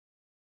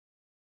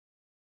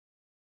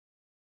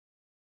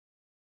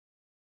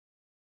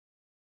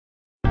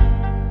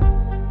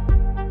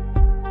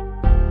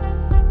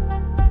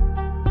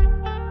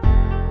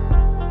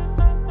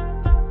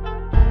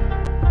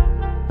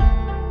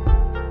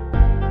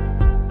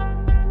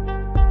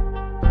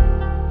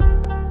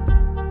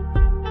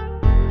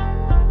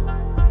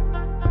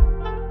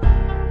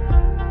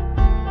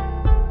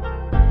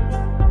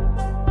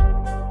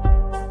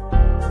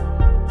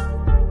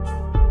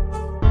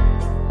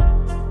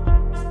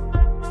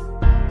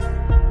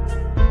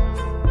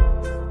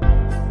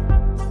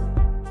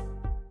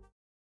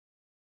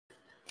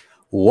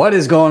What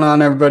is going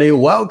on, everybody?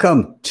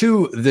 Welcome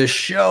to the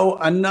show.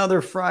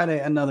 Another Friday,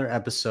 another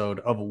episode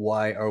of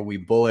Why Are We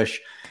Bullish?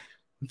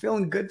 I'm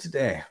feeling good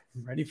today.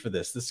 I'm ready for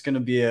this. This is going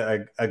to be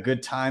a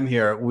good time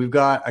here. We've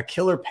got a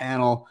killer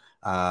panel,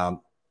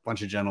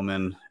 bunch of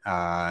gentlemen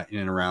in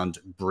and around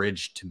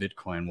Bridge to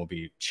Bitcoin. We'll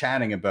be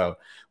chatting about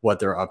what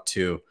they're up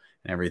to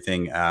and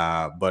everything.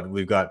 But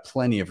we've got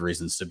plenty of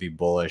reasons to be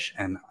bullish,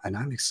 and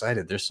I'm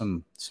excited. There's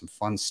some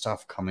fun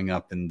stuff coming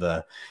up in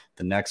the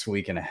next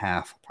week and a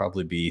half. I'll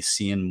probably be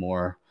seeing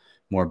more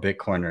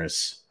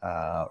Bitcoiners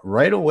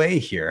right away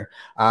here.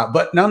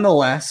 But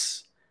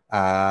nonetheless,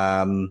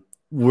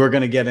 we're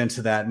going to get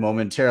into that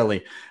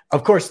momentarily.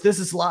 Of course, this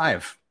is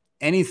live.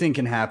 Anything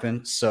can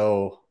happen,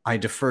 so I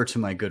defer to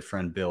my good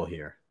friend Bill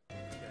here.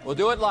 We'll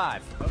do it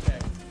live. Okay.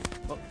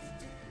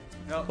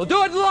 We'll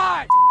do it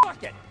live.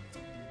 Fuck it.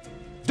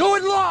 Do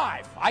it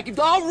live.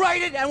 I'll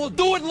write it and we'll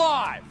do it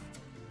live.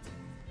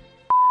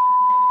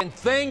 And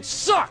thing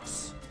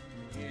sucks.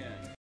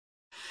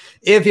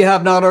 If you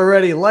have not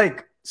already,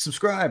 like,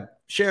 subscribe,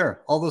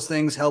 share, all those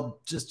things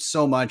help just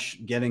so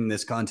much getting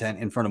this content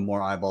in front of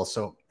more eyeballs.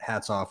 So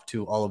hats off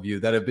to all of you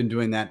that have been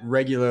doing that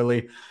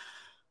regularly.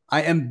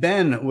 I am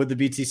Ben with the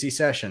BTC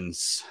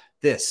Sessions.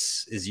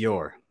 This is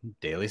your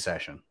daily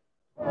session.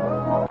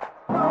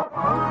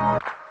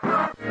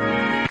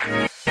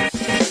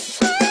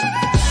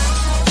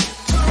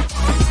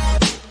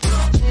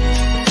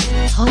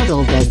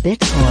 Hodl the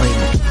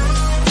Bitcoin.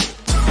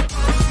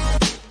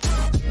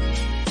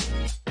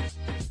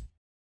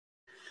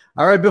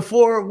 All right,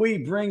 before we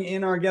bring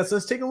in our guests,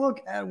 let's take a look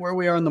at where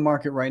we are in the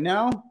market right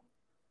now.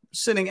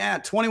 Sitting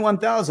at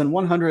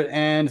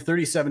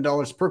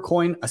 $21,137 per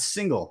coin. A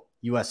single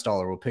US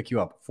dollar will pick you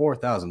up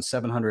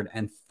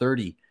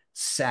 4,730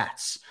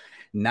 sats.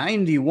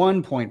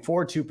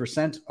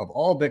 91.42% of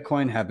all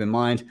Bitcoin have been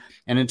mined.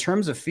 And in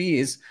terms of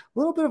fees, a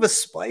little bit of a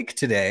spike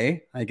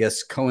today, I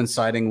guess,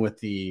 coinciding with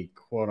the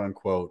quote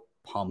unquote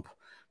pump.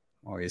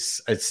 Always,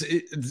 it's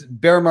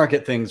bear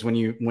market things when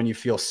you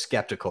feel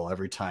skeptical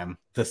every time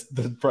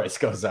the price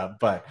goes up.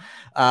 But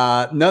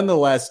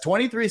nonetheless,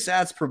 23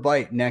 sats per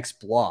byte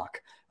next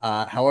block.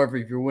 However,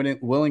 if you're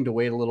willing to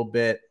wait a little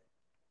bit,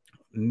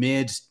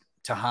 mid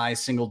to high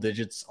single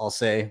digits, I'll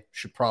say,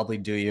 should probably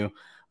do you.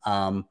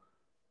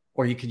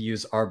 Or you could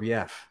use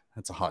RBF.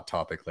 That's a hot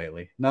topic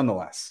lately.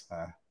 Nonetheless,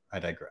 I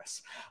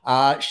digress.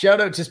 Shout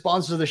out to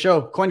sponsors of the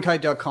show,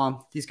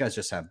 CoinKite.com. These guys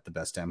just have the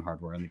best damn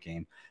hardware in the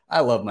game. I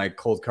love my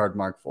Cold Card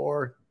Mark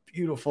IV.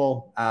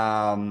 Beautiful.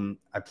 I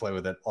play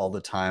with it all the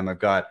time. I've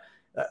got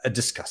a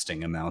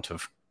disgusting amount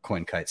of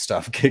CoinKite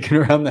stuff kicking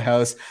around the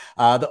house.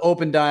 The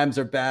open dimes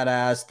are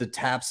badass. The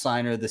tap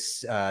signer, the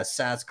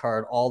Sats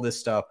card, all this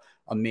stuff,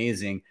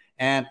 amazing.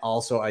 And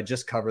also, I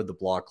just covered the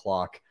block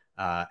clock.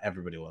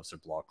 Everybody loves their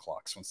block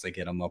clocks once they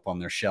get them up on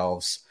their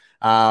shelves.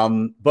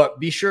 But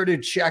be sure to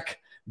check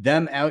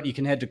them out. You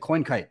can head to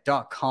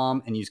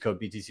coinkite.com and use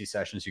code BTC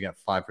Sessions. You get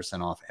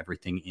 5% off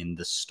everything in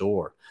the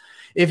store.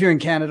 If you're in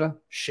Canada,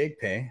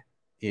 ShakePay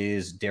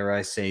is, dare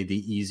I say,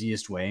 the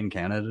easiest way in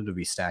Canada to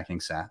be stacking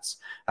sats.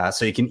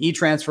 So you can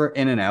e-transfer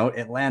in and out.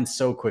 It lands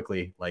so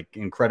quickly, like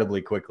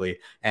incredibly quickly,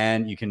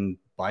 and you can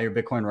buy your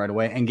Bitcoin right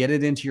away and get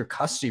it into your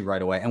custody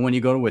right away. And when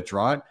you go to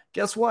withdraw it,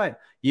 guess what?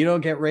 You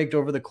don't get raked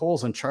over the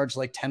coals and charged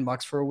like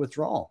 $10 for a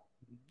withdrawal.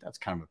 That's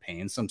kind of a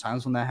pain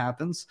sometimes when that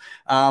happens.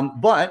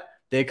 But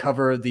they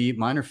cover the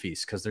minor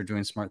fees because they're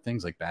doing smart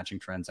things like batching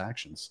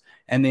transactions,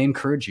 and they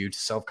encourage you to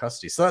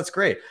self-custody. So that's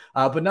great.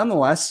 But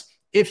nonetheless,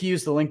 if you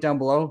use the link down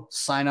below,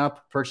 sign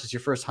up, purchase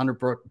your first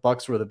 $100 worth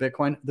of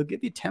Bitcoin, they'll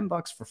give you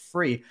 $10 for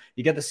free.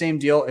 You get the same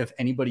deal if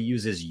anybody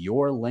uses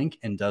your link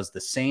and does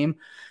the same.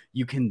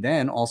 You can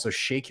then also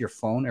shake your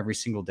phone every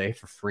single day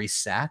for free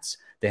sats.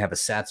 They have a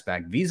Sats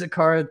Back Visa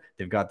card.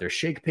 They've got their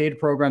Shake Paid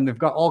program. They've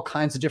got all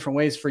kinds of different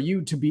ways for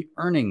you to be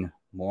earning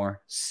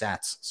more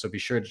sats. So be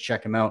sure to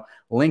check them out.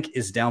 Link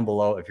is down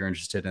below if you're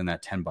interested in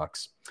that $10.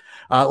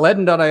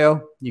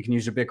 Ledn.io, you can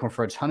use your Bitcoin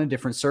for a ton of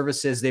different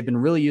services. They've been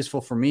really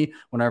useful for me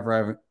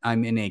whenever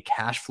I'm in a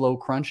cash flow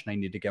crunch and I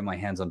need to get my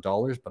hands on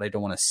dollars, but I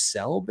don't want to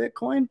sell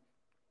Bitcoin.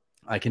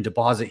 I can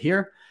deposit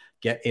here,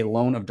 get a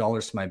loan of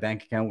dollars to my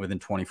bank account within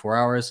 24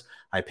 hours.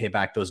 I pay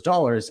back those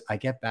dollars. I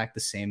get back the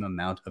same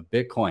amount of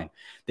Bitcoin.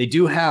 They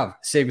do have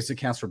savings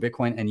accounts for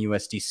Bitcoin and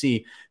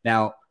USDC.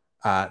 Now,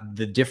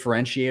 the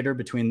differentiator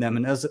between them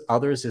and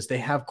others is they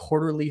have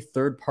quarterly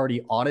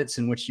third-party audits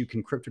in which you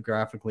can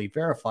cryptographically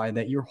verify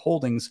that your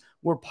holdings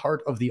were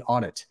part of the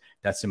audit.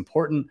 That's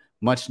important,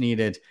 much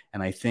needed,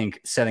 and I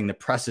think setting the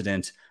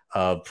precedent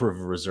of proof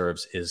of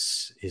reserves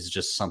is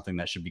just something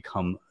that should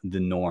become the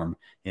norm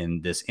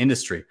in this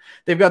industry.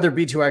 They've got their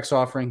B2X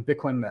offering,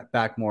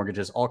 Bitcoin-backed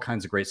mortgages, all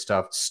kinds of great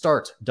stuff.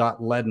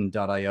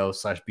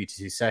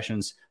 Start.ledn.io/BTC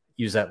Sessions.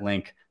 Use that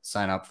link,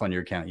 sign up, fund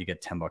your account. You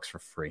get $10 for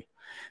free.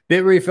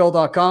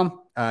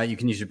 Bitrefill.com. You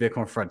can use your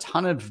Bitcoin for a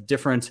ton of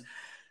different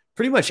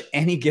pretty much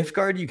any gift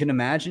card you can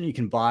imagine you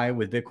can buy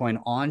with Bitcoin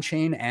on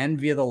chain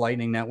and via the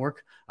Lightning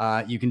Network.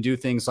 You can do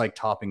things like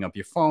topping up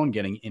your phone,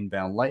 getting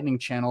inbound Lightning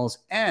channels.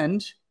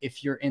 And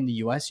if you're in the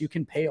US, you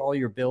can pay all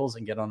your bills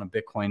and get on a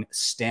Bitcoin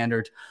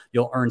standard.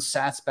 You'll earn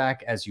sats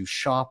back as you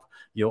shop.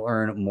 You'll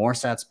earn more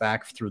sats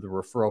back through the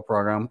referral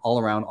program. All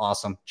around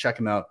awesome. Check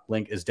them out.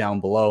 Link is down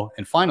below.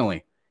 And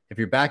finally, if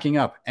you're backing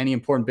up any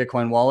important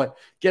Bitcoin wallet,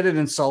 get it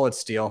in solid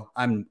steel.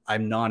 I'm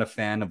not a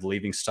fan of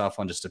leaving stuff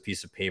on just a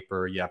piece of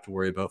paper. You have to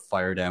worry about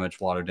fire damage,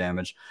 water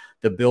damage.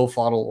 The Bill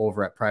Fodl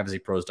over at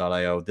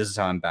privacypros.io. This is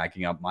how I'm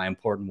backing up my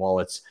important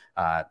wallets.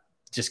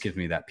 Just gives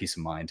me that peace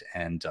of mind,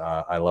 and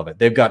I love it.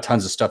 They've got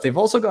tons of stuff. They've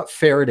also got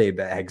Faraday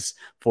bags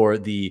for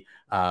the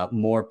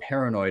more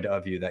paranoid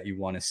of you that you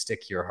want to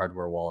stick your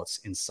hardware wallets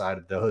inside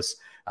of those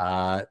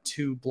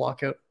to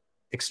block out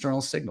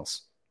external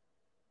signals.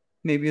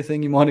 Maybe a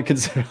thing you want to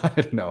consider. I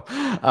don't know.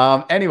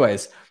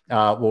 Anyways,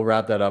 we'll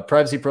wrap that up.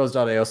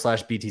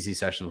 privacypros.io/BTC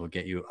sessions will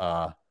get you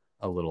a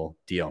little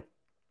deal.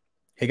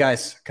 Hey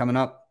guys, coming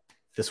up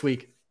this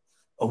week,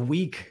 a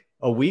week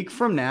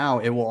from now,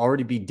 it will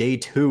already be day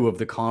 2 of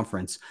the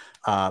conference,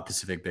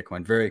 Pacific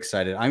Bitcoin. Very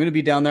excited. I'm going to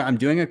be down there. I'm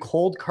doing a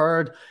cold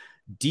card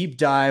deep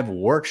dive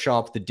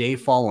workshop the day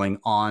following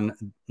on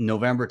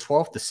November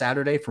 12th, the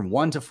Saturday from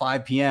 1 to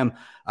 5 p.m.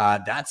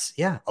 That's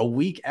a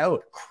week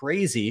out.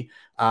 Crazy.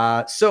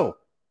 So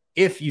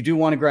if you do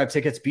want to grab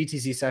tickets,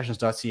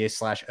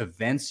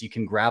 btcsessions.ca/events, you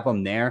can grab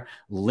them there.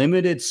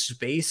 Limited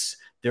space.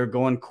 They're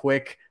going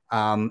quick.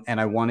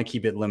 And I want to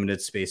keep it limited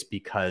space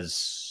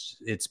because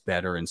it's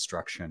better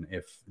instruction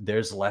if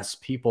there's less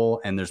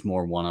people and there's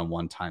more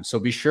one-on-one time. So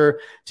be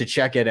sure to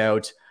check it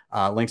out.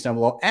 Links down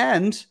below.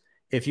 And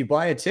if you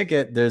buy a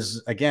ticket,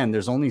 there's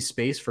only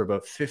space for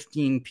about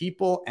 15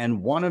 people.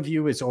 And one of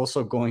you is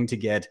also going to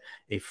get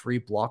a free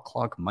Block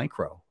Clock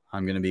Micro.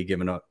 I'm going to be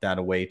giving that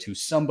away to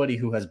somebody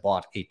who has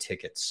bought a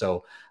ticket.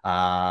 So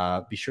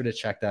be sure to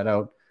check that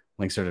out.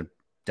 Links are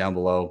down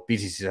below.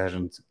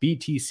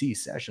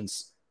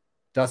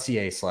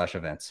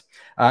 btcsessions.ca/events.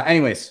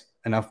 Anyways,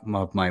 enough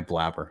of my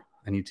blabber.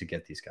 I need to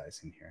get these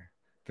guys in here.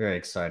 Very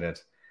excited.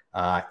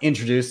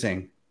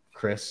 Introducing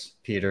Chris,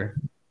 Peter,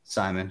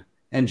 Simon,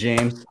 and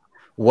James.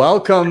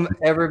 Welcome,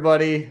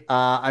 everybody.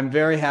 I'm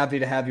very happy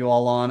to have you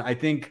all on. I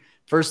think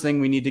first thing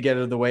we need to get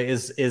out of the way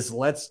is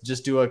let's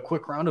just do a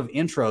quick round of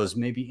intros.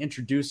 Maybe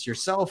introduce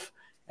yourself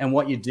and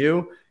what you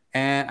do.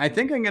 And I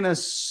think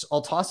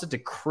I'll toss it to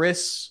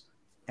Chris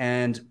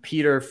and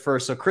Peter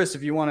first. So Chris,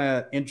 if you want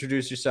to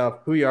introduce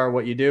yourself, who you are,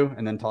 what you do,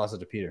 and then toss it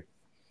to Peter.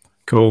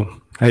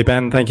 Cool. Hey,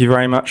 Ben, thank you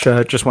very much.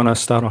 Just want to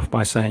start off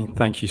by saying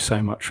thank you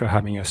so much for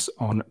having us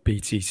on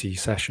BTC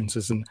Sessions.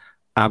 It's an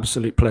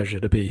absolute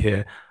pleasure to be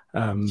here.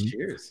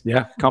 Cheers.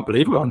 Yeah, can't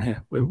believe we're on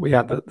here. We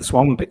had the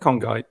Swan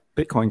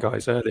Bitcoin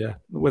guys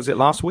earlier. Was it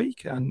last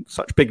week? And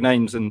such big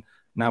names, and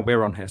now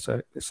we're on here.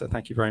 So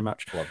thank you very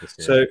much. Love to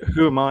see so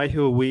who am I?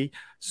 Who are we?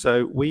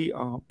 So we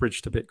are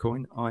Bridge to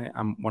Bitcoin. I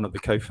am one of the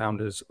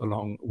co-founders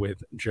along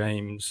with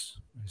James.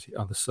 Where's the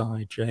other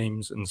side?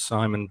 James and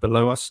Simon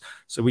below us.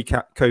 So we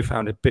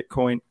co-founded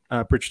Bitcoin,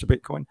 Bridge to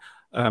Bitcoin.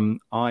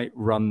 I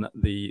run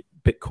the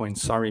Bitcoin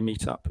Surrey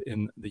meetup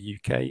in the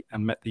UK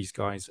and met these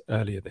guys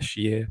earlier this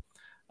year.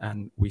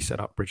 And we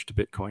set up Bridge to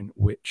Bitcoin,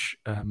 which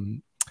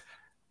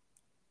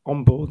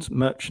onboards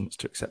merchants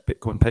to accept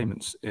Bitcoin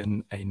payments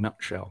in a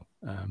nutshell.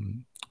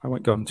 I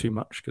won't go on too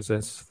much because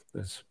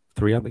there's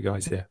 3 other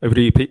guys here. Over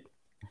to you, Pete.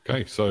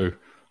 Okay, so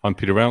I'm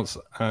Peter Rounce,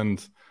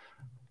 and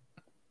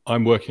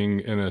I'm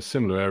working in a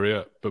similar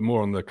area, but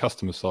more on the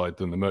customer side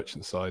than the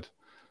merchant side.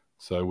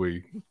 So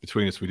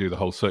between us, we do the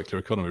whole circular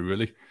economy,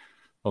 really.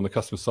 On the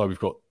customer side, we've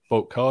got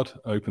Bulk Card,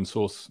 open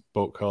source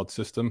Bulk Card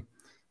system.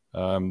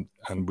 And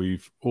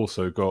we've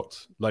also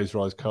got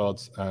laserized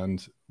cards,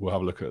 and we'll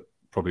have a look at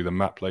probably the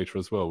map later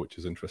as well, which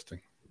is interesting.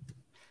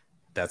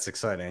 That's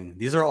exciting.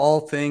 These are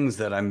all things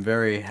that I'm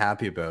very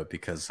happy about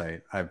because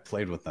I've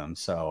played with them.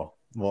 So,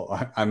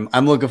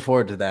 I'm looking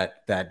forward to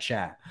that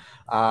chat.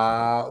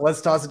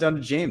 Let's toss it down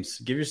to James.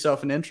 Give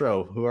yourself an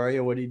intro. Who are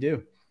you? What do you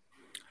do?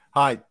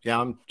 Hi,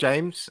 I'm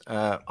James.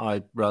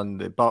 I run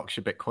the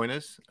Berkshire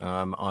Bitcoiners.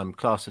 I'm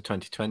class of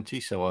 2020,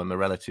 so I'm a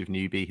relative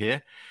newbie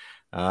here.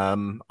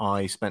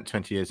 I spent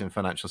 20 years in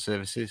financial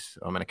services.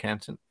 I'm an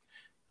accountant.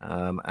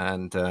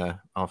 And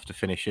after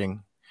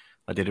finishing,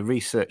 I did a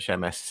research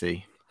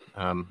MSc,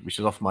 which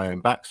was off my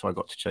own back. So I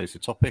got to choose the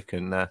topic,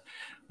 and I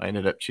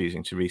ended up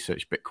choosing to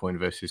research Bitcoin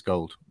versus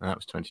gold. And that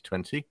was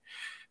 2020.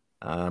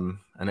 And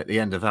at the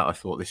end of that, I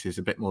thought this is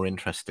a bit more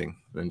interesting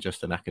than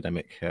just an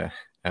academic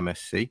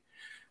MSc.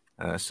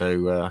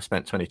 So I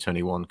spent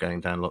 2021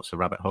 going down lots of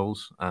rabbit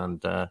holes,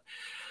 and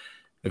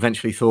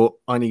eventually thought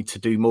I need to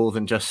do more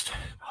than just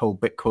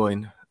hold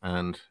Bitcoin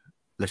and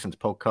listen to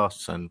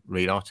podcasts and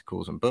read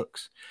articles and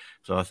books.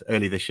 So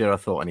early this year, I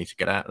thought I need to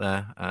get out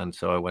there. And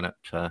so I went up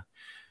to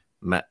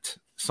met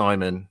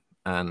Simon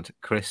and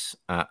Chris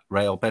at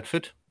Rail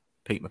Bedford,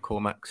 Pete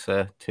McCormack's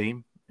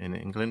team in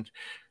England.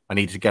 I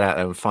needed to get out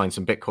there and find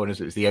some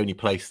Bitcoiners. It was the only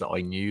place that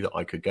I knew that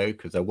I could go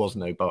because there was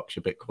no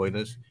Berkshire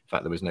Bitcoiners. In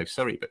fact, there was no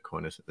Surrey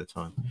Bitcoiners at the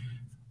time.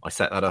 I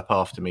set that up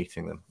after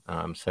meeting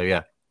them. So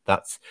yeah,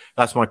 that's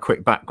my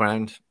quick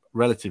background,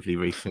 relatively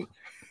recent.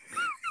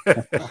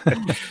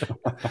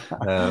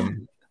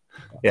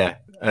 Yeah,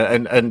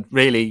 and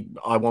really,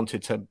 I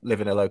wanted to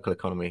live in a local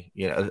economy,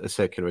 a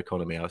circular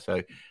economy.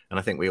 And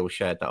I think we all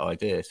shared that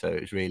idea. So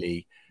it was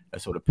really a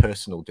sort of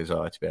personal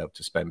desire to be able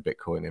to spend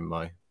Bitcoin in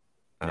my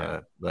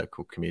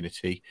local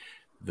community.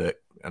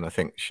 And I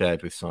think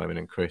shared with Simon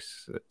and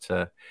Chris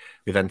that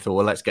we then thought,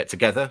 well, let's get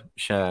together,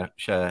 share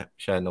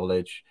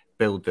knowledge,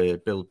 build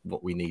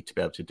what we need to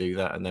be able to do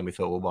that. And then we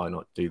thought, well, why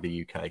not do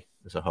the UK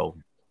as a whole?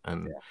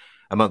 And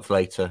a month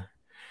later,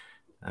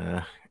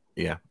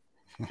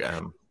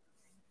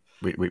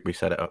 we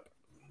set it up.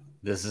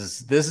 This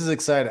is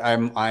exciting.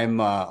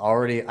 I'm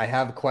already, I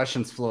have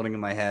questions floating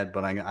in my head,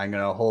 but I'm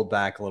gonna hold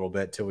back a little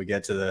bit till we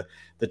get to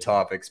the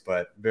topics.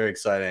 But very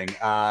exciting.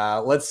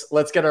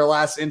 Let's get our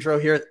last intro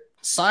here.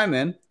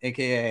 Simon,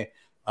 aka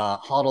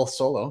Hodl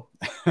Solo.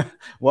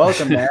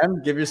 Welcome,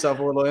 man. Give yourself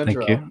a little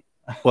intro. Thank you.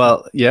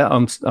 Well, yeah,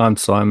 I'm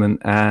Simon,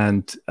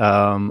 and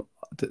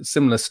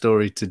similar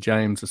story to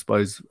James, I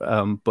suppose,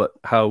 but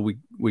how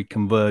we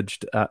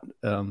converged at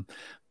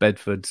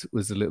Bedford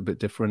was a little bit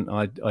different.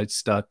 I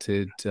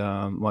started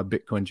my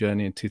Bitcoin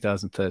journey in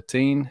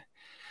 2013,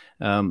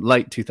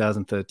 late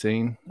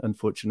 2013,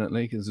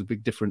 unfortunately, because there's a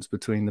big difference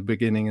between the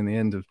beginning and the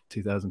end of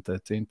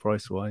 2013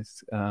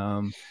 price-wise,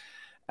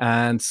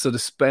 and sort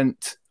of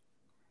spent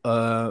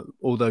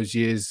all those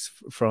years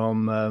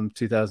from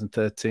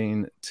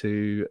 2013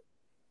 to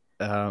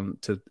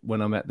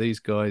when I met these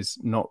guys,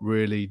 not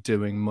really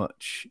doing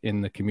much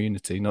in the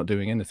community, not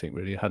doing anything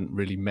really. I hadn't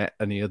really met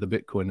any other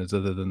Bitcoiners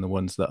other than the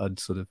ones that I'd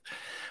sort of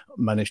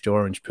managed to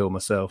orange pill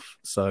myself.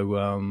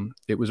 So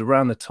it was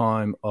around the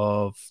time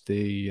of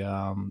the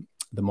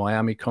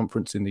Miami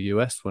conference in the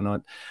US when I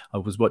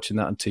was watching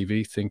that on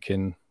TV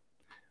thinking,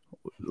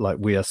 like,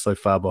 we are so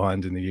far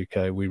behind in the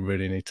UK, we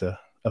really need to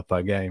up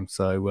our game.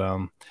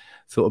 So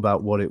thought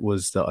about what it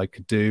was that I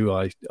could do.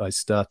 I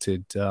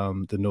started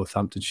the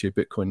Northamptonshire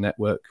Bitcoin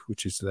Network,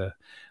 which is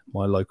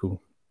my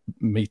local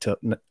meetup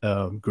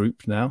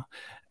group now,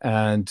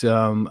 and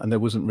there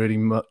wasn't really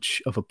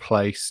much of a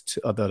place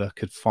that I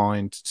could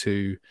find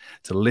to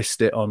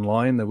list it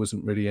online. There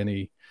wasn't really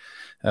any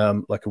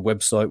like a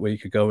website where you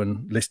could go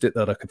and list it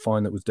that I could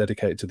find that was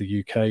dedicated to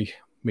the UK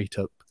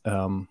meetup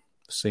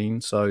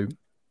scene. So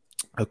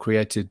I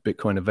created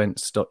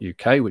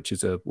bitcoinevents.uk, which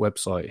is a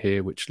website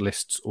here which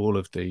lists all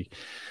of the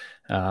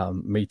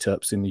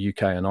meetups in the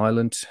UK and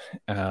Ireland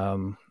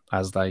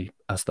as they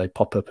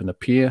pop up and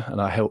appear, and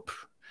I help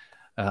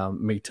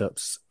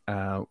meetups.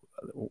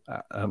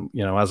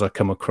 As I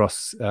come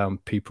across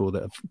people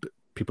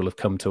have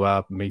come to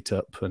our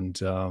meetup and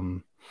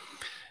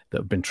that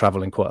have been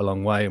traveling quite a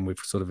long way, and we've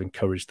sort of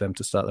encouraged them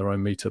to start their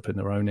own meetup in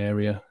their own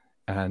area,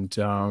 and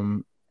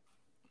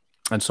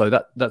so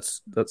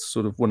that's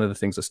sort of one of the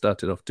things I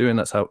started off doing.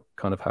 That's how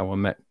I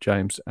met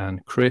James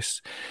and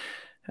Chris.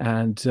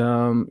 And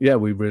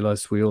we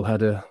realized we all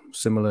had a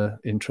similar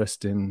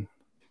interest in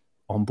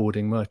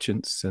onboarding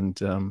merchants and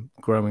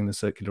growing the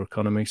circular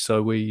economy.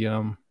 So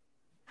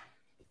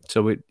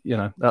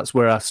that's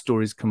where our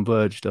stories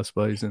converged, I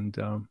suppose. And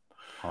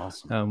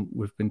awesome.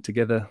 We've been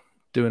together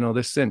doing all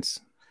this since.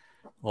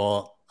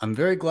 Well, I'm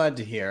very glad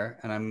to hear,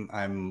 and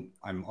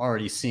I'm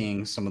already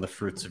seeing some of the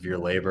fruits of your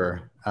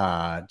labor,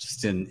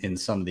 just in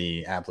some of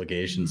the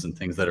applications and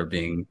things that are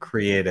being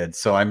created.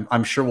 So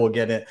I'm sure we'll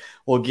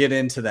get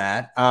into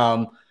that.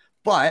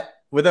 But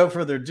without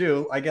further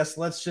ado, I guess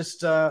let's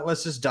just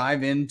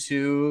dive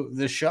into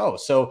the show.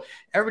 So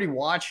everybody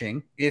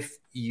watching, if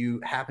you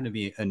happen to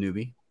be a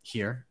newbie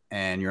here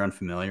and you're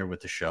unfamiliar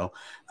with the show,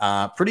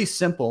 pretty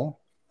simple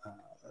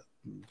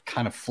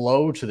kind of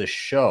flow to the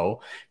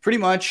show. Pretty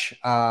much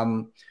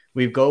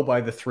we go by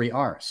the 3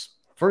 R's.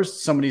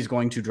 First, somebody's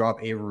going to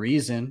drop a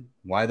reason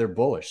why they're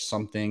bullish,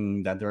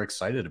 something that they're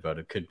excited about.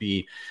 It could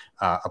be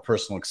a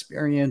personal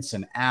experience,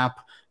 an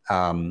app,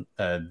 a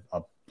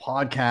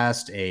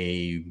podcast,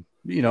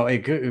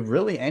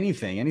 really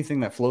anything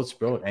that floats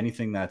boat,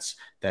 anything that's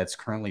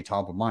currently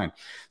top of mind.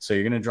 So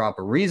you're going to drop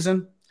a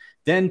reason.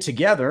 Then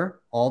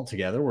all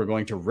together, we're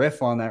going to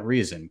riff on that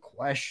reason,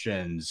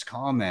 questions,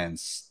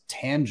 comments,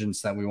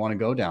 tangents that we want to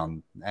go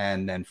down.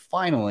 And then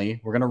finally,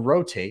 we're going to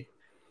rotate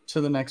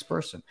to the next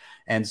person.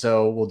 And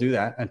so we'll do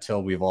that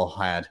until we've all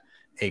had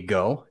a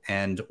go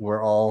and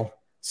we're all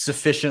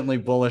sufficiently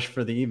bullish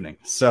for the evening.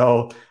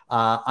 So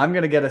I'm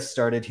going to get us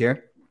started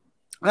here.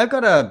 I've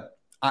got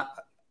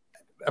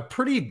a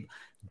pretty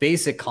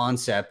basic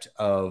concept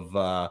of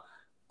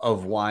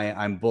why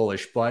I'm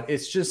bullish, but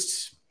it's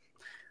just,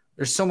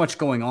 there's so much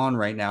going on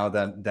right now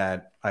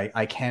that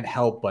I can't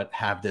help but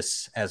have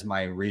this as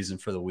my reason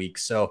for the week.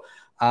 So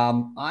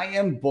I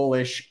am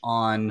bullish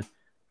on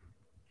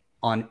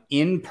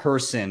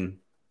in-person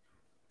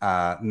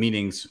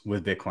meetings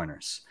with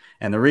Bitcoiners.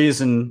 And the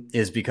reason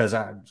is because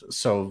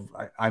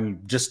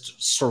I'm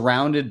just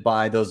surrounded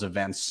by those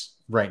events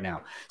right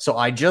now. So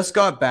I just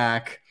got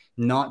back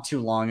not too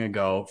long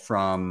ago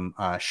from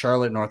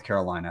Charlotte, North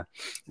Carolina,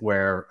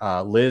 where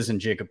Liz and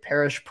Jacob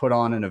Parrish put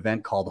on an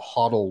event called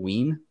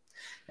Hodleween.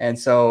 And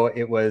so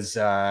it was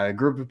a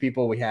group of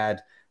people. We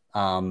had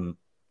an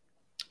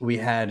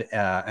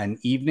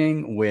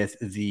evening with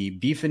the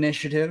Beef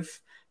Initiative,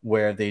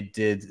 where they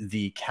did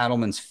the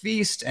Cattleman's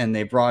Feast, and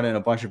they brought in a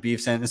bunch of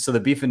beefs. And so the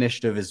Beef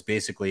Initiative is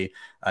basically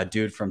a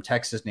dude from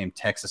Texas named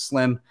Texas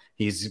Slim.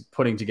 He's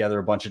putting together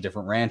a bunch of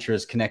different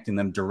ranchers, connecting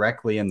them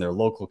directly in their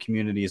local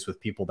communities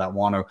with people that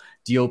want to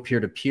deal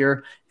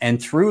peer-to-peer.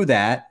 And through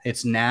that,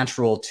 it's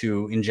natural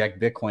to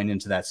inject Bitcoin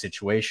into that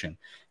situation.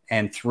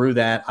 And through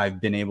that,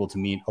 I've been able to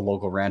meet a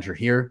local rancher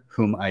here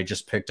whom I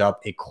just picked up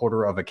a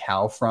quarter of a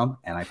cow from,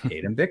 and I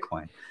paid in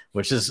Bitcoin,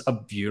 which is a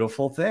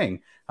beautiful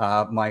thing.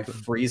 My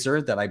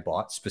freezer that I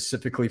bought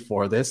specifically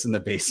for this in the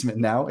basement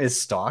now is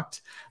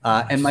stocked.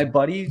 And my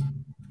buddy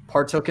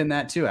partook in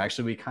that too.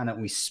 Actually,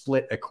 we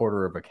split a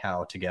quarter of a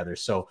cow together.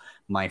 So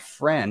my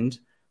friend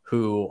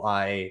who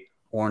I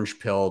orange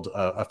pilled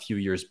a few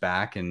years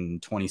back in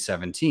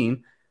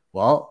 2017,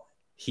 well,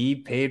 he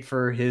paid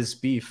for his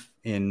beef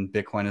in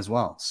Bitcoin as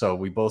well. So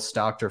we both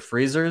stocked our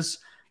freezers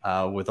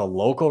with a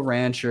local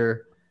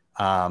rancher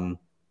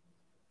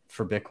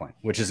for Bitcoin,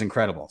 which is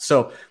incredible.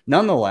 So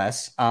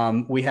nonetheless,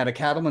 we had a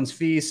Cattleman's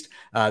Feast.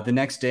 The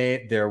next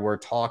day, there were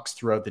talks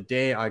throughout the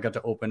day. I got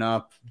to open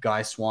up.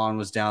 Guy Swan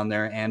was down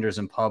there, Anders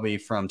and Pubby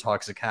from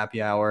Toxic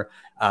Happy Hour.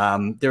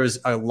 There was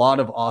a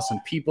lot of awesome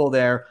people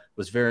there.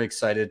 Was very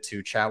excited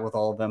to chat with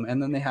all of them.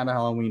 And then they had a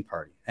Halloween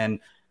party. And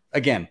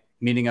again,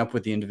 meeting up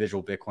with the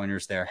individual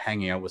Bitcoiners there,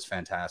 hanging out was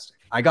fantastic.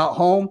 I got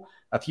home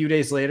a few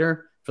days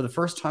later. For the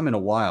first time in a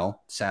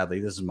while, sadly,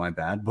 this is my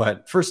bad,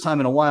 but first time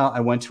in a while,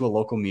 I went to a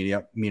local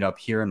meetup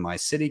here in my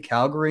city,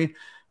 Calgary.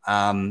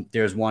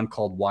 There's one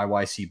called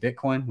YYC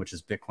Bitcoin, which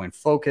is Bitcoin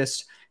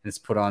focused, and it's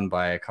put on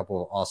by a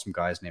couple of awesome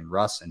guys named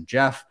Russ and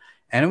Jeff.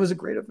 And it was a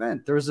great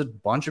event. There was a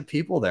bunch of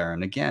people there.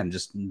 And again,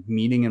 just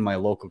meeting in my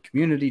local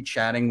community,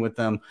 chatting with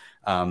them,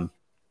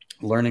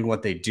 learning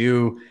what they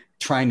do,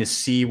 trying to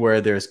see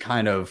where there's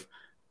kind of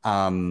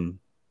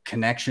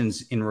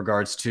connections in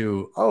regards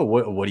to, oh,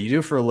 what do you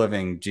do for a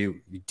living? Do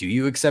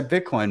you accept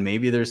Bitcoin?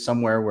 Maybe there's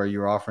somewhere where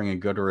you're offering a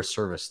good or a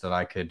service that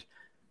I could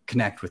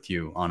connect with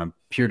you on a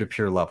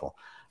peer-to-peer level.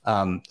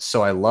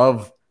 So I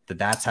love that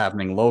that's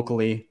happening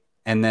locally.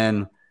 And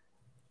then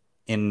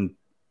in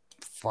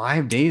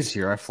 5 days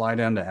here, I fly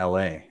down to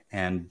LA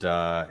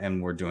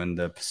and we're doing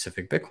the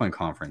Pacific Bitcoin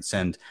Conference.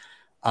 And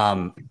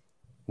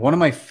one of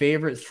my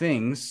favorite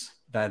things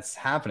that's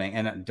happening,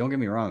 and don't get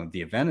me wrong,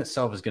 the event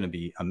itself is going to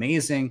be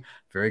amazing.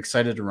 Very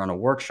excited to run a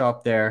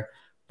workshop there.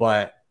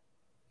 But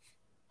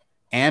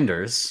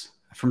Anders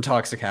from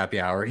Toxic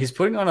Happy Hour, he's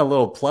putting on a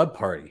little pleb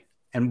party.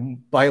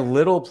 And by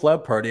little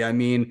pleb party, I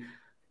mean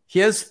he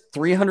has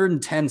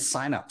 310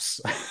 signups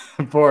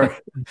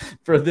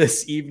for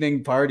this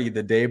evening party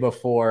the day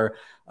before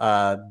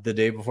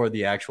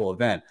the actual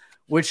event,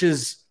 which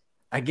is,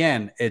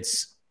 again,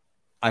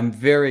 I'm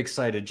very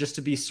excited just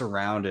to be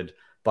surrounded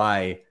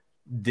by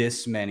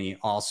this many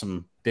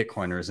awesome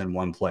Bitcoiners in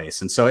one place.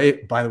 And so,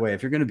 by the way,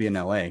 if you're going to be in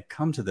LA,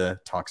 come to the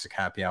Toxic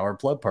Happy Hour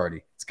Blood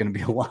Party. It's going to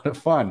be a lot of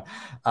fun.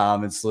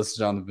 It's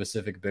listed on the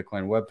Pacific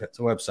Bitcoin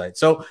website.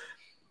 So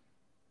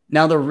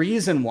now the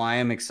reason why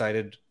I'm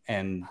excited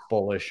and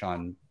bullish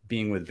on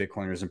being with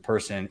Bitcoiners in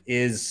person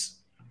is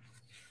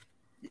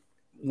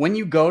when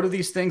you go to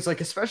these things,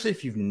 like especially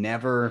if you've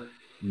never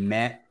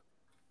met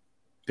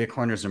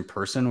Bitcoiners in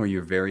person, or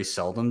you very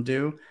seldom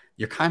do,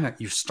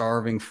 you're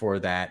starving for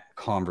that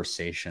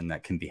conversation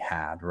that can be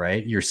had,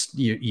 right? You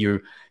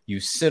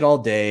sit all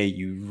day,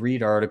 you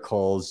read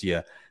articles,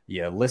 you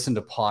listen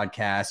to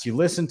podcasts, you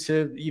listen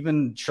to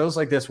even shows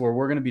like this where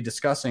we're going to be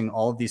discussing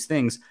all of these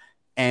things,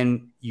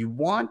 and you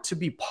want to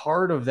be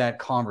part of that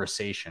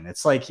conversation.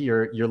 It's like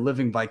you're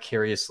living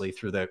vicariously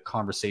through the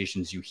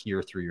conversations you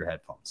hear through your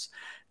headphones.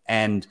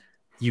 And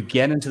you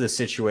get into the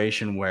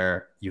situation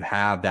where you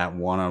have that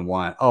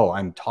one-on-one, oh,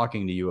 I'm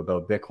talking to you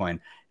about Bitcoin,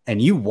 and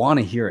you want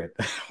to hear it,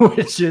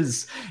 which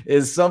is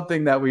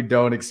something that we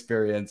don't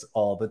experience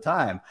all the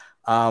time.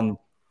 And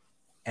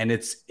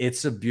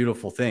it's a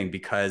beautiful thing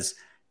because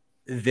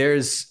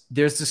there's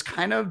this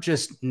kind of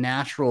just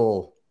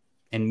natural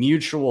and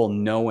mutual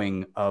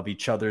knowing of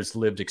each other's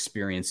lived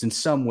experience in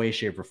some way,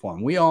 shape, or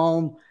form. We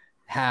all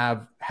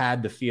have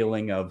had the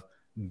feeling of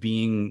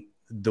being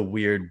the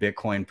weird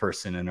Bitcoin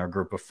person in our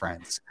group of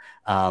friends,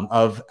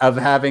 of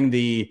having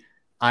the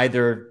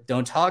either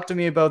don't talk to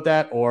me about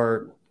that,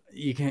 or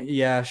you can,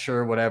 yeah,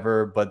 sure,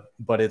 whatever,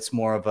 but it's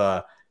more of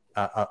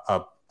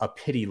a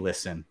pity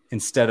listen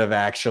instead of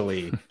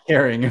actually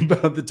caring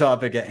about the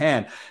topic at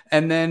hand.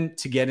 And then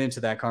to get into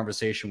that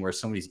conversation where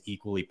somebody's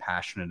equally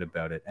passionate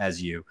about it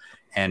as you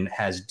and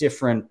has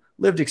different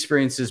lived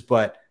experiences,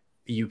 but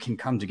you can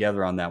come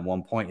together on that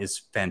one point is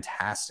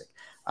fantastic.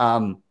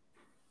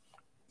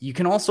 You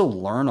can also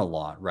learn a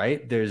lot,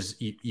 right?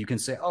 You can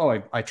say,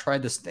 oh, I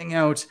tried this thing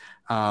out.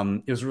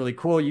 It was really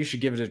cool. You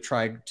should give it a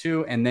try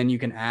too. And then you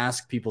can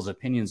ask people's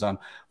opinions on,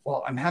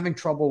 well, I'm having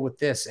trouble with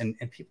this. And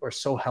people are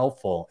so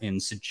helpful in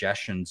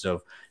suggestions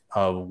of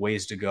of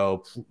ways to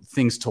go,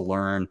 things to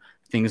learn,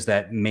 things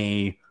that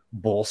may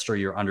bolster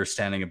your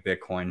understanding of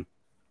Bitcoin.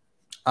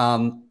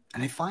 And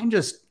I find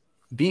just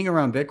being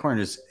around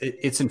Bitcoiners,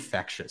 it's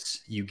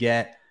infectious. You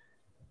get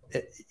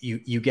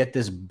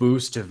this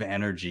boost of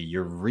energy.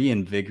 You're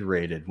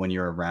reinvigorated when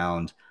you're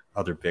around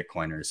other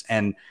Bitcoiners,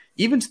 and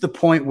even to the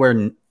point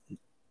where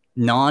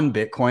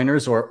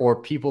non-Bitcoiners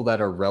or people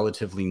that are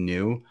relatively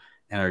new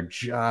and are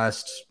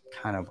just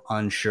kind of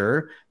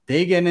unsure,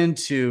 they get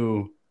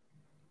into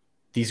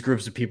these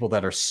groups of people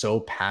that are so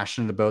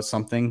passionate about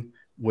something,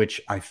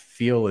 which I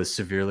feel is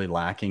severely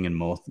lacking in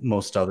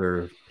most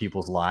other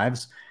people's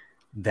lives,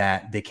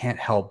 that they can't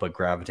help but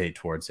gravitate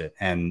towards it.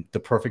 And the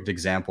perfect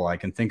example I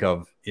can think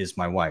of is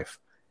my wife.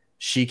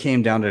 She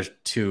came down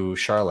to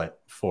Charlotte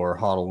for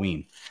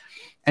Halloween,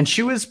 and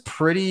she was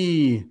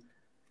pretty,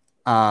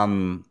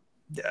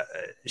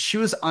 she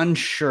was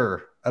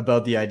unsure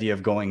about the idea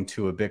of going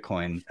to a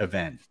Bitcoin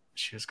event.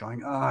 She was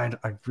going, I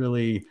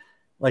really,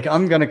 like,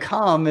 I'm going to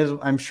come.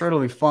 I'm sure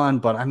it'll be fun,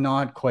 but I'm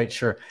not quite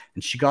sure.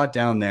 And she got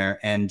down there,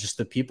 and just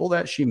the people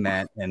that she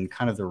met and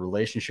kind of the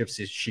relationships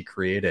that she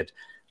created,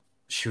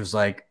 she was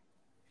like,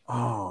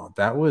 oh,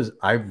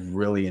 I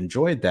really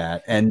enjoyed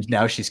that. And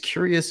now she's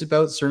curious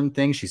about certain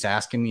things. She's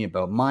asking me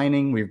about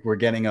mining. We're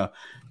getting a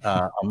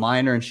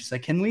miner, and she's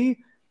like,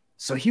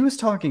 so he was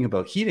talking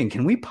about heating.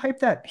 Can we pipe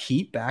that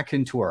heat back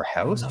into our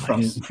house?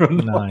 Nice. From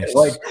Nice.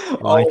 like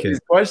all it. these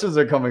questions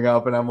are coming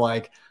up, and I'm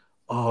like,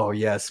 oh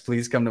yes,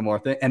 please come to more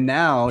things. And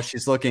now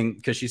she's looking,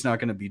 because she's not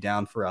going to be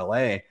down for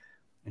LA.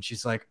 And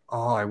she's like,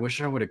 oh, I wish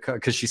I would have cut,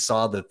 because she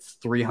saw the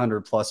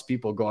 300 plus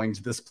people going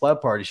to this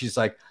pleb party. She's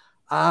like,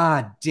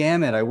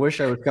 damn it, I wish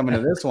I was coming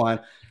to this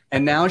one.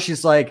 And now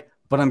she's like,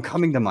 but I'm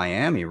coming to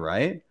Miami,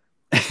 right?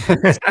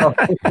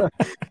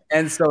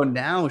 And so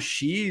now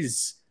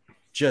she's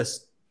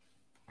just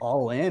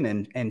all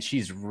in, and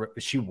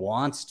she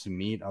wants to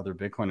meet other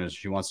Bitcoiners.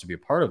 She wants to be a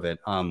part of it.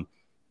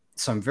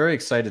 So I'm very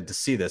excited to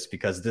see this,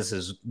 because this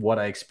is what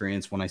I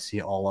experience when I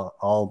see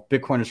all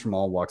Bitcoiners from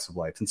all walks of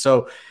life. And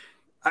so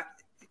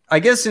I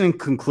guess in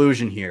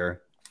conclusion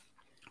here,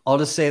 I'll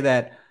just say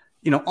that,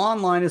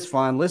 online is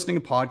fun. Listening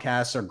to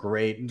podcasts are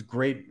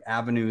great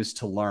avenues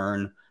to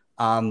learn.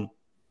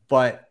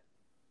 But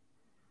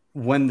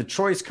when the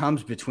choice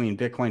comes between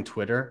Bitcoin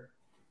Twitter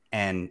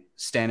and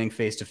standing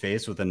face to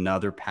face with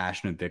another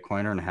passionate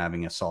Bitcoiner and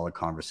having a solid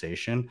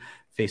conversation,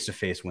 face to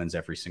face wins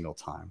every single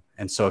time.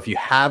 And so if you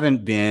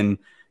haven't been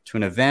to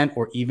an event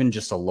or even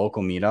just a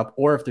local meetup,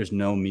 or if there's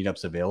no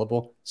meetups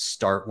available,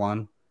 start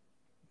one,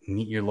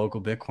 meet your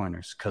local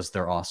Bitcoiners, because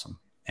they're awesome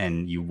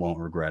and you won't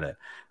regret it.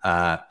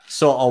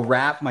 So I'll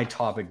wrap my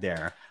topic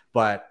there,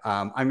 but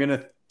I'm going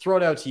to throw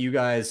it out to you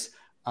guys.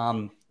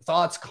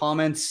 Thoughts,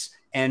 comments,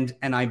 and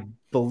I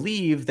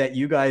believe that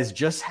you guys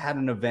just had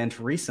an event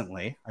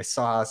recently. I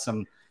saw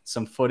some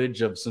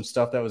footage of some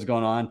stuff that was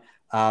going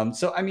on.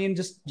 So, I mean,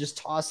 just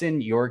toss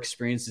in your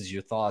experiences,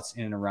 your thoughts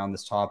in and around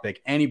this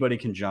topic. Anybody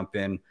can jump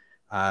in.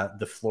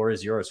 The floor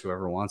is yours,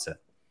 whoever wants it.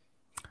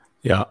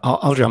 Yeah,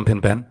 I'll jump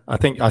in, Ben. I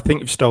think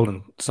you've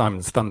stolen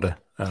Simon's thunder.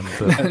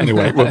 But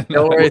anyway, well,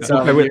 don't worry,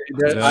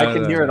 I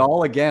can hear it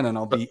all again, and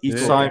I'll be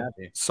equally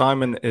happy.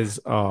 Simon is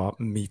our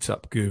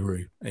meetup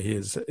guru. He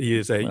is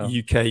a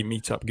UK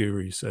meetup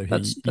guru, so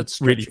he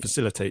really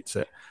facilitates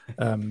it,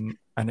 and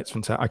it's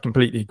fantastic. I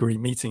completely agree.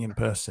 Meeting in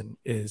person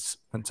is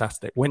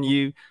fantastic. When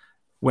a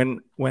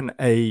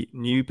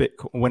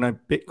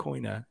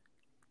Bitcoiner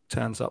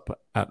turns up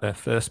at their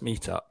first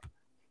meetup,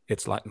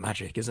 it's like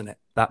magic, isn't it?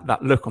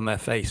 That look on their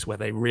face where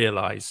they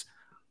realize,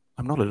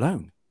 I'm not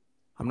alone.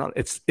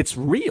 It's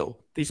real.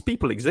 These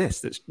people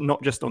exist. It's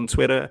not just on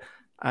Twitter,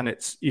 and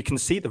you can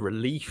see the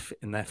relief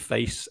in their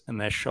face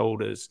and their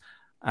shoulders,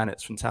 and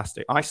it's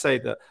fantastic. I say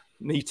that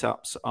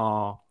meetups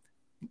are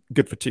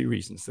good for two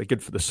reasons. They're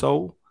good for the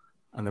soul,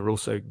 and they're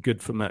also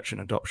good for merchant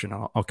adoption.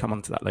 I'll come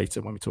on to that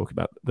later when we talk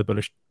about the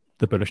bullish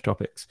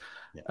topics.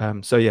 Yeah.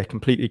 So yeah,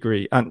 completely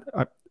agree. And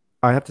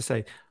I have to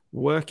say,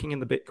 working in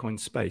the Bitcoin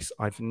space,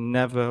 I've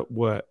never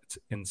worked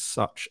in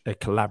such a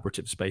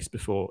collaborative space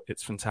before.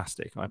 It's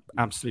fantastic. I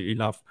absolutely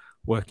love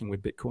working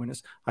with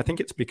Bitcoiners. I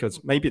think it's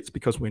because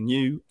we're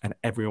new and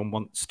everyone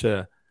wants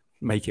to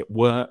make it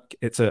work.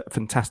 It's a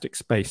fantastic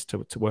space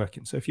to work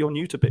in. So if you're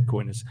new to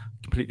Bitcoiners,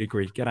 completely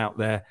agree. Get out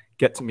there,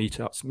 get to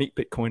meetups, meet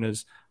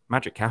Bitcoiners.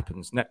 Magic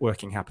happens.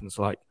 Networking happens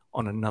like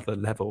on another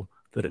level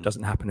that it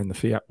doesn't happen in the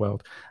fiat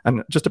world.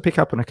 And just to pick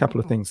up on a couple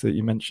of things that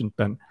you mentioned,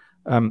 Ben,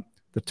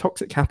 the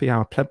Toxic Happy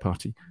Hour pleb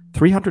party,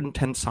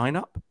 310 sign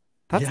up.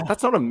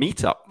 That's not a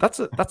meetup. That's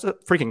a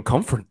freaking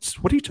conference.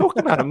 What are you talking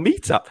about? A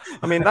meetup?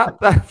 I mean,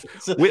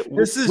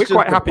 we're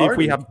quite happy if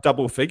we have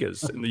double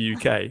figures in the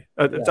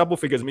UK. Double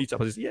figures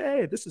meetup is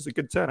this is a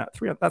good turnout.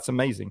 300, that's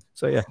amazing.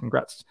 So yeah,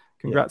 congrats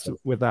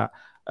with that.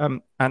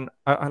 And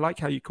I like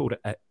how you called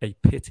it a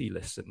pity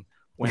listen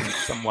when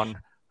someone.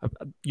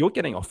 You're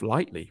getting off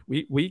lightly.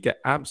 We get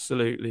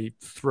absolutely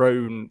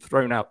thrown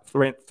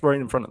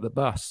in front of the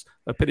bus.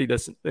 A pity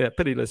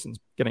listen's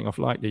getting off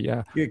lightly.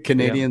 Yeah,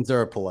 Canadians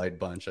are a polite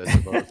bunch, I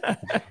suppose.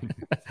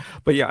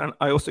 But yeah, and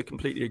I also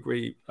completely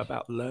agree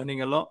about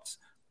learning a lot.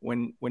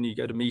 when you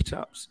go to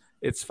meetups.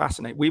 It's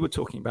fascinating. We were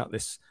talking about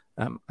this,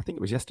 I think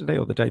it was yesterday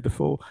or the day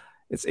before.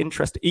 It's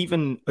interesting,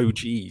 even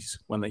OGs,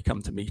 when they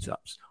come to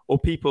meetups, or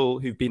people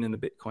who've been in the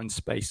Bitcoin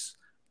space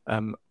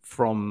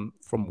from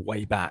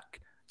way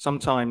back.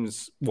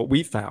 Sometimes what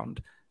we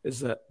found is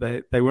that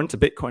they were into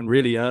Bitcoin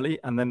really early,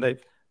 and then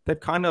they've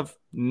kind of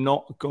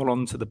not got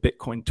onto the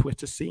Bitcoin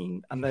Twitter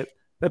scene, and they're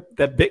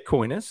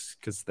Bitcoiners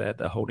because they're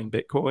holding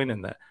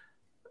Bitcoin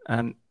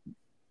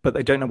but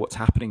they don't know what's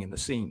happening in the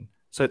scene.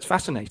 So it's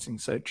fascinating.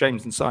 So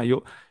James and Si,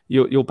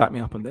 you'll back me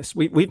up on this.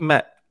 We've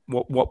met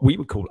what we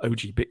would call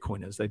OG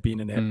Bitcoiners. They've been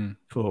in it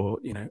for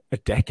a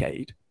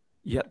decade,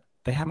 yet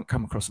they haven't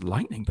come across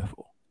Lightning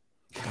before.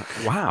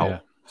 Like, wow. Yeah.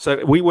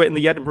 So we were in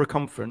the Edinburgh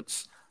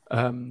conference,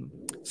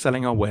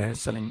 selling our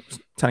wares,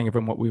 telling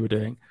everyone what we were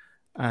doing.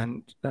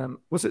 And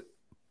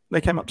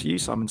they came up to you,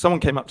 Simon.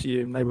 Someone came up to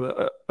you and they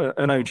were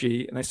an OG,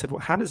 and they said, well,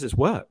 how does this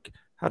work?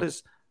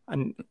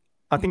 And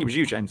I think it was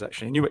you, James,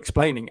 actually, and you were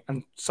explaining,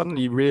 and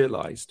suddenly you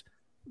realized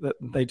that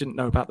they didn't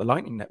know about the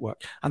Lightning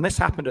Network. And this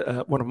happened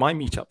at one of my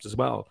meetups as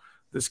well.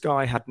 This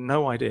guy had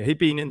no idea. He'd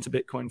been into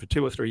Bitcoin for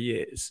 2 or 3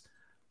 years.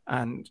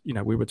 And,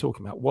 we were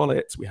talking about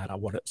wallets. We had our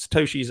wallet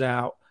Satoshis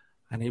out.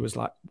 And he was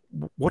like,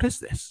 what is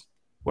this?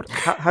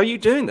 How are you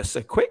doing this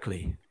so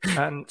quickly?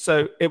 And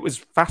so it was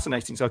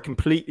fascinating. So I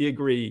completely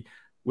agree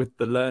with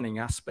the learning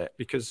aspect,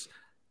 because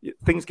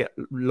things get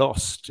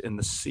lost in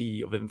the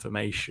sea of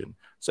information.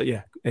 So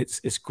yeah,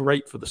 it's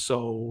great for the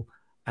soul,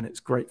 and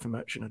it's great for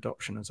merchant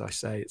adoption. As I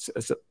say,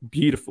 it's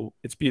beautiful.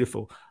 It's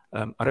beautiful.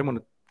 I don't want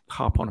to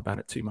harp on about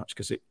it too much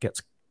because it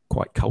gets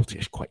quite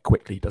cultish quite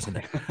quickly, doesn't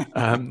it?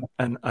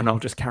 And I'll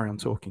just carry on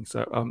talking.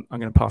 So I'm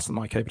going to pass the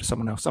mic over to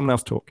someone else. Someone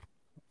else talk.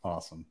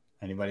 Awesome.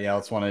 Anybody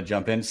else want to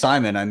jump in?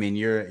 Simon, I mean,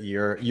 you're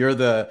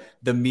the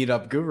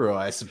meetup guru,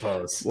 I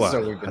suppose. Well,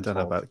 so I don't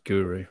know about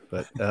guru,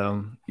 but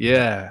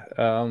yeah.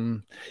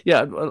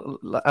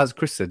 As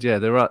Chris said, yeah,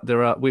 there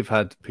are. We've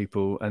had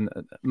people, and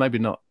maybe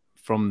not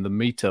from the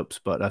meetups,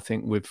 but I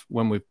think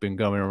when we've been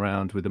going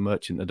around with the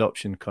merchant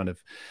adoption kind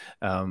of,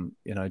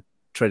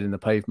 treading the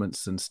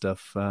pavements and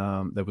stuff.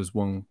 There was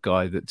one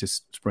guy that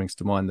just springs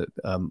to mind,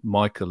 that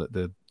Michael at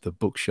the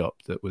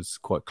bookshop that was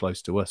quite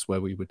close to us,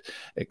 where we were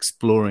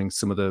exploring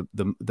some of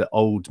the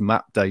old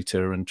map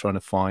data and trying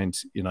to find,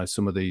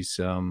 some of these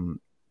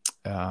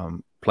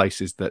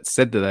places that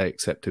said that they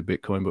accepted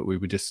Bitcoin, but we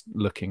were just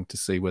looking to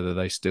see whether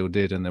they still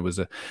did. And there was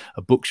a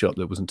bookshop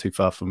that wasn't too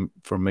far from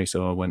me,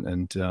 so I went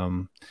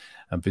and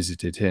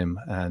visited him,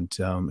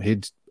 and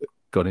he'd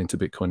got into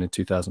Bitcoin in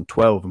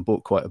 2012 and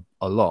bought quite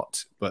a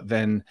lot, but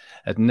then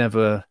had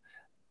never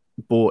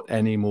bought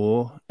any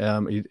more.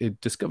 He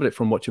discovered it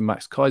from watching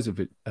Max Kaiser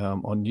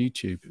on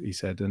YouTube, he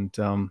said,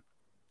 and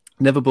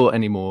never bought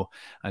any more.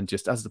 And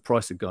just as the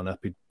price had gone up,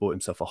 he'd bought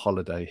himself a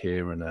holiday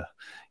here and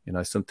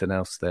something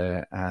else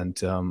there.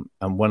 And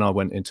when I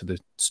went into the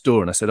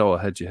store and I said, "Oh, I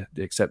heard you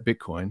accept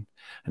Bitcoin,"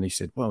 and he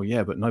said, "Well,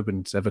 yeah, but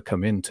nobody's ever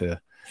come in to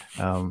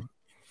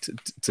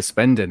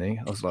spend any."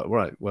 I was like,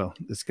 right, well,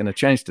 it's going to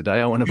change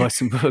today. I want to buy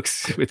some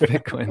books with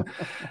Bitcoin.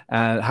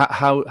 And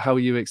how are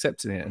you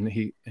accepting it? And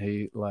he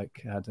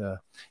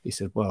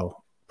said,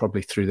 well,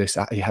 probably through this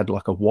app. He had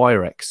like a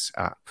Wirex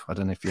app. I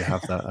don't know if you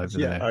have that over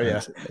there. Oh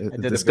yeah,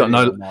 it's got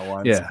no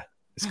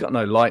it's got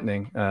no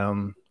Lightning.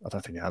 I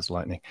don't think it has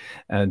Lightning.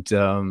 And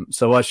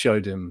so I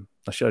showed him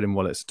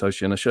Wallet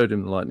Satoshi, and I showed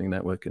him the Lightning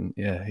Network, and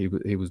yeah, he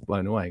was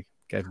blown away.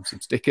 Gave him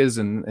some stickers,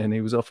 and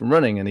he was off and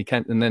running, and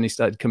then he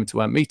started coming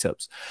to our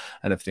meetups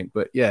and everything.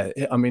 But yeah,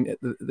 I mean,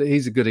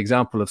 he's a good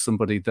example of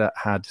somebody that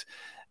had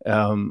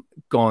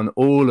gone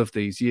all of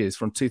these years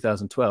from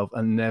 2012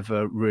 and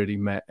never really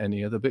met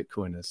any other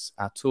Bitcoiners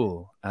at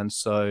all. And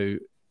so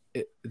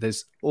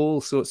there's all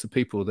sorts of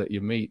people that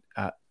you meet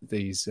at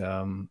these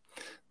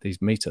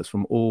meetups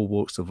from all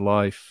walks of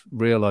life,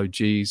 real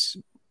OGs,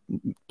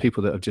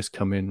 people that have just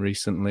come in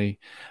recently,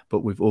 but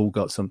we've all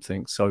got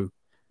something so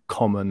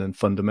common and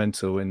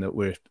fundamental in that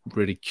we're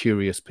really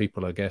curious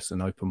people, I guess,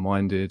 and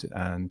open-minded,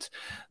 and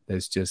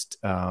there's just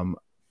an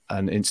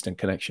instant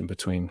connection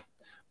between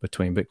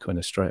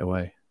Bitcoiners straight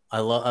away. I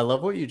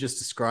love what you just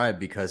described,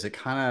 because it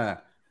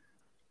kind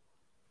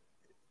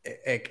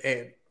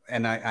of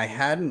and I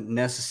hadn't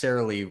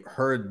necessarily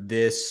heard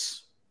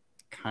this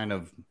kind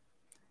of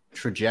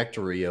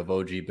trajectory of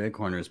OG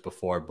Bitcoiners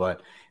before,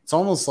 but it's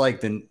almost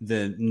like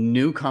the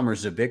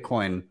newcomers of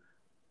Bitcoin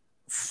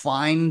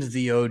find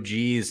the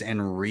OGs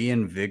and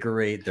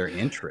reinvigorate their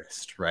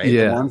interest, right?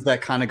 Yeah. The ones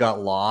that kind of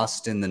got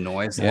lost in the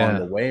noise along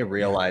the way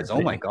realize,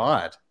 oh my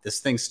God, this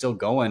thing's still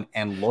going,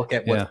 and look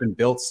at what's been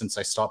built since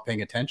I stopped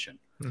paying attention.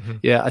 Mm-hmm.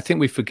 Yeah, I think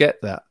we forget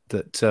that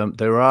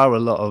there are a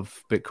lot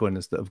of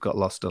Bitcoiners that have got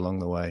lost along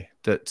the way.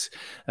 That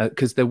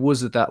because there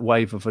was that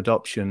wave of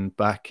adoption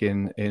back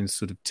in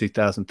sort of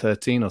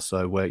 2013 or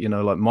so, where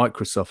like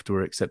Microsoft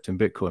were accepting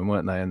Bitcoin,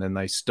 weren't they? And then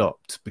they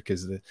stopped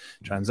because the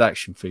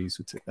transaction fees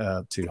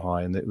were too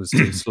high and it was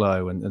too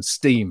slow. And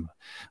Steam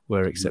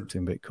were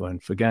accepting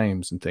Bitcoin for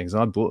games and things.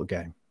 I bought a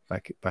game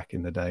back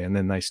in the day, and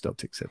then they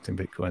stopped accepting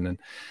Bitcoin.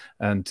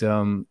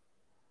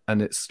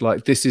 And it's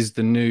like this is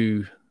the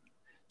new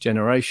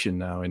generation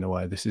now. In a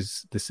way, this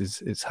is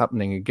it's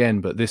happening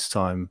again, but this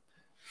time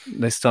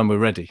we're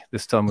ready.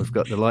 This time we've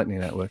got the Lightning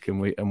Network,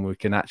 and we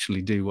can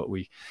actually do what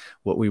we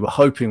were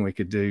hoping we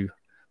could do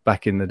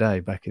back in the day,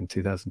 back in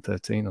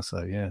 2013 or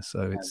so. Yeah,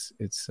 so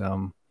it's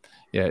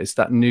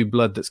that new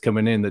blood that's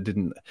coming in that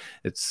didn't.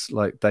 It's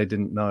like they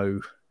didn't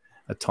know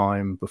a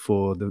time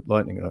before the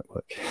Lightning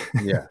Network.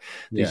 Yeah,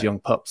 these young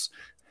pups.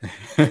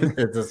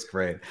 That's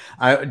great.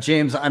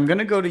 James, I'm going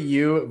to go to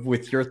you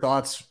with your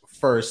thoughts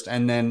first,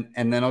 and then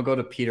I'll go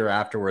to Peter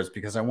afterwards,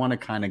 because I want to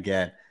kind of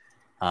get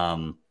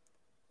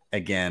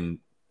again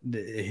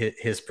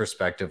his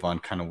perspective on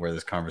kind of where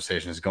this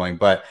conversation is going.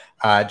 But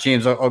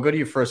James, I'll go to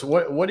you first.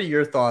 What are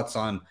your thoughts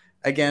on,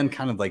 again,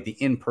 kind of like the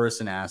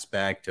in-person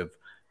aspect of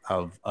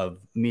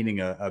meeting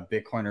a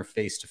Bitcoiner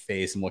face to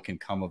face and what can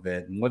come of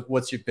it, and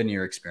what's been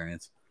your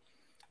experience?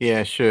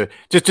 Yeah, sure.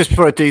 Just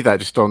before I do that,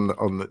 just on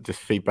the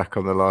just feedback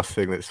on the last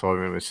thing that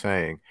Simon was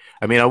saying.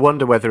 I mean, I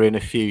wonder whether in a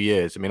few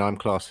years, I mean, I'm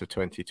class of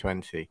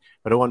 2020,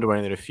 but I wonder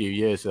whether in a few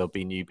years there'll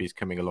be newbies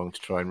coming along to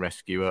try and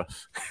rescue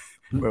us,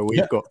 where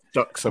we've got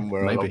stuck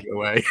somewhere along the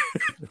way,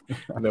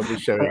 and they'll be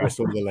showing us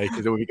all the latest,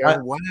 and we'll be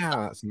going, "Wow,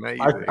 that's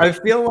amazing." I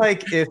feel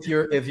like if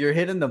you're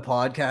hitting the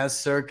podcast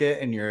circuit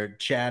and you're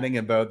chatting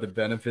about the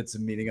benefits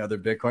of meeting other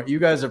Bitcoin, you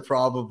guys are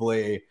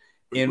probably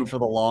in for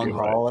the long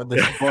haul at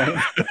this point.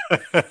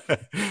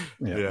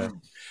 Yeah.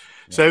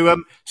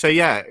 So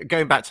yeah,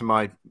 going back to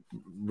my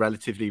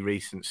relatively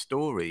recent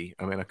story,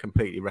 I mean, I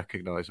completely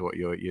recognize what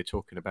you're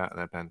talking about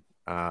there, Ben,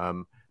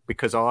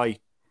 because I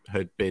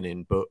had been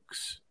in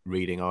books,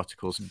 reading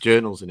articles,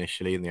 journals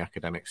initially in the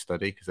academic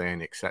study, because they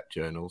only accept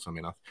journals. I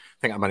mean, I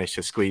think I managed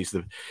to squeeze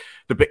the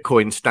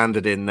Bitcoin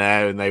Standard in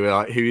there, and they were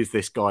like, "Who is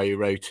this guy who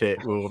wrote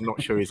it?" Well, I'm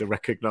not sure he's a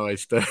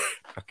recognized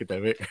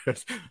academic,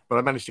 but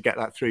I managed to get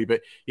that through.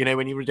 But you know,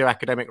 when you do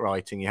academic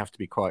writing, you have to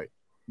be quite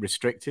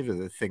restrictive of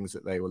the things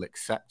that they will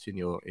accept in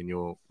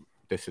your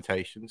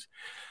dissertations.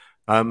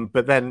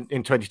 But then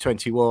in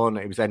 2021,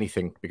 it was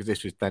anything, because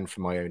this was then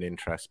for my own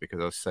interest, because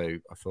I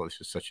thought this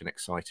was such an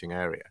exciting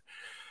area.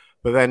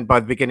 But then by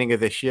the beginning of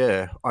this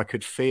year, I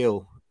could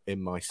feel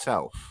in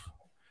myself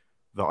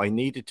that I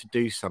needed to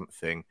do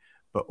something,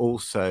 but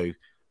also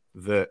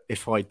that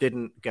if I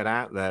didn't get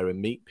out there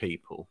and meet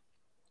people,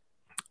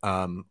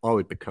 I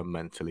would become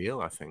mentally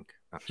ill, I think,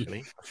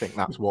 actually. I think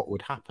that's what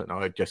would happen. I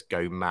would just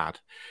go mad.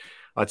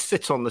 I'd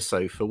sit on the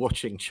sofa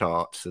watching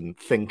charts and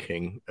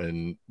thinking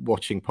and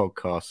watching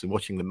podcasts and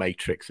watching The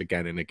Matrix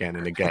again and again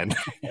and again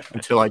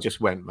until I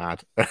just went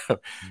mad.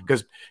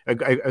 Because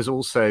as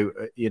also,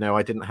 you know,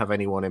 I didn't have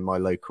anyone in my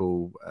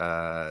local,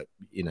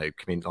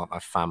 community, like my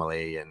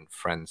family and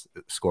friends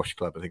at the squash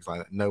club and things like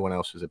that. No one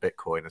else was a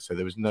Bitcoiner. So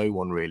there was no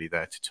one really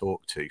there to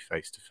talk to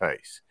face to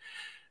face.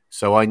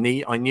 So I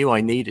knew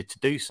I needed to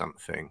do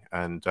something.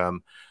 And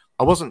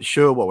I wasn't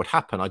sure what would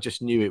happen. I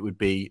just knew it would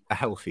be a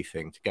healthy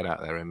thing to get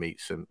out there and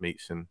meet some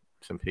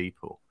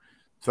people.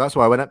 So that's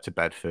why I went up to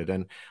Bedford.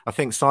 And I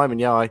think, Simon,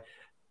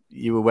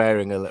 you were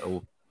wearing a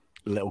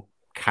little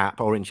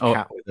cap, orange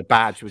cap with a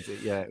badge. Was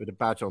it? Yeah, with a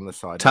badge on the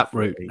side.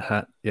 Taproot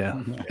hat.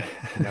 Yeah.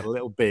 You had a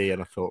little B,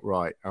 and I thought,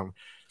 right.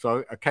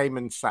 So I came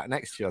and sat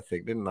next to you, I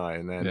think, didn't I?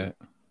 And then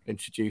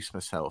introduced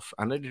myself.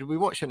 And did we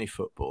watch any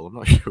football? I'm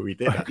not sure we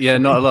did. Yeah,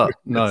 not a lot.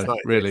 No,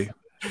 really.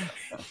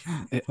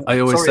 I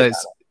always say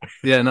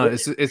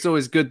it's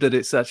always good that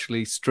it's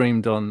actually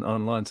streamed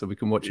online, so we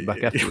can watch it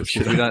back afterwards,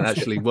 because we don't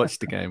actually watch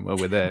the game while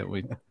we're there.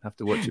 We have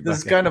to watch it back. This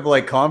is kind of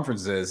like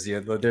conferences. Yeah,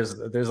 there's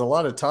a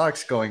lot of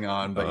talks going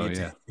on, but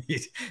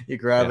you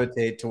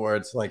gravitate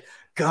towards, like,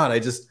 God,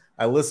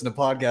 I listen to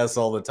podcasts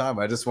all the time.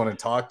 I just want to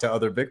talk to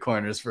other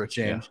Bitcoiners for a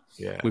change.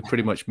 Yeah. We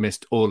pretty much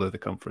missed all of the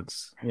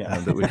conference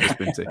that we've just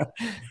been to.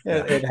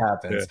 It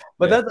happens.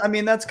 But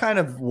that's kind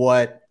of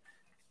what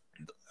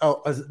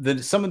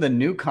some of the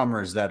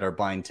newcomers that are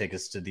buying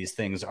tickets to these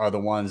things are the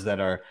ones that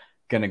are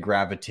going to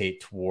gravitate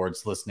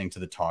towards listening to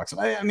the talks.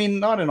 I mean,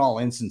 not in all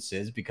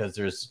instances, because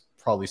there's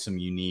probably some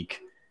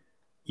unique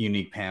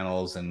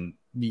panels, and,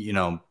 you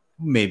know,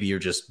 maybe you're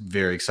just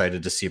very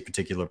excited to see a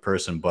particular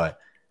person, but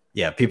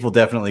yeah, people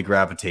definitely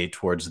gravitate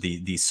towards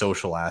the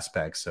social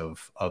aspects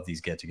of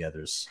these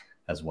get-togethers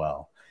as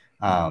well.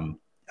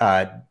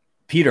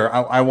 Peter,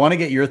 I want to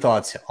get your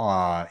thoughts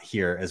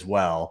here as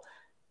well.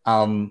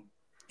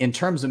 In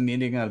terms of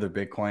meeting other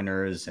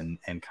Bitcoiners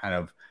and kind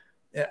of,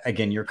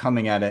 again, you're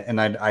coming at it,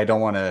 and I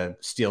don't want to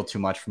steal too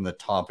much from the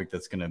topic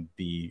that's going to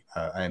be,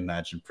 I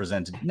imagine,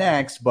 presented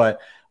next, but,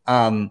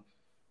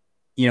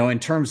 you know, in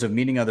terms of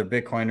meeting other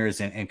Bitcoiners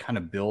and kind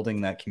of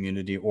building that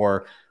community,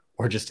 or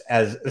just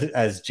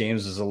as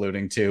James was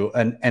alluding to,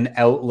 an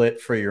outlet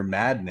for your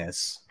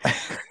madness,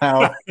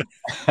 how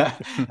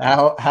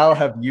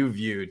have you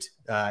viewed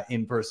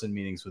in-person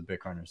meetings with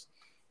Bitcoiners?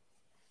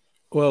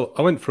 Well,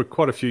 I went for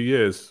quite a few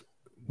years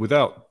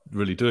without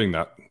really doing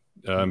that.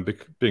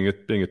 Being a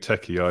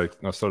techie,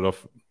 I started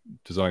off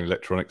designing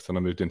electronics, and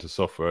I moved into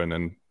software, and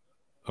then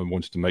I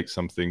wanted to make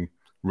something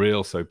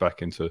real. So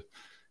back into,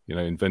 you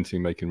know,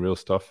 inventing, making real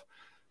stuff.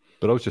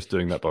 But I was just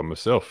doing that by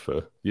myself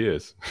for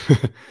years.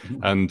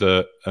 And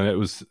it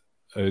was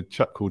a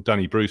chap called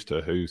Danny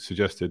Brewster who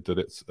suggested that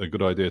it's a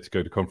good idea to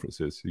go to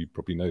conferences. You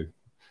probably know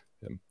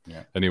him.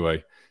 Yeah.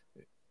 Anyway,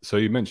 so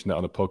you mentioned that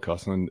on a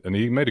podcast, and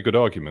he made a good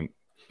argument,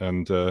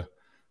 and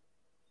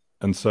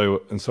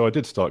so I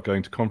did start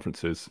going to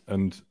conferences.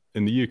 And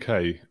in the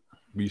UK,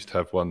 we used to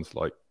have ones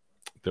like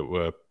that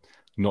were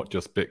not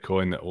just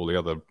Bitcoin, all the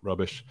other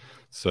rubbish.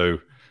 So,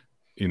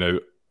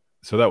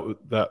 so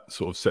that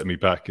sort of set me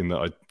back in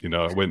that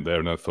I went there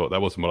and I thought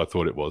that wasn't what I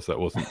thought it was. That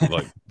wasn't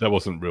that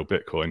wasn't real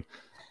Bitcoin.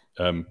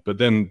 But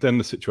then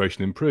the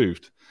situation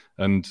improved,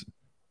 and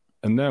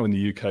now in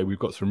the UK we've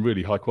got some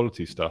really high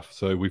quality stuff.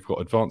 So we've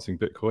got Advancing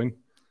Bitcoin,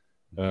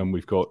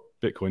 we've got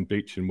Bitcoin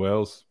Beach in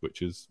Wales,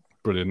 which is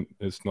brilliant.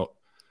 It's not,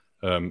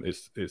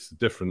 it's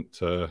different,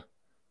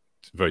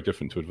 very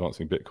different to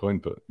Advancing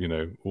Bitcoin, but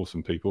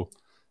awesome people.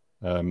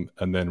 And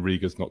then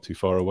Riga's not too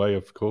far away,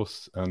 of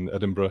course, and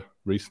Edinburgh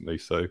recently.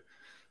 So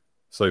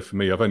for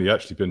me, I've only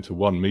actually been to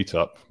one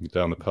meetup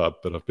down the pub,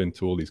 but I've been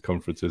to all these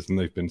conferences and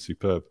they've been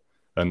superb.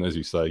 And as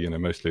you say,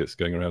 mostly it's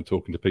going around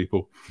talking to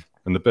people.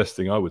 And the best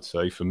thing I would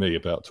say for me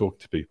about talking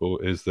to people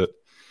is that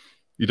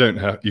you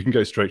can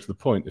go straight to the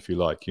point if you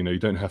like. You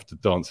don't have to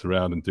dance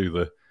around and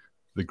do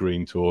the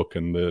green talk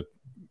and the,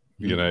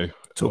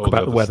 talk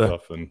about the weather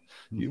stuff. And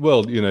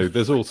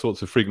there's all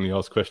sorts of frequently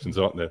asked questions,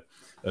 aren't there?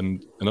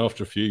 And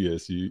after a few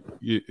years,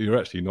 you're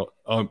actually not.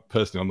 I'm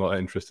not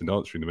interested in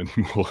answering them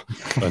anymore.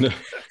 I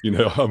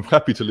know, I'm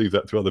happy to leave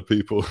that to other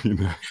people.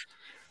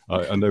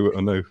 I know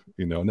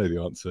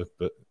the answer,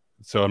 but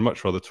so I'd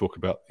much rather talk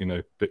about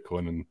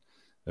Bitcoin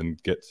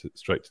and get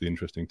straight to the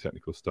interesting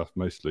technical stuff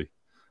mostly.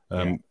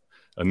 And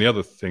the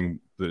other thing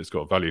that it's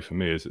got value for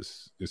me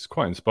is it's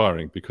quite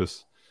inspiring,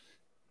 because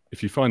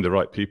if you find the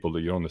right people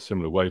that you're on a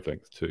similar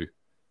wavelength to,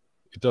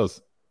 it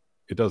does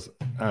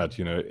add,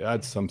 it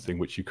adds something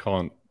which you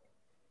can't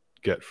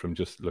get from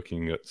just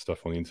looking at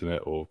stuff on the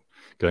internet or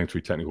going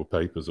through technical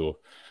papers or,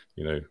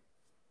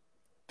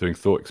 doing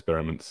thought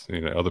experiments.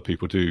 Other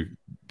people do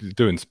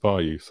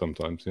inspire you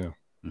sometimes. Yeah.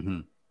 Mm-hmm.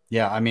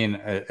 Yeah. I mean,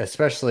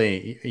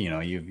 especially,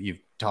 you've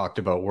talked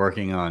about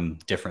working on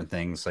different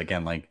things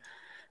again, like,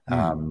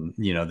 some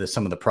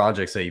of the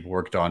projects that you've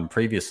worked on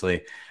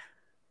previously,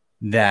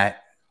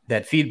 that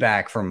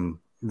feedback from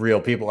real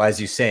people,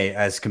 as you say,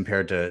 as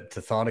compared to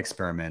thought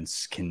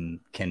experiments, can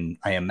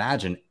I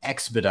imagine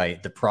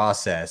expedite the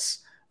process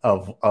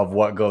of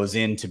what goes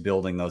into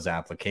building those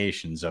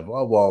applications of,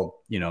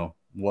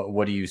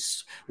 what do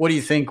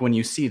you think when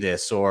you see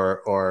this,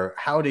 or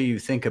how do you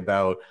think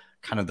about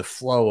kind of the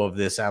flow of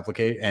this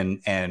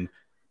application? And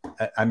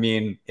I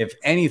mean, if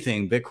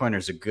anything,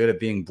 Bitcoiners are good at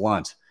being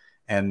blunt,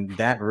 and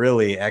that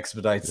really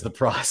expedites the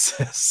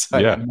process. I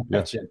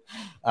imagine.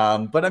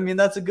 But I mean,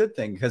 that's a good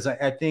thing, because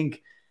I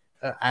think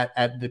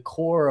at the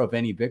core of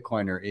any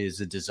Bitcoiner is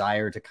a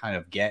desire to kind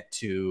of get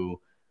to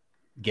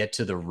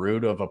the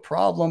root of a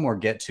problem, or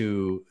get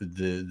to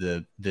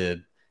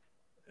the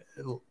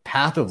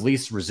path of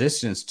least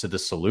resistance to the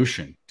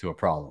solution to a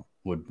problem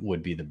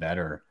would be the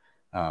better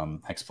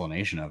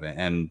explanation of it.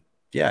 And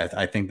yeah,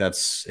 I think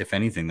that's, if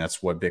anything,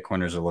 that's what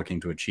Bitcoiners are looking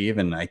to achieve.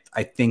 And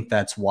I think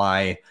that's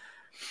why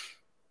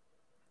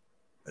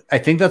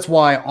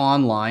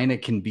online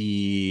it can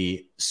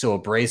be so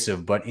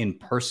abrasive, but in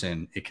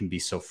person it can be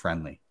so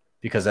friendly,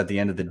 because at the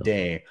end of the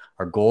day,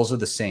 our goals are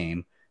the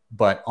same,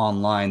 but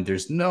online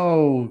there's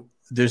no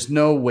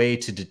way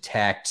to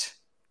detect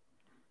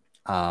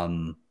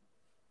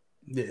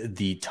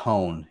the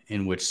tone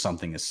in which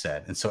something is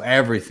said. And so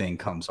everything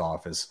comes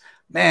off as,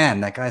 man,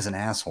 that guy's an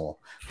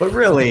asshole. But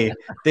really,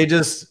 they're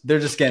just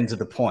getting to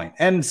the point.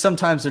 And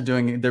sometimes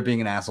they're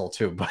being an asshole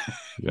too. But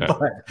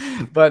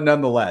but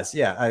nonetheless,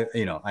 yeah,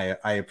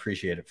 I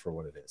appreciate it for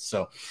what it is.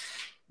 So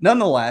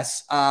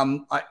nonetheless,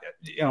 I'm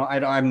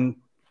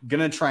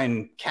gonna try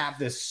and cap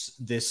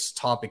this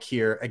topic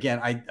here. Again,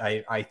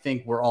 I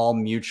think we're all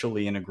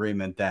mutually in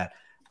agreement that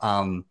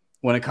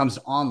when it comes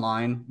to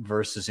online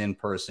versus in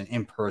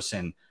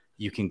person,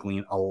 you can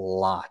glean a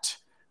lot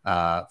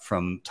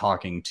from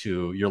talking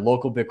to your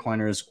local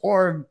Bitcoiners,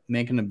 or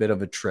making a bit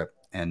of a trip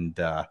and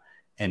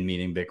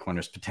meeting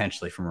Bitcoiners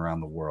potentially from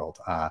around the world.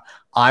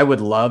 I would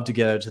love to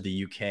get out to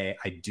the UK.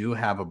 I do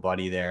have a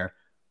buddy there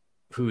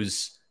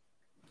who's,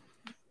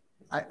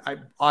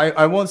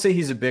 I won't say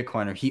he's a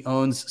Bitcoiner. He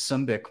owns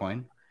some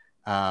Bitcoin.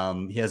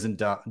 He hasn't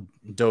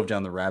dove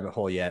down the rabbit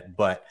hole yet,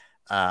 but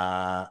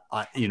I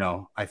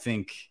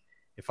think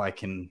if I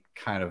can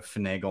kind of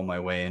finagle my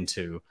way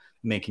into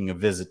making a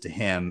visit to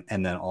him,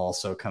 and then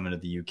also coming to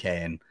the UK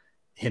and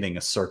hitting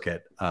a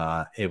circuit,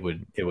 it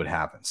would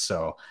happen.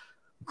 So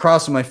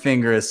crossing my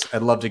fingers.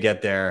 I'd love to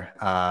get there.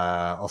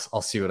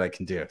 I'll see what I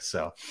can do.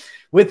 So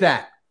with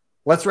that,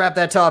 let's wrap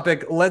that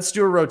topic. Let's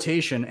do a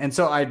rotation. And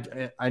so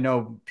I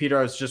know, Peter,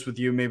 I was just with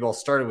you. Maybe I'll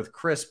start it with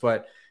Chris,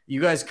 but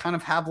you guys kind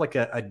of have like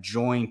a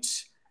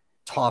joint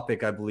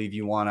topic, I believe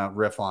you want to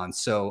riff on.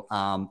 So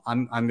I'm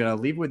going to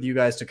leave with you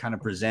guys to kind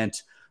of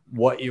present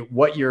what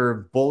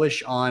you're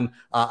bullish on.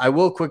 I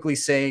will quickly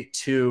say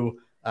to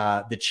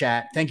the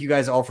chat, thank you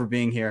guys all for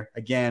being here.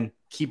 Again,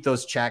 keep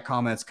those chat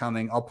comments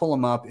coming. I'll pull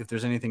them up if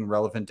there's anything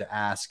relevant to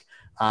ask.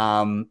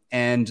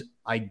 And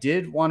I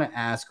did want to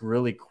ask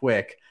really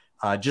quick,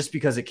 just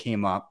because it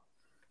came up.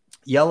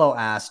 Yellow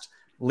asked,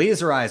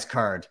 Laser Eyes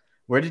card,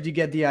 where did you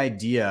get the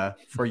idea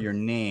for your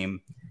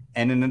name?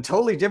 And in a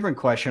totally different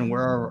question,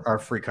 where are our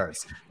free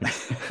cards?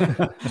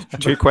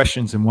 2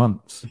 questions in one.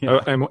 Yeah.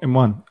 In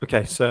one.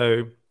 Okay,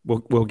 so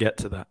we'll get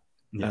to that.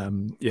 Yeah.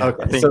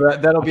 Okay. So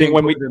that'll be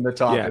when we in the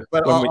topic. yeah,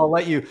 but I'll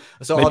let you.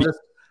 So maybe, I'll just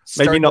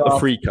maybe not off. the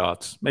free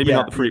cards. Maybe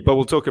not the free, but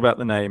we'll talk about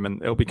the name,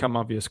 and it'll become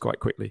obvious quite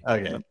quickly.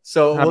 Okay.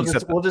 So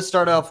we'll just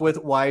start off with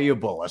why are you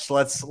bullish?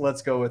 Let's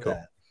go with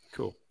that.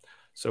 Cool.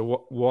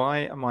 So why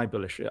am I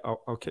bullish?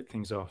 I'll kick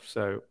things off.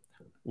 So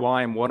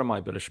why and what am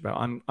I bullish about?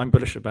 I'm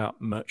bullish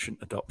about merchant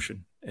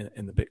adoption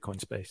in the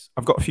Bitcoin space.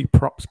 I've got a few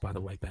props, by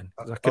the way, Ben.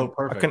 I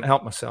couldn't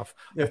help myself.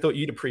 Yeah. I thought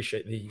you'd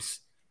appreciate these.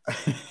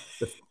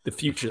 the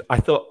future. I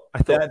thought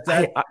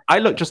I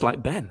look just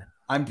like Ben.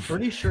 I'm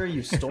pretty sure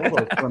you stole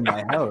those from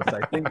my house.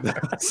 I think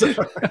that's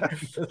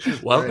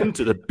welcome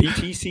to the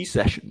BTC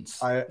sessions.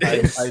 I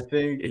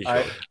think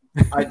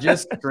I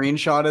just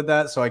screenshotted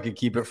that so I could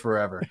keep it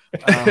forever.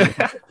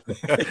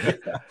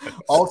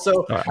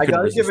 Also, I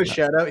got to give a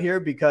shout out here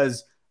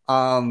because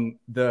with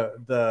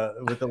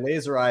the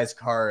Laser Eyes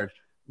card,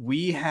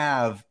 we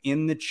have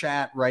in the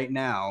chat right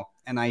now,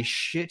 and I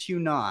shit you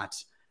not,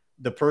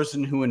 the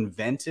person who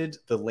invented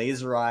the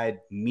laser-eyed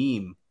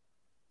meme,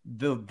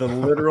 the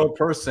literal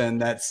person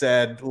that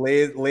said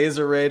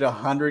laser rate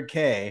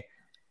 100K,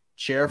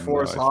 chair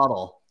force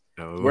hodl.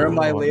 Oh, where are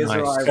my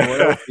laser eye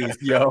royalties,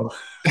 yo?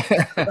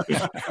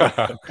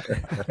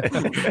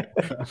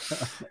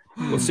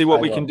 We'll see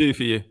what we can do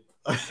for you.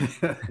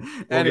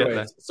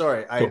 Anyway,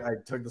 sorry, cool. I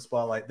took the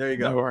spotlight. There you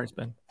go. No worries,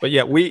 Ben. But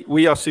yeah,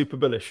 we are super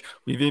bullish.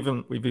 We've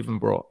even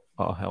brought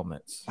our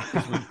helmets.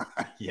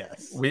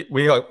 Yes,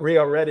 we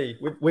are ready.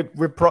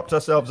 We've propped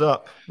ourselves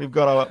up. We've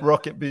got our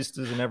rocket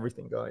boosters and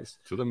everything, guys.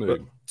 To the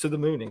moon. To the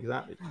moon,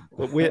 exactly.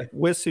 But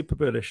we're super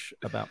bullish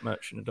about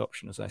merchant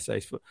adoption, as I say.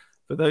 For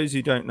those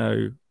who don't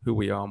know who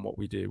we are and what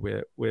we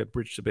do, we're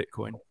Bridge to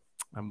Bitcoin,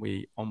 and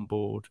we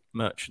onboard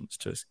merchants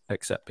to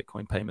accept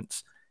Bitcoin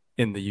payments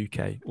in the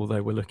UK,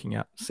 although we're looking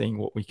at seeing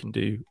what we can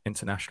do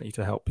internationally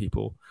to help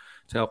people,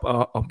 to help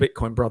our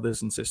Bitcoin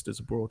brothers and sisters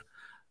abroad.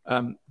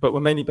 But we're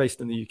mainly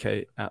based in the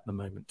UK at the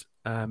moment.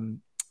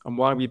 And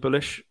why are we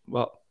bullish?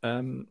 Well,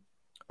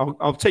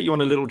 I'll take you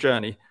on a little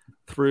journey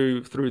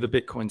through the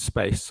Bitcoin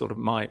space, sort of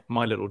my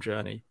little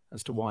journey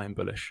as to why I'm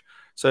bullish.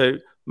 So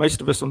most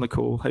of us on the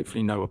call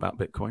hopefully know about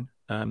Bitcoin.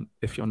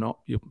 If you're not,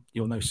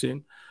 you'll know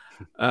soon.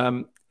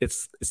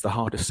 It's the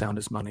hardest,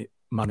 soundest money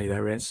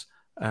there is.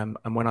 And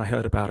when I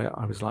heard about it,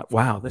 I was like,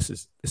 wow, this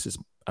is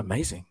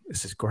amazing.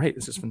 This is great.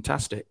 This is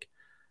fantastic.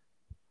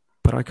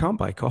 But I can't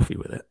buy coffee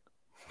with it.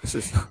 This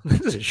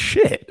is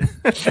shit.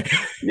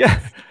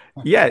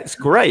 Yeah, it's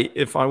great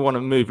if I want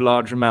to move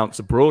large amounts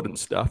abroad and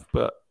stuff,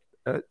 but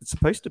it's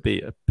supposed to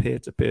be a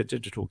peer-to-peer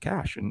digital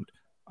cash. And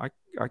I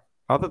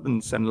other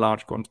than send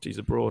large quantities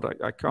abroad,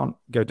 I can't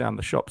go down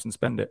the shops and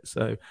spend it.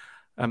 So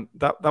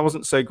that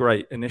wasn't so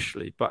great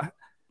initially, but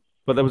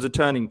there was a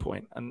turning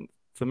point. And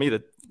for me,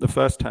 the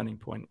first turning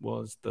point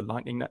was the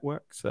Lightning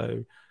Network.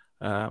 So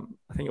I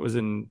think it was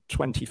in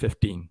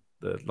 2015,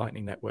 the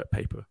Lightning Network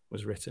paper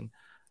was written.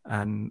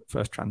 And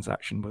first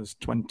transaction was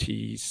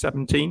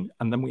 2017.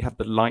 And then we had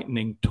the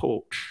Lightning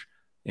Torch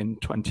in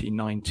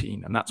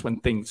 2019. And that's when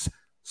things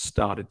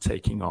started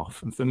taking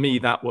off. And for me,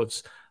 that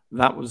was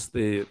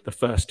the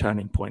first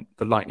turning point,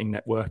 the Lightning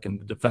Network and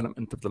the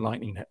development of the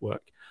Lightning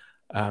Network.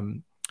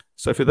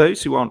 So for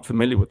those who aren't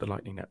familiar with the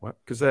Lightning Network,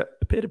 because there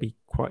appear to be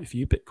quite a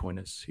few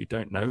Bitcoiners who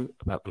don't know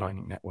about the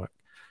Lightning Network,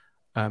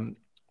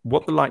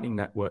 what the Lightning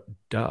Network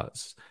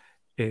does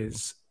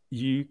is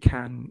you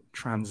can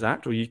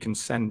transact or you can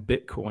send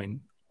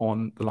Bitcoin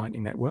on the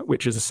Lightning Network,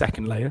 which is a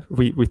second layer.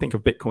 We think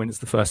of Bitcoin as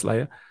the first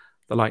layer.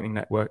 The Lightning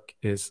Network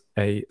is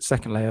a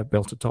second layer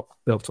built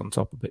on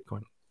top of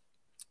Bitcoin.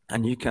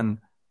 And you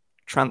can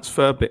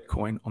transfer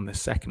Bitcoin on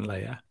this second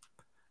layer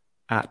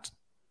at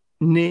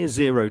near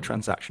zero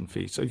transaction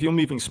fees. So if you're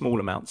moving small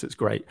amounts, it's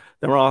great.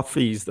 There are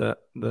fees that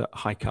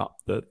hike up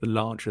the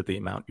larger the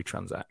amount you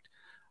transact.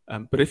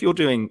 But if you're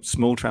doing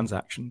small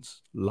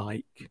transactions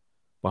like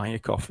buying a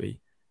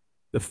coffee,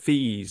 the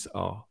fees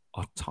are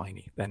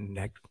tiny.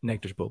 They're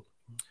negligible.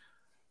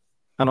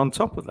 And on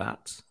top of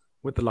that,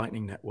 with the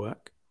Lightning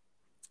Network,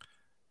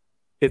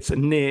 it's a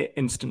near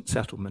instant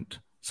settlement.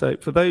 So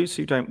for those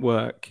who don't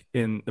work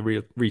in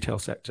the retail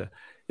sector,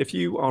 if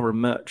you are a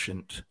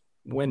merchant,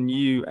 when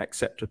you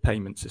accept a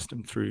payment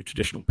system through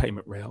traditional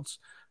payment rails,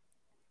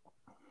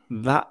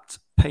 that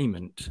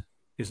payment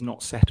is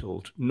not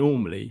settled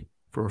normally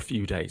for a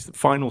few days. The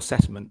final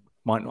settlement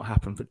might not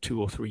happen for 2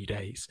 or 3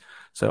 days.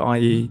 So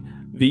i.e.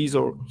 Visa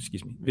or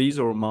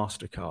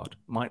MasterCard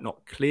might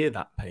not clear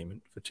that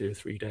payment for 2 or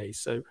 3 days.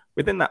 So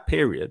within that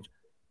period,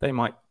 they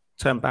might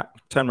turn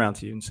around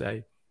to you and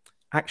say,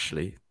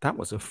 actually, that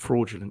was a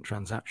fraudulent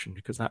transaction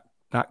because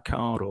that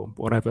card or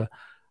whatever,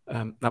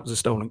 that was a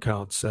stolen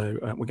card. So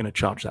we're going to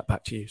charge that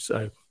back to you.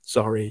 So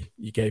sorry,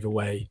 you gave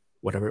away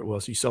whatever it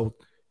was. You sold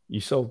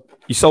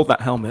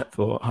that helmet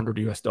for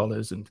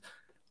 $100 and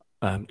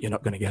you're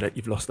not going to get it.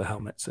 You've lost the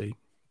helmet. So you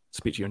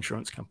speak to your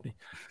insurance company.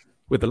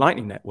 With the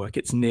Lightning Network,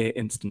 it's near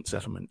instant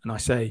settlement. And I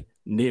say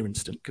near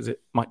instant because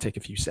it might take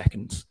a few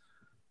seconds,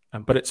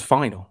 but it's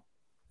final.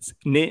 It's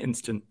near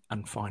instant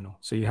and final.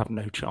 So you have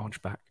no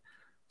charge back.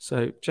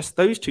 So just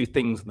those two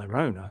things on their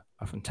own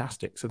are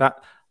fantastic. So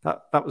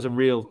that was a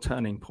real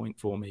turning point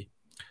for me.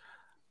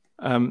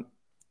 Now,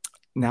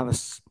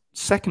 the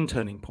second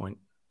turning point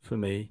for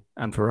me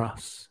and for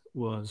us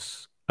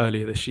was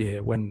earlier this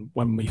year when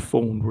we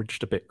formed Bridge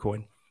to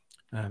Bitcoin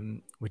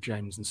with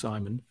James and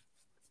Simon.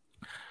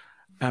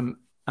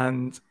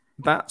 And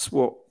that's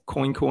what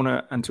Coin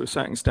Corner and to a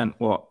certain extent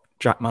what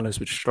Jack Mullers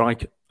with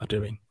Strike are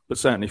doing. But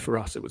certainly for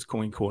us, it was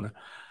Coin Corner.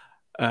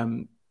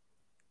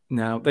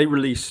 Now, they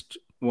released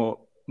what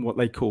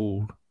they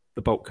call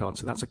the Bolt card.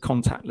 So that's a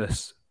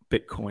contactless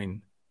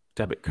Bitcoin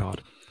debit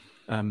card.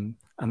 And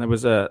there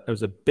was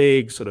a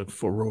big sort of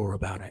furore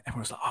about it.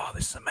 Everyone was like, oh,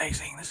 this is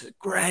amazing. This is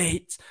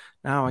great.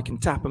 Now I can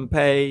tap and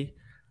pay.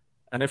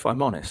 And if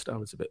I'm honest, I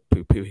was a bit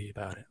poo-poo-y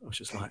about it. I was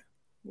just like,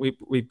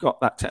 we've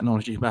got that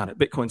technology about it.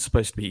 Bitcoin's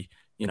supposed to be,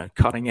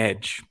 cutting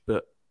edge,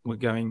 but we're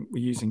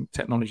using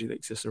technology that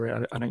exists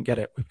already. I don't get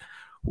it.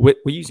 We're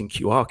using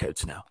QR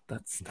codes now.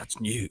 That's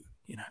new,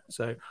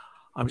 So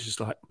I was just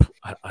like,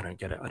 I don't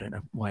get it. I don't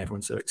know why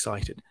everyone's so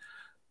excited.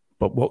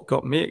 But what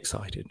got me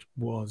excited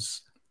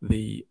was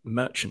the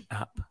merchant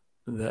app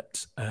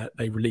that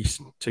they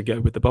released to go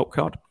with the Bolt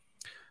card.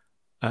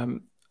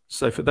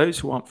 So for those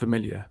who aren't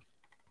familiar,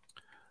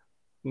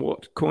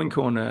 what Coin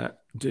Corner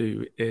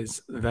do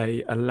is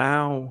they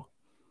allow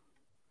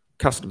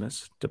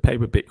customers to pay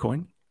with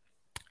Bitcoin,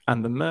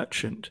 and the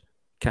merchant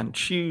can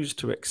choose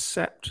to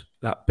accept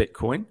that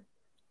Bitcoin,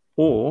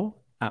 or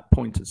at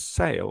point of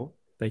sale,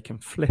 they can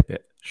flip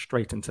it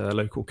straight into their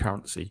local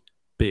currency,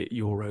 be it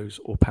euros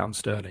or pound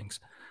sterlings.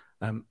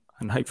 And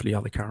hopefully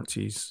other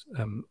currencies,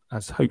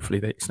 as hopefully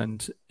they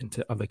extend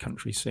into other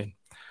countries soon.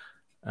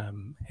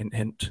 Hint,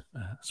 hint,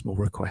 small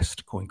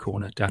request, Coin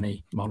Corner,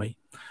 Danny, Molly.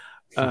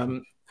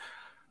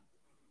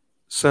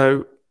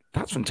 So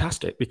that's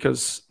fantastic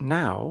because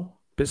now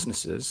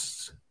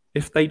businesses,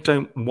 if they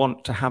don't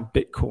want to have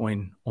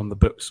Bitcoin on the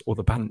books or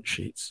the balance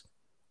sheets,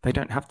 they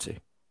don't have to.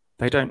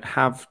 They don't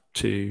have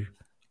to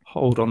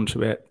hold on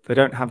to it. They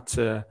don't have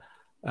to,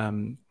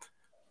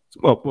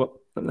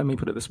 well, let me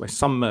put it this way.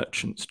 Some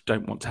merchants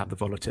don't want to have the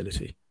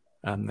volatility.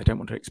 They don't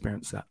want to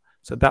experience that.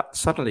 So that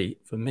suddenly,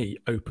 for me,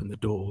 opened the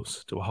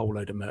doors to a whole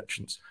load of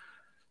merchants.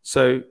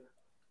 So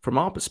from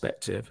our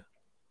perspective,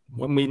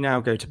 when we now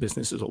go to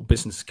businesses or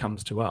business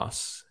comes to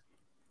us,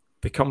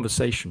 the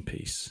conversation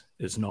piece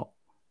is not,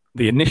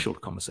 the initial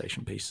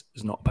conversation piece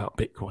is not about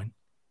Bitcoin.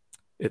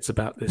 It's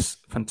about this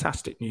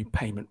fantastic new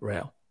payment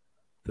rail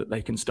that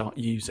they can start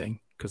using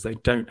because they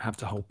don't have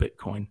to hold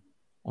Bitcoin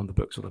on the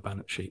books or the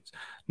balance sheets.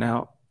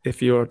 Now,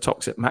 if you're a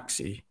toxic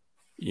maxi,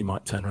 you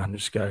might turn around and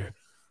just go,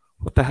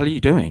 what the hell are you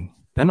doing?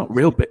 They're not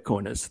real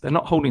Bitcoiners. They're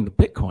not holding the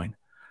Bitcoin.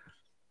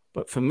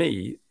 But for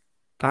me,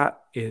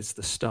 that is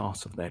the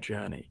start of their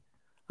journey.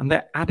 And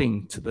they're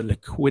adding to the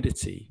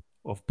liquidity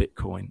of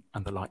Bitcoin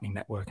and the Lightning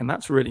Network. And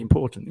that's really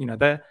important.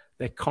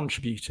 They're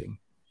contributing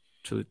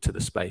to the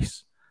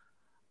space.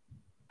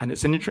 And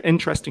it's an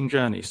interesting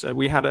journey. So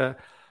we had so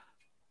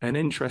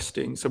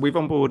we've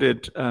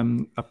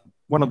onboarded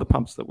one of the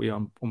pubs that we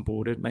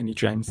onboarded, mainly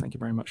James. Thank you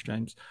very much,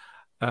 James.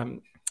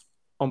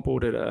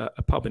 Onboarded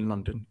a pub in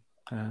London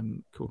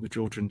called the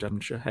George in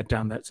Devonshire. Head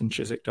down there. It's in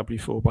Chiswick,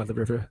 W4 by the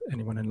river,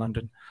 anyone in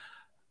London.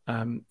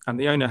 And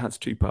the owner has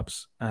two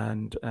pubs.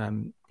 And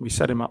we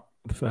set him up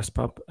the first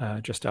pub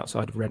just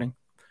outside of Reading.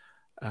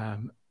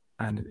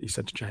 And he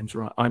said to James,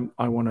 right,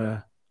 I want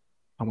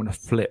to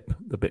flip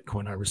the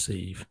Bitcoin I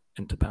receive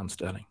into pound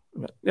sterling.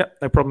 Went, yeah,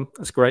 no problem.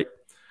 That's great.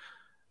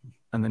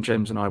 And then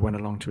James and I went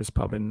along to his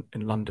pub in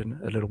London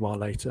a little while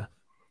later.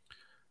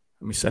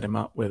 And we set him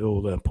up with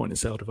all the point of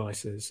sale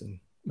devices and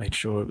made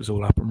sure it was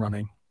all up and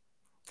running.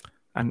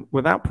 And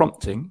without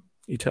prompting,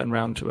 he turned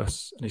around to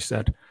us and he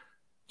said, do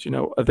you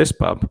know, at this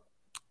pub,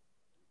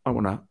 I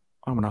want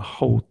to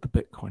hold the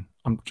Bitcoin.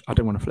 I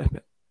don't want to flip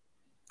it.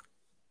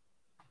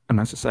 And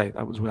as I say,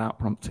 that was without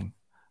prompting.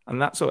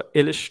 And that sort of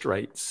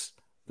illustrates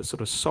the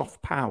sort of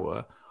soft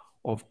power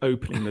of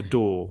opening the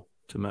door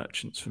to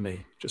merchants for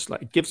me. Just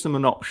like it gives them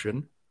an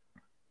option,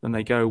 then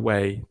they go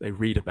away, they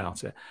read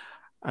about it.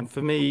 And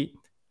for me,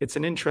 it's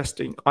an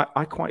interesting,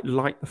 I quite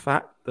like the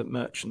fact that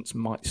merchants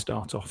might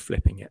start off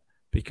flipping it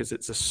because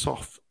it's a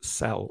soft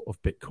sell of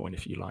Bitcoin,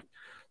 if you like.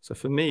 So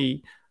for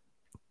me,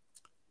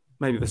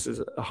 maybe this is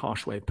a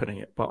harsh way of putting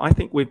it, but I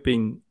think we've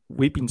been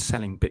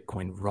selling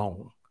Bitcoin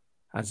wrong,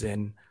 as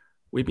in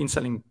we've been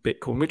selling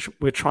Bitcoin, which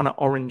we're trying to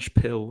orange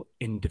pill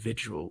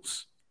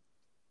individuals.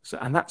 So,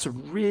 and that's a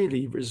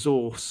really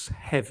resource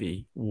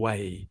heavy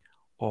way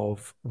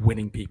of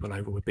winning people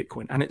over with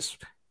Bitcoin. And it's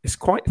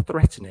quite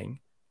threatening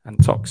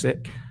and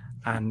toxic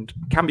and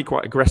can be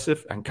quite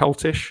aggressive and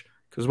cultish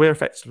because we're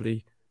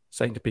effectively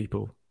saying to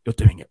people, you're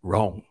doing it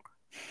wrong.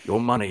 Your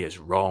money is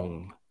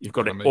wrong. You've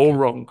got it all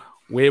wrong.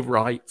 We're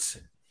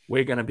right.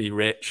 We're going to be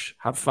rich,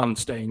 have fun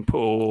staying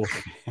poor,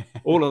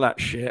 all of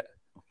that shit.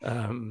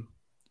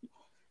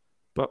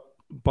 But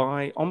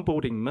by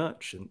onboarding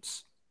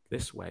merchants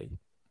this way,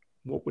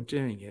 what we're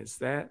doing is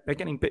they're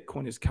getting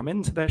Bitcoiners come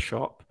into their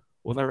shop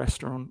or their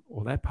restaurant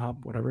or their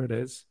pub, whatever it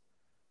is.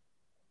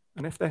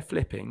 And if they're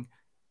flipping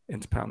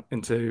into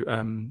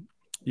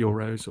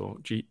euros or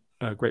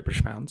Great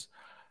British pounds,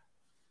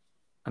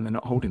 and they're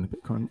not holding the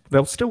Bitcoin,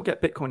 they'll still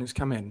get Bitcoiners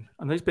come in,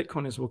 and those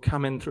Bitcoiners will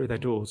come in through their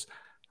doors.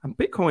 And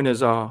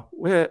Bitcoiners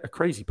we're a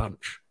crazy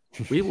bunch.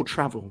 We will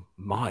travel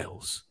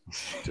miles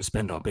to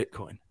spend our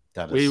Bitcoin.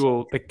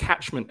 The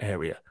catchment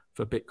area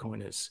for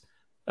Bitcoiners,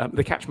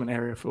 the catchment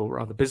area for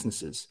other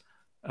businesses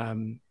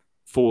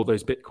for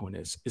those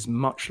Bitcoiners is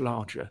much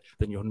larger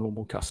than your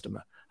normal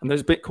customer. And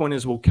those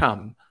Bitcoiners will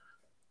come,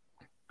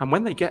 and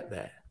when they get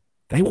there,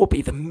 they will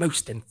be the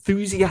most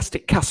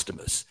enthusiastic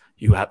customers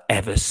you have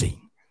ever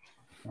seen.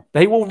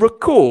 They will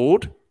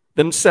record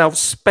themselves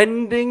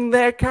spending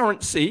their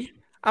currency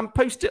and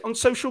post it on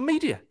social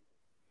media.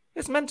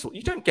 It's mental.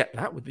 You don't get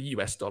that with the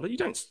US dollar. You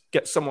don't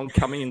get someone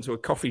coming into a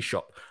coffee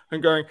shop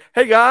and going,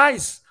 "Hey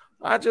guys,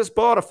 I just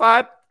bought a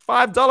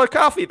 $5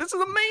 coffee. This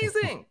is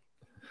amazing."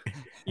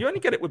 You only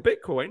get it with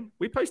Bitcoin.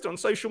 We post it on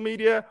social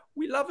media.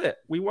 We love it.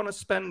 We want to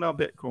spend our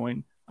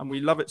Bitcoin, and we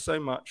love it so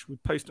much. We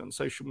post it on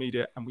social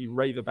media, and we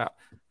rave about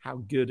how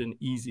good and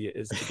easy it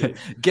is to do.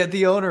 Get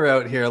the owner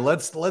out here.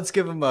 Let's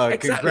give him a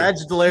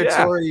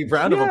congratulatory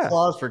round of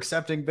applause for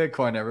accepting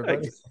Bitcoin,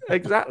 everybody.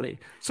 Exactly.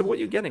 So what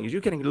you're getting is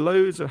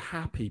loads of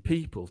happy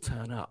people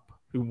turn up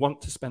who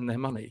want to spend their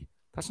money.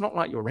 That's not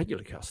like your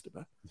regular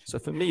customer. So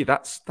for me,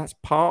 that's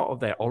part of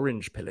their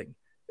orange pilling,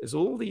 is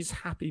all these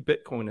happy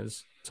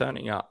Bitcoiners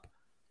turning up.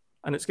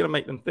 And it's going to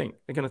make them think.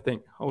 They're going to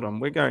think, hold on,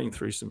 we're going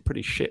through some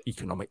pretty shit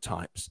economic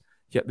times.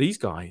 Yet these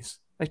guys,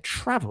 they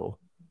travel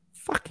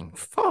fucking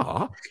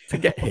far to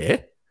get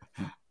here.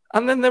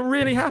 And then they're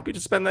really happy to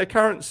spend their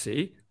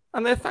currency,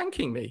 and they're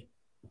thanking me.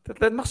 That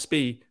there must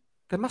be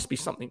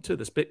something to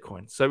this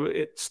Bitcoin. So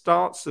it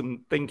starts and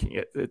thinking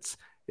it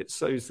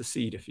sows the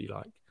seed, if you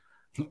like.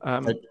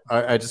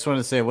 I just want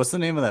to say, what's the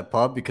name of that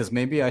pub? Because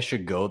maybe I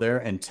should go there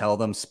and tell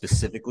them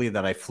specifically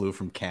that I flew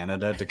from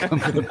Canada to come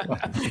to the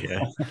pub.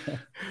 Yeah.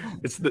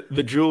 It's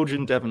the George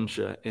in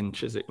Devonshire in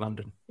Chiswick,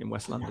 London, in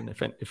West London,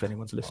 if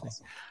anyone's listening.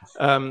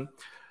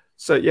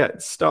 So yeah,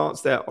 it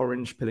starts their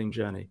orange pilling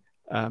journey.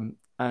 And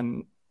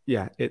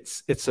yeah,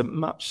 it's a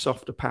much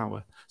softer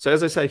power. So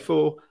as I say,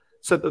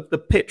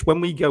 the pitch, when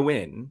we go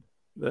in,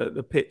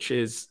 the pitch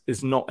is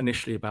not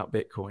initially about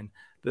Bitcoin.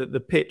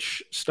 The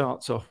pitch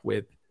starts off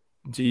with,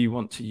 do you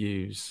want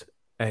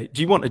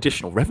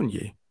additional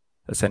revenue,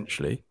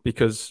 essentially,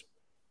 because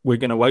we're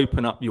going to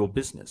open up your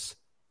business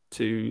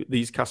to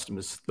these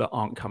customers that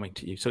aren't coming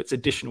to you. So it's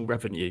additional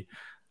revenue.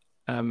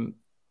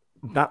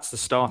 That's the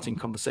starting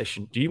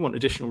conversation. Do you want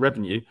additional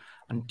revenue?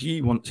 And do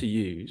you want to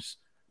use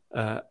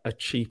a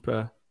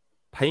cheaper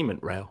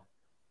payment rail?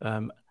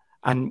 And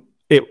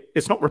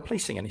it's not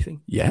replacing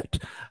anything yet.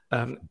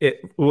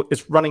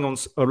 It's running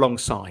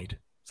alongside.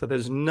 So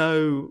there's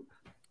no...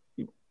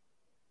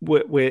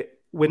 We're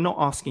not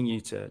asking you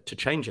to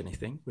change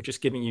anything. We're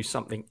just giving you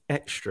something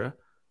extra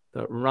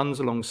that runs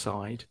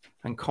alongside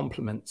and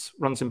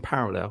runs in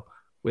parallel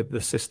with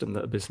the system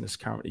that a business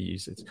currently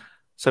uses.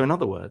 So in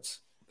other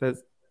words,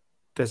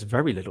 there's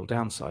very little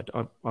downside.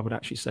 I would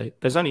actually say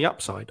there's only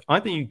upside.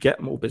 Either you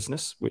get more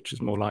business, which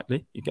is more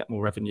likely, you get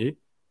more revenue,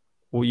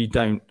 or you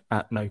don't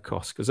at no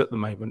cost. Because at the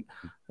moment,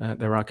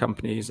 there are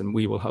companies, and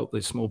we will help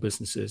those small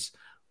businesses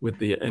with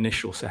the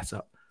initial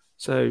setup.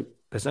 So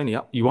there's only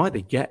you either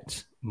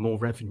get more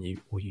revenue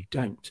or you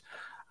don't,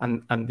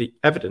 and the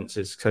evidence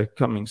is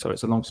coming. So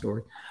it's a long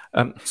story.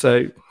 And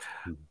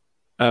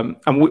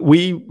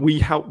we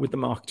help with the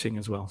marketing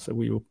as well. So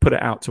we will put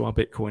it out to our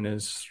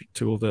Bitcoiners,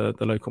 to all the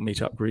local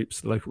meetup groups,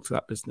 the local to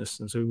that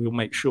business, and so we'll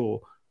make sure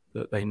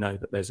that they know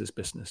that there's this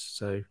business.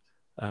 So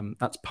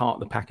that's part of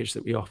the package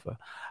that we offer,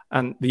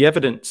 and the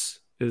evidence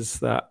is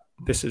that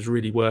this is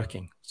really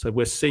working. So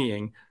we're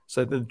seeing.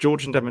 So the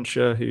George and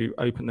Devonshire who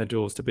opened their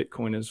doors to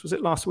Bitcoiners, was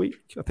it last week?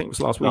 I think it was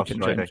last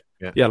weekend.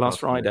 Last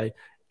Friday.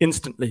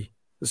 Instantly,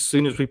 as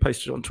soon as we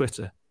posted on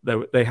Twitter,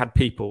 they had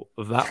people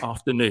that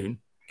afternoon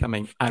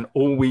coming, and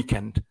all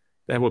weekend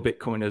there were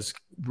Bitcoiners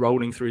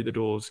rolling through the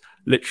doors,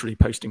 literally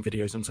posting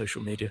videos on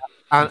social media.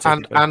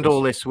 And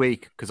all this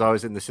week, because I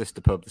was in the sister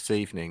pub this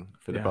evening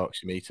for the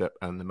Berkshire meetup,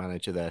 and the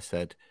manager there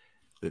said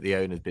that the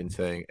owner's been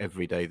saying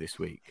every day this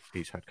week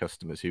he's had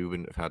customers who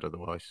wouldn't have had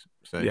otherwise.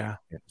 So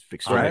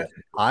it's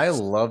I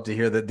love to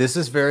hear that. This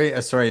is very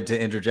sorry to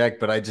interject,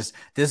 but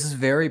this is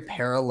very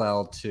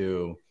parallel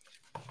to.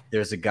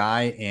 There's a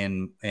guy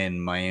in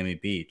Miami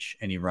Beach,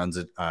 and he runs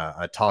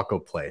a taco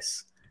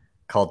place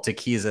called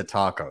Tequiza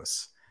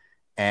Tacos.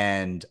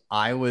 And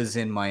I was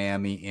in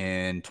Miami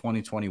in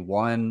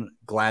 2021.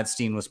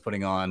 Gladstein was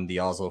putting on the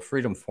Oslo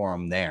Freedom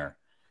Forum there,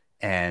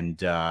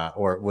 and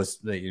or was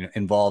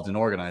involved in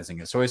organizing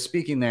it. So I was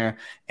speaking there,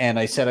 and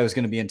I said I was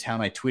going to be in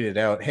town. I tweeted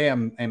out, "Hey,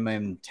 I'm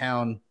in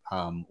town.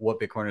 What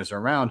Bitcoiners are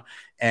around?"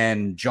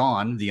 And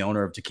John, the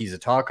owner of Tequiza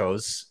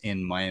Tacos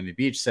in Miami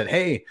Beach, said,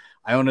 "Hey,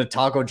 I own a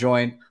taco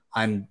joint.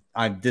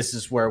 This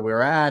is where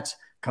we're at.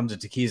 come to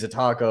Tequiza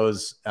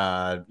Tacos.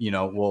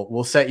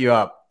 We'll set you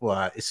up.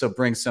 So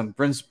bring some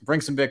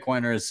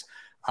Bitcoiners,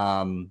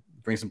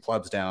 bring some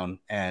plebs down,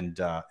 and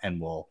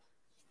we'll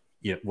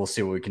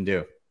see what we can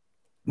do.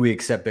 We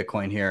accept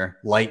Bitcoin here.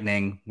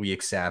 Lightning, we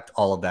accept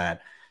all of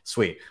that.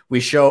 Sweet.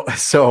 We show.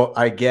 So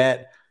I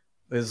get.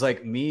 There's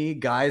like me,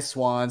 Guy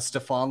Swan,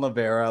 Stefan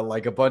Livera,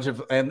 like a bunch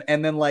of, and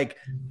then like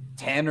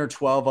 10 or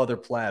 12 other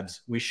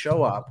plebs. We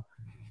show up.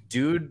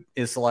 Dude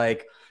is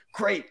like,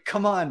 great,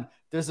 come on.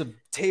 There's a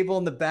table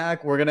in the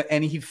back.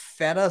 And he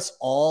fed us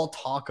all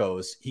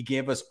tacos. He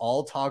gave us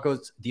all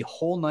tacos the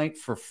whole night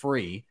for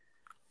free.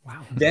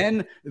 Wow.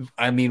 Then,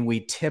 I mean,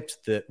 we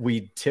tipped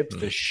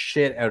the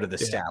shit out of the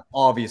staff,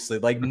 obviously,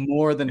 like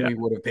more than we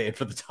would have paid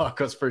for the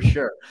tacos for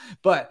sure.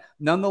 But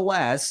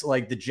nonetheless,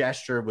 like the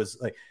gesture was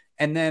like,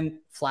 and then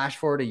flash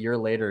forward a year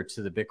later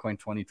to the Bitcoin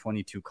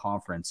 2022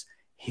 conference,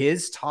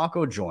 his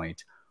taco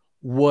joint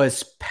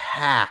was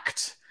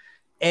packed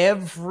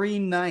every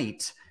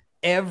night.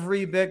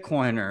 Every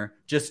Bitcoiner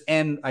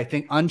and I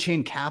think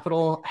Unchained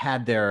Capital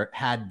had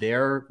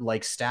their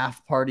like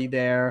staff party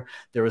there.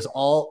 There was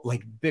all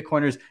like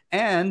Bitcoiners,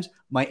 and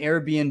my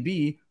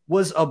Airbnb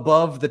was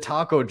above the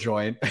taco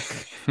joint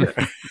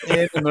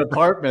in an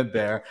apartment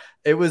there.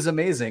 It was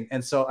amazing.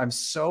 And so I'm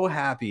so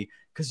happy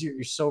because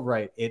you're so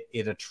right.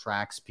 It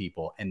attracts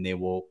people, and they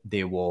will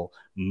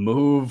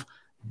move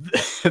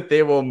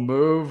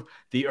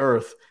the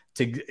earth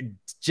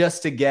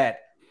just to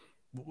get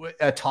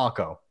a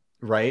taco.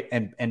 Right.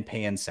 And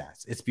pay in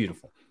sats. It's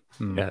beautiful.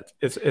 Yeah,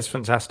 it's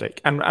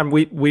fantastic. And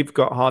we've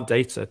got hard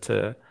data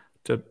to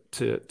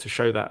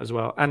show that as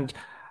well. And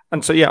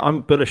so, yeah,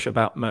 I'm bullish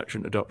about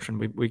merchant adoption.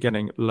 We're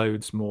getting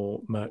loads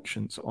more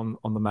merchants on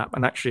the map.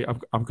 And actually,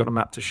 I've got a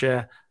map to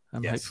share.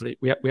 Hopefully,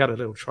 we had a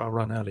little trial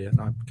run earlier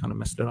and I kind of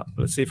messed it up.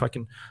 But let's see if I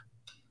can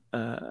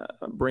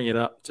bring it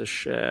up to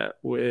share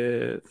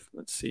with,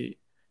 let's see.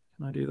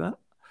 Can I do that?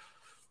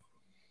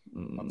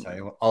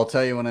 I'll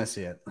tell you when I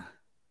see it.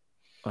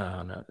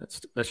 Oh, no,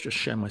 let's just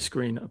share my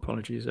screen.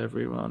 Apologies,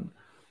 everyone.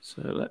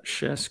 So let's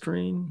share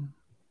screen.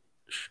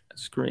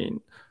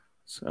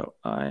 So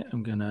I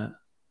am gonna.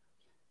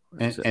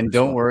 And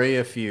don't worry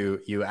if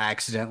you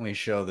accidentally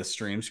show the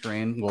stream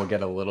screen. We'll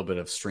get a little bit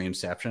of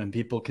streamception, and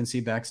people can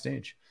see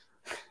backstage.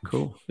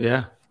 Cool.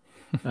 Yeah.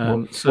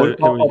 I'll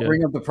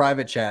bring up the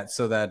private chat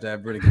so that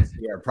everybody can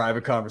see our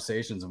private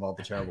conversations of all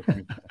the terrible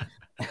things.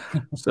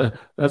 So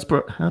that's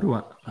how do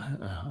I?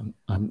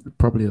 I'm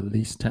probably the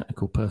least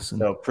technical person.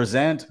 So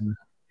present,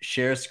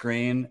 share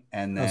screen,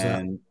 and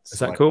then is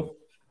that cool?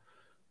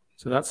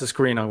 So that's the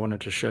screen I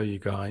wanted to show you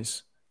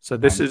guys. So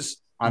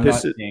I'm not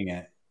seeing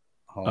it.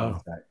 Hold on a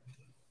sec.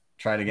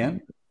 Try it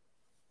again.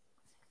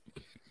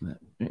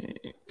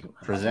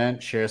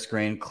 Present, share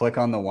screen. Click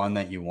on the one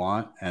that you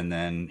want, and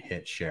then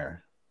hit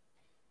share.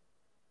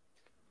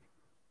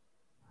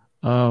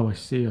 Oh, I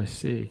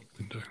see.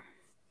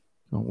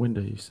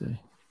 Window, you see.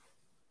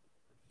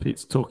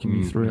 Pete's talking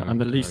me through it. I'm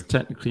the least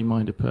technically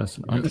minded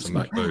person. I see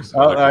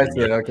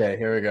it. Okay,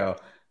 here we go.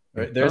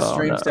 There's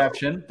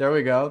Streamception. There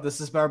we go. This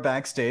is our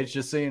backstage,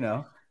 just so you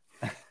know.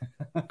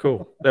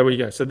 Cool. There we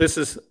go. So this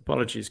is,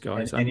 apologies,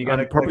 guys. And you got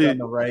to click on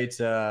the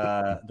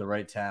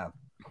right tab.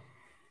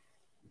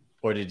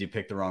 Or did you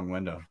pick the wrong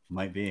window?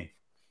 Might be.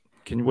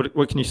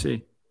 What can you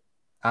see?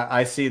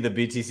 I see the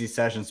BTC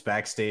Sessions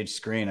backstage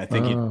screen. I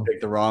think you picked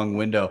the wrong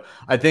window.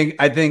 I think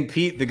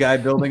Pete, the guy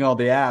building all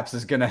the apps,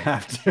 is gonna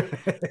have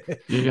to.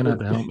 You're gonna have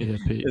to help me here,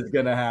 Pete. Is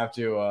gonna have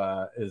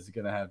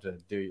to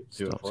do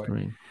Stop it for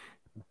screen.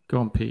 Go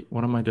on, Pete.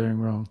 What am I doing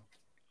wrong?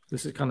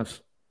 This has kind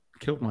of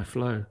killed my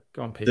flow.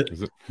 Go on, Pete.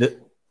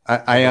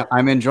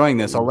 I'm enjoying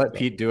this. I'll let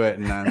Pete do it,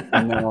 and then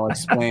I'll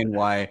explain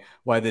why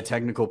the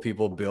technical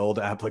people build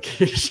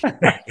applications.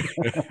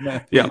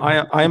 Yeah,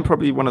 I am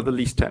probably one of the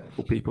least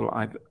technical people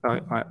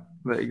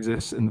that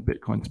exists in the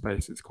Bitcoin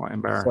space. It's quite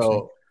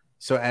embarrassing.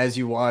 So as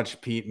you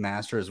watch Pete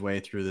master his way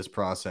through this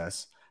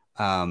process,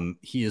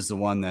 he is the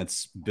one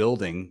that's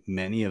building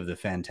many of the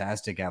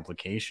fantastic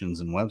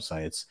applications and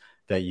websites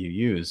that you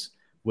use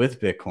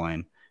with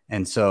Bitcoin,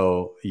 and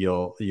so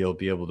you'll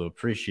be able to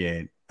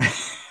appreciate.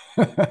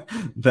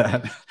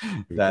 that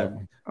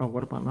Oh,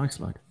 what about my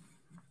slide?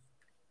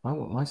 I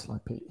want my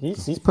slide, Pete.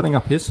 He's putting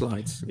up his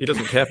slides. He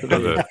doesn't care for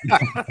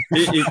that.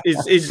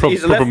 He's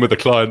problem with the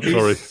client.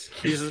 Sorry,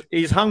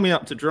 he's hung me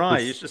up to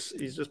dry. He's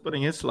just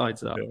putting his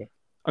slides up. Yeah.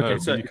 Okay,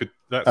 so you could.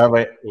 That's all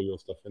your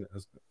stuff in it,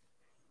 hasn't it?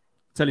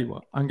 Tell you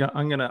what, I'm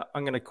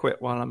gonna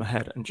quit while I'm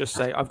ahead and just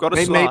say I've got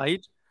a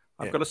slide.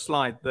 I've got a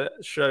slide that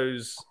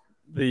shows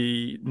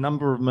the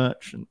number of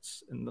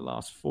merchants in the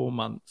last 4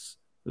 months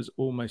has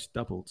almost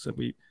doubled. So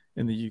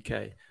in the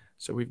UK.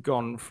 So we've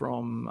gone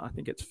from, I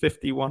think it's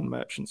 51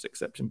 merchants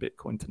accepting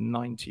Bitcoin to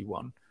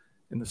 91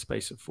 in the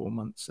space of 4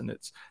 months. And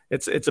it's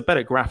a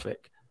better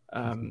graphic.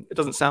 It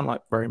doesn't sound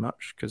like very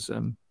much because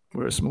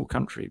we're a small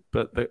country,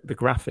 but the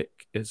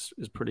graphic is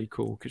pretty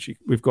cool because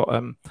we've got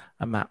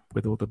a map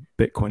with all the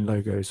Bitcoin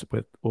logos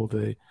with all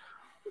the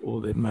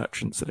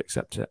merchants that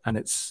accept it. And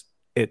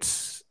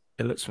it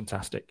looks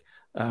fantastic.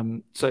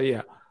 So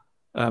yeah,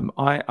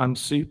 I'm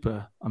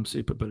super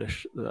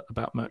bullish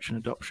about merchant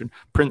adoption.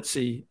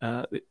 Princey,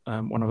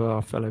 one of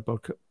our fellow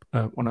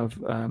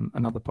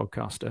another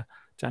podcaster,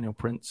 Daniel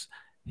Prince,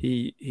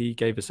 he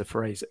gave us a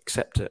phrase: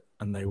 "Accept it,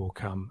 and they will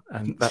come,"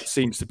 and that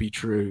seems to be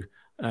true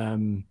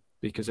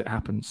because it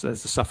happens.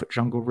 There's the Suffolk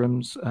Jungle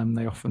Rooms.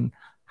 They often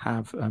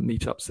have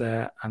meetups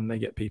there, and they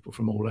get people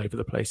from all over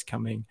the place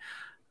coming.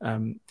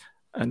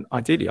 And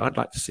ideally, I'd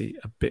like to see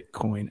a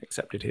Bitcoin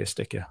accepted here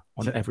sticker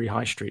on every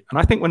high street. And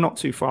I think we're not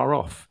too far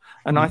off.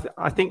 And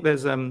I think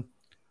there's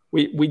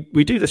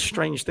we do this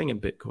strange thing in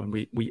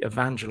Bitcoin. We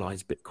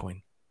evangelize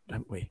Bitcoin,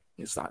 don't we?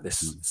 It's like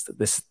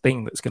this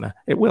thing that's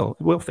it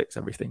will fix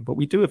everything. But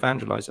we do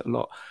evangelize it a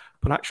lot.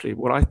 But actually,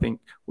 what I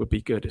think would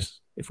be good is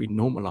if we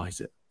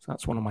normalize it. So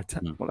that's one of my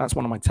that's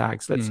one of my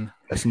tags. Let's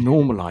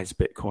normalize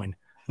Bitcoin.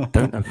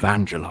 Don't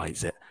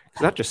evangelize it,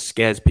 because that just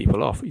scares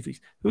people off.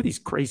 Who are these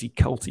crazy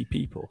culty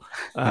people?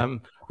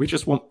 We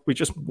just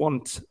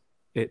want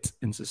it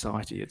in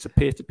society. It's a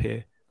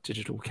peer-to-peer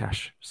digital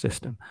cash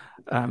system.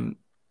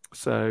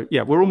 So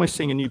yeah, we're almost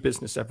seeing a new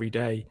business every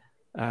day.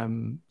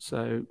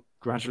 So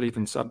gradually,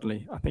 then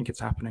suddenly, I think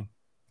it's happening.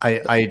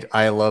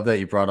 I love that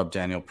you brought up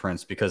Daniel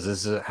Prince, because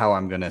this is how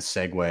I'm going to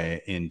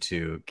segue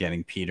into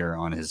getting Peter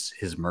on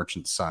his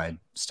merchant side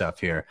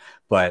stuff here.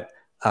 But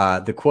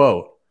the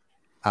quote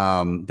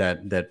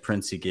that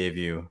Princey gave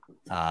you,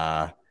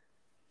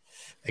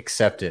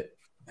 accept it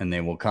and they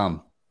will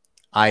come.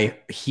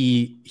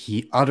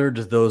 He uttered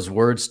those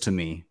words to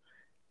me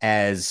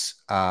as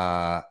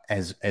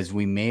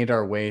we made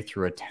our way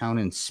through a town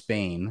in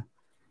Spain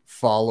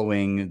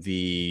following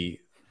the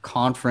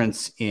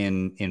conference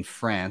in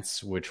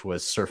France, which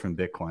was Surf and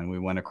Bitcoin. We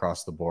went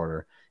across the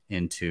border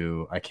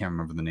into, I can't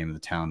remember the name of the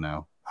town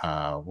now.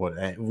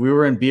 We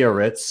were in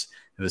Biarritz.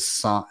 It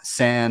was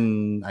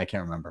I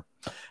can't remember.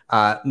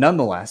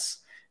 Nonetheless,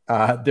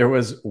 there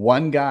was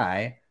one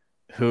guy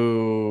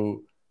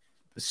who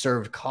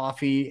served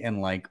coffee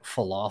and like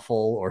falafel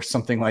or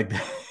something like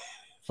that,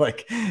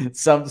 like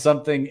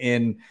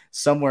something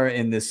somewhere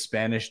in this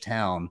Spanish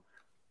town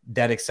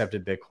that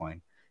accepted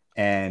Bitcoin,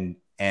 and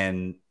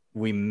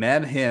we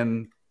met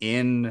him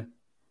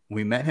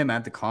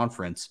at the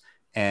conference,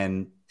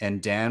 and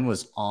Dan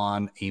was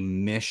on a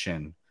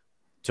mission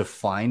to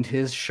find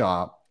his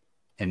shop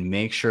and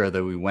make sure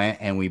that we went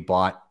and we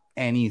bought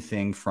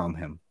anything from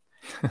him.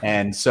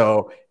 And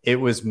so it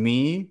was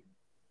me,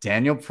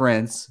 Daniel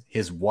Prince,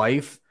 his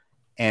wife,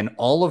 and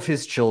all of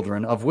his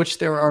children, of which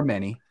there are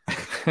many.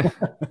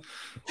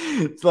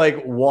 It's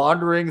like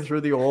wandering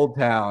through the old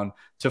town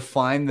to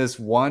find this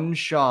one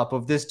shop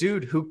of this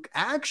dude who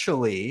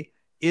actually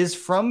is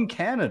from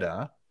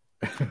Canada,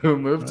 who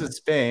moved to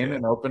Spain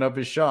and opened up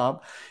his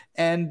shop,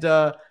 and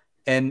to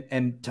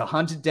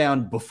hunt it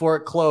down before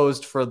it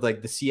closed for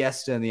like the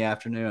siesta in the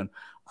afternoon.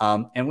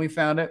 And we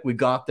found it. We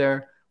got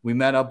there. We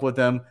met up with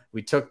them.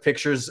 We took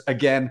pictures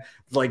again,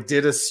 like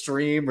did a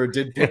stream or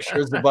did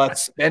pictures about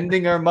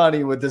spending our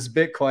money with this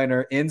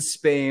Bitcoiner in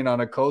Spain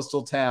on a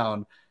coastal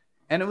town.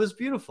 And it was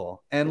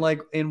beautiful. And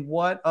like, in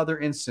what other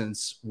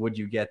instance would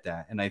you get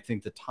that? And I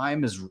think the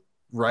time is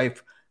ripe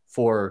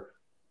for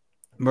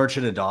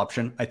merchant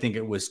adoption. I think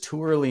it was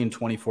too early in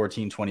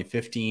 2014,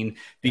 2015,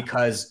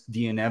 because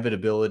the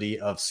inevitability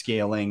of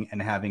scaling and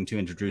having to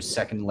introduce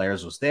second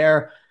layers was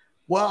there.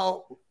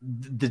 Well,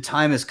 the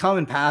time has come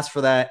and passed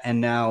for that. And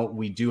now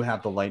we do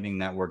have the Lightning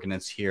Network, and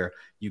it's here.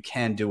 You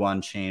can do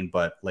on-chain,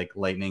 but like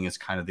Lightning is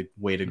kind of the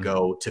way to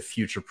go to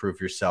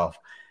future-proof yourself.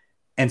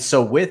 And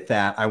so with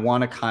that, I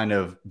want to kind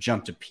of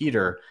jump to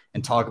Peter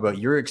and talk about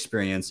your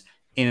experience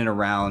in and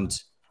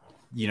around,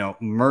 you know,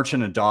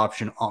 merchant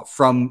adoption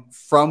from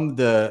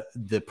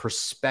the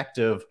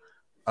perspective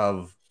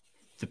of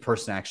the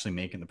person actually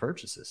making the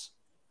purchases.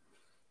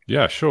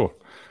 Yeah, sure.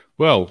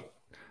 Well,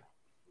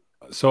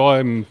 so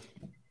I'm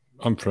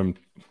from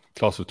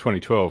class of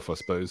 2012, I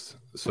suppose.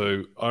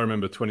 So I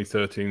remember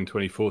 2013,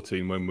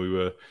 2014 when we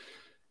were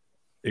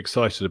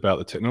excited about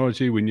the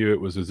technology. We knew it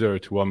was a 0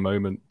 to 1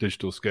 moment,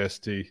 digital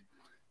scarcity,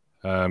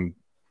 and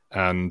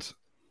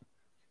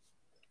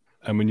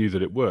we knew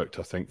that it worked.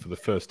 I think for the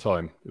first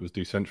time, it was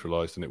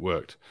decentralized and it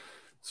worked.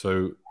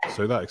 So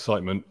that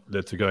excitement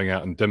led to going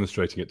out and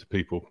demonstrating it to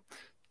people.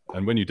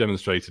 And when you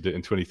demonstrated it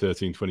in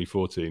 2013,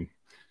 2014,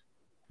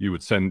 you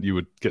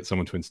would get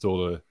someone to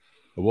install a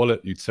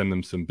wallet, you'd send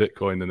them some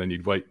Bitcoin, and then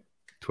you'd wait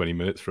 20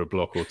 minutes for a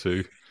block or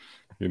two,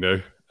 you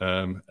know,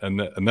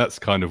 and that's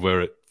kind of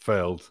where it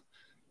failed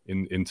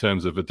in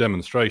terms of a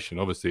demonstration.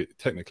 Obviously,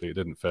 technically it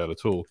didn't fail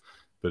at all,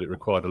 but it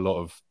required a lot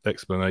of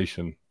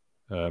explanation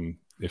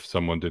if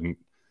someone didn't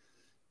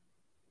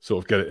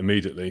sort of get it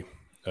immediately,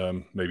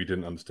 maybe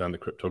didn't understand the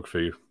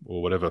cryptography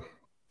or whatever.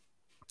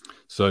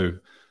 So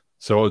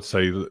I would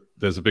say that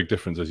there's a big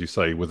difference, as you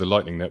say, with the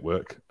Lightning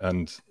Network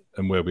and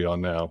where we are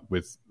now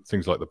with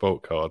things like the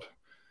Bolt card.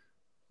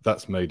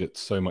 That's made it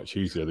so much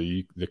easier.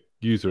 The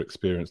user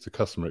experience, the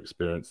customer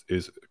experience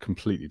is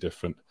completely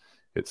different.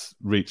 It's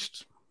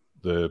reached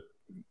the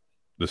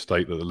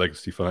state that the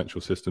legacy financial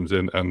system's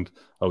in, and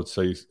I would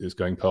say is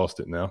going past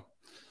it now.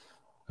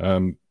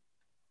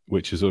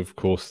 which is of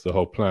course the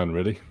whole plan,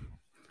 really.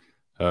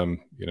 We're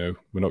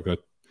not going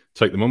to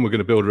take them on; we're going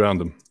to build around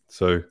them.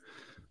 So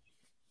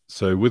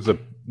with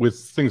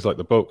things like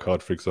the Bolt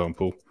card, for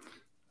example,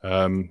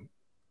 the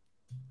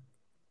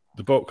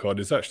Bolt card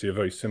is actually a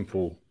very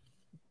simple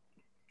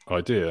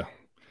idea.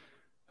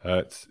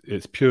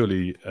 It's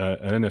purely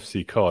an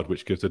NFC card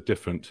which gives a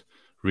different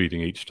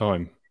reading each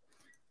time,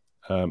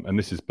 and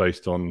this is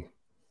based on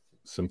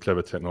some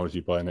clever technology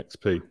by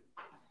NXP.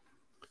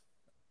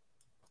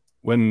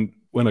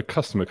 When a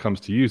customer comes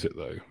to use it,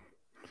 though,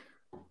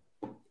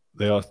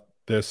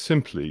 they're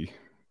simply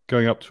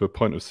going up to a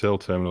point of sale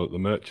terminal at the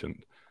merchant,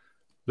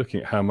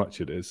 looking at how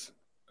much it is,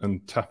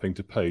 and tapping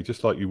to pay,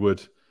 just like you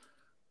would.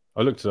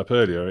 I looked it up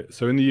earlier.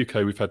 So in the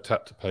UK, we've had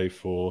tap to pay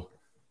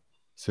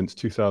since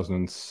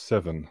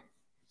 2007. Is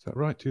that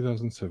right?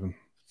 2007.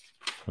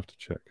 I have to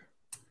check.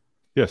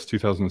 Yes,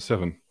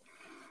 2007.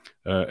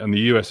 And the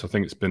US, I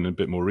think it's been a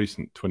bit more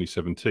recent,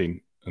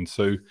 2017. And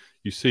so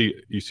you see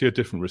a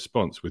different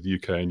response with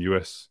UK and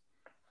US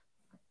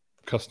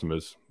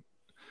customers.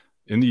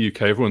 In the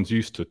UK, everyone's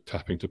used to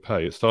tapping to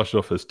pay. It started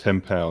off as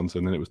 £10,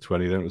 and then it was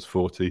 20, then it was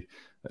 40,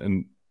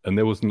 and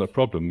there wasn't a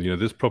problem.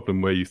 This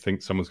problem where you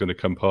think someone's going to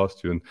come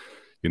past you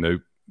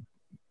and,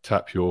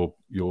 tap your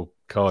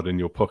card in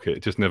your pocket.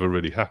 It just never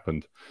really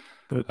happened.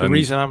 The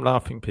reason I'm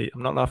laughing, Pete,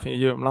 I'm not laughing at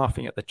you. I'm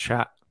laughing at the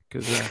chat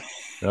because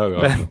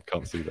I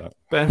can't see that.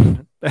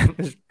 Ben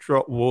has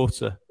dropped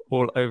water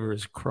all over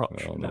his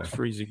crotch. Oh, and no. It's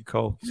freezing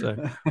cold. So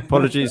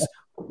apologies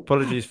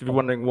if you're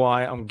wondering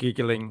why I'm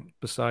giggling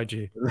beside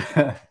you.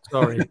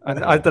 Sorry,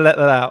 I had to let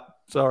that out.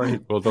 Sorry.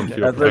 Well done for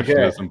your That's okay.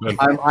 professionalism,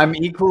 Ben. I'm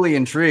equally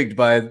intrigued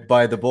by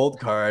the Bolt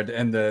card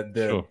and the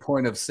Sure.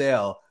 point of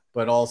sale,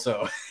 but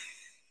also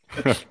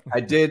I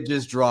did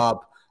just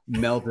drop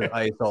melted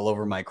ice all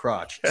over my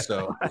crotch.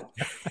 So,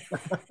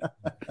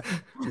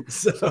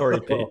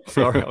 Sorry, Pete.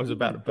 Sorry, I was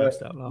about to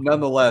burst out laughing.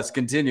 Nonetheless,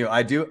 continue.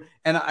 I do,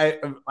 and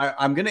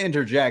I'm going to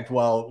interject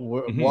while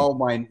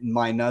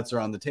my nuts are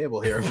on the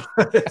table here.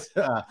 But,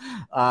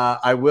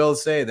 I will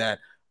say that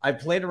I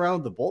played around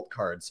with the Bolt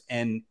cards,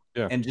 and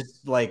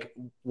just like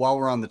while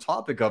we're on the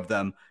topic of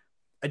them,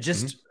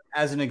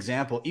 as an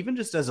example, even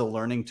just as a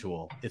learning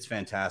tool, it's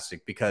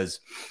fantastic because.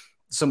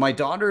 So my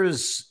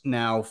daughter's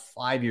now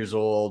 5 years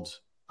old,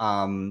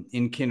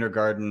 in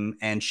kindergarten,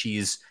 and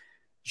she's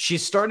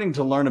starting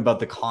to learn about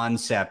the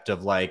concept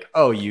of like,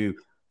 oh, you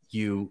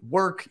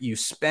work, you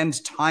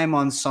spend time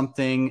on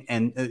something,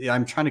 and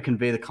I'm trying to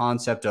convey the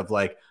concept of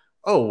like,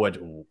 oh,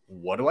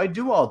 what do I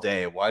do all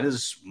day? Why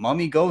does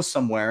mommy go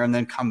somewhere and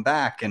then come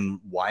back? And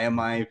why am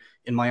I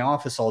in my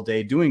office all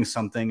day doing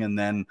something and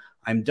then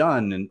I'm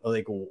done? And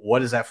like,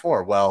 what is that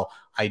for? Well,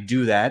 I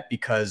do that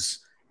because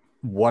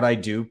what I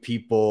do,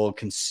 people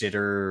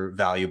consider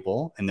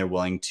valuable and they're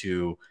willing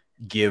to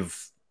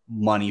give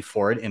money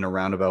for it in a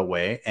roundabout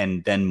way.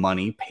 And then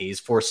money pays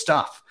for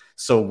stuff.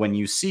 So when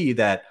you see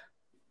that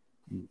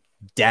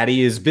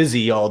daddy is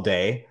busy all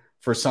day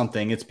for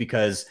something, it's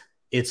because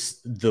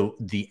it's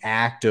the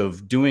act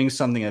of doing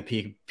something that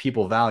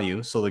people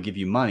value. So they'll give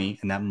you money,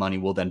 and that money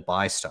will then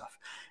buy stuff.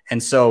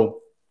 And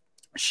so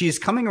she's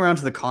coming around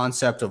to the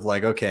concept of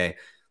like, okay,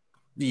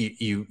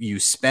 you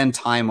spend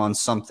time on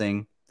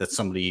something that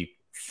somebody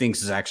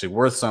thinks is actually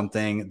worth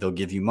something, they'll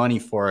give you money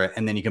for it,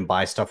 and then you can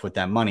buy stuff with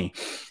that money.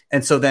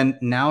 And so then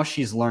now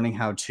she's learning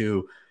how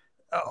to,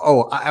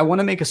 I want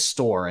to make a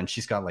store, and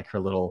she's got like her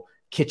little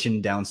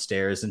kitchen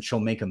downstairs, and she'll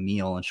make a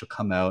meal, and she'll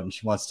come out, and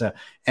she wants to,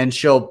 and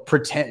she'll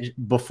pretend.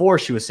 Before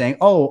she was saying,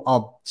 oh,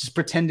 I'll just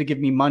pretend to give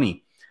me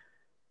money.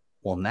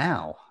 Well,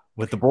 now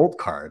with the Bolt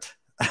card,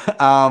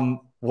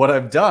 what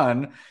I've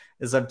done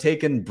is I've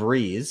taken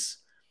Breeze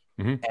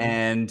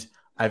and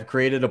I've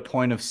created a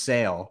point of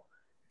sale,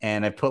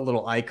 and I put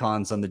little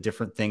icons on the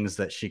different things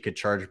that she could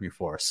charge me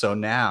for. So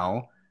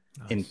now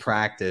in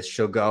practice,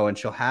 she'll go and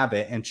she'll have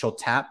it, and she'll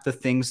tap the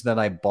things that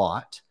I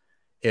bought.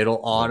 It'll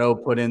auto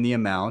put in the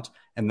amount.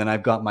 And then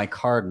I've got my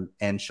card,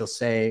 and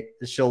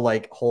she'll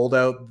like hold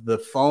out the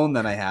phone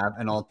that I have,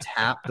 and I'll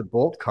tap the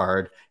Bolt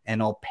card,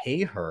 and I'll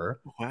pay her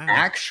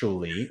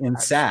actually in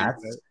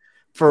sats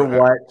for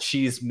what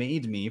she's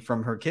made me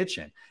from her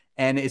kitchen.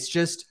 And it's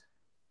just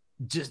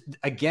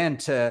again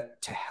to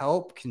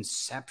help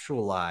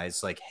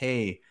conceptualize like,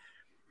 hey,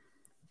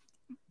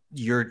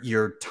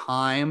 your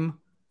time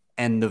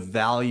and the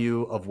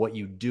value of what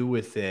you do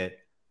with it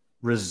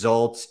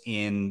results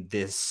in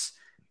this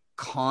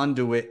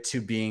conduit to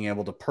being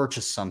able to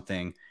purchase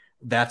something.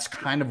 That's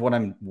kind of what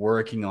I'm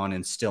working on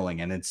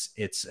instilling, and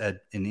it's an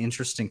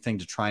interesting thing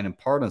to try and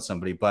impart on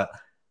somebody. But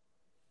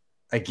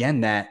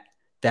again, that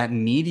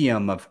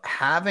medium of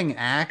having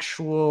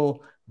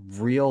actual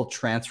real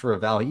transfer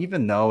of value,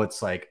 even though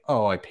it's like,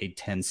 oh, I paid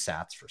 10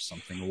 sats for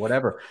something or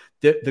whatever,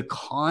 the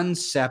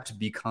concept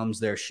becomes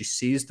there. She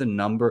sees the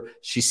number,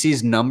 she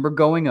sees number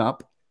going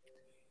up.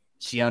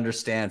 She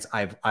understands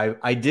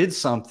I did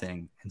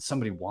something and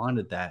somebody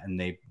wanted that, and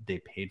they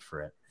paid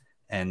for it.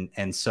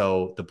 And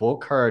so the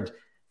Bolt card,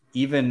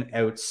 even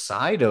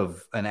outside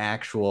of an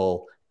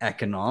actual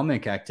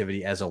economic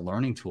activity as a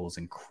learning tool, is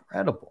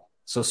incredible.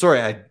 So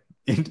sorry, I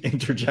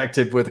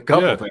interjected with a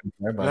couple Yeah. things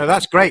there, but No,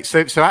 that's great. So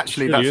actually, It's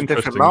really that's a different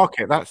interesting.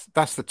 market.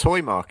 That's the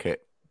toy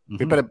market.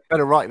 We Mhm.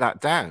 better write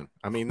that down.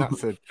 I mean,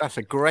 that's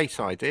a great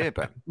idea,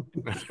 Ben.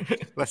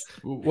 Let's.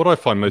 What I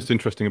find most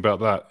interesting about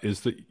that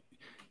is that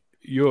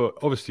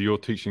you're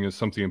teaching us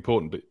something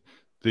important, but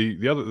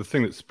the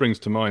thing that springs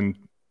to mind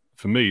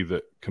for me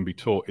that can be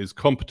taught is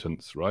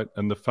competence, right?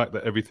 And the fact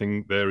that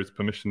everything there is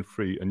permission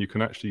free and you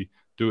can actually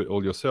do it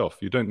all yourself.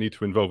 You don't need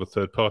to involve a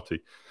third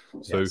party.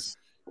 So yes.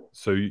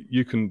 so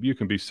you can be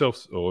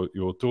or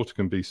your daughter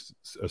can be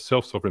a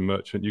self-sovereign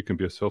merchant, you can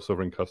be a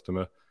self-sovereign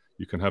customer,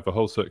 you can have a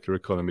whole circular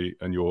economy,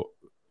 and you're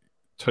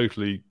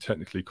totally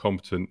technically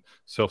competent,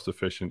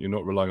 self-sufficient. You're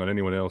not relying on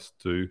anyone else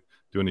to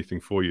do anything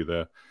for you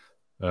there.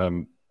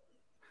 And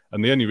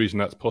the only reason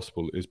that's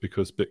possible is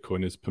because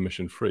Bitcoin is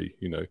permission free,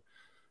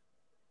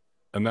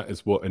 and that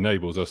is what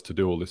enables us to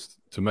do all this,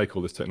 to make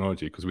all this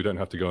technology, because we don't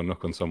have to go and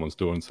knock on someone's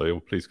door and say, oh,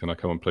 please, can I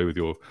come and play with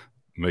your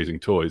amazing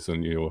toys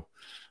and your,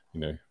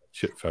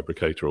 chip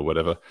fabricator or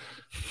whatever.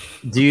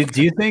 Do you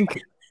think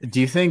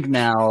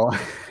now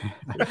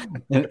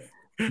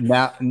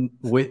now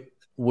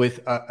with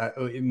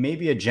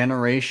maybe a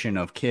generation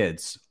of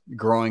kids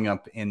growing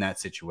up in that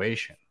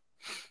situation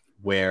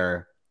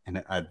where,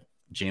 and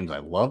James, I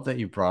love that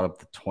you brought up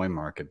the toy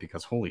market,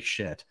 because holy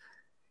shit,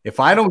 if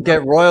I don't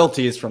get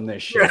royalties from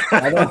this shit,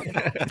 I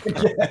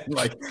don't.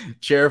 Like,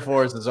 Chair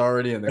Force is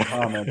already in the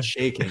comments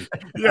shaking,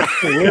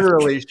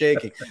 literally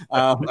shaking.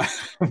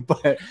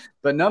 But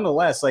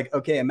nonetheless, like,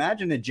 okay,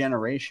 imagine a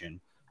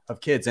generation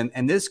of kids,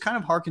 and this kind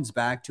of harkens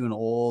back to an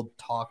old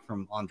talk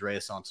from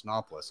Andreas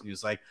Antonopoulos, and he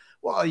was like,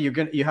 well,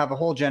 you have a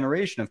whole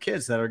generation of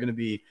kids that are going to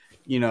be,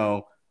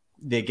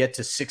 they get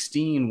to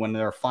 16 when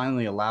they're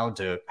finally allowed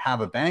to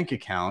have a bank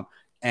account,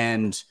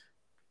 and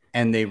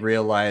they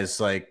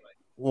realize, like,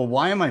 well,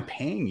 why am I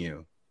paying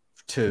you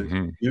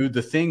to do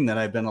the thing that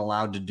I've been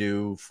allowed to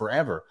do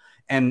forever?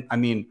 And I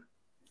mean,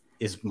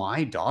 is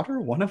my daughter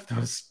one of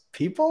those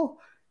people?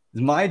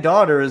 My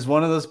daughter is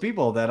one of those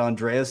people that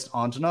Andreas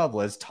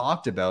Antonopoulos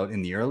talked about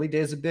in the early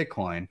days of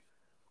Bitcoin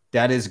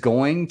that is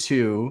going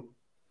to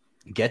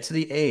get to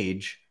the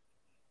age.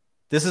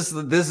 This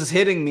is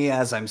hitting me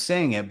as I'm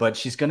saying it, but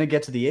she's going to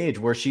get to the age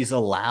where she's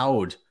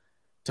allowed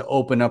to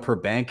open up her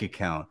bank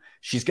account.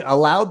 She's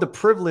allowed the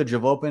privilege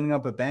of opening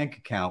up a bank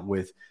account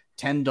with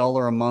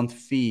 $10 a month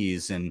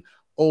fees and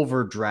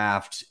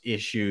overdraft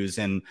issues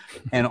and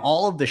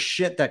all of the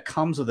shit that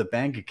comes with a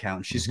bank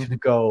account. She's going to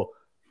go,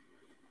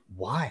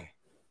 why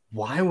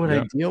would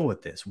I deal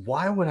with this?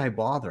 Why would I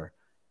bother?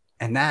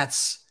 And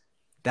that's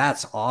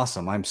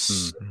awesome.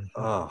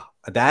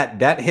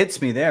 That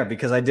hits me there,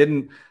 because I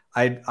didn't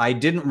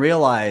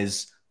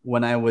realize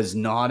when I was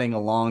nodding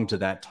along to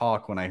that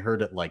talk, when I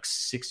heard it like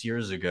 6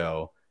 years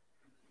ago,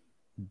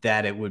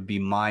 that it would be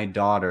my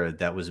daughter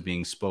that was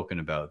being spoken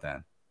about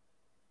then.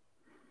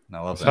 And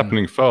I love It's that.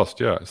 happening fast.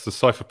 Yeah. It's the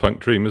cypherpunk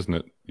dream, isn't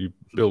it? You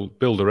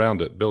build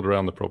around it, build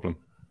around the problem.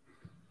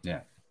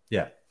 Yeah.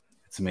 Yeah.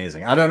 It's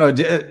amazing. I don't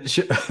know.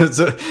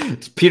 So,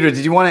 Peter,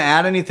 did you want to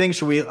add anything?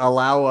 Should we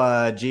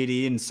allow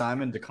JD and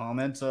Simon to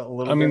comment a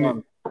little bit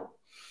on?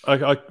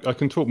 I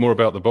can talk more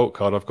about the Bolt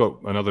card. I've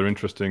got another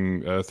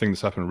interesting thing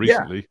that's happened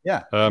recently.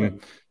 Yeah.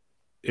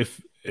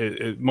 If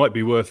it might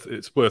be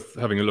it's worth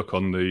having a look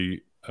on the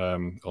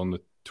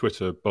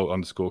Twitter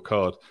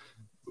Bolt_card,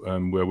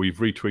 where we've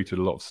retweeted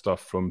a lot of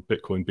stuff from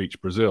Bitcoin Beach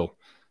Brazil,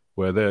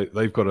 where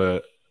they've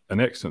got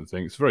an excellent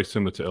thing. It's very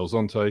similar to El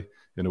Zonte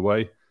in a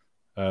way.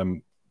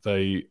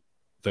 They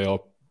are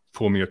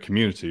forming a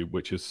community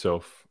which is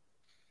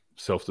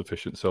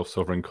self-sufficient,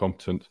 self-sovereign,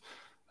 competent.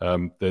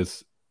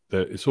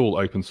 It's all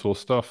open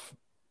source stuff,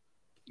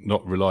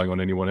 not relying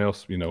on anyone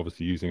else,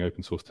 obviously using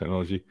open source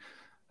technology.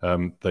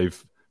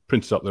 They've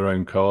printed up their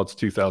own cards,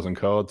 2,000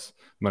 cards,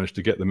 managed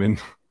to get them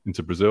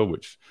into Brazil,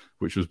 which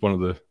was one of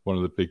the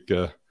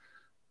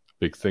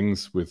big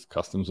things with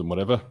customs and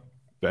whatever.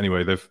 But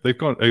anyway, they've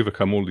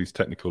overcome all these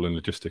technical and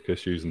logistic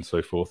issues and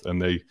so forth,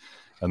 and they've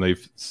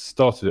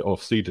started it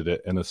off, seeded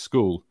it in a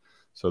school.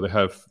 So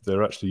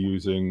they're actually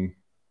using,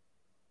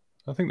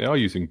 I think they are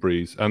using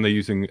Breeze, and they're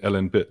using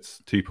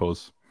LNbits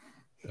TPOS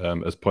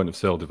as point of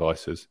sale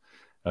devices.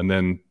 And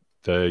then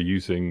they're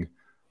using,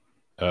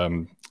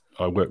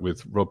 I work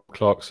with Rob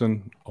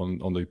Clarkson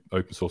on the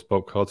open source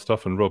Bolt card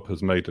stuff, and Rob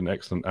has made an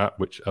excellent app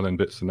which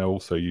LNbits are now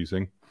also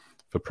using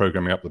for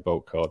programming up the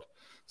Bolt card.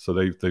 So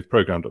they've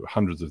programmed up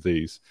hundreds of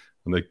these,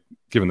 and they've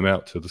given them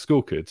out to the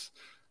school kids.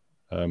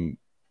 And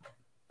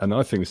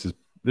I think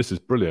this is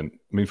brilliant.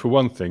 I mean, for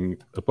one thing,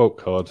 a Bolt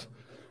card,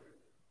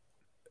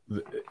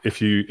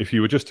 if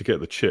you were just to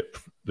get the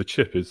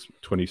chip is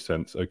 20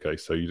 cents. Okay,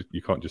 so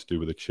you can't just do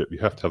with a chip. You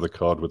have to have the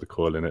card with the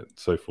coil in it and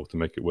so forth to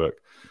make it work.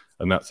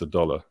 And that's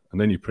 $1.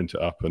 And then you print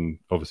it up, and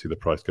obviously the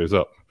price goes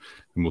up.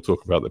 And we'll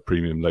talk about the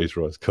premium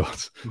laserized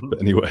cards. But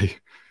anyway,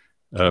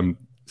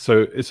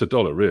 so it's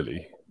 $1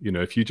 really.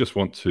 If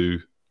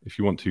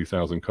you want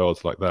 2,000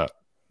 cards like that,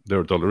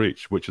 they're $1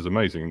 each, which is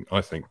amazing,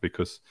 I think,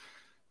 because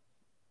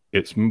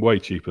it's way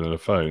cheaper than a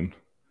phone.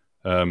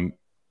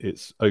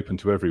 It's open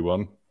to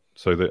everyone.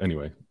 So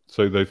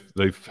So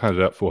they've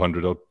handed out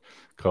 400 odd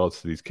cards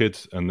to these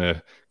kids, and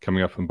they're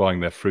coming up and buying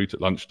their fruit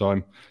at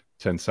lunchtime,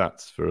 10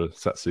 sats for a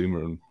satsuma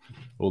and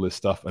all this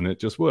stuff, and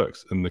it just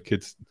works. And the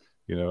kids,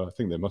 I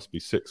think there must be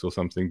 6 or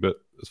something, but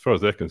as far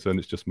as they're concerned,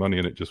 it's just money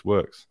and it just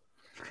works.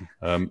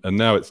 And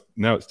now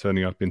it's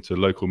turning up into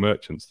local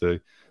merchants.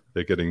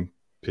 They're getting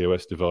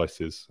POS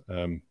devices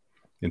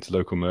into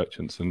local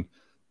merchants, and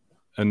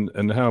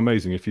how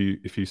amazing if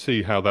you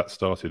see how that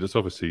started. It's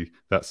obviously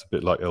that's a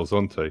bit like El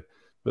Zonte,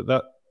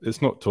 but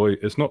it's not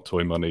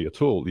toy money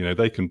at all.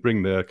 They can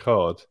bring their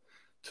card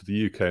to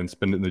the UK and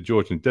spend it in the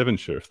Georgian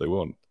Devonshire if they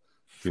want.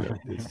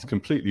 It's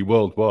completely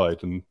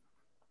worldwide and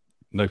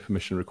no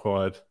permission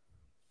required.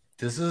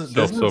 This is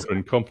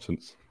self-sovereign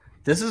competence.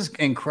 This is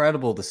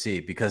incredible to see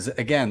because,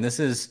 again,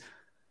 there's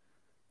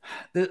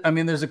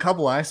a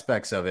couple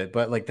aspects of it,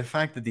 but like the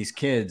fact that these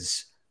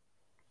kids,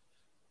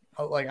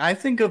 like I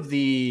think of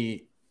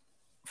the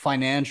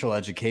financial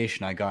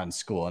education I got in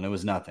school and it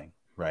was nothing,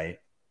 right?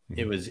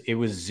 Mm-hmm. It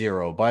was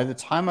zero. By the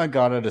time I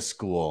got out of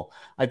school,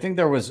 I think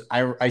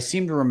I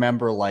seem to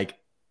remember like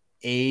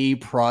a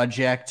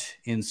project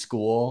in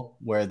school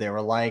where they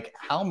were like,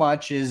 how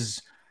much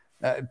is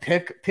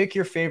pick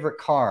your favorite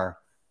car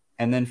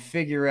and then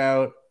figure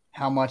out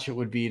how much it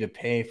would be to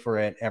pay for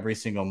it every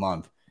single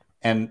month.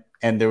 And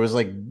there was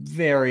like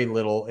very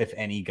little, if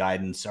any,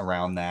 guidance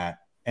around that.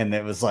 And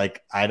it was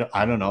like, I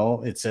don't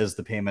know. It says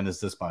the payment is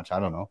this much. I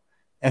don't know.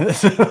 And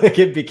like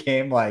it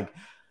became like,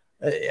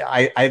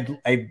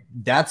 I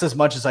that's as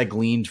much as I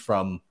gleaned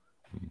from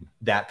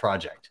that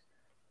project.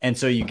 And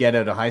so you get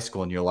out of high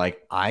school and you're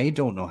like, I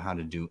don't know how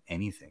to do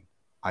anything.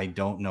 I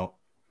don't know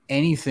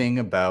anything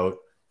about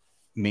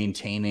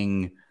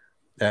maintaining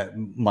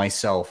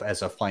myself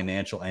as a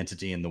financial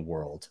entity in the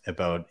world,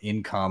 about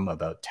income,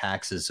 about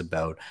taxes,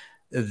 about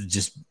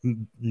just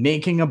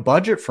making a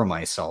budget for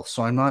myself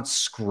so I'm not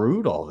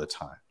screwed all the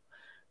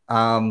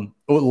time,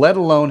 let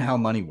alone how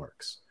money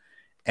works.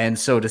 And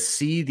so to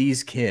see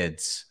these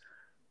kids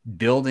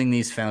building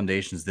these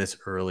foundations this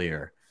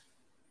earlier,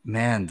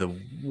 man, the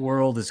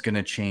world is going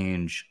to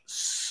change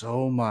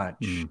so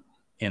much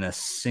in a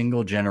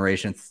single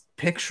generation.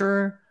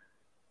 Picture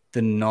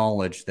the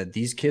knowledge that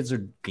these kids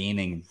are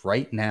gaining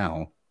right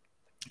now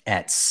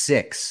at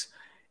 6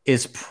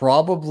 is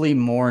probably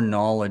more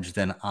knowledge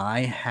than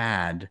I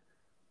had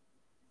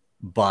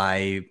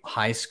by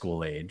high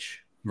school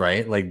age,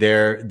 right? Like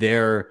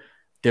they're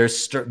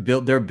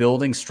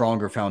building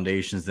stronger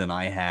foundations than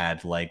I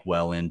had like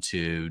well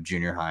into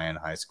junior high and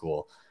high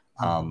school,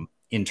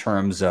 in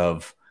terms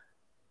of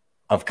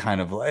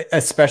kind of,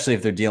 especially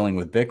if they're dealing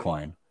with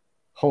Bitcoin.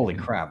 Holy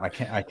crap.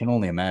 I can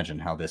only imagine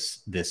how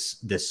this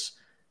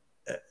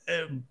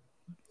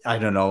I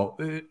don't know,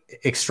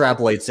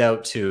 extrapolates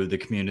out to the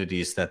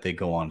communities that they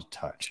go on to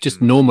touch.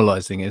 Just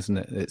normalizing, isn't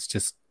it? It's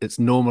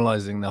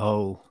normalizing the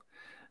whole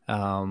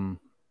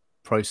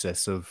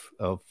process of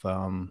what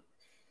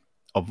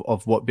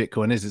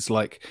Bitcoin is. It's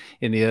like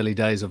in the early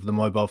days of the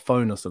mobile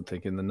phone or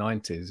something in the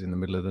 90s, in the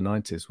middle of the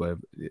 90s, where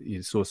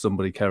you saw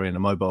somebody carrying a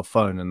mobile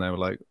phone and they were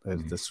like,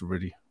 "That's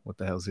really, what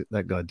the hell's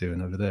that guy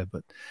doing over there?"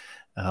 But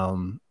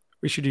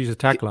we should use a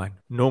tagline: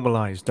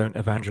 "Normalize, don't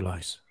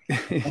evangelize."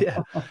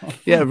 yeah.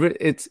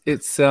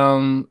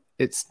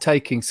 It's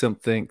taking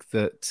something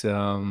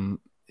that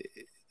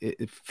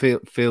it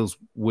feels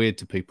weird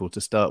to people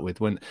to start with,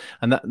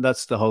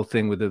 that's the whole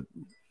thing with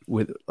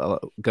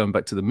going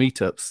back to the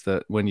meetups,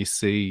 that when you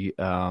see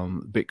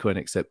Bitcoin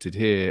accepted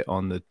here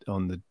on the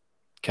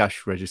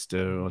cash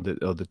register or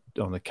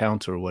on the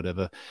counter or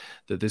whatever,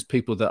 that there's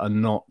people that are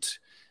not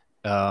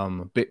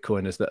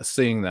Bitcoiners that are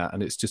seeing that,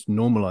 and it's just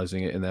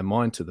normalizing it in their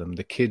mind to them.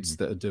 The kids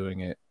that are doing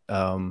it,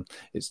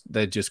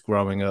 they're just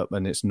growing up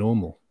and it's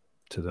normal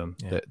to them.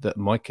 That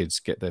my kids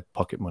get their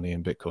pocket money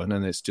in Bitcoin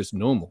and it's just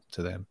normal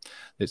to them.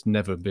 It's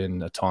never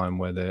been a time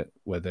where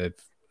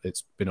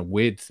it's been a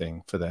weird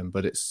thing for them.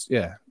 But it's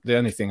the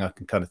only thing I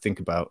can kind of think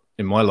about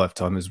in my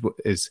lifetime is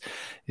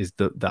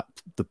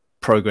the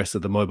progress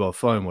of the mobile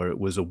phone, where it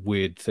was a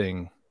weird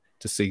thing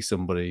to see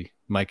somebody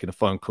making a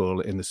phone call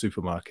in the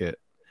supermarket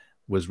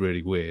was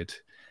really weird.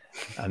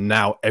 And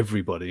now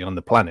everybody on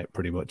the planet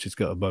pretty much has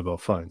got a mobile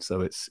phone.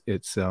 So it's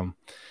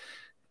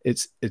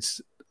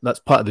that's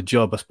part of the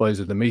job, I suppose,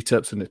 of the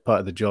meetups, and it's part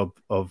of the job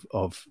of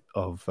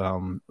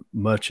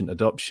merchant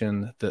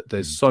adoption, that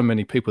there's so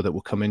many people that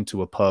will come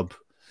into a pub,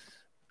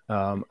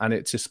 and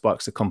it just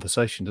sparks a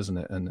conversation, doesn't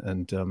it?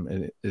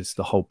 And it's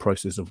the whole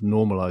process of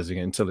normalizing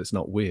it until it's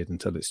not weird,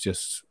 until it's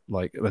just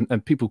like,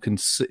 and people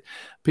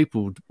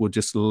will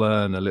just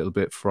learn a little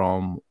bit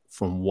from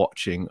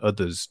watching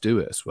others do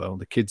it as well.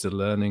 The kids are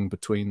learning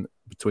between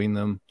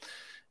them.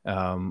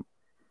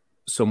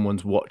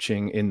 Someone's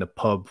watching in the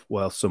pub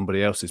while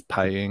somebody else is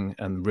paying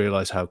and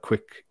realize how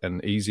quick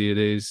and easy it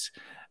is,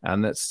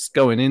 and that's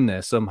going in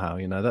there somehow.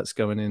 That's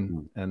going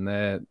in, and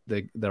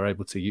they're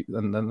able to,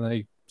 and then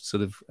they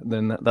sort of,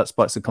 then that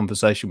sparks a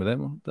conversation with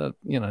them. That,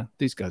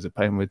 these guys are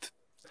paying with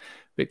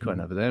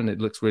Bitcoin over there, and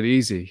it looks really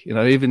easy.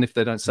 Even if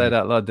they don't say it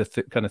out loud,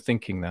 they're kind of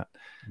thinking that.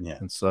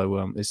 And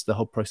so it's the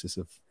whole process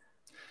of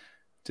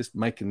just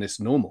making this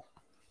normal.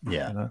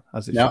 Yeah.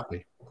 As it Now, should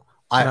be.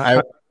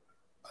 I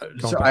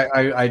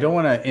don't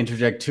want to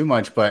interject too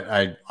much, but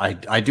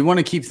I do want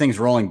to keep things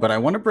rolling. But I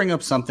want to bring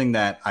up something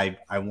that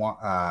I want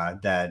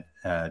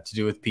to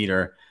do with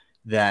Peter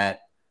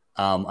that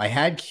I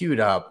had queued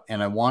up,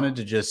 and I wanted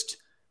to just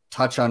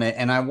touch on it.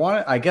 And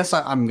I guess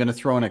I'm going to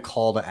throw in a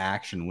call to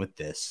action with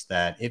this,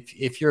 that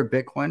if you're a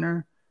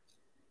Bitcoiner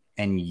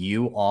and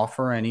you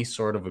offer any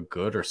sort of a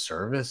good or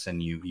service,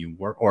 and you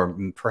work, or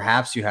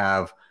perhaps you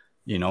have,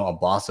 a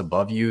boss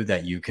above you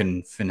that you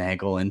can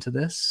finagle into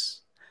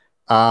this,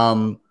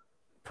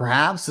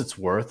 perhaps it's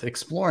worth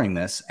exploring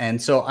this. And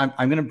so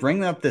I'm going to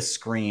bring up this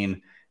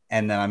screen,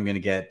 and then I'm going to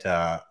get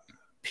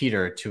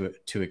Peter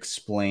to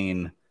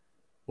explain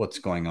what's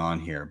going on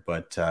here.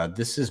 But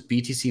this is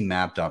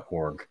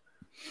btcmap.org.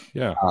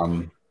 Yeah.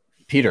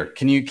 Peter,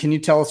 can you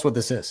tell us what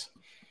this is?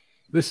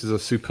 This is a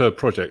superb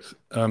project.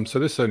 So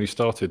this only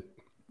started,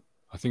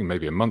 I think,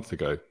 maybe a month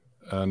ago,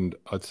 and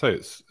I'd say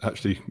it's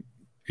actually,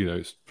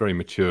 it's very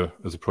mature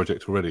as a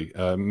project already.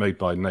 Made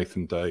by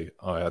Nathan Day.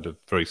 I had a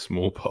very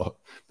small part,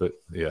 but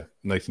yeah,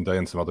 Nathan Day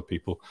and some other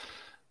people.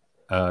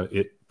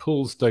 It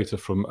pulls data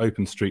from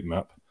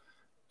OpenStreetMap,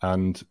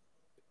 and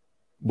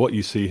what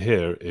you see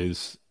here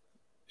is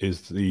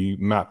the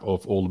map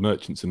of all the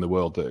merchants in the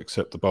world that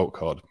accept the bulk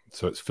card.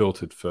 So it's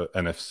filtered for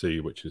NFC,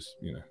 which is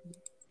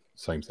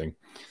same thing.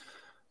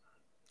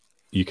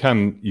 You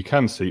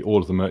can see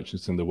all of the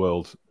merchants in the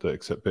world that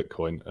accept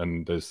Bitcoin,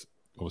 and there's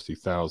obviously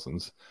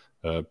thousands,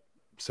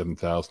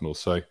 7,000 or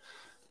so.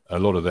 A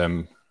lot of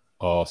them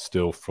are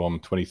still from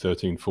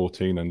 2013,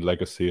 14 and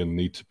legacy, and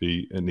needs to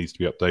be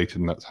updated,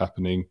 and that's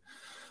happening.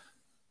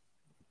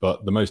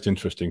 But the most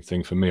interesting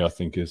thing for me, I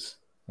think, is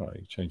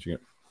changing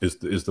it,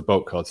 is the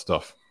bulk card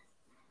stuff.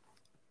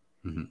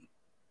 Mm-hmm.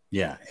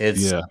 Yeah,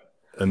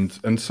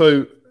 and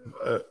so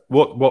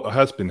what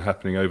has been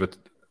happening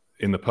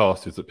in the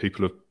past is that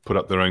people have put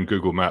up their own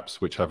Google Maps,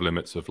 which have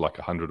limits of like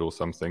 100 or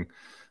something,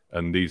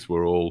 and these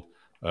were all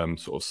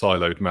sort of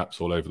siloed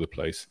maps all over the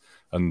place,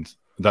 and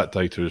that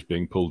data is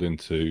being pulled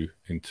into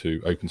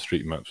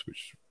OpenStreetMaps,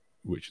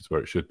 which is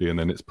where it should be, and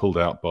then it's pulled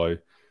out by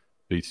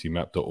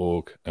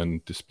btcmap.org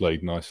and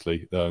displayed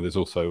nicely. There's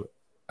also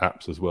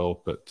apps as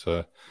well, but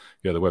the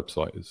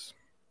website is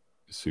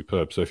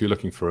superb. So if you're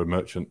looking for a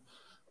merchant,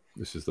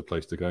 this is the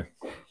place to go.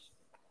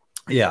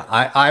 Yeah,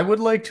 I would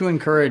like to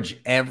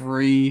encourage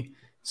every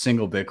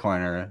single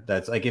Bitcoiner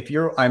that's like, if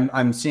you're,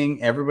 I'm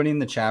seeing everybody in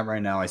the chat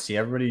right now. I see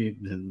everybody,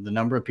 the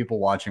number of people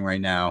watching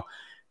right now,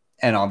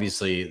 and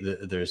obviously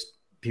there's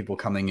people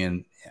coming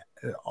in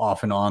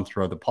off and on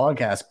throughout the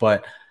podcast.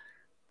 But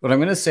what I'm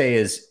going to say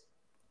is,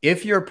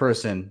 if you're a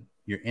person,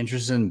 you're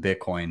interested in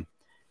Bitcoin,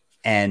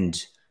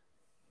 and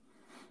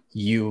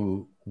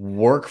you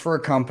work for a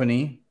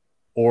company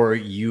or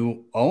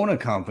you own a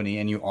company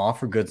and you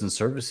offer goods and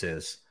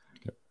services,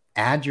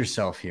 add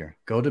yourself here.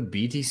 Go to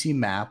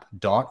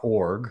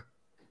btcmap.org.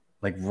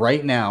 Like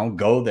right now,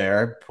 go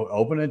there,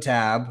 open a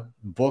tab,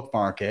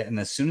 bookmark it. And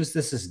as soon as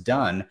this is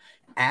done,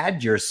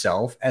 add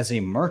yourself as a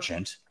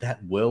merchant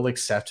that will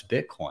accept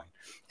Bitcoin.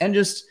 And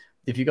just,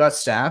 if you got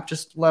staff,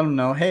 just let them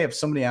know, hey, if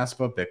somebody asks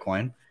about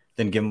Bitcoin,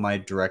 then give them my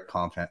direct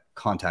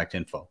contact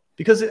info.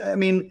 Because, I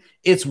mean,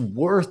 it's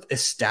worth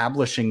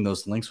establishing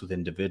those links with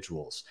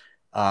individuals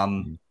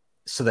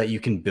so that you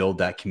can build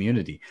that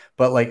community.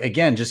 But like,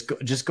 again,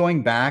 just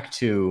going back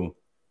to,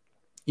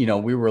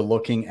 we were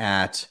looking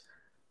at,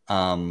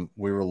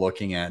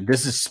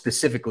 this is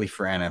specifically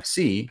for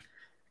NFC,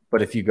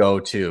 but if you go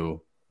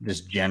to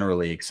just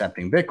generally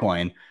accepting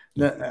Bitcoin,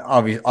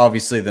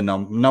 obviously the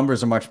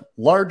numbers are much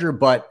larger,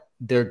 but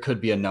there could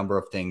be a number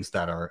of things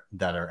that are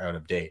out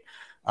of date.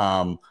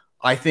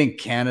 I think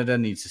Canada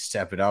needs to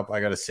step it up.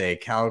 I got to say,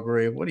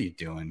 Calgary, what are you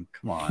doing?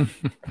 Come on.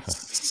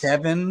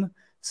 7?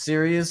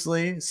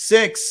 Seriously?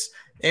 6?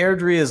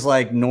 Airdrie is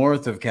like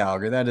north of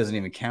Calgary. That doesn't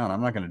even count.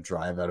 I'm not going to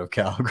drive out of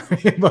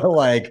Calgary, but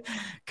like,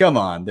 come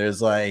on.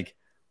 There's like,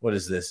 what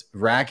is this?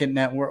 Racket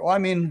Network. Well, I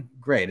mean,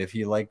 great. If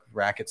you like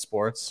racket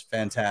sports,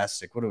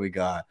 fantastic. What do we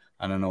got?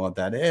 I don't know what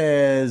that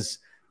is.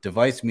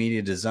 Device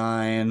Media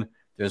Design.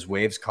 There's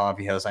Waves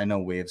Coffee House. I know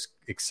Waves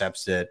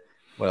accepts it.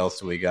 What else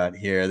do we got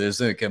here? There's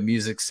like a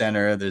music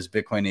center. There's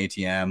Bitcoin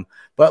ATM.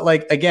 But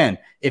like, again,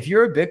 if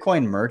you're a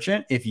Bitcoin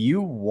merchant, if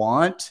you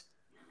want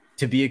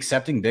to be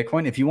accepting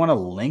Bitcoin, if you want to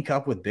link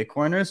up with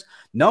Bitcoiners,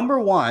 number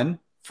one,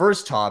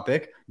 first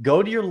topic,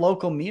 go to your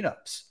local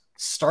meetups.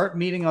 Start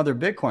meeting other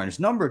Bitcoiners.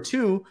 Number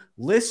two,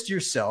 list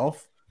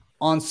yourself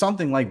on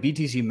something like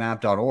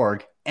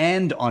btcmap.org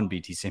and on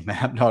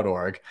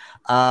btcmap.org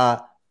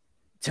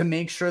to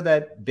make sure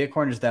that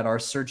Bitcoiners that are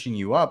searching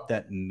you up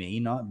that may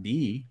not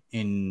be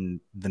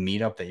in the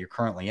meetup that you're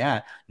currently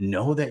at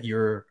know that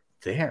you're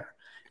there.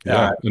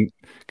 Yeah, and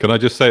can I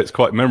just say it's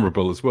quite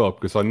memorable as well,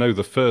 because I know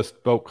the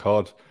first bulk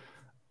card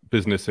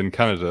business in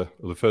Canada,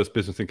 or the first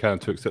business in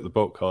Canada to accept the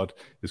bulk card,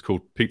 is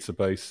called Pizza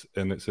Base,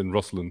 and it's in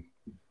Rosslyn.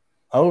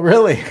 Oh,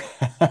 really?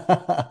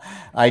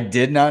 I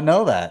did not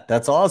know that.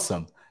 That's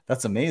awesome.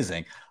 That's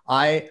amazing.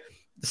 I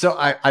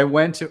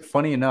went to,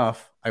 funny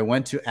enough, I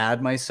went to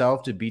add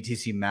myself to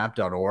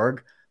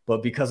btcmap.org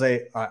but because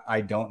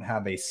I don't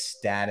have a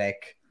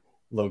static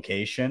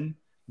location,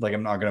 like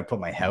I'm not going to put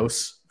my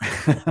house,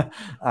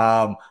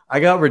 I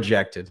got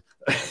rejected.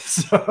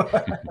 So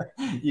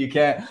you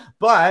can't,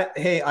 but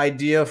hey,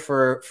 idea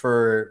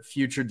for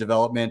future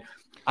development.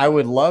 I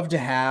would love to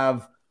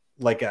have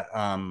like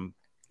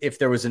if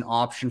there was an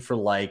option for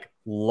like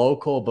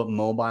local but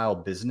mobile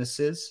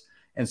businesses.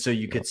 And so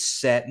you could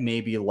set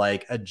maybe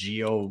like a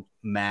geo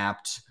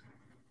mapped,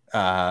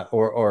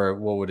 or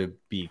what would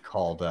it be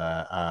called?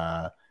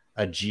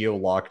 A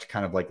geo-locked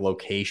kind of like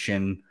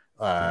location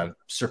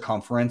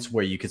circumference,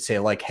 where you could say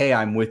like, hey,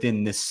 I'm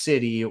within this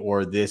city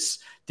or this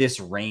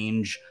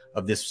range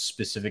of this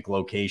specific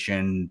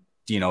location,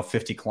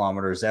 50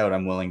 kilometers out,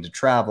 I'm willing to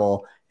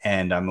travel,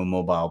 and I'm a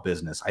mobile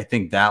business. I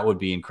think that would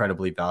be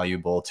incredibly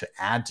valuable to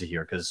add to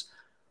here, because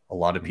a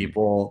lot of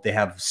people, they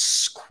have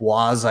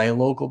quasi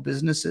local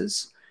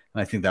businesses,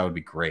 and I think that would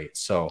be great.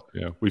 So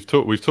yeah, we've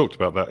talked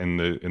about that in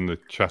the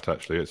chat.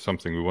 Actually, it's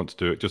something we want to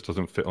do. It just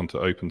doesn't fit onto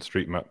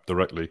OpenStreetMap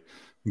directly.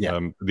 Yeah.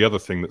 The other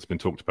thing that's been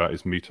talked about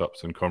is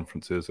meetups and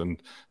conferences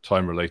and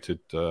time-related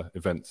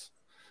events.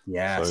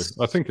 Yes.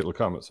 So I think it'll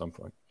come at some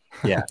point.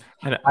 Yeah.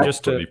 And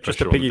just to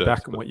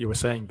piggyback on what you were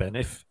saying, Ben,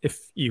 if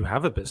you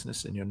have a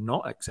business and you're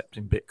not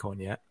accepting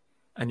Bitcoin yet,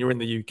 and you're in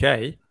the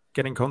UK,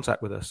 get in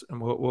contact with us,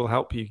 and we'll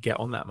help you get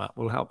on that map.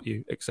 We'll help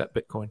you accept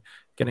Bitcoin.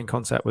 Get in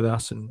contact with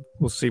us, and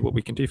we'll see what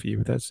we can do for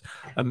you. There's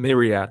a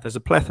myriad, there's a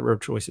plethora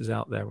of choices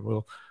out there, and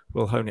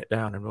we'll hone it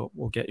down, and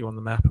we'll get you on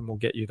the map, and we'll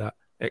get you that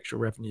extra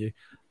revenue.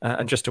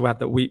 And just to add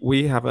that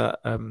we have a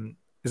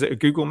is it a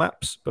Google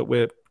Maps, but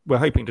we're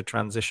hoping to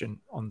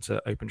transition onto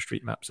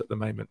OpenStreetMaps at the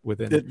moment.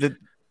 Within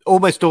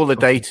almost all the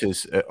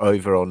data's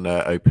over on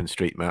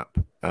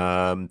OpenStreetMap.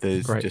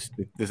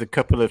 There's a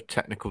couple of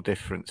technical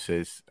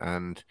differences,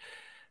 and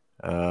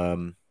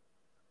so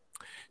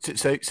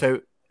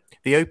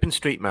the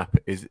OpenStreetMap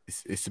is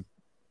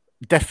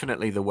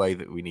definitely the way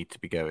that we need to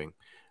be going.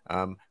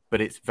 But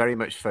it's very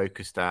much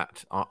focused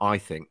at, I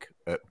think,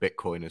 at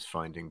Bitcoiners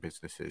finding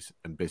businesses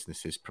and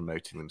businesses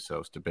promoting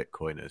themselves to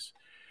Bitcoiners.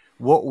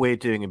 What we're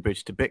doing in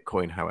Bridge to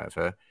Bitcoin,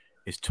 however,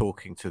 is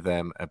talking to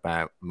them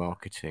about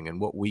marketing, and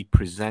what we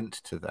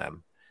present to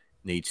them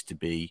needs to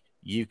be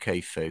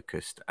UK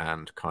focused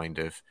and kind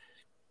of,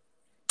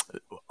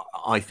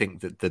 I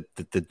think that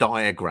the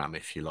diagram,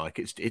 if you like,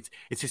 it's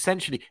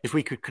essentially, if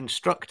we could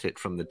construct it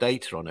from the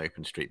data on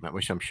OpenStreetMap,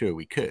 which I'm sure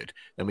we could,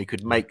 then we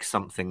could make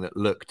something that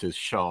looked as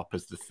sharp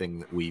as the thing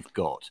that we've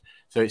got.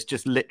 So it's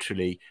just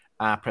literally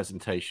our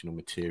presentational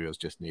materials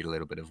just need a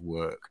little bit of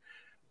work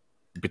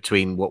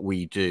between what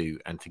we do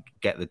and to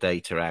get the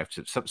data out.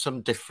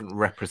 Some different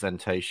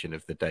representation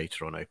of the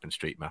data on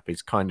OpenStreetMap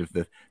is kind of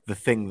the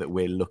thing that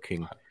we're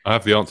looking. I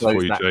have the answer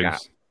for you, James.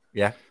 Gap.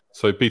 Yeah.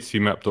 So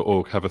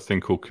btcmap.org have a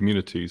thing called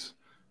communities.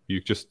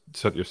 You just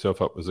set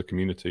yourself up as a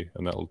community,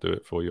 and that'll do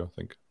it for you, I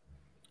think.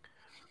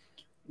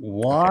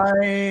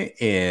 Why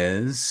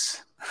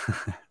is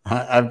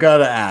I've got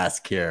to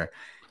ask here,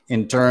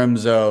 in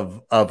terms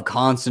of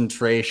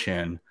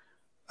concentration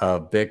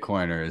of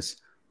Bitcoiners,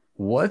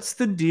 what's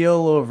the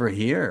deal over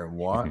here?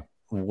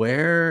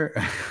 Where?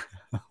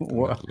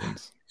 What?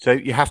 So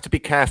you have to be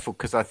careful,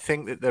 because I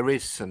think that there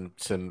is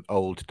some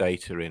old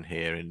data in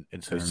here,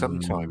 and so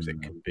sometimes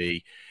it can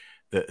be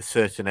that a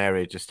certain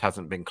area just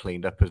hasn't been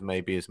cleaned up as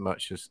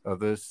much as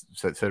others.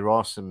 So there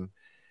are some.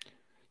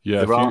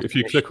 Yeah, if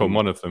you click on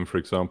one of them, for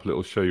example, it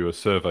will show you a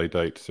survey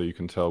date, so you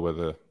can tell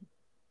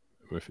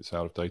if it's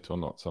out of date or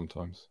not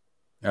sometimes.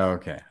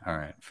 Okay, all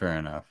right, fair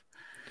enough.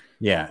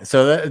 Yeah,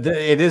 so it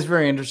is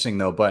very interesting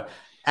though. But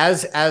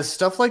as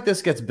stuff like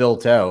this gets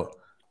built out,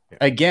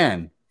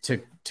 again,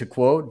 to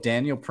quote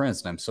Daniel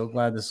Prince, and I'm so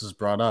glad this was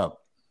brought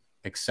up,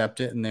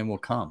 accept it and they will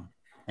come.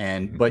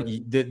 And but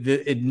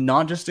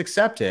not just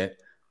accept it,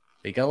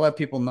 they gotta let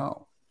people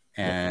know,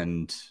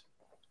 and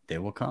they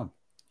will come.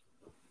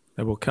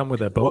 They will come with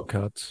their bolt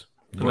cards.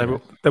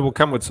 And they will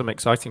come with some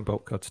exciting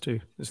bolt cards too.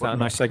 Is that a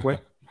nice segue?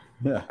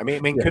 Yeah. I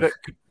mean, yes.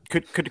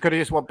 Could I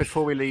just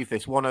before we leave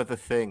this, one other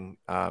thing,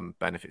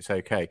 Ben, if it's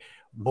okay,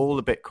 all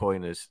the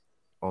Bitcoiners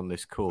on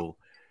this call,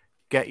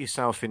 get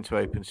yourself into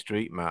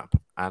OpenStreetMap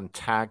and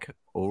tag,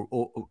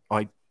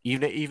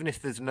 even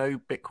if there's no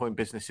Bitcoin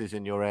businesses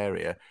in your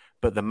area,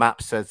 but the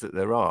map says that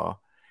there are,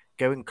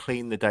 go and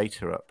clean the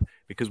data up,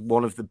 because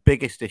one of the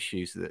biggest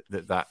issues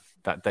that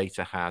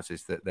data has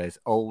is that there's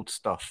old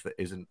stuff that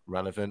isn't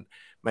relevant.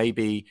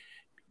 Maybe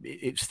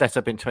it's set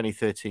up in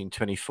 2013,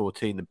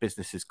 2014, the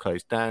business is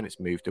closed down, it's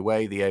moved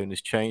away, the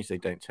owners changed, they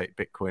don't take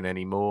Bitcoin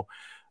anymore.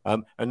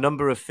 A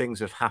number of things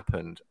have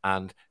happened,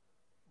 and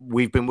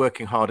we've been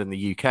working hard in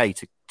the UK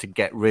to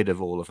get rid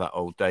of all of that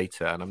old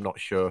data, and I'm not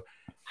sure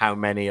how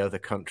many other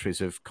countries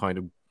have kind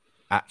of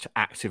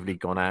actively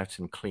gone out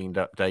and cleaned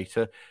up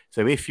data.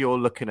 So if you're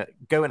looking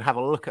at, go and have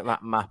a look at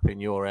that map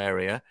in your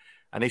area,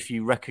 and if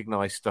you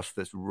recognize stuff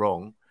that's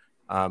wrong,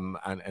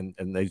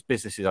 and those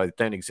businesses either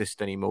don't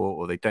exist anymore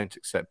or they don't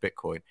accept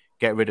Bitcoin,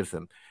 get rid of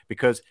them.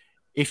 Because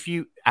if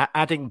you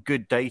adding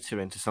good data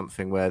into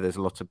something where there's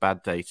a lot of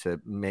bad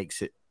data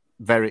makes it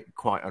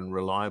quite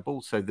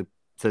unreliable. So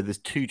there's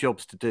two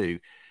jobs to do.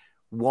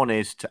 One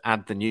is to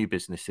add the new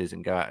businesses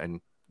and go out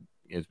and,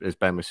 as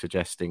Ben was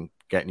suggesting,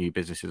 get new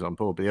businesses on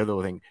board. But the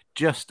other thing,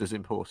 just as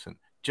important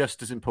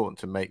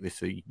to make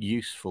this a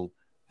useful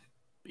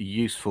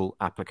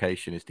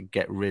application is to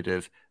get rid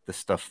of the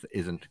stuff that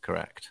isn't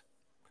correct.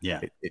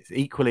 Yeah, it's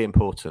equally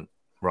important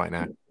right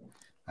now.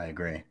 I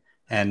agree.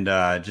 And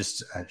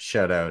just a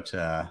shout out,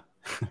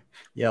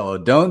 Yellow,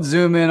 don't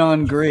zoom in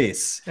on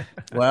Greece.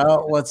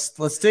 Well,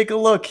 let's take a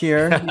look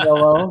here,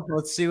 Yellow.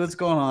 Let's see what's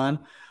going on.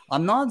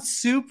 I'm not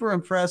super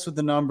impressed with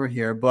the number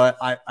here, but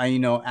I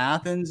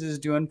Athens is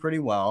doing pretty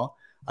well.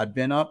 I've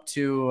been up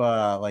to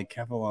like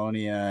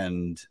Kefalonia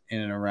and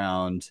in and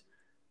around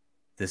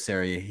this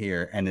area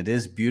here, and it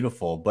is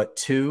beautiful.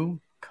 But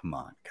come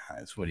on,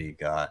 guys, what do you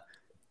got?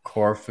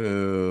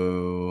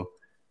 Corfu.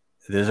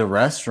 There's a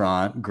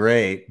restaurant,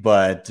 great,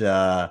 but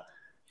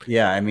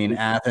yeah, I mean,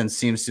 Athens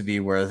seems to be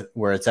where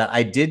it's at.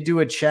 I did do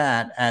a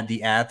chat at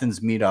the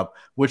Athens meetup,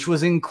 which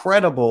was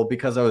incredible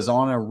because I was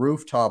on a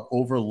rooftop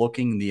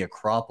overlooking the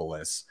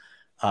Acropolis.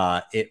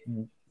 It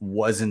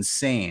was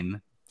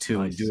insane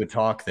to do a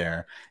talk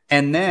there.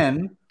 And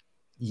then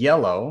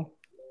Yellow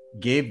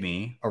gave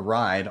me a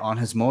ride on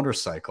his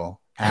motorcycle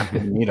after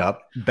the meetup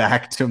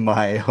back to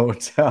my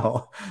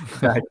hotel,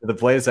 back to the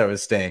place I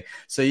was staying.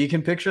 So you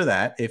can picture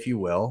that, if you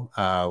will,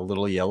 a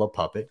little yellow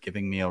puppet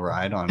giving me a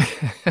ride on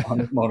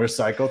his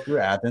motorcycle through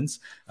Athens.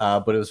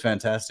 But it was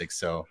fantastic.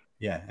 So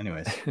yeah,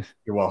 anyways,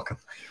 you're welcome.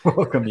 You're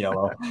welcome,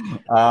 Yellow.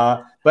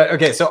 But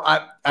okay, so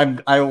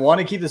I want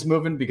to keep this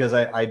moving because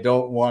I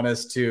don't want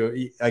us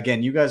to,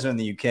 again, you guys are in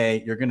the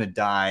UK, you're going to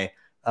die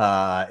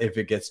if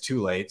it gets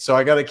too late. So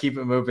I got to keep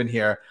it moving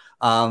here.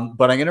 But I'm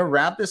going to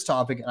wrap this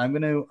topic and I'm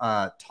going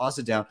to toss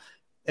it down.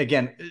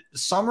 Again,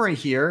 summary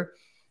here.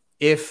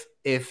 If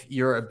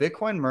you're a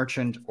Bitcoin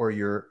merchant or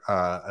you're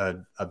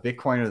a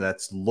Bitcoiner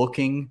that's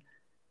looking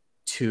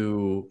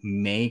to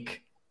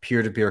make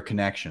peer-to-peer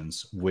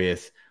connections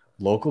with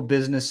local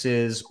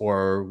businesses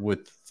or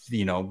with,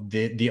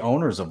 the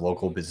owners of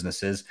local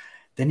businesses,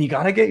 then you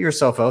got to get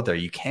yourself out there.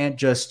 You can't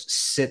just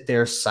sit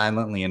there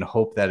silently and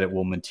hope that it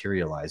will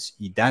materialize.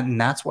 And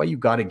that's why you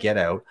got to get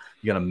out.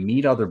 You got to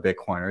meet other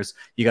Bitcoiners.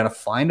 You got to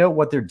find out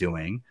what they're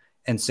doing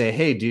and say,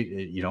 hey,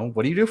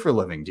 what do you do for a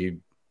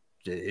living?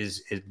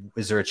 Is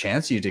there a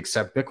chance you'd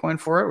accept Bitcoin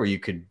for it? Or you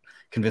could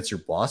convince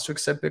your boss to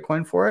accept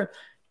Bitcoin for it?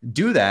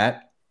 Do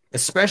that,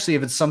 especially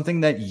if it's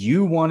something that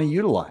you want to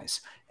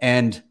utilize.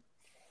 And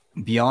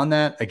beyond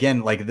that,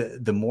 again, like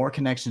the more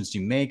connections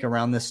you make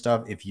around this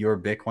stuff, if you're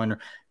a Bitcoiner,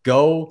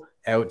 go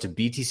out to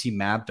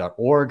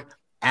btcmap.org,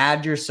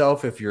 add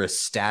yourself if you're a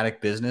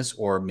static business,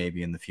 or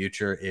maybe in the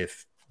future,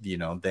 if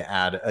they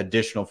add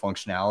additional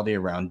functionality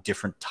around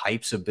different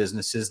types of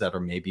businesses that are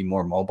maybe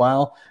more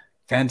mobile,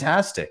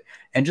 fantastic.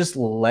 And just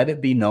let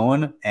it be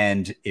known.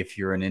 And if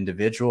you're an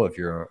individual, if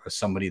you're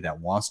somebody that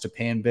wants to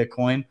pay in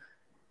Bitcoin,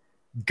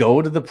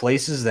 go to the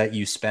places that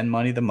you spend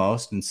money the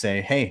most and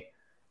say, hey,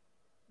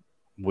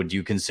 would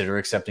you consider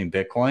accepting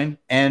Bitcoin?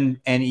 And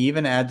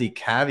even add the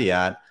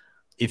caveat,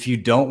 if you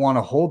don't want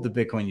to hold the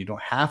Bitcoin, you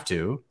don't have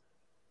to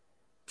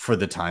for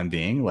the time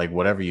being, like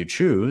whatever you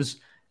choose.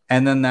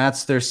 And then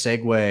that's their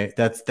segue.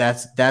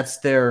 That's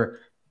their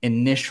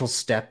initial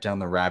step down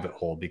the rabbit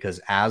hole, because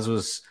as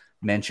was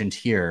mentioned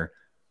here,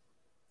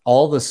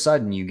 all of a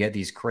sudden you get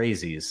these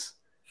crazies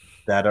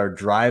that are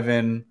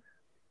driving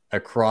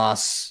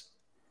across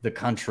the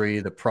country,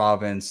 the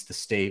province, the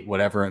state,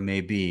 whatever it may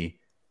be,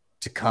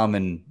 to come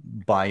and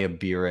buy a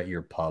beer at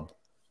your pub.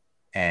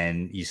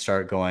 And you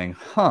start going,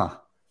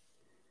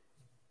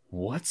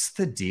 what's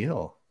the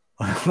deal?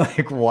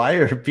 Like, why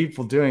are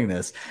people doing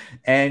this?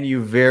 And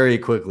you very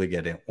quickly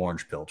get an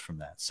orange pilled from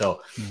that.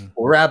 So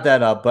we'll wrap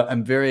that up, but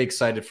I'm very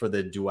excited for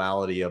the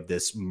duality of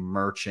this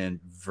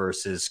merchant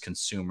versus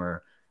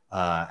consumer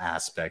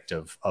aspect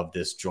of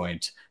this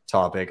joint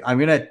topic. I'm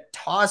going to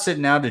toss it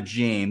now to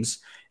James,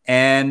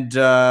 and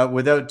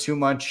without too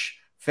much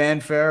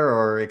fanfare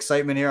or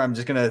excitement here, I'm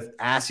just going to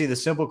ask you the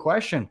simple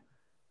question.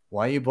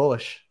 Why are you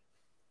bullish?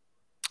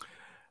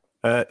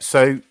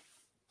 So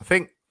I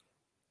think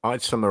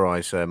I'd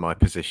summarize my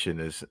position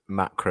as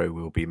macro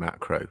will be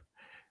macro.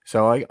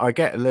 So I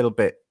get a little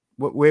bit,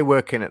 we're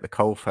working at the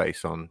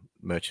coalface on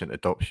merchant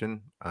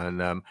adoption,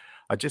 and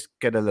I just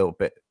get a little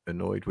bit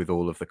annoyed with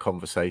all of the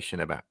conversation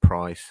about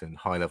price and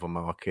high level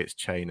markets,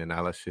 chain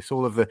analysis,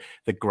 all of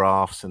the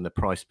graphs and the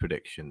price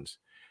predictions.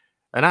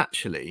 And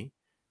actually,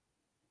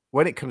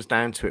 when it comes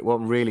down to it, what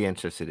I'm really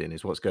interested in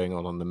is what's going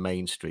on the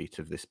main street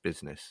of this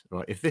business,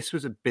 right? If this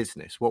was a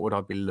business, what would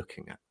I be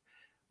looking at?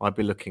 I'd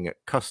be looking at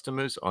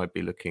customers. I'd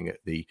be looking at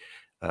the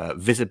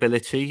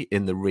visibility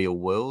in the real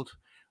world.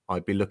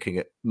 I'd be looking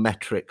at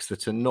metrics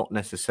that are not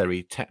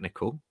necessarily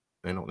technical.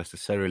 They're not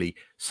necessarily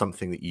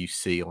something that you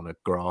see on a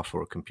graph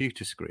or a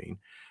computer screen.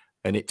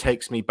 And it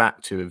takes me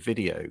back to a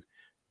video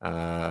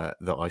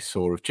that I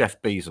saw of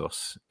Jeff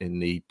Bezos in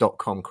the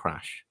 .com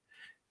crash,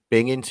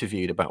 being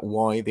interviewed about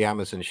why the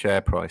Amazon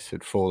share price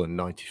had fallen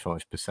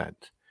 95%.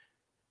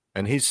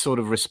 And his sort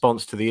of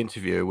response to the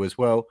interviewer was,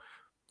 well,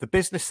 the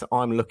business that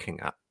I'm looking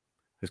at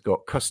has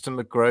got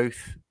customer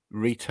growth,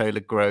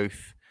 retailer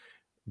growth,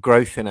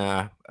 growth in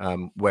our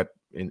web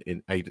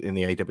in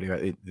the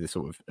AWS, the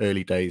sort of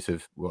early days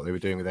of what they were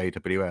doing with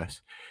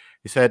AWS.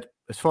 He said,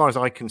 as far as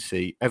I can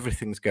see,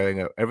 everything's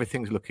going up,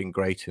 everything's looking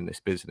great in this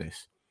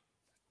business.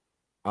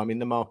 I mean,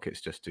 the markets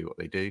just do what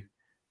they do.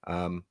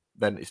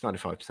 Then it's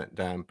 95%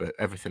 down, but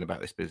everything about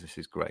this business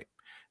is great.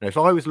 Now, if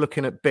I was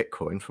looking at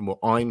Bitcoin from what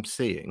I'm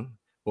seeing,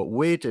 what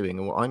we're doing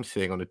and what I'm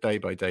seeing on a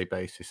day-by-day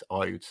basis,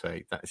 I would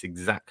say that's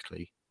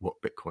exactly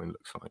what Bitcoin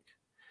looks like.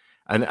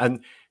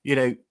 And you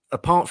know,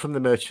 apart from the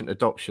merchant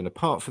adoption,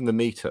 apart from the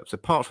meetups,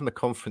 apart from the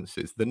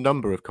conferences, the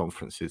number of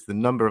conferences, the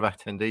number of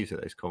attendees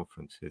at those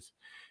conferences,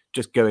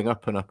 just going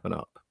up and up and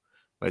up.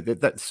 Right?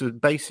 That's the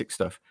basic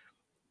stuff.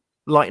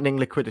 Lightning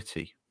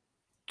liquidity,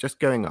 just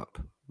going up.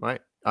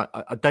 Right?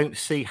 I don't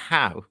see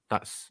how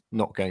that's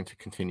not going to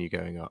continue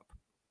going up.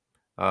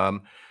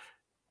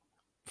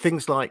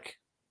 Things like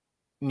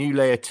new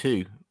layer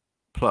 2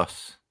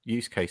 plus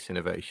use case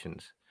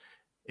innovations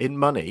in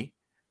money,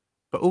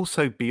 but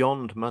also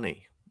beyond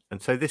money.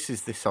 And so this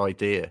is this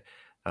idea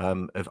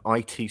of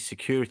IT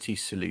security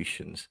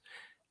solutions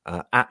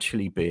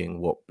actually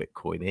being what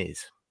Bitcoin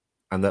is.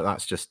 And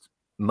that's just,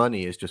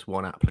 money is just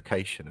one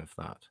application of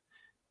that.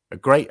 A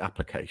great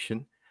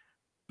application,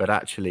 but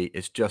actually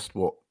it's just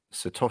what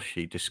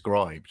Satoshi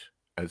described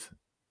as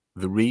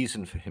the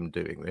reason for him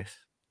doing this,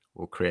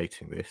 or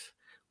creating this,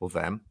 or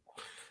them,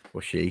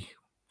 or she,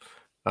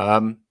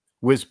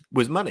 was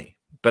money.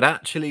 But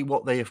actually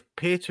what they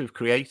appear to have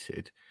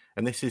created,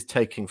 and this is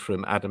taking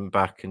from Adam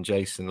Back and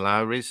Jason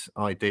Lowry's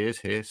ideas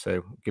here,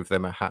 so give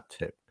them a hat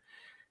tip.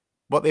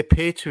 What they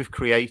appear to have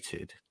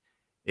created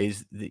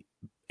is a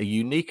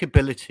unique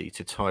ability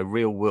to tie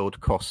real world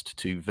cost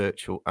to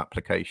virtual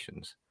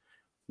applications.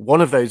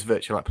 One of those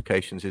virtual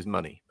applications is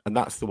money, and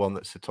that's the one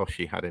that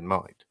Satoshi had in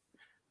mind.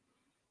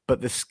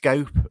 But the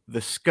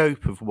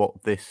scope of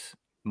what this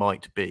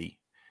might be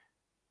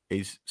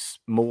is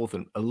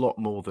a lot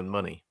more than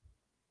money.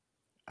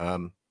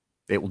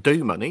 It will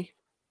do money,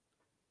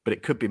 but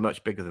it could be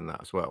much bigger than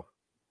that as well.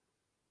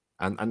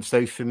 And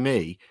so for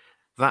me,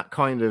 that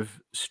kind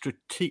of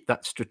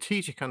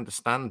strategic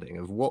understanding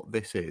of what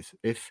this is,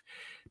 if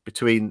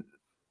between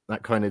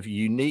that kind of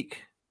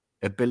unique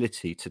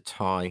ability to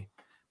tie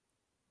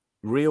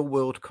real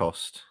world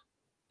cost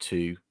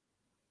to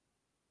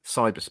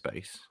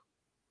cyberspace,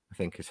 I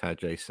think is how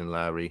Jason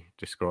Lowry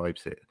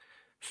describes it.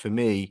 For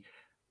me,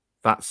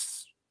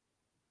 that's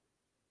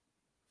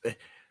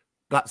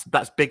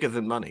bigger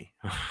than money.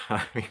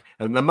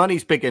 And the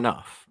money's big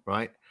enough,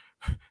 right?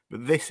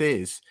 But this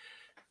is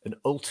an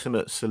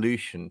ultimate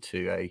solution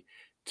to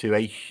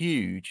a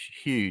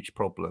huge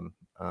problem,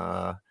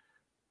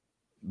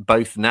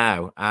 both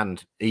now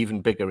and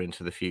even bigger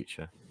into the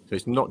future. So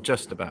it's not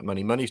just about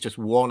money. Money is just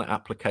one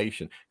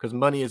application, because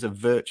money is a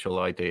virtual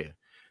idea.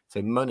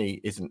 So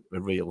money isn't a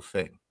real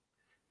thing.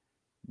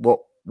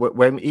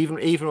 Even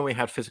when we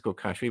had physical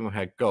cash, even when we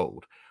had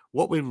gold,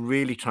 what we're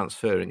really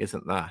transferring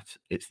isn't that.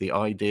 It's the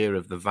idea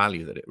of the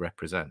value that it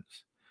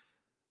represents.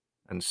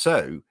 And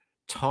so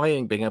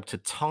being able to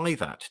tie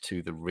that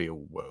to the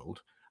real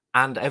world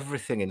and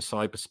everything in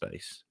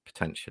cyberspace,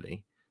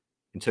 potentially,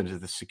 in terms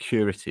of the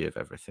security of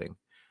everything,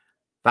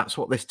 that's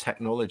what this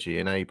technology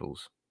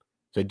enables.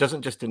 So it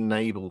doesn't just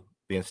enable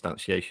the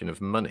instantiation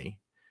of money,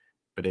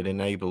 but it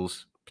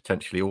enables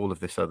potentially all of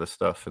this other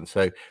stuff. And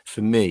so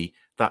for me,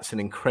 that's an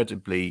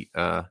incredibly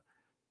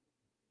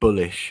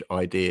bullish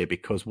idea,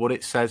 because what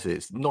it says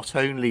is not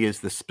only is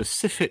the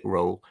specific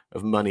role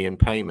of money and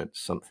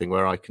payments something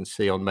where I can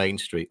see on Main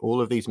Street all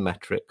of these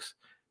metrics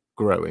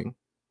growing,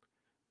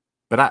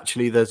 but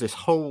actually there's this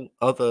whole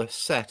other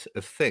set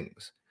of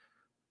things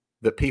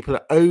that people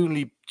are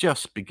only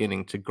just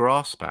beginning to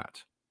grasp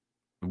at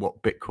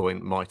what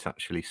Bitcoin might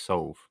actually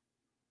solve,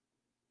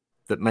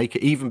 that make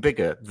it even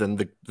bigger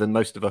than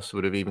most of us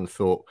would have even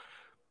thought,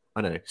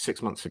 I don't know,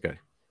 6 months ago.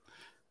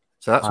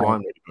 So that's why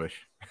I'm really bullish.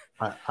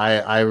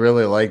 I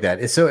really like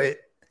that. So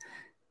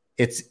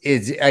it's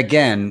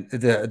again,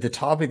 the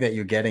topic that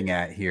you're getting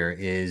at here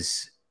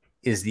is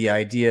the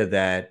idea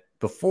that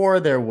before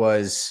there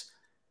was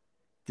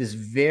this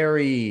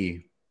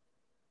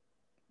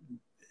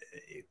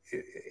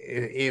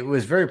it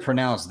was very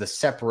pronounced, the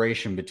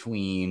separation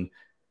between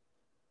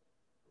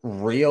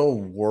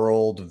real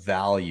world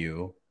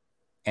value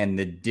and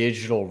the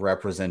digital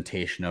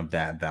representation of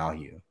that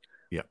value.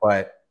 Yeah.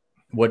 But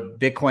what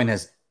Bitcoin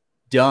has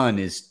done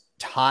is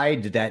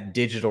tied that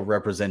digital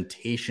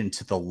representation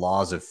to the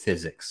laws of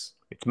physics.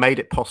 It's made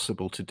it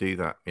possible to do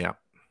that. Yeah.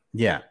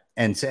 Yeah.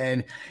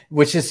 And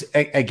which is,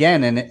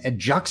 again, and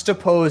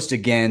juxtaposed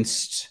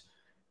against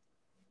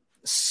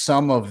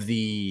some of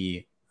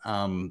the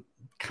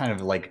kind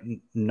of like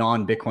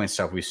non-Bitcoin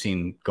stuff we've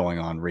seen going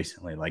on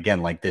recently.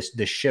 Again, like this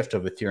shift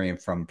of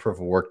Ethereum from proof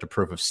of work to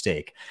proof of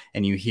stake.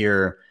 And you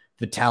hear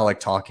Vitalik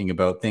talking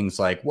about things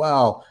like,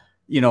 well,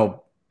 you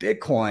know,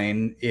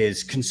 Bitcoin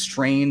is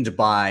constrained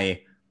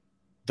by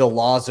the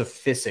laws of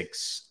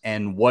physics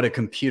and what a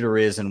computer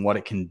is and what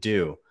it can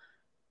do.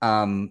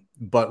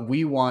 But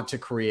we want to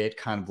create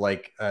kind of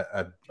like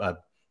a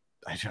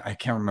I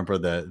can't remember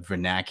the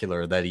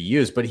vernacular that he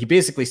used, but he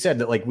basically said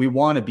that like we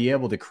want to be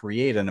able to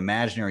create an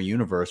imaginary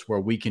universe where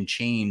we can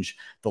change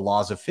the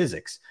laws of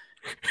physics.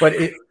 But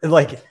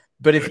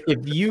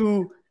if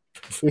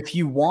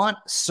you want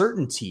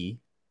certainty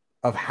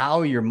of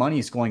how your money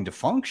is going to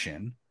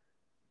function,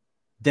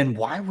 then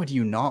why would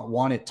you not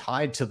want it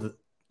tied to the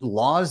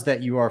laws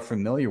that you are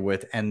familiar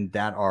with and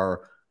that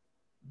are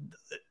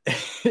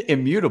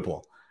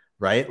immutable,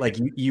 right? Like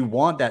you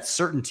want that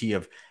certainty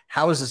of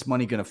how is this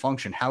money going to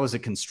function? How is it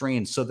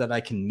constrained so that I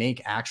can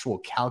make actual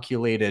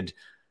calculated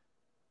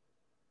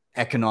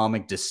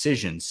economic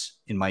decisions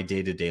in my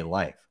day-to-day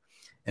life?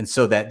 And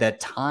so that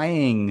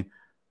tying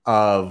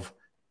of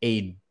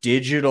a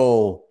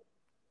digital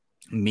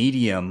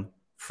medium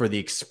for the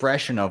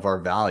expression of our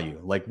value,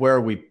 like where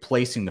are we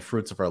placing the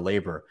fruits of our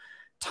labor,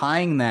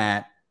 tying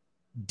that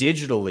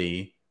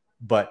digitally,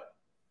 but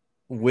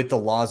with the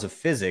laws of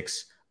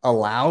physics,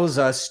 allows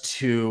us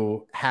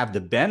to have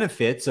the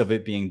benefits of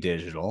it being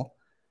digital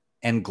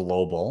and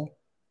global,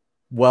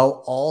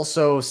 while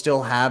also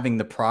still having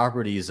the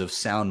properties of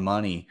sound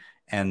money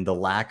and the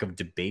lack of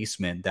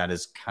debasement that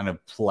has kind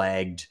of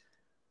plagued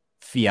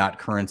fiat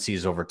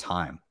currencies over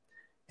time.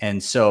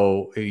 And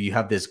so you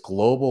have this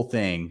global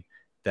thing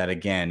that,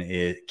 again,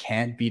 it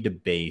can't be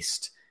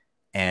debased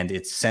and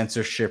it's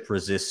censorship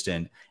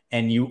resistant.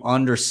 And you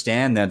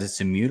understand that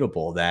it's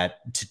immutable,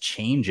 that to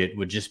change it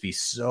would just be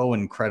so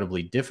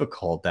incredibly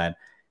difficult that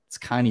it's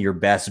kind of your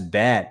best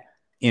bet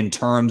in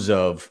terms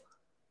of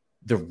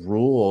the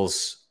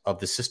rules of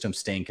the system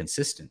staying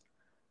consistent.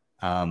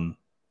 And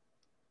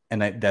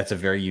that's a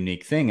very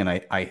unique thing. And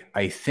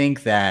I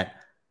think that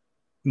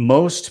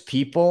most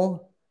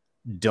people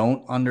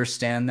don't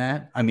understand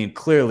that. I mean,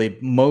 clearly,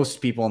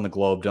 most people on the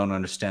globe don't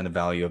understand the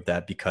value of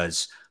that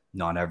because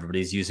not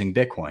everybody's using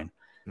Bitcoin.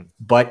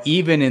 But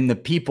even in the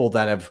people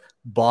that have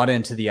bought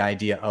into the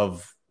idea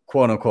of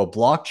quote unquote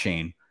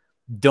blockchain,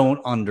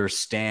 don't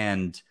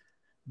understand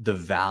the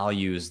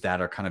values that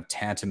are kind of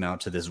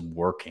tantamount to this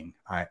working.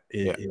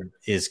 It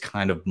is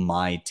kind of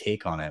my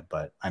take on it.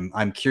 But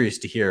I'm curious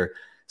to hear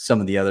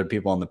some of the other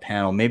people on the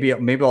panel. Maybe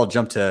I'll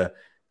jump to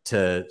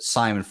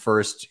Simon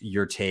first.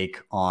 Your take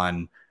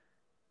on,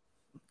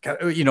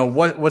 you know,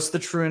 what's the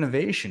true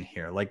innovation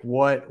here? Like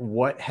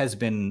what has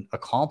been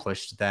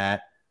accomplished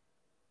that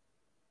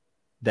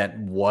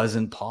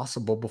wasn't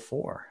possible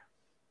before?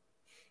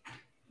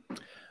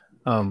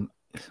 We're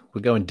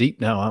going deep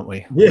now, aren't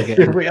we?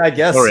 Yeah, I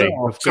guess. Sorry,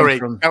 so. sorry.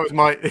 That was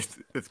my. It's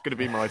going to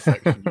be my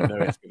section. You know,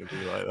 it's going to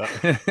be like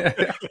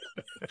that.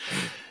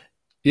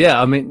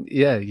 Yeah, I mean,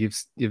 yeah, you've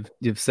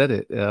said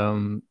it.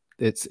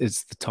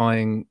 It's the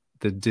tying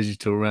the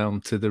digital realm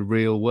to the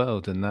real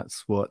world, and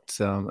that's what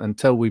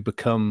until we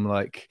become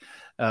like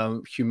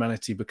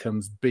humanity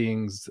becomes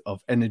beings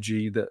of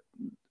energy that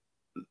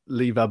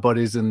leave our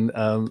bodies and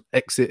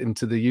exit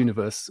into the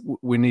universe,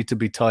 we need to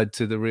be tied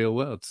to the real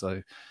world.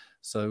 So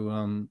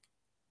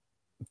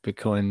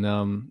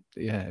Bitcoin,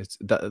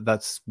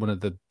 that's one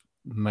of the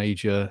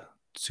major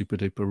super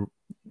duper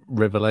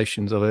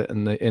revelations of it,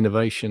 and the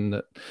innovation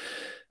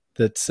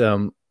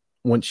that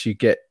once you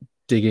get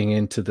digging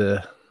into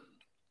the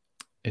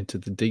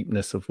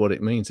deepness of what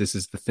it means, this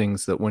is the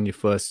things that when you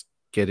first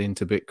get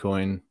into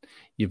Bitcoin,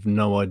 you've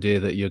no idea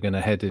that you're going to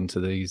head into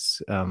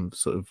these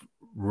sort of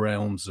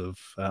realms of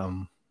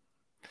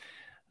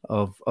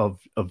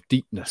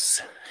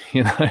deepness.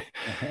 You know,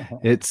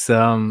 it's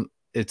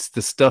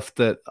the stuff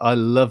that I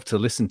love to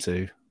listen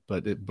to,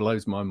 but it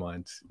blows my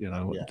mind. You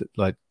know,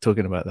 like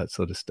talking about that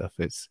sort of stuff.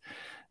 It's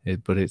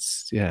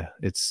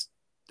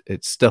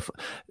stuff.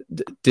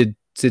 Did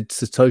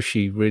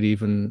Satoshi really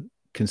even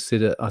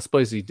consider? I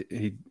suppose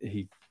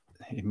he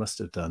must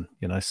have done,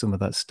 you know, some of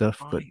that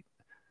stuff, but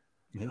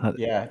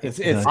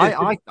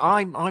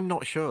I'm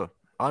not sure.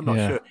 I'm not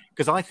sure,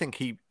 because I think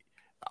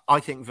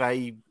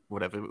they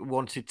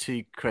wanted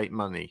to create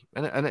money,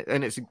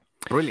 and it's a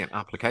brilliant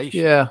application.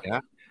 Yeah.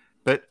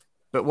 But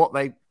what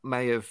they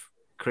may have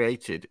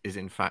created is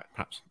in fact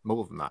perhaps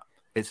more than that.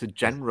 It's a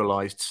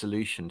generalized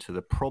solution to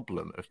the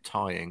problem of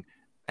tying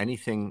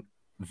anything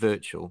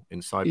virtual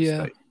in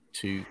cyberspace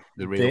to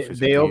the real physical.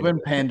 They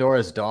opened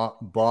Pandora's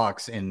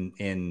box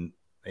in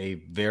a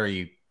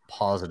very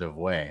positive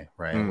way,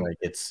 right? Like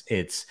it's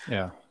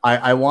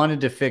I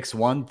wanted to fix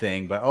one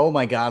thing, but oh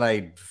my god,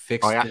 I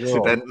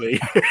accidentally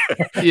fixed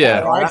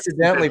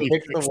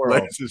the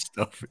world. Loads of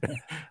stuff.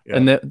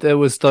 And there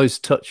was those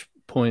touch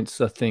points,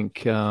 I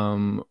think.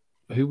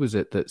 Who was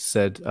it that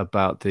said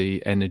about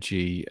the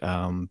energy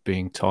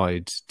being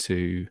tied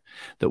to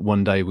that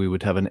one day we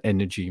would have an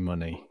energy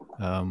money?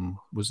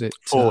 Was it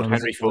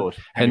Henry Ford?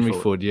 Henry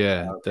Ford,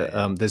 yeah.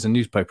 Okay. There's a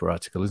newspaper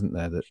article, isn't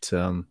there, that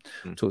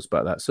talks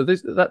about that. So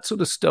that sort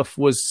of stuff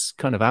was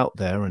kind of out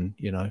there, and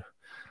you know,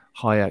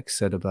 Hayek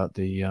said about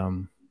the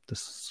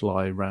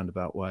sly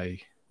roundabout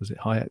way. Was it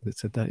Hayek that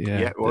said that? Yeah,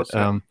 it was.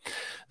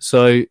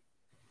 So,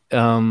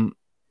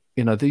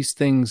 you know, these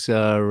things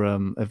are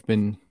have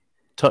been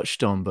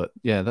touched on. But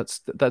yeah, that's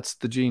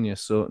the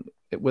genius. So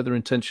whether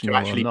intentional to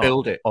actually or not,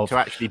 build it, to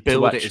actually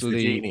build it is the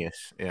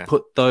genius. Yeah,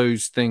 put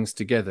those things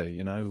together,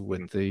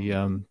 with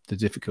the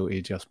difficulty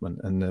adjustment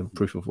and the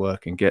proof of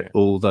work, and get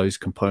all those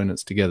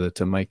components together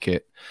to make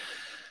it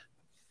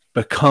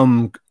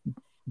become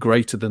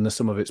greater than the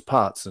sum of its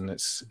parts. And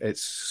it's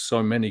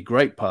so many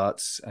great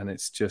parts, and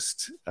it's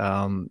just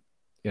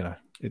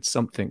it's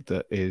something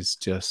that is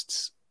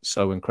just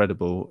so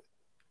incredible.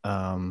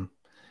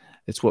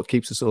 It's what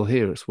keeps us all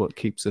here. It's what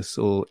keeps us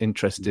all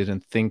interested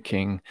and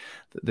thinking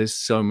that there's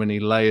so many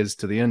layers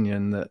to the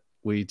onion that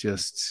we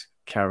just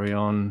carry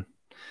on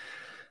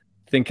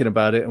thinking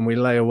about it, and we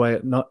lay away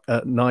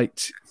at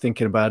night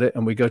thinking about it,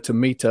 and we go to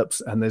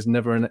meetups, and there's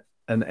never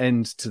an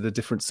end to the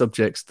different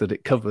subjects that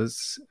it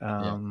covers.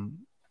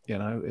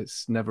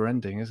 It's never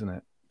ending, isn't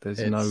it?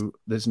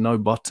 There's no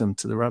bottom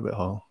to the rabbit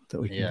hole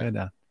that we can go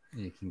down.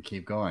 You can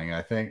keep going.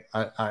 I think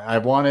I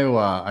want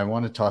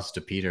to toss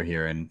to Peter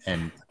here and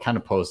kind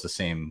of pose the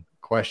same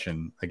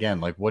question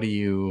again. Like, what do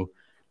you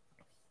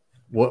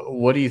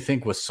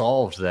think was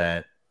solved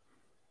that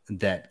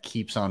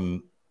keeps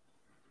on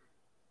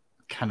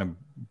kind of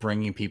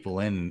bringing people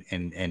in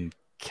and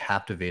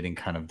captivating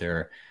kind of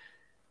their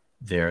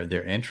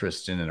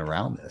interest in and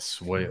around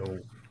this?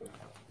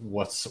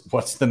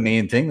 What's the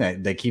main thing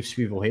that keeps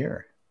people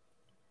here?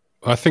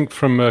 I think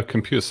from a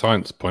computer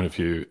science point of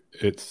view,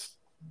 it's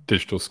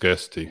digital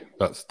scarcity.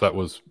 That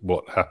was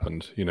what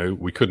happened.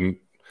 We couldn't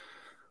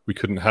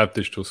have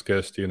digital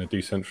scarcity in a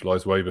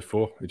decentralized way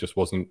before. It just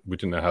wasn't. We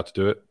didn't know how to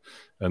do it.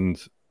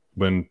 And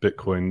when the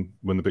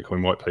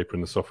Bitcoin white paper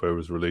and the software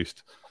was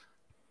released,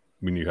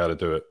 we knew how to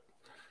do it.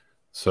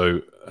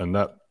 So, and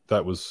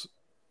that was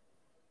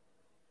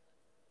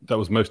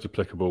most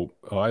applicable.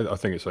 I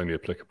think it's only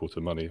applicable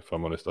to money, if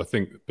I'm honest. I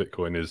think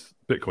Bitcoin is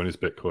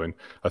Bitcoin.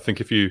 I think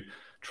if you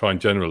try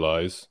and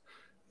generalize,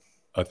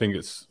 I think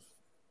it's,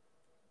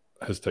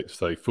 I hesitate to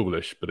say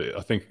foolish, but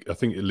I think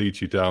it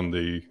leads you down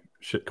the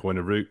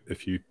shitcoiner route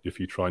if you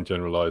try and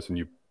generalize and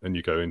you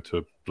go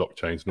into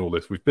blockchains and all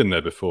this. We've been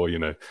there before,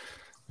 in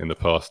the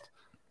past.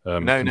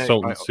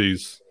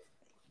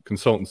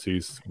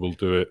 Consultancies will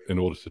do it in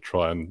order to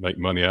try and make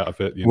money out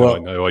of it.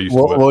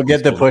 We'll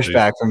get the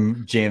pushback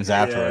from James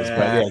afterwards, but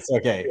yeah, it's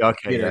okay.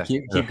 Peter,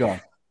 keep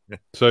going.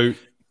 So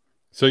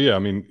yeah, I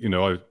mean,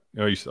 I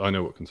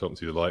know what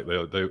consultancies are like.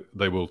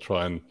 They will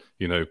try and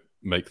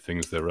make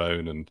things their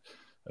own,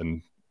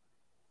 and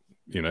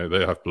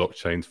they have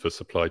blockchains for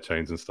supply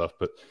chains and stuff,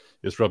 but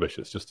it's rubbish.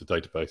 It's just a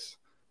database.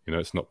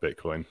 It's not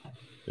Bitcoin.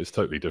 It's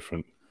totally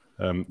different.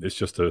 It's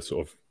just a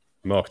sort of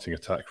marketing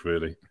attack,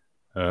 really.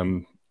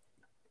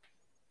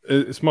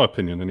 It's my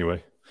opinion,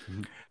 anyway.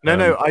 I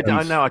know.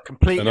 I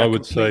completely. And I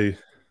would say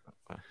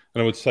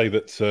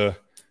that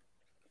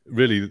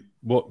really,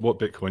 what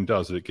Bitcoin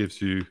does is it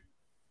gives you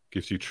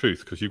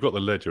truth, because you've got the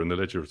ledger, and the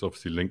ledger is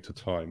obviously linked to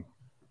time.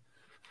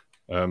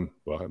 Well,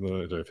 I don't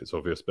know if it's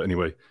obvious, but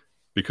anyway,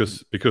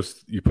 because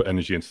you put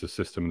energy into the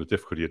system, and the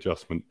difficulty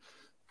adjustment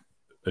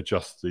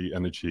adjusts the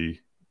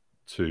energy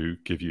to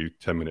give you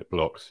 10-minute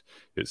blocks.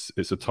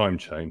 It's a time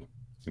chain,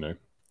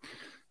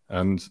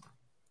 and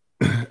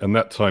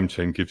that time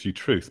chain gives you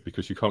truth,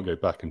 because you can't go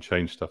back and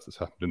change stuff that's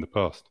happened in the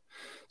past.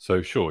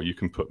 So sure, you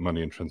can put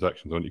money and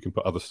transactions on it, you can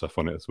put other stuff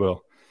on it as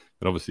well,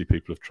 and obviously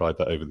people have tried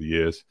that over the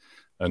years.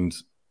 And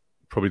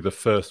probably the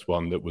first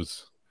one that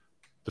was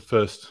the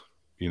first,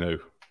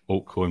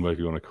 altcoin,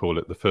 whatever you want to call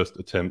it, the first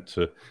attempt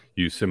to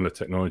use similar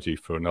technology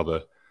for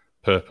another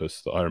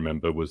purpose that I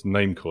remember was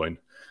Namecoin.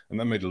 And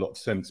that made a lot of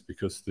sense,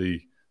 because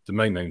the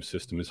domain name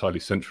system is highly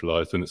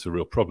centralized, and it's a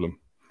real problem.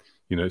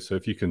 So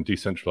if you can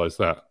decentralize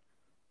that,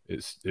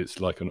 it's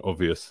like an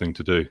obvious thing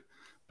to do.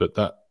 But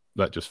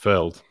that just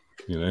failed,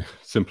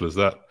 simple as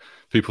that.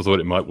 People thought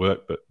it might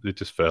work, but it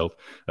just failed.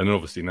 And then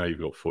obviously now you've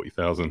got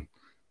 40,000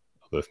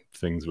 other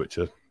things which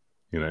are,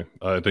 I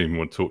don't even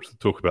want to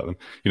talk about them.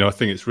 I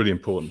think it's really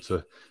important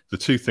the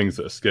two things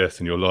that are scarce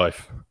in your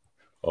life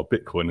are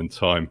Bitcoin and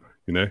time,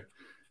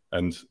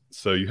 and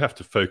so you have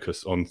to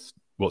focus on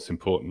what's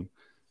important,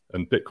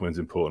 and Bitcoin's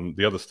important.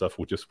 The other stuff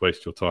will just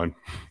waste your time.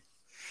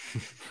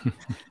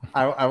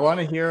 I want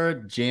to hear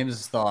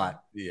James's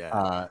thought.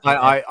 Yeah.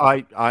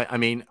 I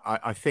mean,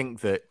 I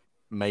think that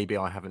maybe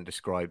I haven't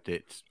described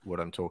it, what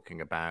I'm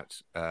talking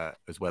about,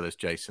 as well as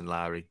Jason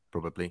Lowery,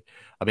 probably.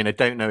 I mean, I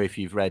don't know if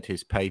you've read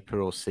his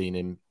paper or seen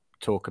him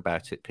talk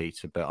about it,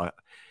 Peter, but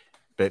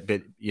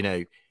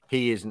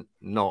he is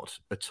not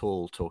at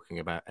all talking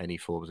about any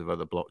forms of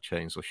other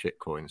blockchains or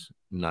shitcoins.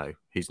 No,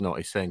 he's not.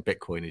 He's saying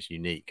Bitcoin is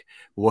unique.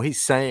 What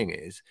he's saying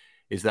is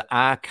that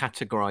our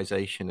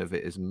categorization of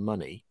it as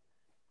money.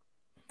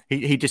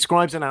 He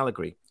describes an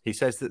allegory. He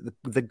says that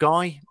the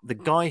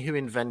guy who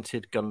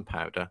invented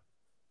gunpowder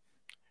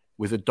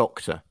was a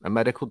doctor, a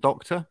medical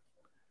doctor,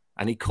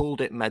 and he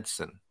called it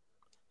medicine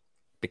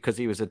because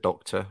he was a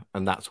doctor,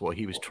 and that's what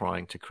he was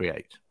trying to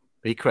create.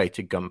 He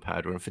created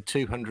gunpowder, and for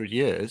 200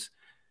 years,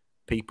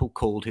 people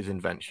called his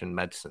invention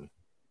medicine,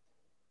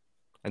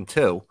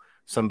 until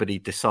somebody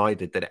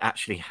decided that it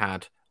actually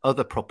had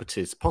other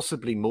properties,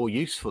 possibly more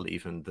useful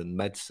even than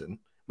medicine,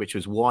 which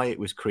was why it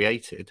was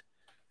created.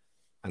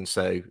 And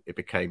so it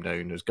became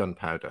known as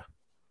gunpowder.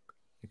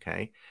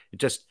 Okay. It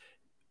just,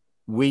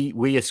 we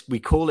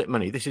call it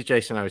money. This is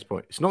Jason Howe's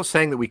point. It's not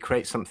saying that we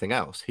create something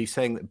else. He's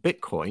saying that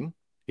Bitcoin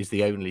is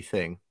the only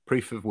thing.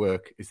 Proof of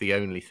work is the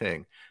only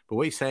thing. But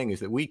what he's saying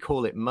is that we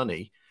call it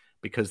money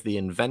because the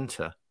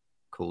inventor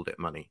called it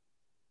money.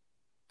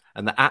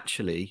 And that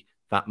actually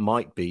that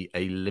might be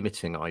a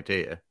limiting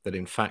idea, that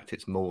in fact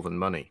it's more than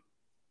money.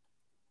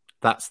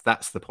 That's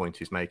the point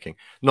he's making.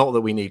 Not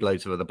that we need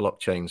loads of other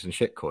blockchains and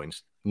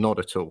shitcoins. Not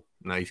at all.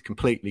 No,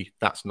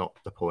 that's not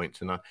the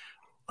point. And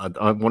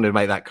I wanted to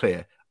make that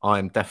clear. I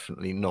am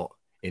definitely not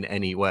in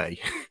any way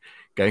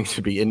going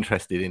to be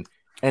interested in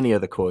any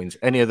other coins,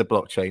 any other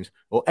blockchains,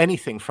 or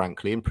anything,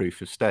 frankly, in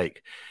proof of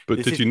stake.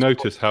 But did you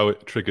notice how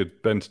it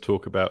triggered Ben to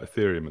talk about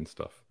Ethereum and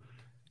stuff?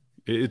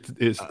 It's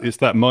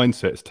that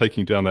mindset. It's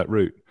taking down that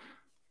route.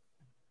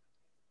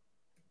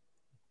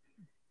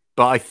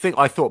 But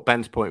I thought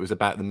Ben's point was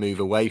about the move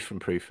away from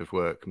proof of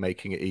work,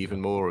 making it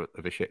even more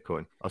of a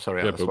shitcoin. Oh,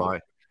 sorry, that's why.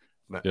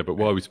 Yeah, but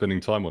why are we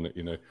spending time on it?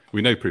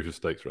 We know proof of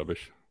stake's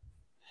rubbish.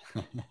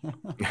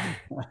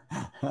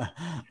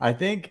 I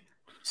think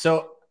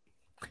so.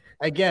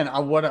 Again,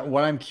 what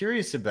I'm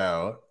curious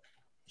about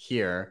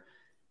here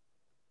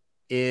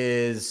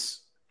is,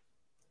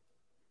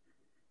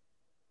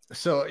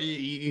 so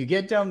you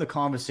get down the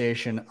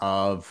conversation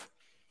of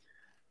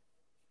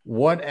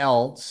what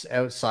else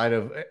outside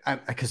of,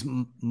 because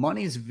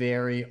money is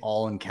very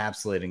all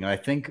encapsulating, and I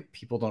think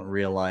people don't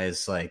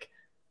realize like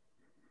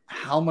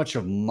how much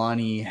of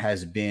money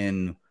has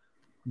been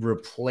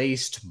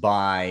replaced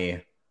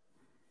by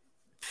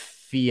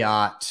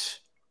fiat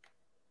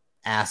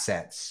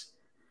assets.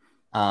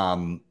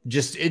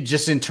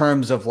 Just in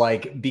terms of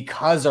like,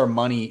 because our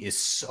money is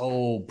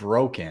so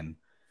broken,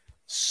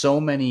 so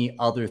many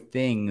other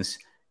things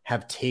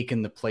have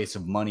taken the place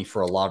of money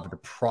for a lot of the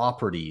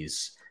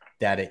properties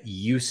that it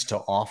used to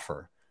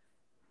offer.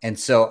 And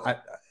so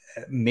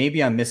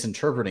maybe I'm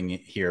misinterpreting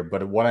it here,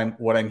 but what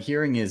I'm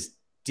hearing is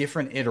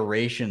different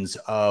iterations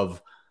of,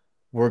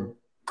 we're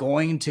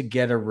going to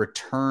get a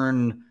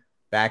return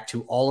back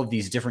to all of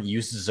these different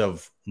uses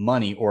of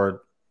money,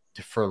 or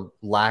for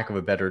lack of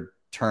a better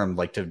term,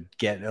 like to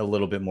get a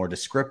little bit more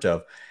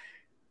descriptive,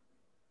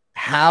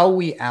 how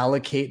we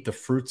allocate the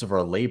fruits of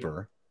our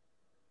labor,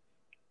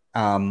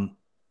 all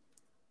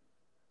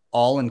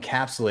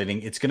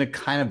encapsulating, it's going to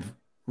kind of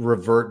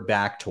revert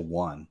back to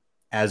one,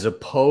 as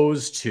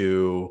opposed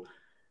to,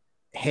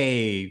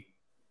 hey,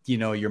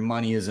 your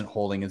money isn't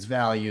holding its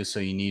value, so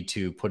you need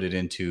to put it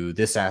into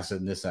this asset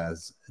and this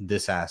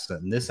asset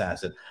and this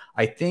asset.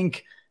 I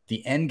think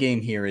the end game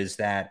here is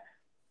that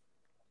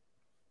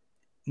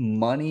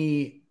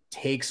money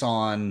takes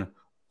on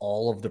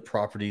all of the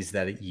properties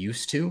that it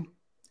used to,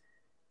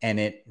 and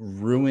it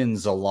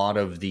ruins a lot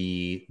of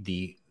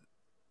the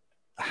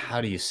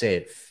how do you say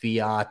it,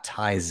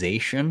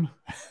 fiatization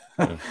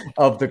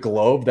of the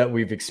globe that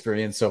we've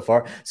experienced so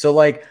far. So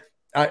like,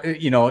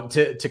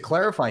 to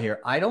clarify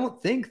here, I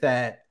don't think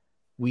that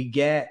we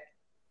get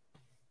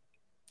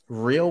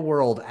real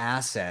world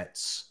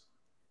assets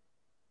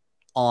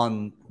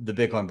on the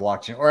Bitcoin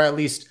blockchain, or at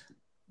least,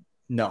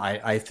 no,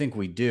 I think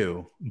we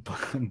do,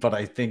 but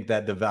I think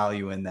that the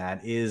value in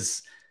that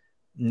is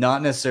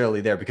not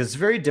necessarily there, because it's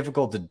very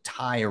difficult to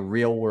tie a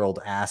real world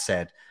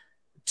asset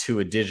to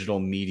a digital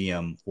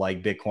medium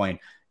like Bitcoin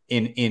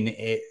in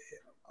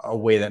a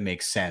way that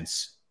makes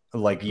sense,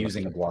 like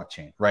using a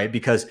blockchain, right?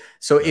 Because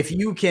if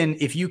you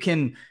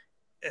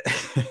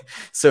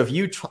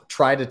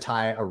try to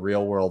tie a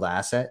real world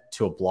asset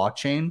to a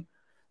blockchain,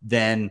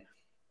 then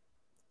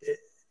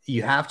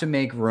you have to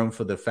make room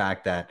for the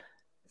fact that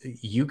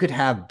you could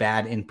have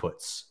bad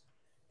inputs.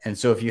 And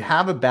so if you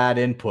have a bad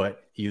input,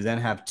 you then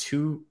have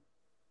two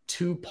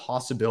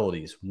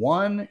possibilities.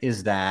 One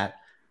is that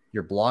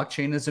your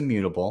blockchain is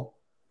immutable,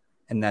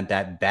 and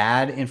that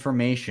bad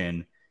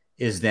information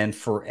is then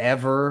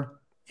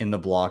forever in the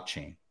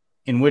blockchain,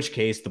 in which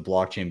case the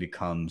blockchain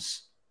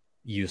becomes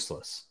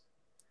useless.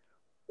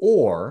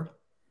 Or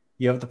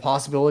you have the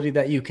possibility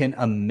that you can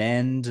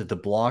amend the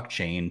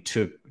blockchain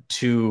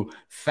to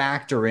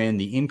factor in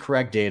the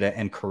incorrect data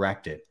and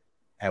correct it.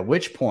 At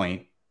which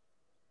point,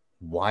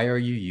 why are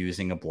you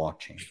using a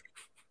blockchain?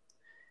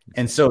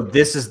 And so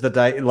this is the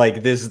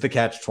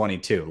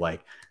catch-22.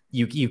 Like,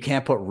 you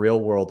can't put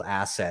real world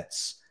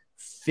assets,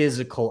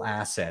 physical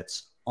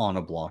assets, on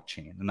a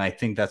blockchain. And I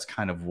think that's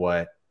kind of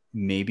what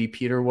maybe,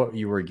 Peter, what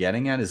you were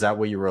getting at. Is that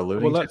what you were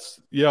alluding to?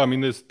 Yeah, I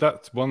mean,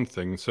 that's one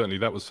thing. Certainly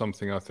that was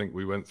something I think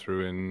we went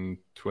through in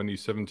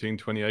 2017,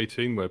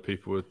 2018, where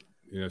people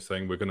were,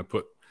 saying we're going to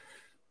put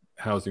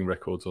housing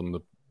records on the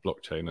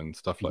blockchain and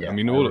stuff like that. I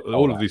mean,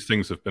 all of these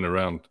things have been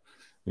around,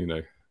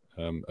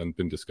 and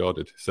been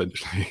discarded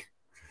essentially.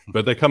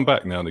 But they come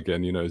back now and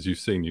again, as you've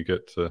seen, you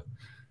get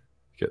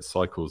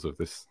cycles of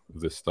this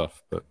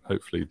stuff, but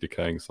hopefully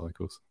decaying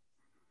cycles.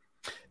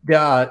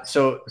 Yeah.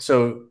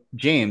 So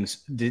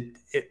James,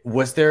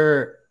 was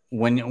there,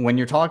 when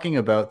you're talking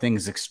about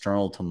things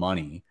external to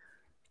money,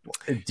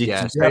 did you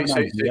have an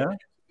idea?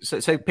 So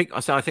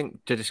I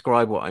think to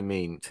describe what I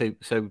mean,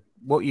 so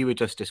what you were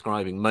just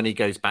describing, money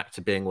goes back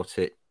to being what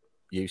it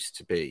used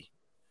to be,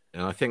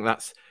 and I think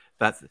that's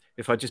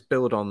if I just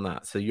build on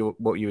that. So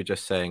what you were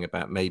just saying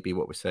about maybe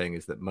what we're saying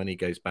is that money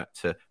goes back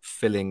to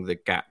filling the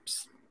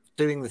gaps,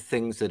 doing the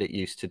things that it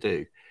used to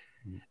do,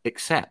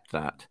 except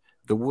that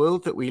the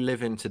world that we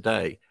live in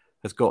today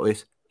has got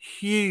this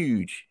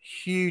huge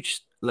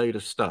load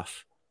of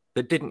stuff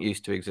that didn't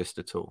used to exist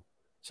at all.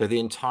 So the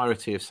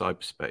entirety of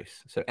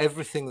cyberspace. So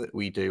everything that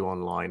we do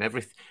online,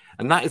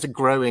 and that is a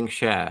growing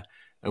share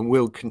and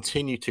will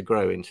continue to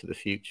grow into the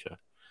future.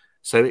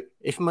 So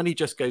if money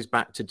just goes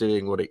back to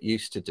doing what it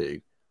used to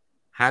do,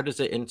 how does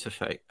it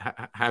interface?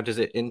 How does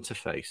it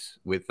interface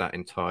with that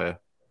entire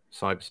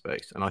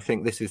cyberspace? And I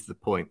think this is the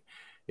point: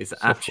 is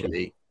that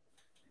actually,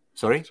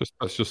 sorry,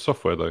 that's just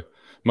software, though.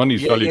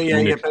 Money's value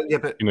communication.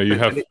 But you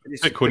have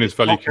Bitcoin is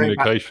value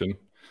communication,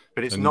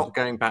 but it's not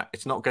going back.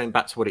 It's not going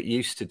back to what it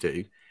used to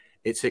do.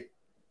 It's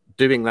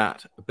doing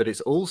that, but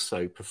it's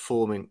also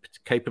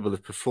capable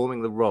of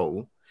performing the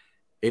role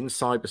in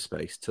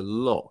cyberspace to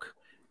lock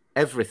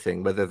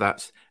everything, whether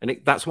that's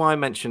that's why I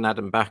mentioned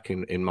Adam Back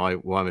in my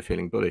Why Am I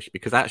Feeling Bullish,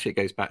 because actually it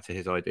goes back to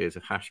his ideas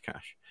of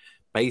Hashcash.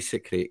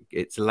 Basically,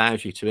 it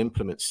allows you to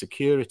implement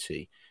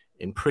security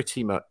in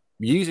pretty much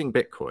using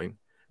Bitcoin,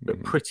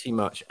 but pretty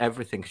much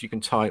everything, because you can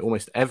tie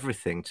almost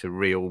everything to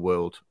real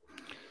world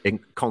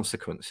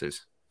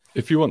consequences.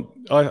 If you want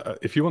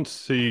to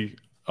see,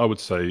 I would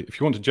say, if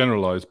you want to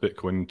generalize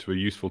Bitcoin into a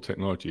useful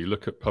technology,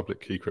 look at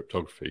public key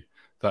cryptography.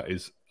 That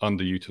is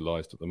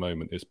underutilized at the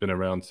moment. It's been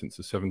around since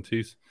the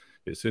 70s.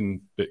 It's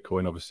in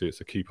Bitcoin. Obviously, it's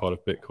a key part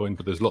of Bitcoin,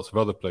 but there's lots of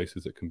other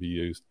places it can be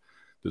used.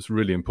 That's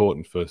really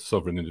important for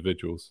sovereign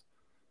individuals.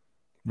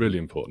 Really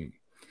important.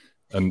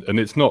 And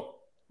it's not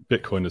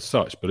Bitcoin as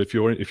such, but if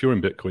you're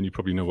in Bitcoin, you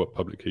probably know what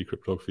public key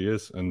cryptography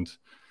is, and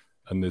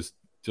there's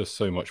just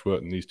so much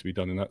work that needs to be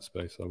done in that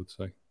space, I would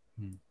say.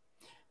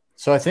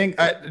 So I think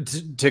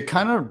to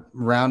kind of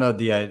round out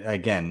the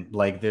again,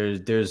 like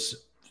there's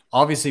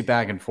obviously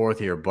back and forth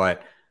here,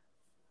 but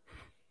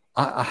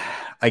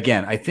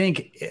again, I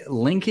think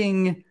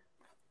linking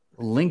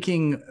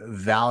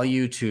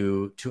value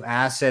to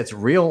assets,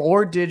 real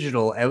or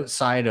digital,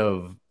 outside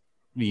of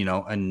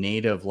a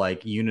native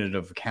like unit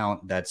of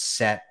account that's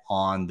set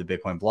on the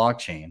Bitcoin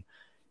blockchain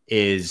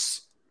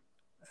is,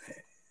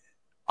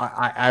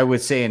 I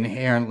would say,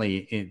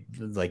 inherently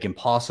like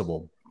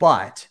impossible.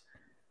 But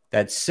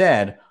that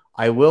said,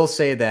 I will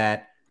say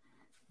that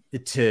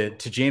to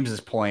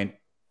James's point,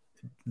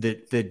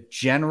 the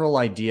general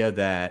idea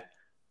that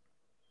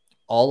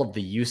all of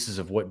the uses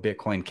of what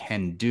Bitcoin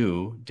can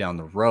do down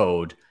the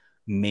road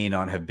may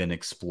not have been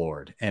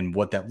explored. And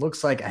what that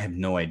looks like, I have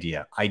no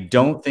idea. I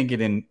don't think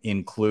it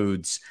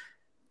includes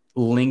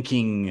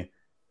linking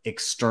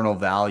external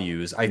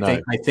values. I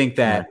think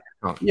that,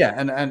 yeah.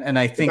 And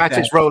I think about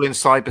its role in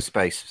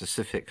cyberspace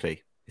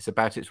specifically. It's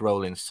about its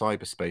role in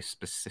cyberspace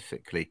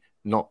specifically,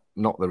 not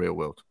the real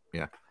world.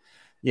 Yeah.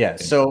 Yeah.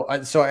 So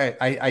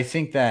I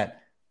think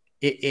that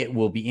it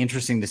will be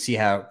interesting to see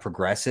how it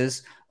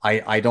progresses.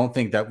 I don't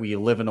think that we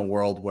live in a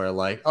world where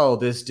like, oh,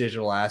 this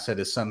digital asset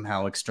is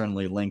somehow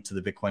externally linked to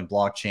the Bitcoin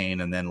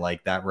blockchain, and then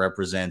like that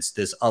represents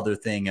this other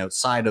thing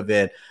outside of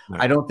it. No.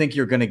 I don't think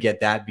you're going to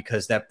get that,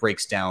 because that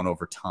breaks down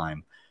over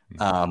time.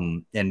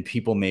 And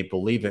people may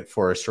believe it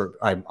for a short.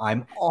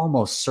 I'm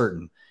almost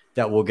certain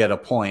that we'll get a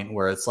point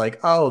where it's like,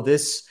 oh,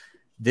 this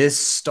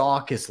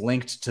stock is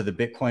linked to the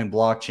Bitcoin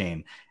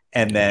blockchain.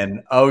 And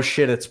then, oh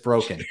shit, it's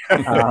broken.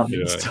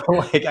 So,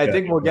 like, I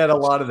think we'll get a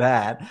lot of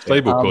that.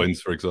 Stable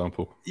coins, for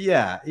example.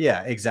 Yeah,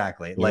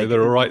 exactly. Like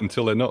they're all right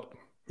until they're not.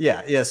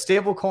 Yeah.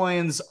 Stable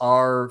coins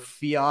are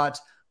fiat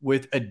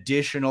with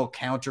additional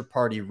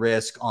counterparty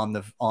risk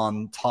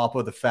on top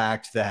of the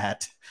fact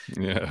that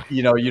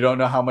you don't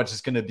know how much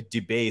it's going to be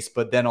debased,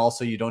 but then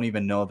also you don't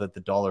even know that the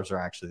dollars are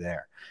actually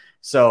there.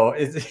 So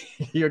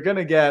you're going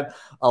to get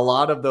a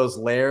lot of those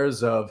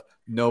layers of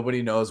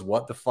nobody knows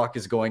what the fuck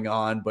is going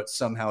on, but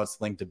somehow it's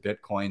linked to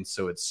Bitcoin,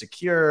 so it's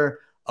secure.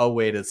 Oh,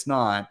 wait, it's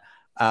not.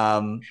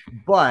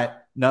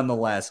 But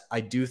nonetheless, I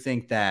do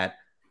think that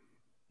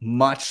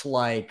much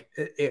like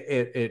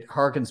it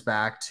harkens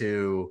back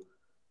to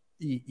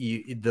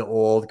the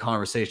old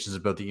conversations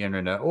about the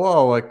internet.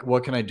 Whoa, like,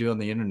 what can I do on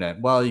the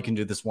internet? Well, you can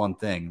do this one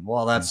thing.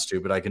 Well, that's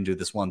stupid. I can do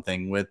this one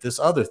thing with this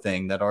other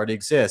thing that already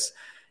exists.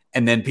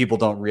 And then people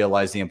don't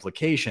realize the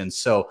implications.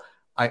 So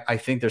I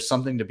think there's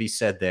something to be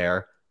said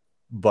there.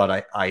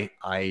 But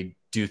I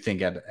do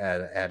think at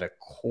a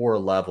core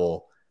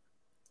level,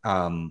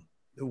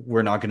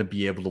 we're not going to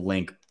be able to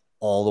link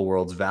all the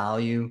world's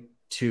value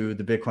to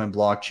the Bitcoin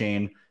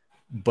blockchain.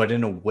 But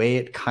in a way,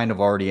 it kind of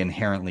already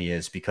inherently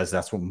is, because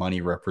that's what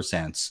money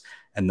represents.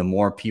 And the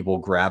more people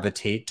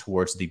gravitate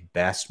towards the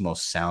best,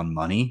 most sound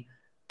money,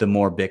 the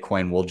more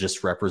Bitcoin will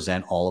just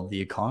represent all of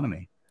the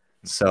economy.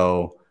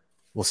 So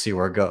we'll see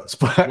where it goes.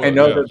 But I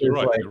know that you're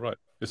right.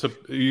 It's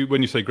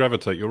when you say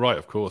gravitate, you're right.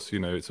 Of course,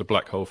 it's a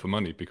black hole for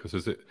money, because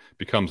as it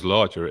becomes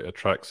larger, it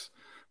attracts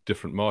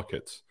different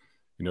markets.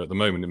 At the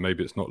moment,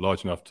 maybe it's not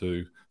large enough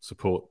to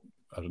support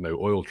I don't know,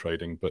 oil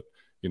trading, but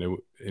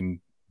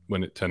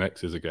when it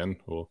 10x's again,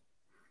 or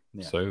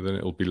so, then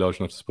it'll be large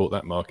enough to support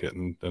that market,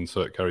 and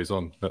so it carries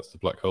on. That's the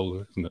black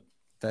hole, isn't it?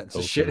 That's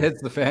the shit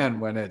hits the fan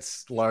when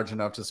it's large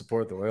enough to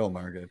support the oil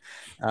market.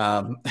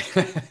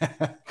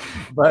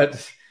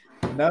 But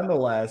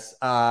nonetheless,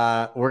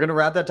 we're gonna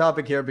wrap that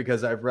topic here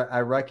because I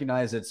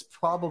recognize it's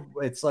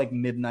like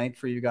midnight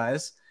for you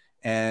guys,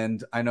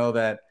 and I know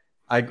that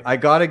I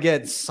gotta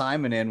get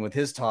Simon in with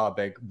his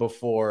topic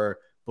before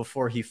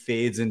he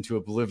fades into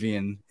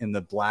oblivion in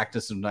the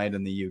blackness of night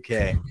in the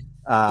UK.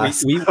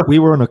 We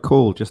were on a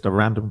call, just a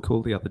random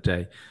call the other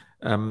day.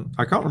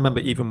 I can't remember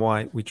even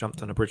why we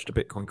jumped on a Bridge to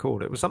Bitcoin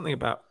call. It was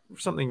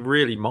something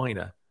really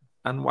minor.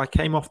 And I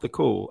came off the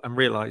call and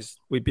realized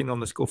we'd been on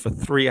this call for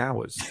 3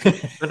 hours.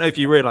 I don't know if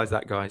you realize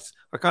that, guys.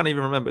 I can't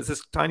even remember. It's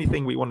this tiny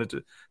thing we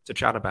wanted to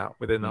chat about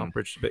within our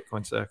Bridge to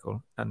Bitcoin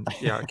circle. And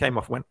I came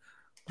off and went,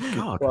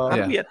 God,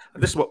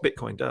 this is what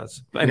Bitcoin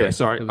does. But anyway,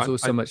 sorry. There was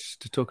also much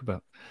to talk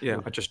about. Yeah,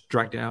 I just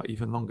dragged it out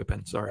even longer,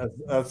 Ben. Sorry.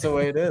 That's the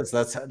way it is.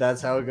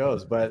 That's how it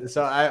goes. But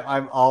so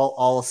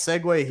I'll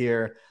segue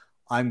here.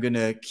 I'm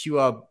gonna queue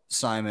up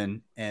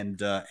Simon and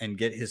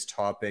get his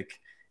topic.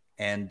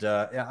 And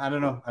I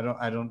don't know.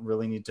 I don't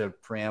really need to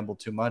preamble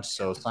too much.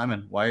 So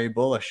Simon, why are you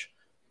bullish?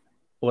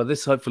 Well,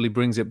 this hopefully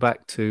brings it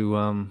back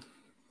to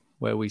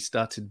where we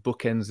started,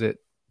 bookends it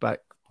back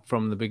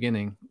from the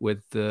beginning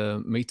with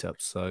the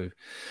meetups. So,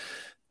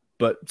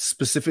 but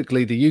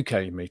specifically the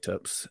UK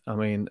meetups. I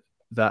mean,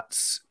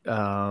 that's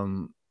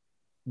the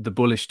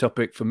bullish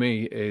topic for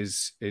me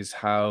is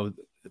how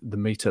the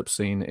meetup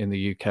scene in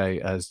the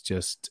UK has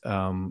just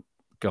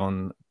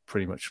gone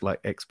pretty much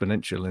like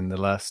exponential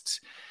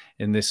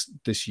in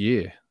this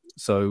year.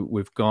 So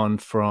we've gone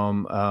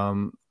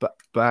from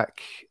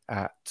back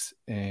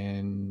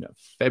in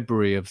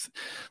February of the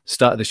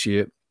start of this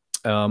year.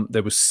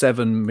 There were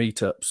 7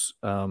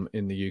 meetups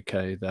in the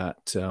UK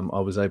that I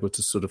was able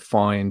to sort of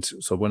find.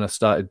 So when I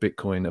started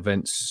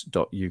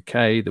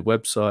bitcoinevents.uk, the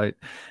website,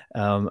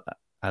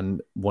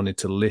 and wanted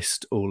to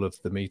list all of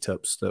the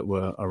meetups that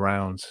were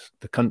around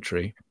the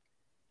country,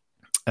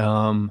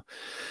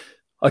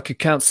 I could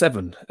count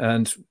 7.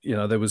 And,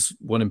 there was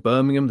one in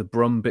Birmingham, the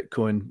Brum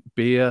Bitcoin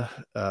Beer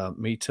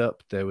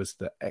meetup. There was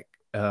the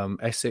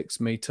Essex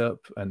meetup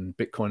and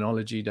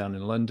Bitcoinology down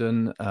in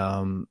London.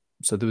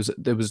 So there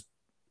was,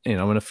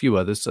 and a few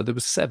others. So there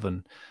was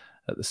 7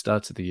 at the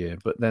start of the year.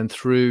 But then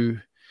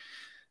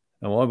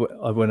I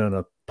went on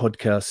a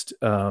podcast,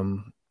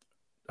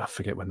 I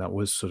forget when that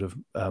was, sort of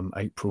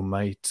April,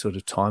 May sort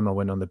of time. I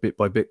went on the Bit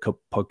by Bit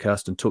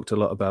podcast and talked a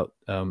lot about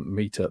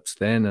meetups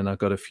then. And I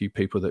got a few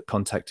people that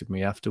contacted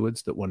me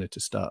afterwards that wanted to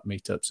start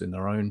meetups in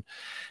their own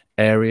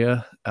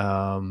area.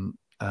 There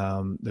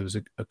was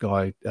a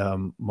guy,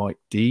 Mike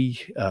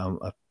D.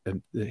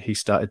 He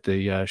started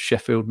the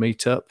Sheffield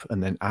meetup,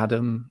 and then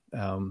Adam,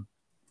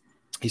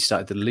 he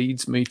started the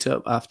Leeds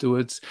meetup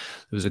afterwards.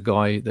 There was a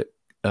guy that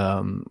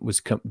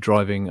was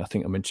driving, I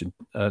think I mentioned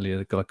earlier,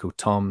 the guy called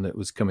Tom that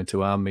was coming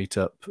to our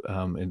meetup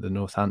in the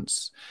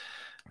Northants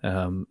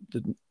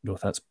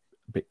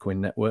Bitcoin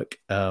network.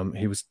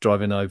 He was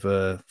driving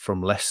over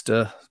from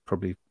Leicester,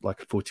 probably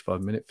like a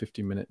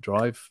 50-minute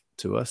drive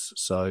to us.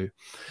 So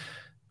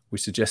we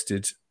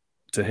suggested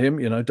to him,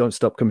 don't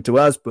stop coming to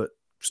us, but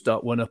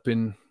start one up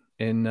in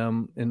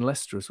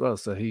Leicester as well.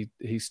 So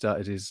he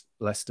started his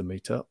Leicester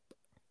meetup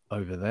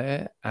over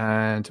there,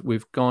 and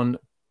we've gone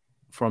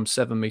from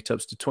 7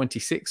 meetups to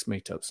 26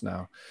 meetups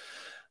now.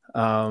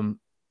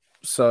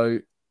 So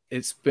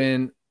it's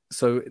been,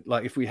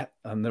 like if we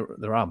and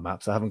there are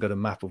maps. I haven't got a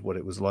map of what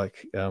it was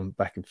like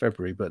back in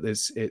February, but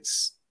it's a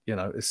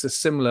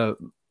similar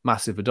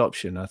massive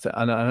adoption.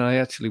 And I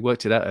actually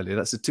worked it out earlier.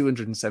 That's a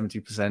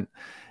 270%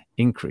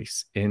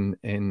 increase in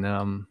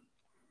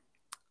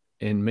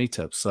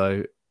meetups.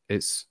 So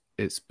it's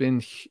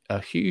been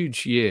a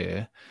huge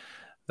year.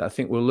 That I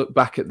think we'll look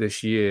back at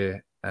this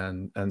year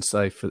and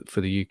say for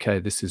the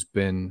UK, this has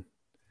been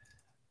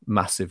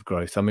massive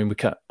growth. I mean, we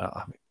can't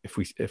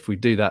if we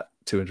do that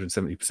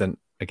 270%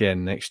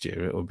 again next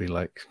year, it will be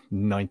like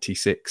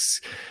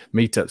 96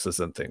 meetups or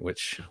something,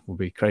 which will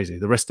be crazy.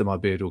 The rest of my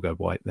beard will go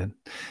white then.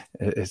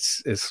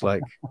 It's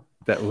like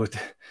there'll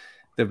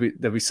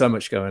be so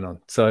much going on.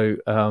 So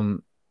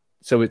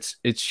it's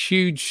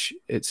huge.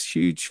 It's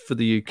huge for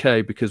the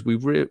UK because we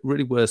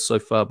really were so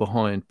far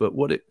behind. But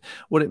what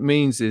it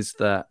means is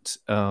that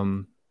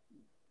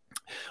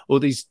all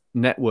these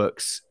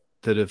networks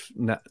that have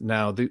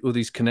now all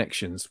these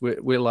connections,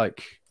 we're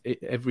like,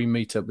 every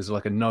meetup is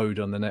like a node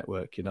on the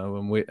network,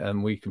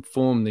 and we can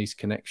form these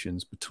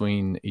connections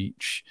between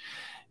each.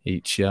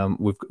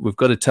 We've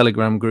got a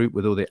Telegram group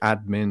with all the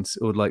admins,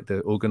 or like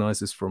the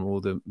organizers from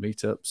all the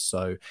meetups.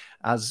 So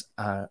as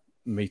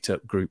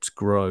meetup groups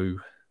grow,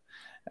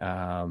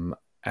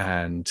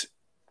 and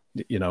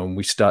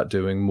we start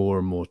doing more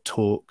and more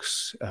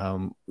talks,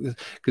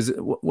 because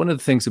one of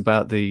the things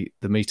about the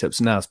meetups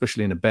now,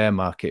 especially in a bear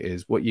market,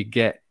 is what you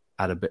get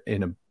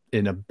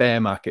in a bear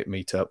market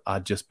meetup are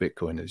just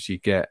Bitcoiners. You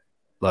get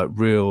like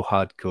real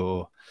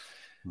hardcore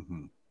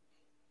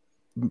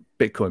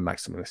Bitcoin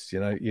maximalists.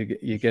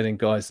 You're getting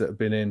guys that have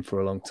been in for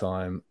a long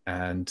time,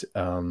 and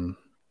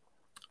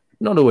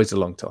not always a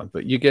long time,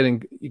 but you're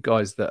getting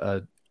guys that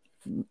are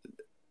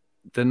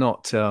they're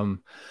not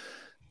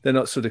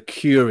sort of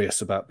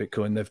curious about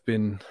Bitcoin. They've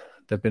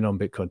been on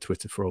Bitcoin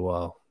Twitter for a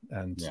while,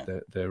 and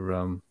they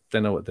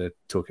know what they're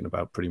talking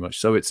about pretty much.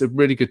 So it's a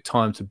really good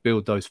time to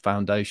build those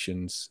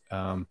foundations.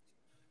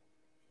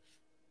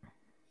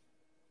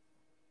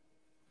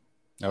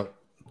 Oh,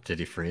 did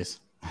he freeze?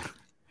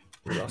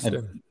 We lost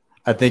him.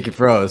 I think he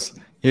froze.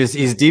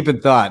 He's deep in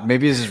thought.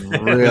 Maybe he's just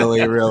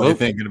really, really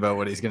thinking about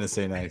what he's going to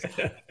say next.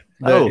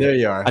 There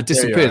you are. I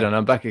disappeared and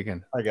I'm back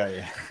again. I got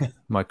you.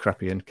 My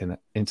crappy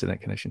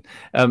internet connection.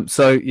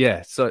 So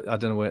I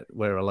don't know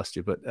where I lost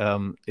you, but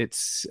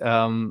it's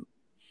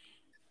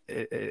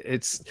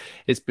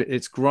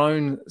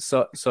grown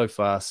so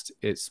fast.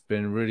 It's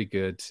been really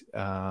good,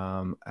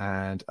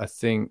 and I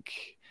think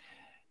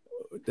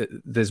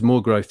there's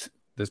more growth.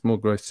 There's more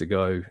growth to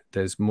go.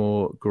 There's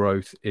more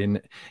growth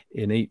in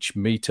each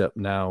meetup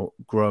now,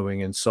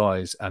 growing in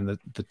size, and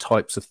the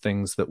types of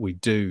things that we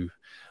do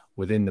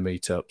within the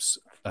meetups.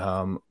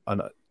 And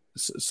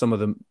some of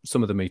the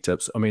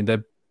meetups, I mean,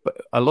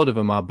 a lot of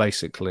them are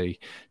basically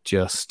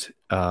just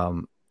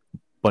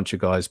bunch of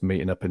guys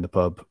meeting up in the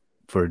pub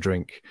for a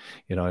drink,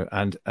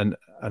 and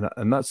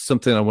that's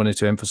something I wanted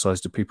to emphasize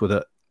to people,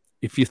 that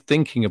if you're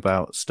thinking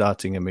about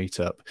starting a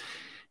meetup,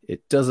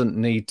 it doesn't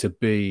need to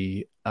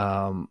be.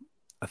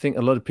 I think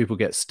a lot of people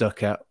get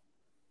stuck at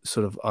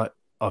sort of,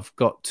 I've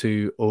got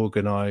to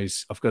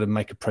organize, I've got to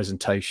make a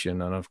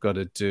presentation, and I've got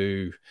to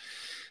do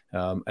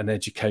an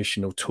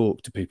educational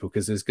talk to people,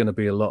 because there's going to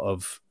be a lot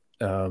of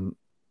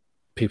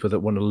people that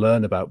want to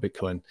learn about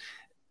Bitcoin,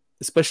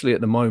 especially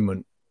at the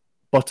moment,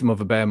 bottom of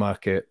a bear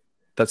market.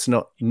 That's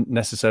not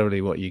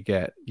necessarily what you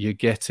get. You're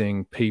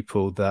getting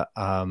people that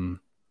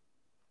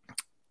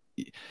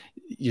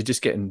you're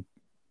just getting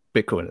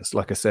Bitcoiners,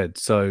 like I said.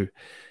 So,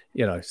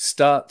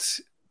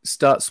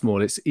 start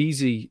small. It's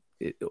easy.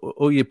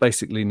 All you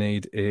basically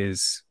need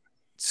is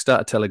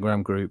start a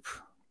Telegram group,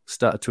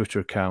 start a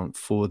Twitter account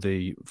for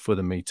the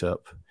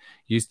meetup.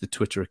 Use the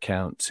Twitter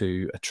account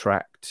to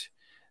attract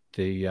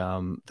the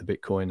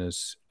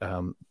Bitcoiners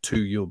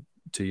to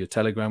your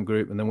Telegram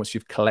group, and then once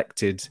you've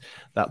collected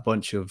that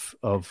bunch of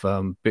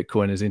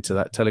Bitcoiners into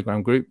that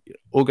Telegram group,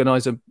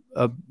 organize a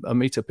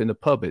meetup in the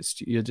pub.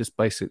 You're just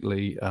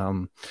basically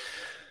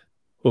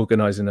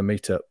organizing a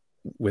meetup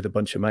with a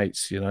bunch of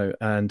mates,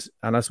 and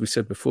as we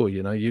said before,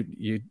 you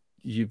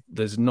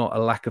there's not a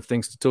lack of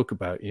things to talk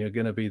about. You're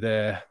going to be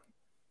there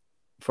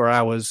for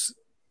hours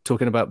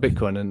talking about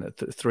Bitcoin, and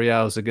 3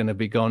 hours are going to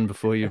be gone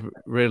before you've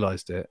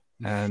realized it.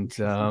 And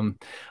from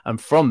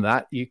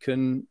that you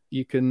can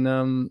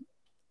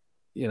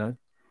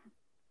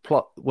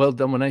plot world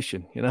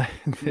domination.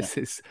 This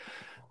is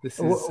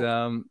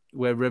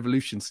where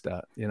revolutions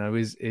start,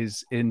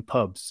 is in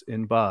pubs,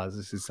 in bars.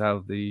 This is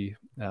how the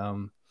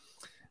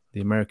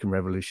American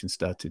Revolution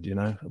started,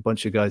 a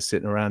bunch of guys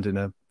sitting around in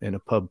a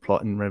pub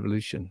plotting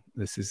revolution.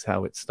 This is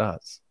how it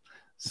starts.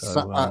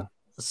 So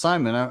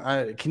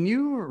Simon, can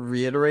you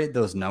reiterate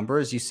those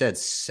numbers? You said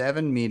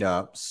 7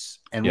 meetups,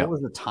 and what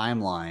was the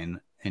timeline?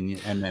 And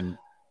then,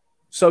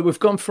 so we've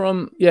gone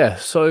from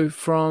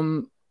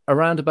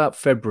around about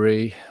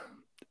February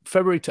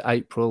to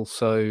April.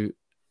 So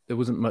there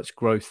wasn't much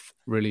growth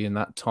really in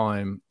that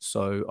time.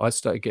 So I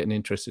started getting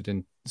interested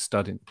in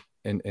starting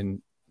a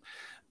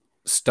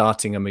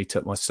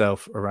meetup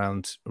myself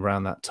around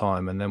that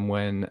time. And then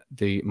when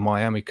the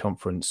Miami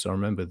conference, I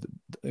remember,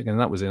 again,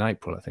 that was in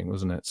April, I think,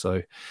 wasn't it?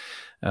 So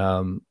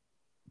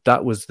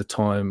that was the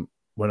time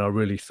when I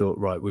really thought,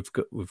 right, we've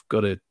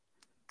got to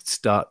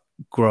start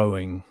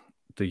growing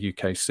the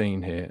UK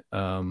scene here.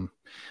 And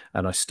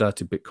I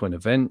started Bitcoin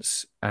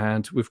events,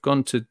 and we've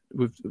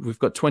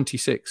got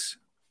 26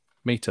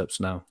 meetups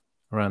now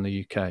around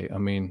the UK. I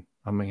mean,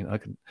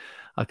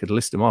 I could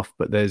list them off,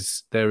 but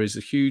there is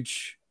a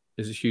huge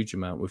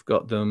amount. We've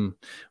got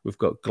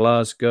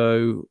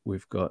Glasgow,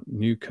 we've got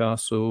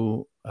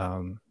Newcastle,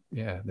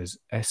 there's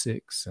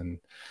Essex and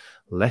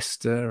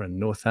Leicester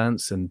and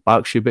Northants and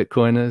Berkshire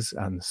Bitcoiners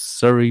and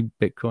Surrey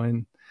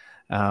Bitcoin.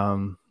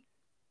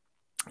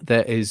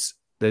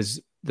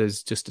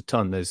 There's just a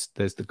ton. There's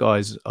the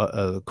guys,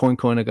 the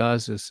CoinCoiner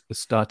guys has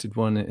started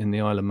one in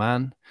the Isle of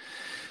Man,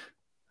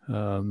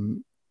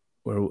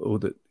 where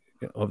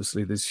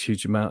obviously there's a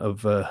huge amount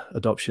of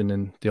adoption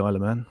in the Isle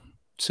of Man.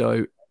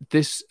 So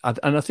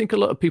and I think a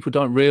lot of people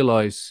don't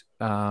realize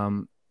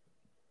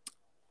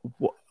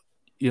what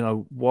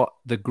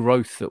the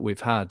growth that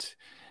we've had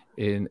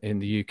in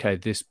the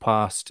UK this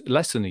past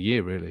less than a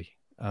year, really.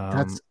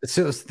 This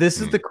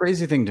is the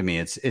crazy thing to me.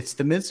 It's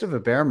the midst of a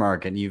bear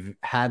market, and you've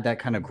had that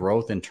kind of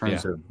growth in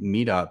terms of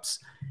meetups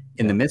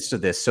in the midst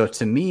of this. So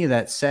to me,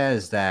 that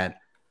says that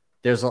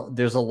there's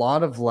a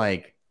lot of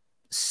like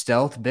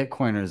stealth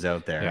Bitcoiners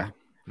out there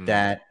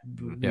that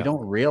we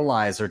don't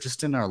realize are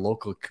just in our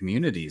local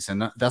communities.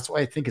 And that's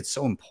why I think it's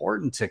so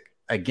important to,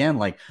 again,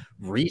 like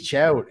reach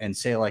out and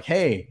say like,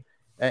 hey,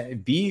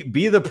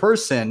 Be the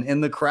person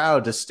in the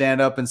crowd to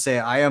stand up and say,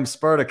 I am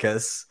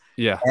Spartacus.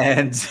 Yeah.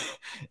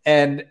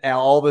 And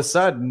all of a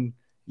sudden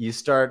you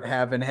start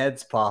having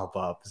heads pop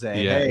up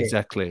saying, Yeah, hey,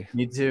 exactly.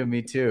 Me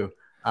too.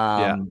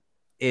 Yeah.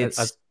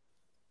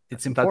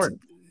 It's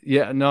important.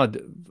 Yeah, no,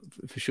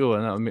 for sure.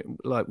 And I mean,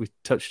 like we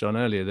touched on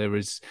earlier, there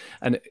is,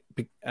 and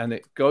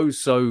it goes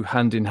so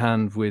hand in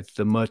hand with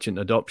the merchant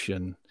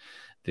adoption,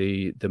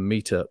 the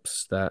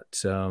meetups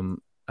that,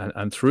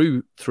 and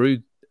through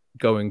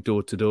going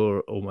door to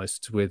door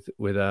almost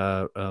with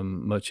our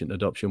merchant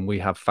adoption, we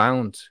have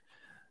found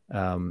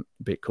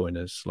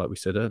Bitcoiners, like we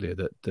said earlier,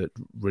 that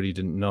really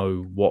didn't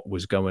know what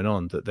was going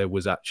on, that there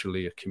was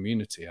actually a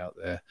community out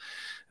there,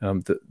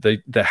 that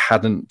they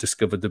hadn't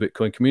discovered the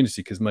Bitcoin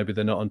community because maybe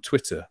they're not on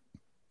Twitter.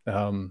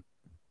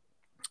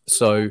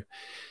 So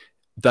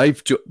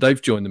they've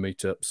joined the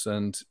meetups,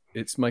 and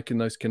it's making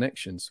those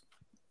connections.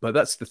 But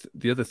that's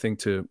the other thing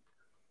to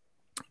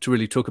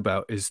really talk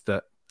about, is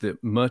that the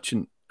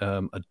merchant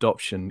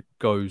adoption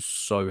goes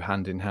so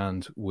hand in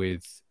hand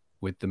with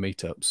the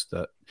meetups,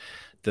 that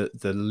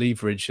the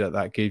leverage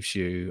that gives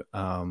you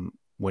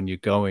when you're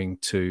going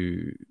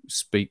to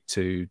speak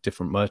to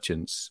different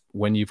merchants,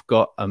 when you've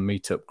got a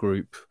meetup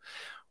group,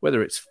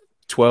 whether it's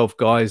 12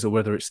 guys or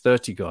whether it's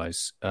 30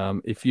 guys,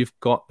 if you've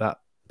got that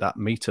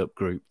meetup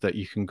group that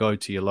you can go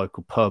to your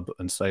local pub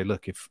and say,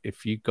 look,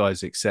 if you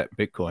guys accept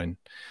Bitcoin,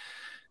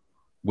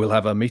 we'll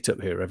have a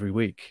meetup here every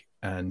week.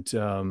 And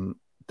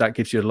that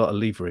gives you a lot of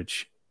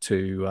leverage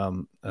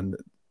to, and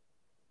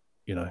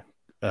you know,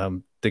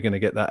 they're going to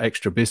get that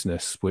extra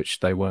business, which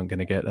they weren't going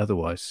to get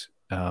otherwise.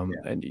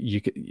 And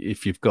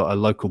if you've got a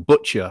local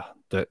butcher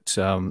that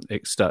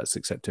it starts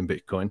accepting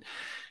Bitcoin,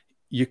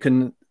 you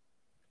can,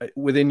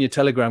 within your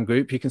Telegram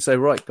group, you can say,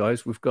 right,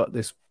 guys, we've got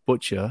this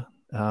butcher.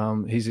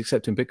 He's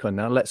accepting Bitcoin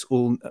now.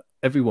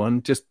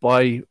 Everyone just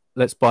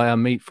let's buy our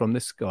meat from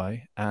this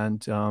guy.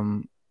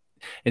 And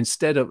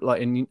instead of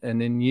like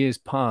in years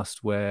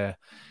past where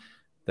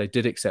they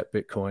did accept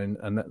Bitcoin,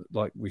 and that,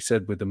 like we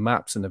said, with the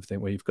maps and everything,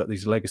 where you've got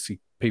these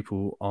legacy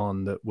people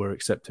on that were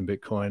accepting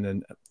Bitcoin,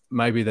 and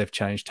maybe they've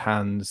changed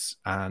hands,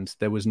 and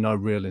there was no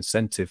real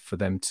incentive for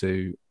them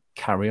to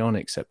carry on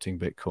accepting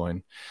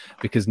Bitcoin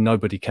because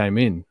nobody came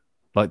in,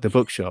 like the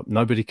bookshop,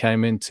 nobody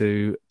came in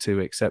to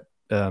accept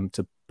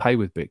to pay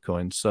with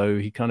Bitcoin, so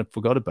he kind of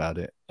forgot about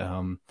it.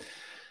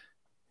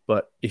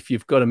 But if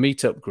you've got a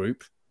meetup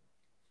group,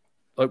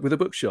 like with a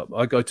bookshop,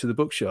 I go to the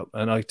bookshop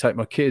and I take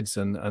my kids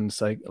and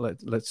say,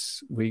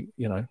 let's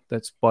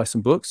buy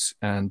some books,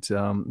 and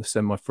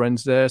send my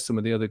friends there. Some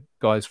of the other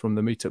guys from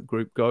the meetup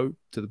group go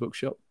to the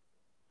bookshop,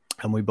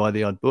 and we buy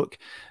the odd book,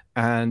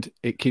 and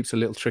it keeps a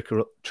little trickle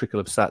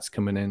of sats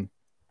coming in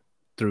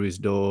through his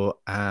door.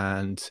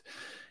 And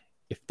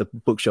if the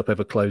bookshop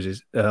ever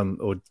closes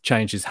or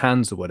changes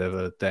hands or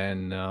whatever,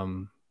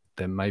 then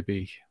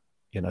maybe,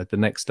 you know, the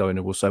next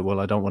owner will say, well,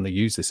 I don't want to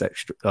use this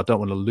extra. I don't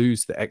want to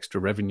lose the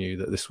extra revenue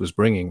that this was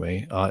bringing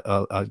me.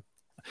 I've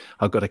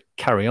got to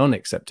carry on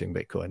accepting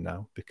Bitcoin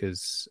now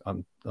because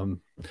I'm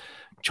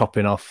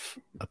chopping off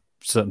a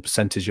certain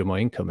percentage of my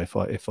income if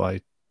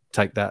I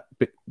take that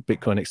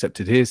Bitcoin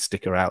accepted here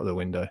sticker out of the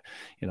window,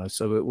 you know.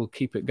 So it will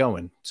keep it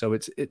going. So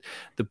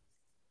the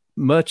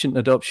merchant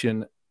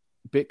adoption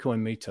Bitcoin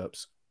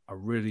meetups are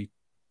really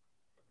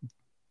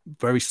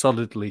very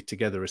solidly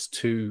together as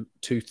two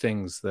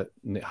things that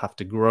have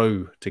to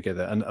grow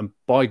together, and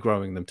by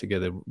growing them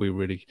together, we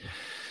really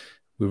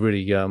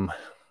you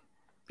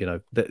know,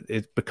 that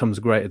it becomes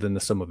greater than the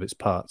sum of its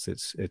parts.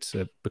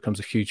 It becomes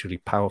a hugely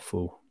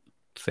powerful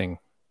thing.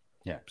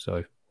 Yeah.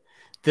 So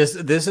this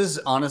is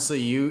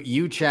honestly,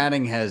 you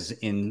chatting has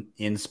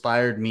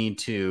inspired me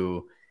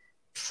to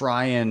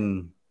try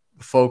and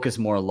focus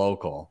more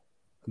local,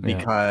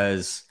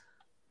 because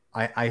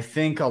I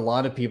think a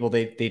lot of people,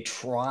 they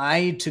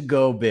try to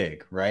go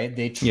big, right?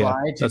 They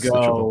try to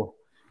go,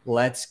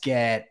 let's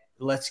get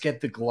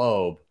the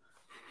globe,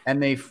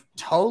 and they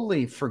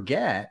totally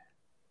forget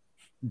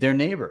their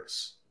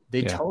neighbors.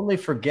 They totally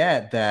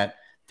forget that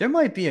there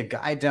might be a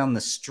guy down the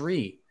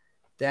street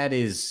that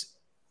is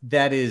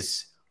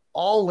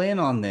all in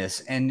on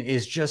this and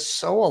is just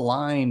so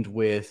aligned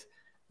with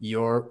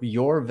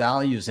your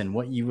values and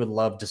what you would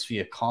love to see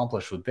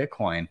accomplished with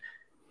Bitcoin.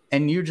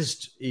 And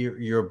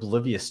you're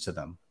oblivious to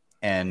them,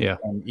 and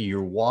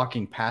you're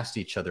walking past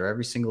each other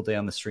every single day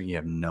on the street. You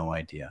have no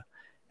idea.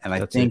 And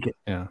I think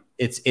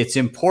it's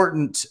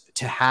important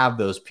to have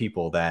those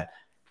people that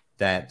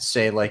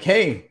say, like,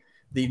 hey,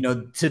 you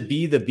know, to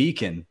be the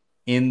beacon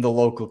in the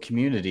local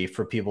community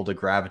for people to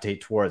gravitate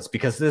towards.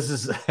 Because this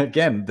is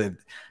again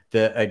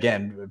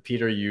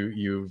Peter,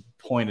 you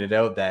pointed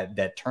out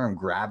that term,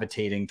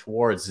 gravitating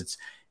towards.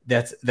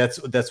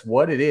 That's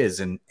what it is,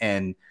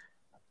 and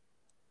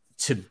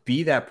to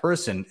be that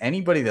person,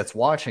 anybody that's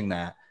watching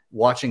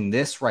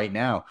this right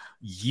now,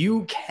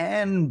 you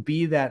can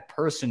be that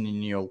person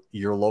in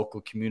your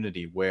local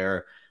community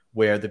where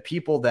the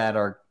people that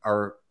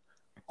are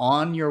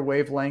on your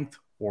wavelength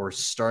or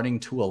starting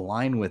to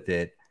align with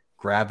it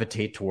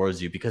gravitate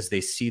towards you because they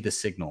see the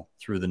signal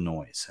through the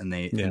noise, and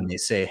they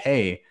say,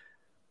 hey,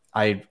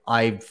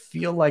 I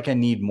feel like I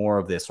need more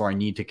of this, or I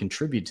need to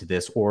contribute to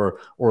this, or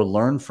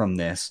learn from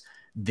this,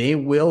 they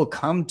will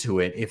come to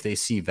it if they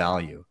see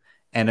value.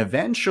 And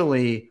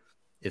eventually,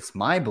 it's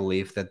my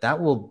belief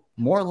that will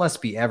more or less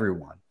be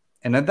everyone.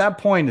 And at that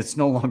point, it's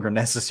no longer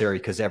necessary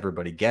because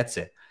everybody gets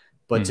it.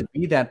 But to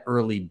be that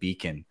early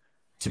beacon,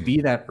 to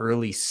be that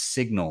early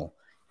signal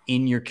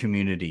in your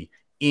community,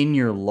 in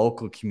your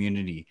local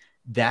community,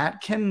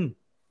 that's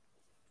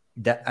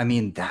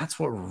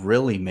what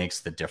really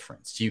makes the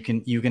difference. You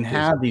can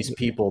have these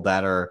people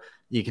that are,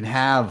 you can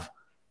have,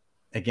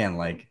 again,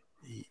 like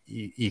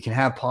you can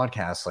have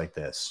podcasts like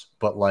this,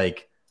 but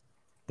like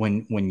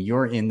when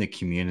you're in the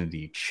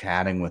community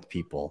chatting with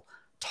people,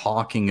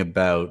 talking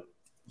about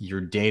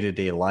your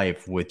day-to-day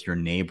life with your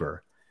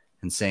neighbor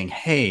and saying,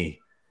 hey,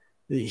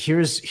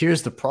 here's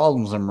the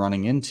problems I'm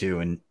running into,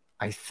 and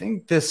I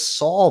think this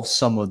solves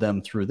some of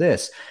them through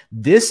this.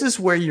 This is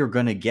where you're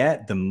going to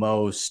get the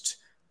most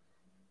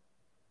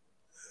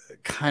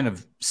kind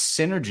of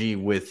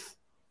synergy with,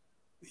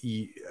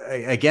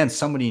 again,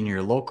 somebody in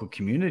your local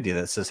community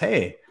that says,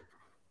 hey,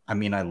 I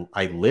mean,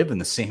 I live in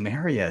the same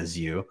area as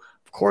you.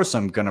 Of course,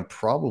 I'm going to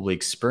probably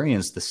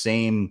experience the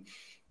same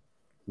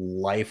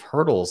life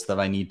hurdles that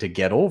I need to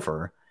get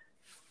over.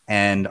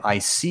 And I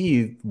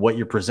see what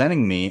you're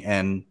presenting me,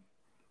 and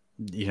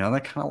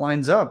that kind of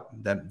lines up.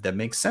 That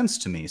makes sense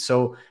to me.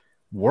 So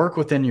work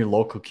within your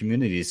local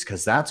communities,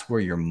 because that's where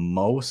you're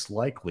most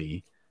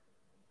likely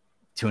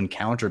to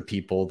encounter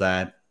people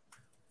that,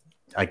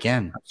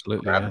 again,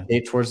 absolutely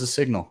gravitate towards the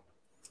signal.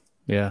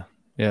 Yeah.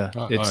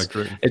 I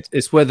agree.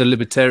 It's where the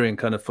libertarian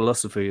kind of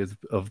philosophy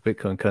of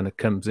Bitcoin kind of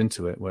comes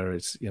into it, where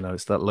it's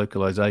it's that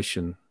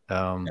localization,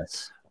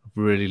 Yes.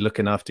 really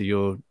looking after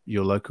your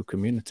local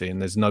community.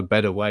 And there's no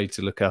better way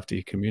to look after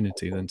your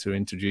community than to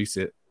introduce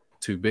it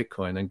to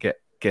Bitcoin and get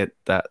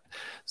that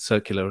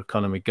circular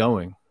economy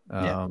going.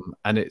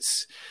 And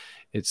it's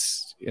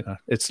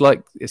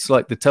like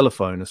the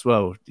telephone as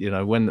well.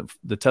 When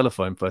the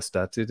telephone first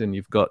started, and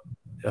you've got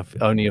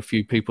only a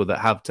few people that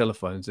have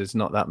telephones, there's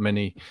not that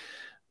many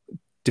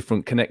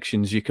different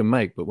connections you can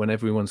make. But when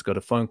everyone's got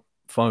a phone,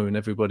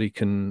 everybody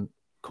can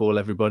call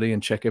everybody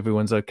and check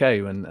everyone's okay.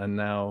 And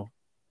now,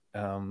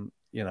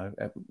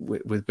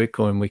 with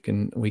Bitcoin, we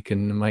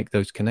can make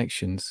those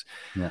connections.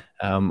 Yeah.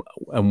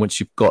 And once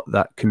you've got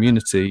that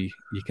community,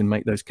 you can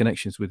make those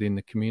connections within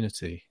the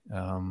community.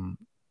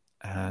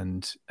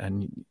 And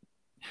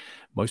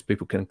most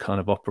people can kind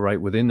of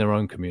operate within their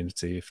own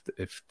community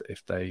if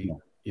they,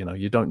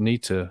 you don't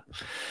need to.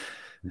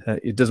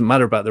 It doesn't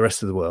matter about the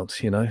rest of the world,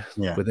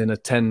 within a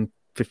 10,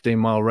 15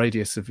 mile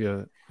radius of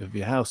your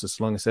house, as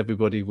long as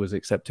everybody was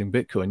accepting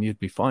Bitcoin, you'd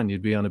be fine.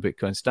 You'd be on a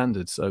Bitcoin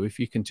standard. So if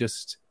you can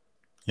just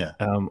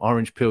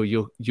orange pill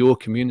your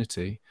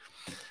community,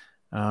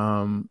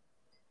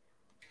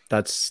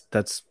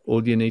 that's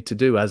all you need to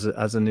do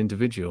as an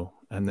individual.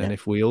 And then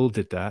if we all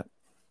did that,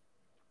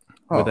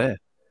 we're there.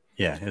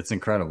 Yeah, it's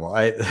incredible.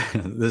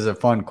 There's a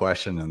fun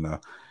question in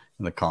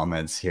the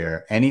comments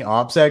here. Any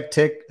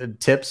OPSEC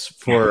tips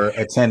for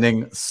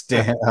attending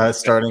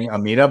starting a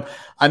meetup?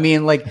 I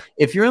mean, like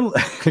if you're in,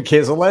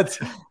 okay, so let's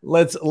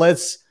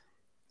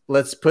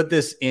put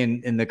this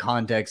in the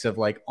context of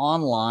like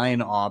online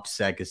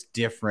OPSEC is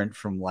different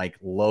from like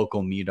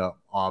local meetup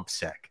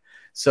OPSEC.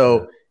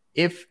 So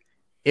if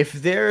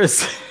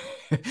there's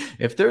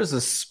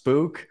a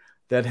spook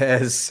that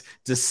has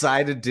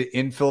decided to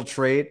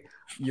infiltrate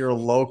your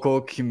local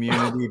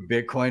community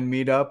Bitcoin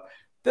meetup,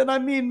 then I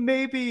mean,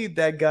 maybe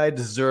that guy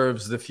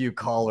deserves the few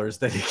callers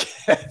that he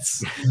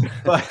gets.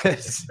 But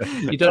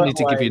you don't need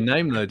to give your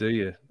name though, do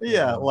you?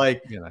 Yeah,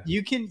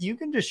 you can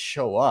just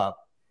show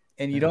up,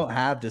 and you don't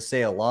have to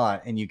say a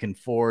lot, and you can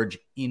forge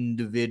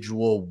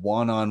individual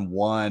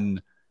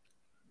one-on-one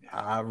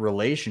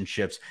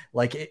relationships.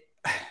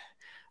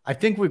 I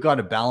think we've got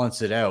to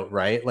balance it out,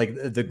 right?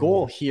 Like the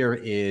goal here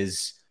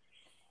is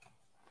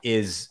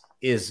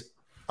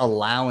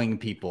allowing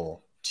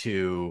people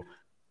to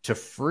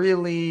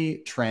freely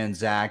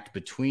transact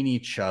between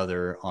each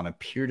other on a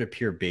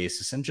peer-to-peer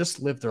basis and just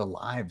live their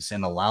lives,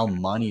 and allow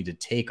money to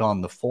take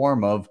on the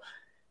form of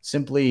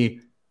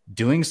simply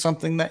doing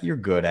something that you're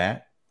good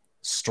at,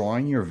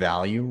 storing your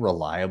value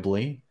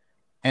reliably,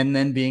 and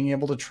then being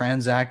able to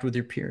transact with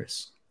your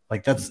peers.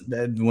 Like that's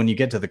when you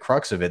get to the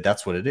crux of it,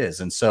 that's what it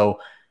is. And so,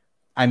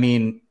 I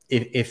mean,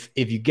 if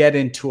you get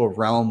into a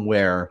realm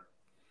where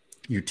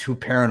you're too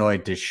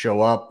paranoid to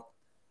show up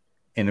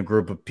in a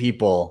group of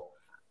people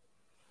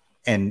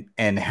and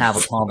have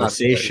a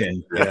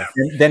conversation,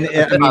 then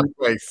I mean,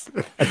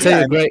 I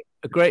tell you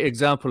a great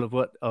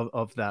example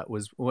of that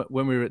was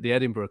when we were at the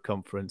Edinburgh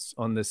conference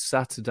on the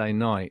Saturday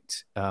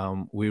night.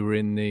 We were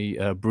in the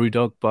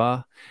Brewdog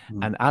bar,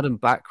 and Adam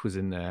Back was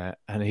in there,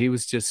 and he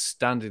was just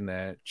standing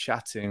there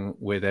chatting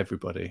with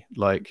everybody.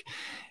 Like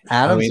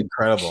Adam's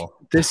incredible.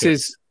 This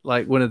is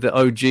like one of the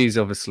OGs,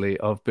 obviously,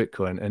 of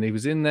Bitcoin, and he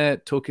was in there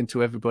talking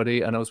to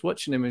everybody. And I was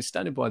watching him. He was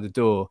standing by the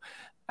door,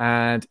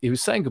 and he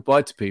was saying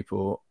goodbye to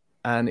people.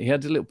 and he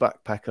had a little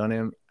backpack on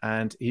him,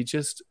 and he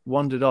just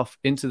wandered off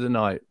into the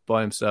night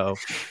by himself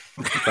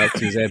back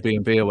to his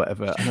Airbnb or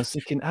whatever. And I was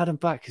thinking, Adam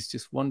Back has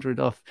just wandered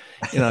off.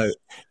 You know,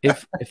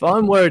 if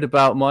I'm worried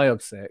about my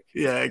obsec,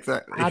 Yeah,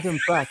 exactly. Adam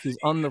Back is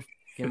on the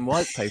fucking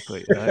white paper,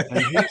 you know, and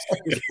he's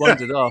just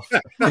wandered off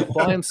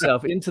by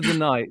himself into the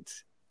night.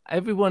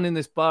 Everyone in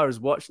this bar has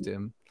watched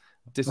him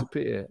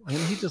disappear, and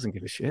he doesn't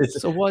give a shit.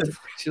 So why the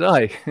fuck should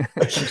I?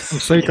 I'm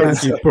so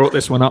glad you brought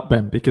this one up,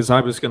 Ben, because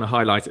I was going to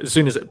highlight it as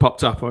soon as it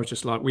popped up. I was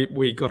just like,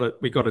 we got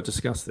to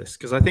discuss this,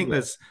 because I think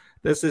there's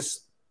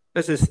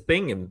this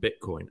thing in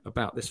Bitcoin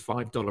about this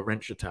 $5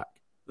 wrench attack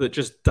that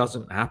just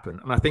doesn't happen,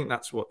 and I think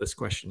that's what this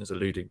question is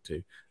alluding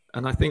to.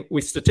 And I think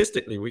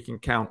statistically we can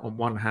count on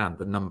one hand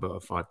the number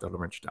of $5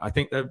 wrench attacks. I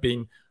think there have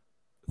been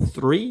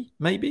three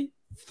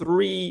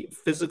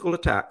physical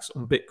attacks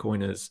on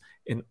Bitcoiners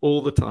in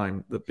all the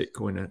time that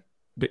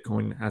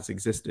Bitcoin has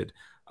existed.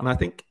 And I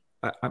think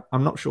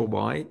I'm not sure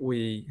why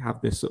we have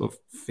this sort of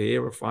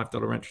fear of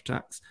 $5 wrench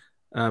attacks.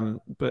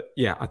 But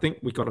yeah, I think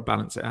we got to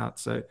balance it out.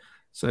 So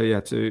yeah,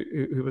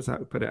 who was that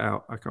who put it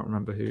out? I can't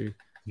remember who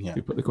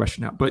put the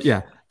question out. But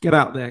yeah, get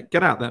out there,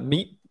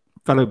 meet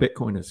fellow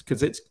Bitcoiners,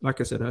 because it's,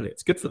 like I said earlier,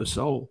 it's good for the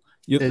soul.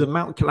 The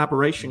amount of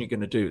collaboration you're going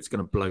to do, it's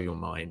going to blow your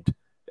mind.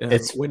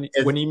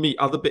 When you meet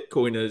other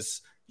Bitcoiners,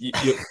 you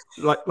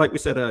like we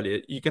said earlier,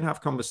 you can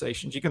have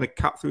conversations. You're going to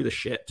cut through the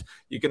shit.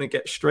 You're going to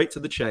get straight to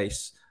the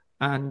chase,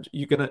 and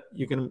you're gonna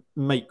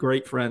make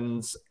great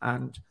friends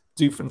and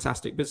do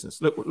fantastic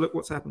business. Look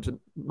what's happened to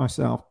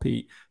myself,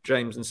 Pete,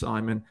 James, and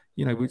Simon.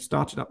 You know, we've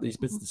started up these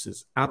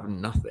businesses out of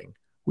nothing.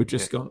 We've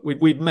just gone.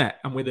 We've met,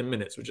 and within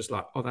minutes, we're just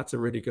like, oh, that's a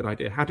really good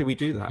idea. How do we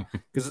do that?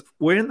 Because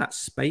we're in that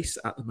space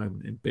at the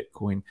moment in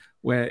Bitcoin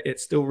where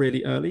it's still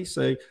really early.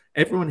 So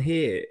everyone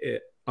here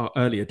are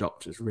early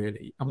adopters,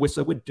 really, and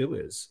we're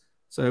doers.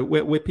 So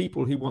we're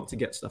people who want to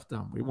get stuff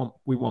done. We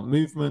want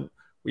movement.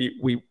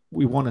 We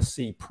want to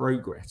see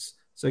progress.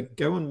 So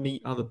go and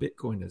meet other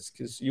Bitcoiners,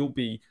 because you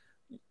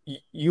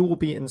will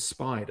be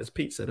inspired. As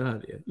Pete said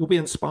earlier, you'll be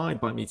inspired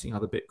by meeting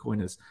other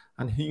Bitcoiners,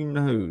 and who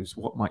knows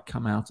what might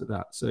come out of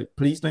that. So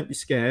please don't be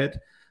scared.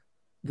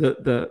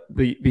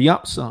 The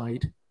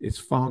upside is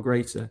far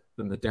greater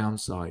than the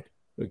downside.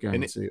 We're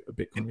going to a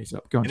Bitcoin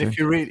meetup. Go on, and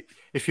James.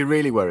 if you're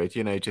really worried,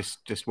 you know,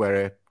 just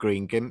wear a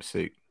green gimp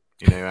suit.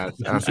 You know,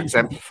 as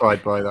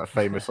exemplified by that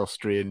famous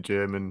Austrian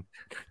German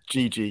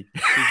Gigi.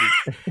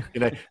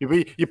 You know,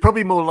 you're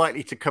probably more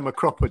likely to come a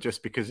cropper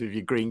just because of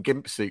your green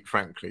gimp suit,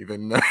 frankly,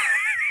 than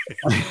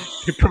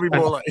you're probably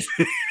more likely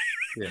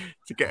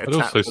to get attacked.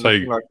 I'd also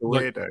say, like a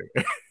weirdo.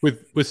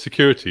 with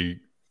security,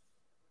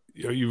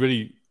 you know, you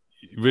really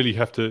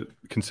have to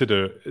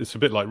consider. It's a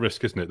bit like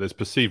risk, isn't it? There's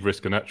perceived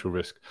risk and actual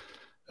risk,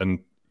 and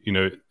you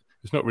know,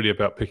 it's not really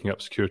about picking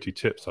up security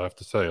tips, I have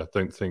to say. I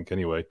don't think,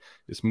 anyway.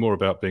 It's more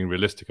about being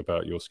realistic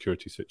about your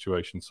security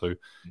situation. So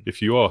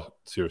if you are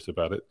serious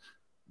about it,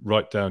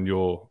 write down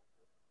your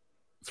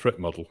threat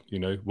model. You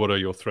know, what are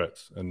your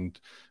threats? And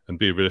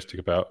be realistic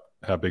about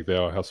how big they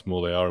are, how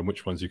small they are, and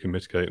which ones you can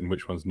mitigate and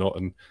which ones not.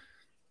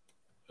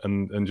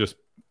 And just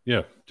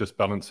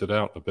balance it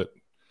out a bit.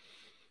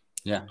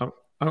 Yeah.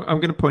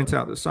 I'm going to point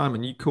out that,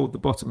 Simon, you called the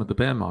bottom of the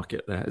bear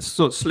market there. It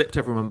sort of slipped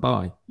everyone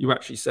by. You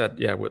actually said,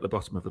 yeah, we're at the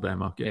bottom of the bear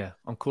market. Yeah,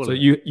 I'm calling. So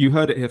you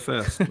heard it here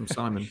first from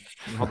Simon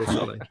and Hodl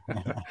Solly.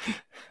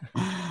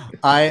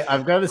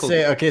 I've got to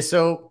say, okay,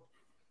 so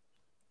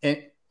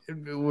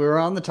we're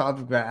on the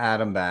topic about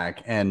Adam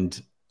Back, and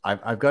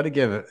I've got to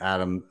give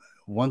Adam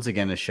once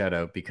again a shout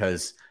out,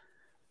 because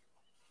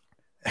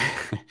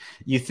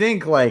you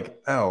think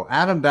like, oh,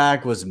 Adam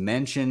Back was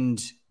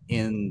mentioned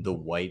in the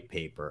white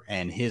paper,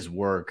 and his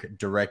work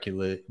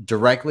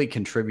directly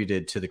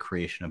contributed to the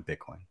creation of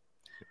Bitcoin.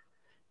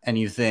 And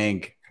you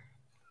think,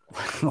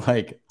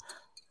 like,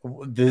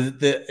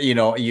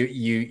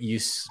 you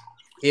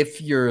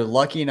if you're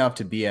lucky enough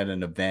to be at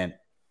an event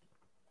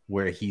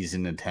where he's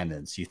in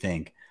attendance, you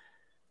think,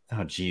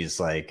 oh geez,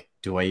 like,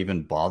 do I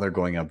even bother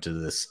going up to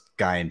this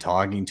guy and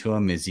talking to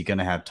him? Is he going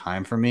to have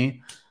time for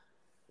me?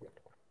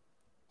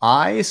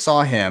 I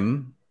saw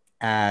him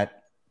at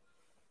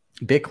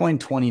Bitcoin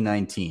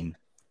 2019.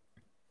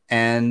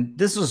 And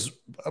this was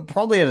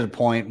probably at a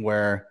point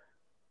where,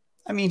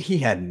 I mean, he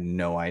had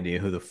no idea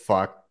who the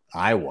fuck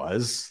I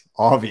was,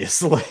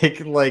 obviously,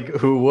 like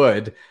who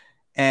would?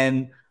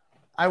 And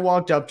I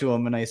walked up to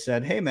him and I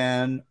said, hey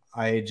man,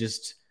 wanted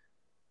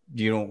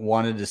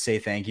to say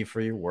thank you for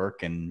your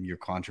work and your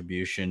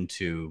contribution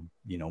to,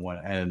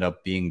 what ended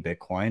up being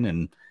Bitcoin.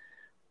 And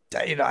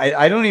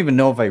I don't even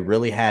know if I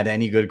really had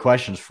any good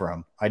questions for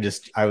him. I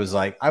was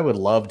like, I would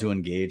love to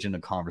engage in a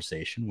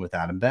conversation with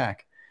Adam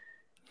Back.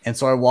 And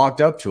so I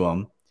walked up to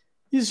him.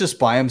 He's just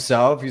by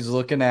himself. He's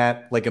looking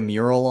at like a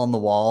mural on the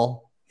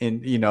wall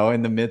in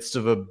the midst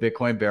of a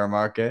Bitcoin bear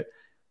market.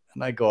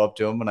 And I go up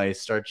to him and I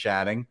start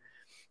chatting.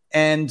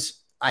 And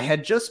I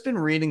had just been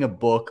reading a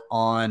book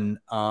on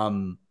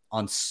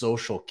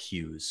social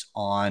cues,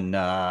 on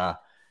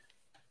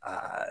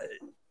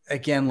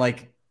again,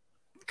 like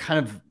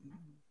kind of,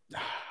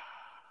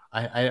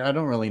 I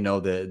don't really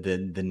know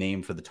the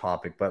name for the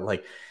topic, but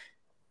like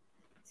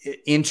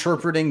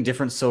interpreting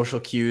different social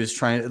cues,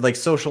 trying like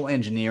social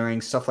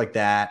engineering, stuff like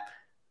that.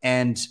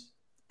 And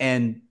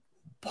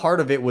part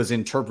of it was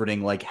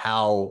interpreting like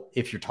how,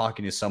 if you're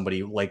talking to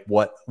somebody, like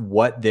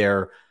what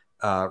their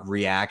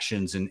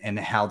reactions and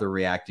how they're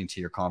reacting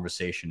to your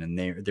conversation.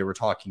 And they were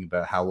talking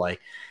about how,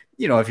 like,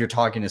 you know, if you're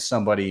talking to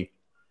somebody,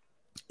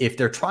 if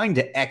they're trying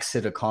to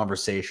exit a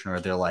conversation, or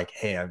they're like,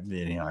 hey,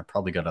 I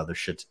probably got other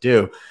shit to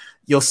do,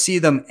 you'll see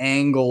them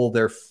angle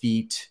their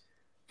feet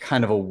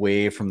kind of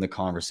away from the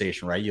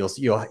conversation, right?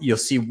 You'll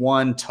see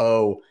one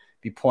toe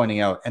be pointing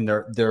out, and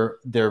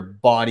their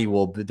body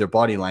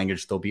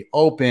language, they'll be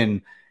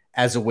open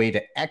as a way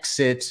to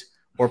exit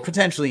or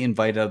potentially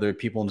invite other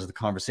people into the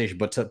conversation,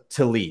 but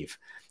to leave.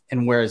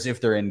 And whereas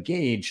if they're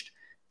engaged,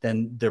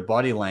 then their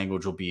body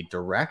language will be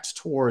direct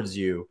towards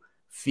you,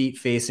 feet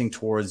facing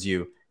towards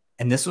you.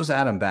 And this was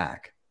Adam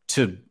Back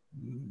to,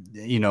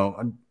 you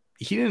know,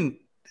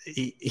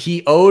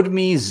 he owed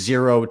me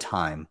zero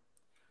time.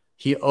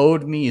 He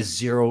owed me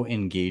zero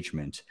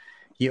engagement.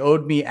 He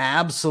owed me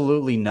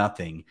absolutely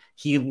nothing.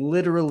 He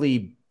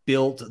literally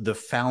built the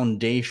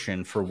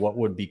foundation for what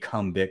would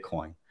become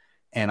Bitcoin.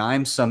 And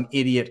I'm some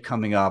idiot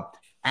coming up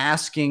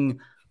asking,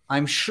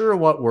 I'm sure,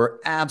 what were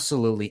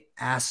absolutely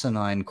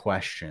asinine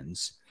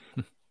questions.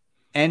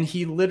 And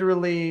he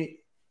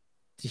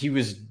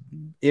was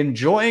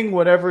enjoying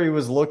whatever he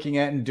was looking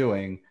at and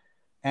doing.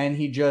 And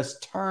he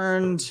just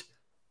turned,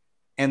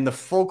 and the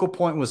focal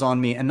point was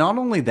on me. And not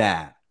only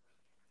that,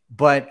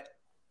 but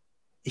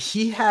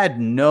he had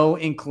no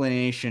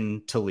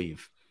inclination to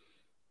leave.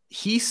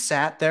 He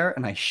sat there,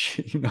 and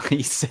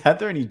he sat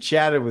there and he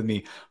chatted with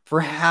me for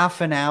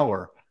half an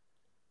hour,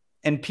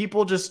 and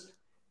people just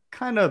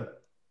kind of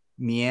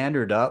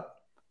meandered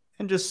up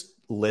and just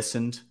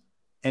listened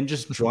and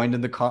just joined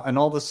in and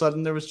all of a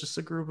sudden there was just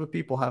a group of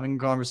people having a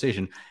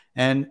conversation,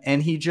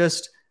 and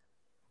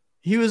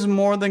he was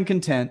more than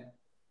content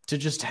to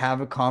just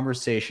have a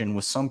conversation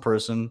with some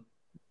person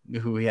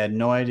who he had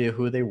no idea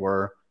who they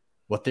were,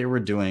 what they were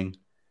doing.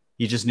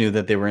 He just knew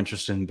that they were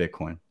interested in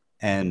Bitcoin,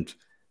 and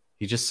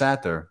he just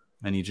sat there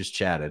and he just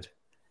chatted.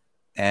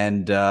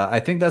 And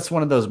I think that's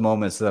one of those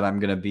moments that I'm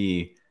going to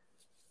be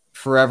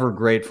forever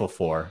grateful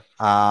for.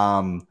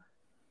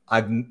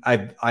 I've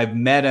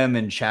met him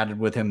and chatted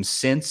with him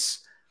since,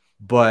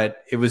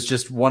 but it was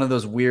just one of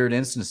those weird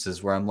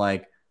instances where I'm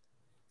like,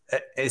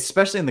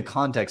 especially in the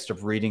context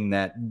of reading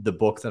the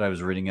book that I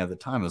was reading at the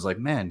time, I was like,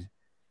 man,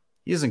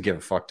 he doesn't give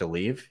a fuck to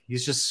leave.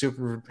 He's just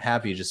super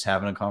happy just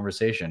having a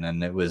conversation.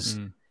 And it was,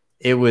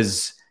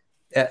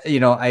 you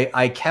know,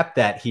 I kept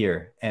that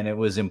here, and it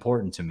was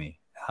important to me.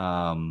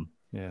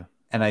 Yeah.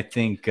 And I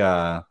think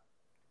a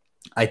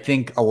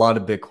lot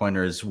of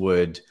Bitcoiners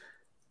would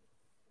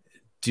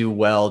do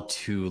well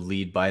to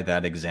lead by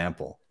that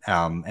example,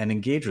 and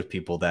engage with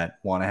people that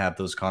want to have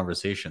those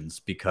conversations,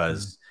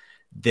 because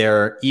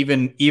they're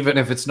even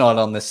if it's not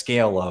on the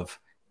scale of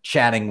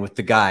chatting with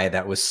the guy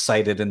that was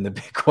cited in the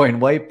Bitcoin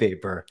white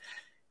paper,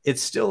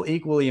 it's still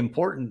equally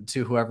important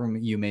to whoever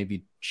you may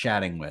be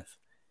chatting with.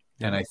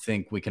 Yeah. And I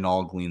think we can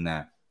all glean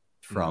that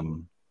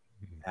from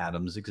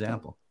Adam's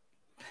example.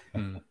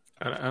 And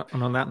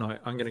on that note,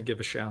 I'm going to give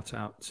a shout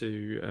out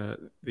to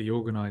the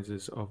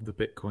organizers of the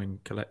Bitcoin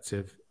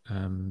Collective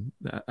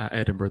at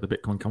Edinburgh, the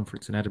Bitcoin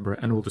conference in Edinburgh,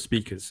 and all the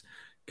speakers,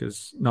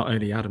 because not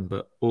only Adam,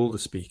 but all the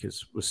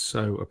speakers were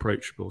so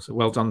approachable. So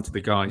well done to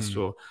the guys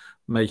for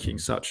making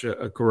such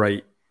a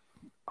great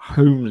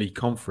homely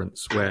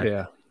conference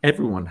where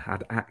everyone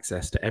had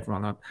access to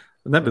everyone. I've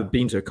never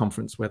been to a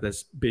conference where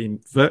there's been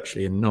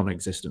virtually a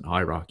non-existent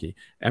hierarchy.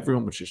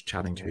 Everyone was just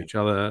chatting to each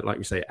other. Like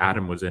you say,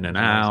 Adam was in and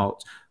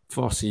out.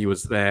 Fossey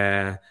was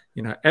there.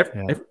 You know,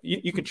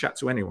 you could chat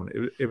to anyone.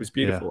 It was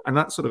beautiful. And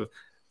that sort of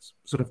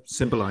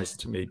symbolized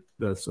to me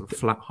the sort of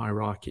flat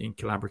hierarchy and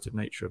collaborative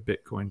nature of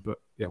Bitcoin. But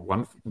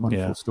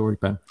wonderful story,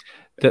 Ben.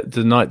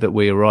 The night that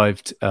we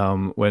arrived,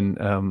 when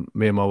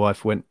me and my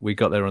wife we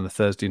got there on the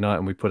Thursday night,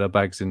 and we put our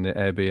bags in the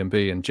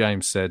Airbnb, and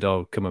James said,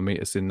 "Oh, come and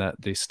meet us in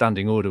the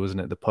standing order,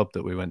 wasn't it? The pub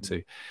that we went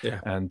to."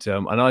 Yeah. And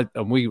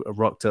we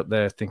rocked up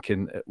there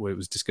thinking it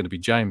was just going to be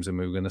James, and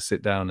we were going to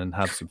sit down and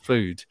have some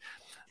food.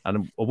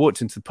 And I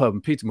walked into the pub,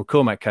 and Peter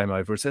McCormack came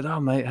over and said,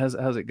 "Oh, mate, how's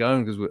it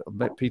going?" Because I've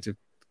met Peter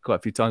quite a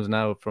few times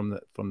now from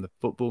the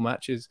football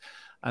matches.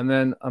 And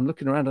then I'm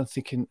looking around, I'm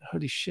thinking,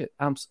 holy shit,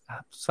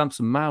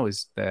 Samson Mao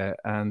is there,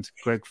 and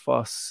Greg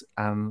Foss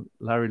and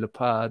Larry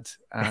Lepard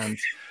and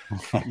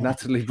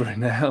Natalie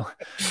Brunel.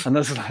 And I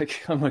was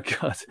like, oh my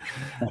God.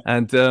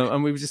 And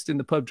we were just in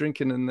the pub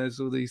drinking, and there's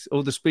all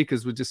the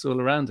speakers were just all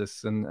around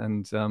us,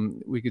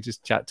 and we could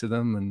just chat to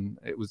them, and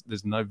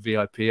there's no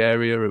VIP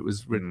area. It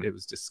was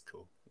just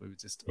cool. We were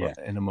just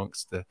in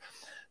amongst the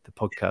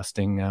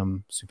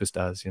podcasting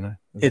superstars, you know.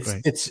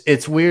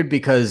 It's weird,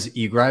 because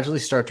you gradually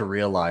start to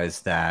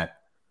realize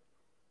that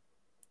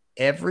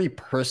every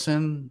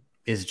person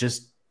is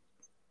just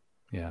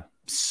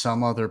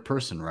some other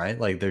person, right?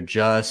 Like they're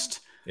just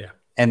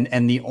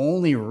and the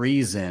only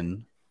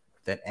reason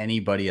that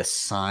anybody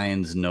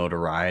assigns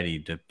notoriety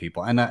to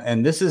people,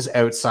 and this is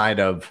outside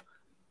of,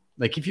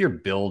 like, if you're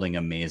building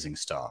amazing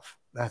stuff,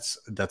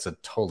 that's a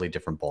totally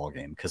different ball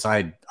game, because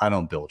I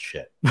don't build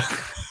shit.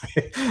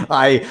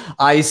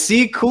 I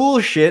see cool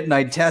shit and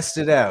I test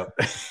it out,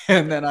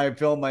 and then I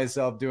film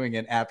myself doing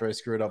it after I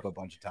screw it up a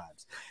bunch of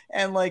times.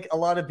 And like a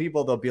lot of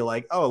people, they'll be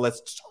like, oh,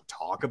 let's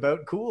talk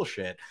about cool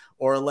shit,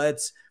 or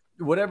let's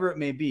whatever it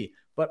may be.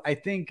 But I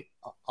think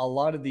a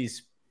lot of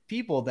these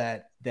people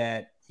that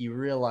you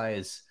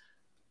realize,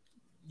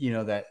 you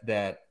know,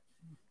 that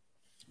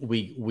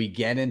we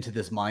get into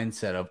this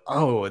mindset of,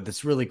 oh,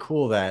 it's really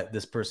cool that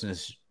this person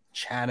is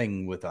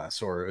chatting with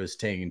us or is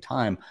taking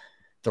time.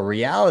 The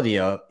reality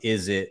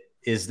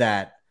is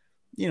that,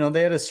 you know,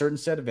 they had a certain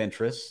set of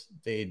interests.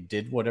 They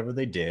did whatever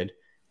they did.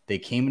 They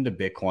came into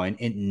Bitcoin.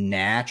 It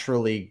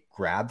naturally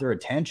grabbed their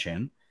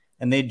attention,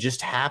 and they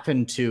just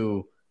happened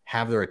to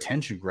have their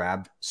attention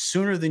grabbed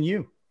sooner than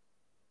you.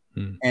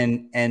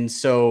 And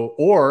so,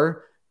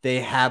 or they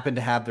happened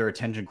to have their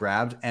attention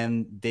grabbed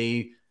and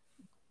they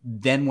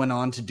then went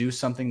on to do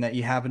something that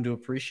you happen to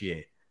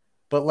appreciate.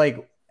 But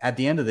like at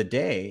the end of the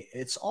day,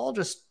 it's all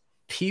just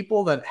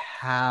people that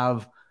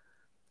have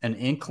an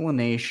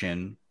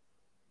inclination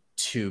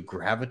to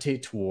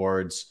gravitate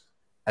towards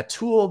a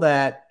tool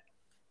that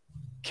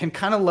can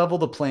kind of level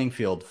the playing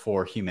field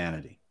for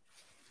humanity.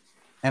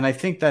 And I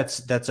think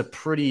that's a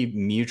pretty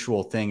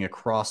mutual thing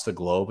across the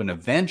globe. And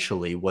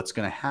eventually what's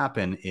going to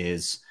happen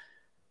is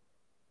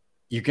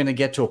you're going to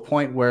get to a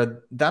point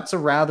where that's a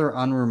rather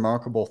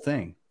unremarkable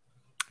thing.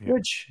 Yeah.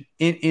 Which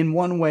in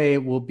one way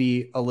will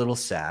be a little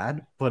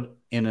sad, but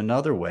in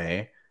another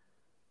way,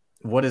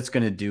 what it's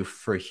going to do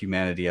for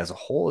humanity as a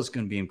whole is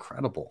going to be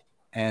incredible.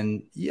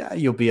 And yeah,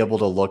 you'll be able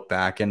to look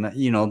back and,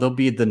 you know, there'll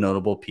be the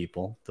notable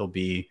people. There'll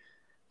be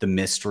the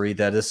mystery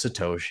that is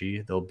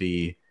Satoshi. There'll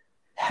be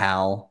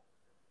Hal.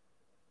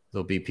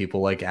 There'll be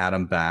people like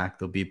Adam Back.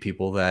 There'll be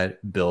people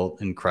that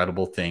built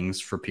incredible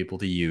things for people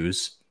to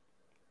use.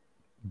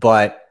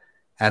 But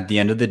at the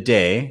end of the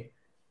day,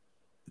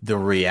 the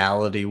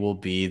reality will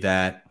be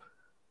that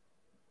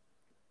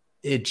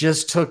it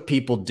just took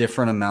people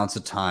different amounts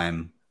of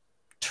time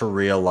to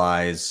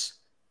realize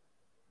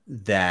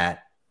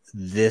that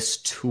this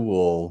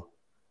tool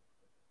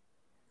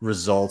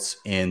results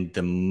in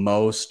the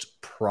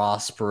most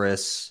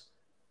prosperous,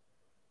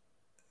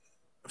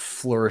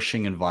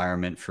 flourishing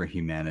environment for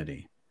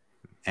humanity.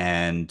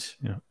 And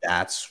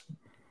that's,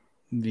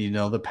 you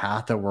know, the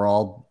path that we're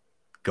all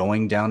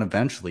going down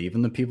eventually.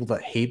 Even the people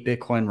that hate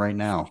Bitcoin right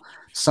now,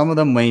 some of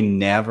them may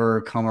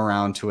never come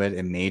around to it.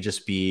 It may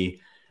just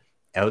be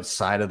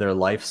outside of their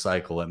life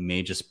cycle. It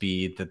may just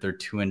be that they're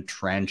too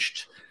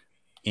entrenched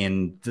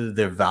in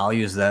the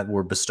values that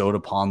were bestowed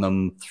upon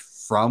them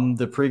from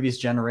the previous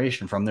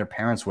generation, from their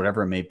parents,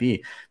 whatever it may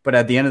be. But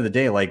at the end of the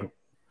day, like,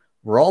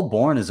 we're all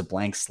born as a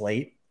blank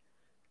slate,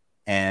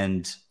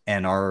 and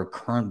our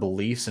current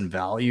beliefs and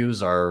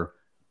values are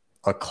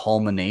a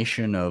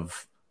culmination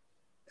of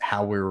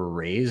how we were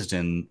raised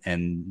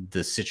and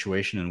the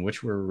situation in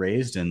which we were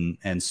raised.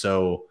 And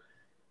so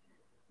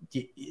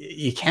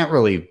you can't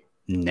really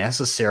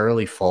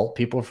necessarily fault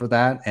people for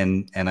that.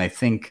 And I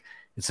think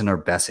it's in our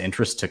best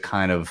interest to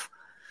kind of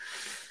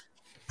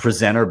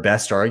present our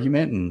best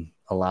argument and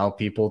allow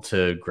people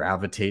to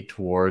gravitate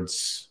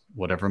towards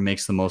whatever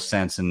makes the most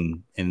sense.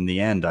 And in the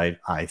end,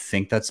 I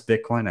think that's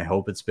Bitcoin. I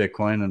hope it's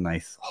Bitcoin. And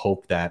I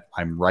hope that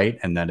I'm right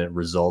and that it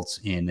results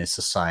in a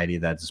society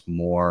that's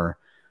more,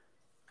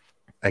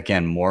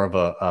 again, more of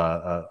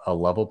a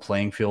level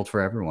playing field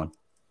for everyone.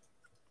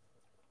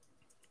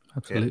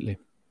 Absolutely.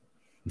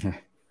 Yeah.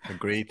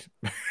 Agreed.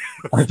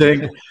 I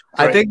think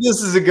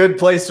this is a good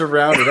place to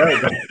round it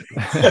out.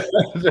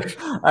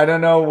 I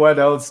don't know what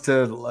else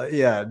to,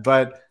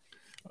 but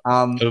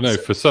I don't know.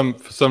 For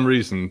some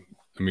reason,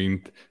 I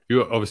mean,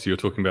 you're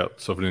talking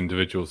about sovereign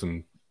individuals,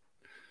 and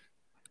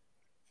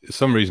for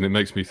some reason it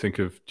makes me think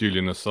of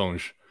Julian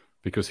Assange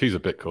because he's a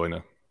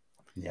Bitcoiner.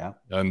 Yeah,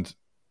 and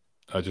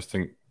I just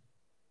think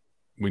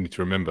we need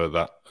to remember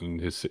that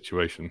and his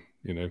situation,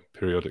 you know,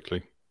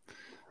 periodically,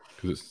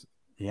 because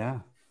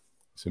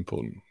it's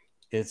important.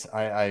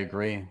 I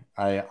agree.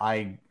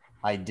 I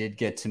did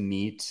get to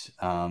meet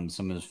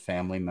some of his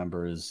family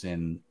members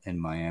in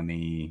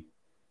Miami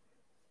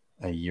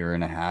a year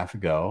and a half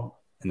ago,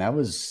 and that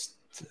was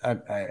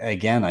I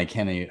can't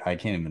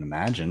even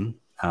imagine.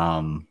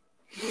 I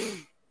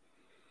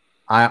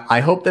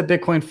hope that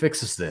Bitcoin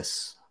fixes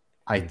this.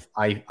 I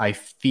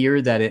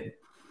fear that it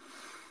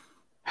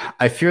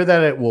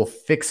will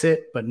fix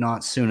it, but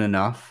not soon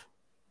enough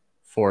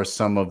for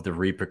some of the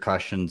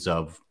repercussions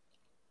of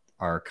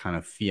our kind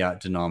of fiat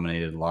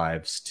denominated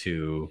lives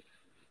to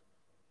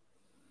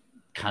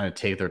kind of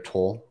take their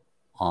toll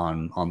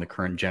on the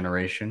current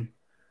generation.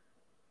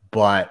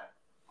 But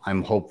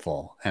I'm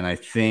hopeful. And I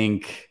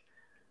think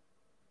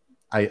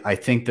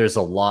there's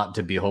a lot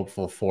to be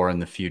hopeful for in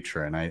the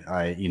future. And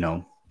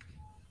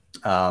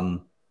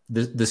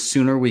the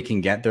sooner we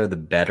can get there, the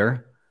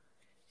better.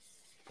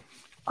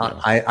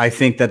 I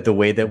think that the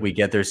way that we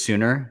get there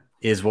sooner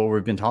is what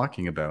we've been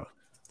talking about,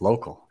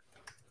 local.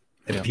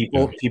 A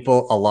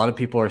lot of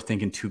people are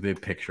thinking too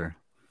big picture.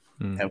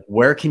 And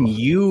where can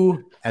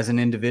you as an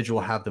individual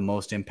have the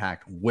most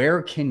impact?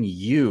 Where can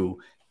you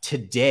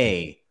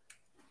today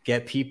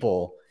get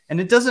people?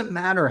 And it doesn't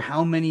matter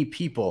how many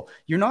people.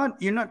 You're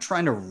not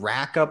trying to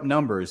rack up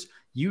numbers.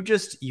 You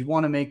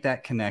want to make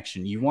that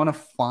connection. You want to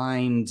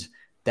find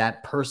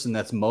that person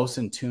that's most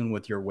in tune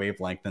with your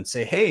wavelength and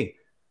say, hey,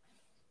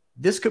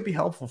 this could be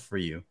helpful for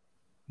you.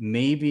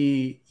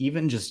 Maybe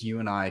even just you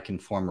and I can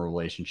form a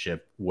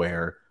relationship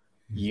where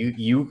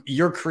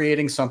you're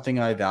creating something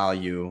I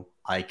value.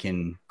 I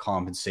can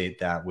compensate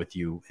that with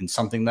you in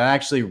something that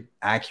actually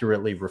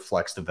accurately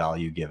reflects the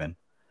value given.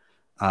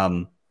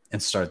 And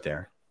start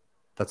there.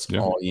 That's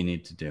all you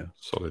need to do.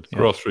 Solid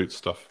grassroots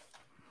stuff.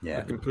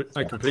 Yeah,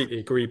 I completely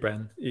agree,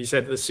 Ben. You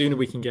said the sooner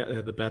we can get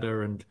there, the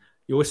better. And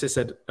you also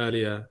said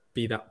earlier,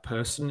 be that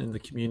person in the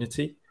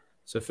community.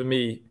 So for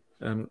me,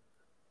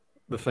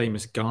 the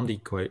famous Gandhi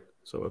quote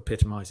sort of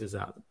epitomizes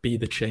that: be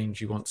the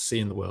change you want to see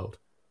in the world.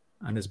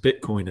 And as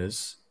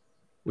Bitcoiners,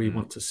 we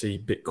want to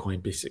see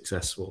Bitcoin be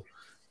successful.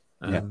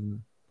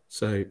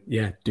 So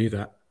do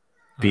that.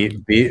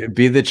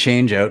 Be the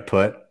change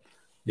output.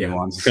 You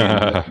want to see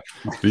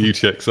the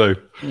UTXO.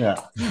 Yeah.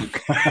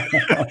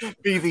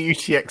 Be the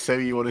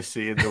UTXO you want to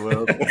see in the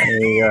world.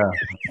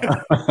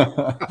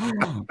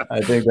 I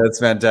think that's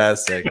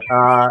fantastic.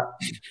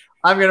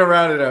 I'm going to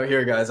round it out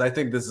here, guys. I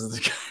think this is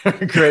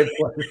a great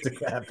place to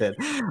cap it.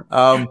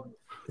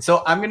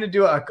 So I'm going to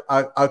do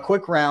a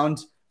quick round.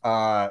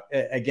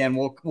 Again,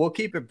 we'll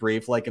keep it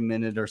brief, like a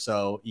minute or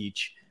so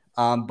each.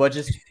 But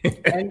just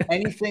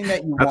anything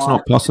that you That's want.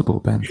 not possible,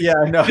 Ben.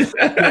 Yeah, no.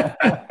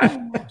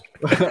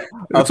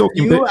 A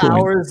few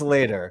hours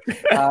later.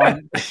 But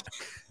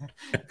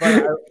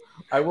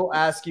I will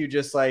ask you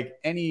just like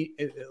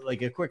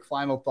a quick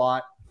final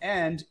thought.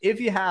 And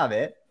if you have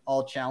it,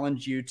 I'll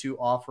challenge you to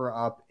offer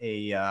up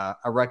a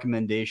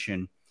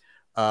recommendation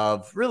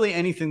of really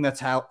anything that's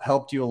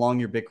helped you along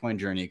your Bitcoin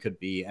journey. It could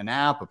be an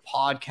app, a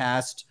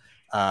podcast,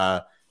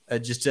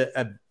 just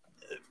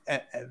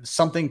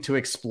something to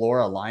explore,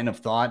 a line of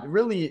thought,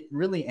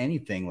 really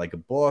anything, like a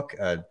book,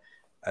 a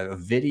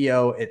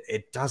video.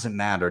 It doesn't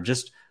matter.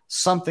 Just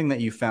something that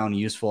you found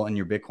useful in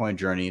your Bitcoin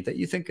journey that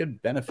you think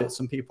could benefit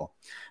some people.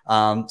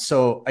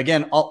 So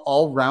again,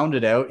 I'll round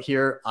it out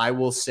here. I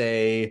will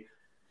say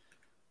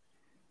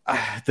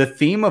the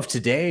theme of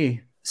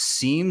today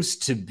seems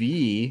to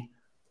be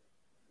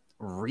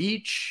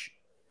reach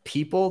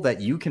people that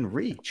you can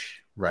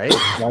reach, right?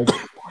 Like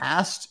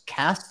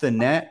cast the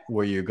net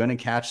where you're going to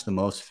catch the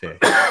most fish.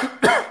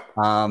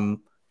 And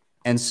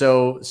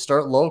so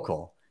start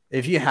local.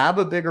 If you have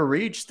a bigger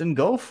reach, then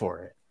go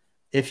for it.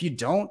 If you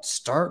don't,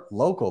 start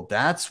local.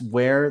 That's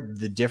where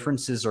the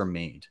differences are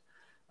made.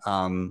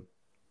 And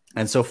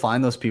so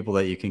find those people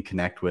that you can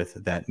connect with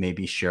that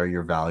maybe share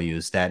your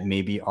values, that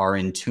maybe are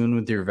in tune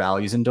with your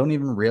values and don't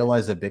even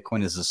realize that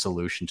Bitcoin is a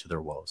solution to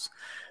their woes.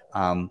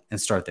 And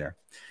start there.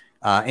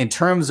 In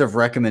terms of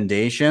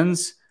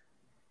recommendations,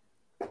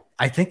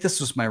 I think this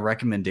was my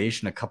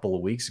recommendation a couple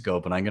of weeks ago,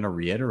 but I'm going to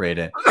reiterate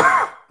it.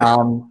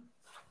 Go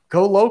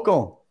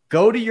local.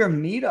 Go to your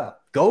meetup.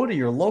 Go to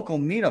your local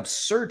meetup.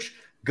 Search.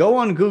 Go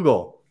on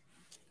Google.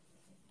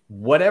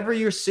 Whatever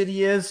your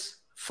city is,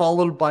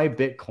 followed by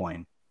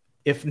Bitcoin.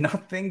 If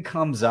nothing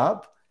comes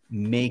up,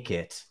 make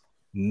it.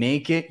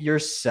 Make it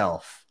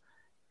yourself,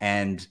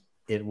 and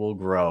it will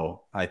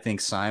grow. I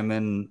think,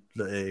 Simon,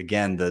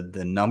 again,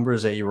 the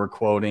numbers that you were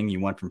quoting, you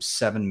went from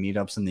 7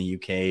 meetups in the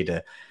UK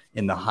to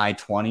in the high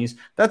 20s.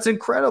 That's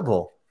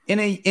incredible. In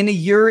a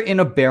year in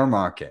a bear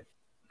market.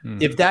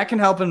 If that can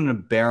happen in a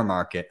bear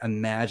market,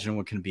 imagine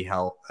what can be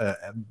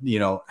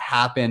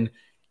happen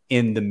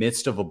in the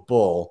midst of a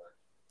bull.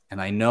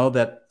 And I know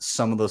that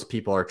some of those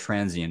people are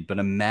transient, but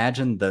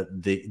imagine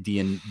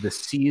the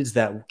seeds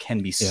that can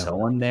be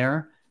sown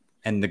there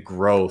and the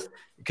growth,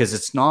 because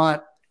it's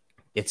not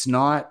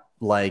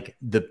like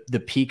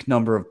the peak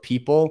number of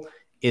people.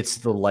 It's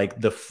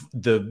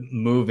the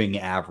moving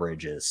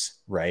averages,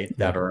 right?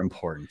 That are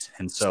important.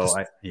 And so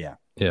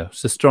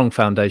it's a strong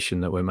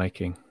foundation that we're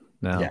making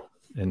now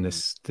in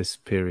this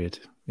period.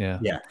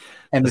 And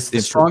it's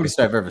the strongest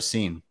I've ever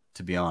seen,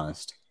 to be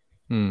honest.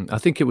 I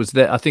think it was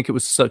there. I think it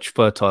was such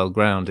fertile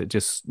ground. It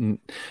just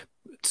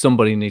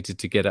somebody needed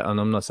to get it. And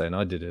I'm not saying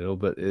I did it all,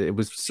 but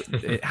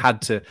it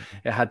had to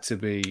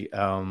be.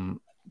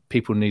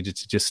 People needed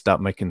to just start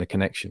making the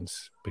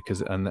connections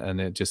because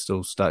it just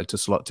all started to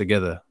slot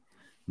together.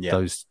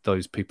 Yeah.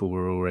 Those people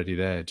were already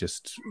there,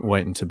 just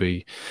waiting to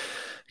be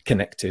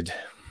connected.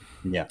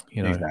 Yeah,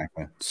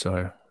 exactly.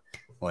 So,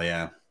 well,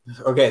 yeah.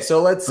 Okay,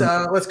 so let's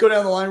go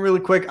down the line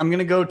really quick. I'm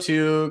gonna go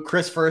to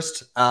Chris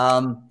first.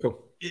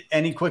 Cool.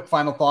 Any quick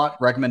final thought,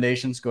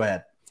 recommendations? Go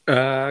ahead.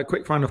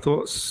 Quick final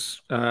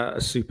thoughts. A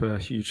super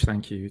huge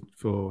thank you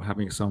for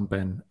having us on,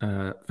 Ben.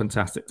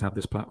 Fantastic to have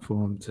this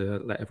platform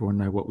to let everyone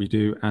know what we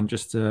do and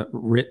just to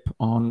rip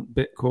on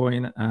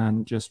Bitcoin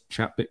and just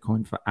chat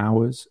Bitcoin for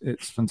hours.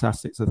 It's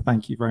fantastic. So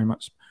thank you very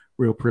much.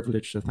 Real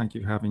privilege. So thank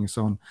you for having us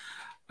on.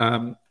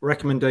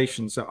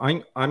 Recommendations. So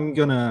I'm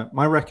gonna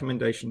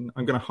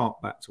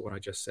hark back to what I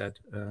just said.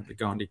 The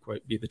Gandhi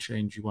quote: "Be the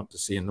change you want to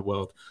see in the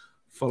world."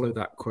 follow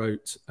that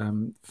quote.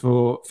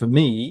 For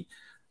me,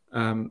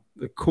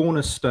 the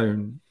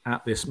cornerstone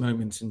at this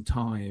moment in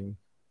time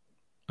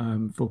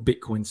for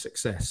Bitcoin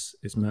success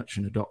is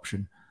merchant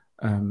adoption.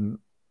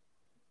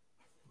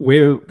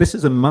 This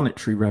is a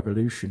monetary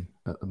revolution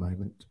at the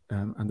moment,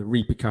 and the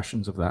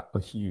repercussions of that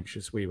are huge,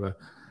 as we were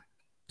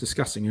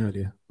discussing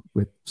earlier,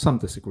 with some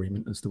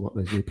disagreement as to what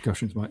those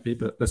repercussions might be,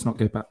 but let's not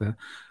go back there.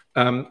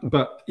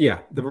 But yeah,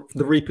 the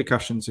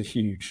repercussions are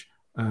huge.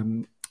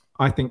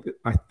 I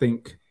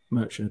think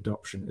merchant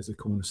adoption is a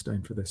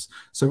cornerstone for this.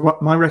 So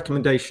what my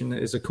recommendation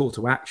is, a call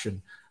to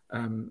action,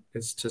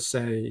 is to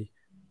say,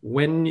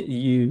 when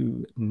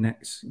you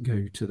next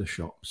go to the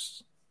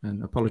shops,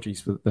 and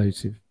apologies for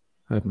those who've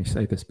heard me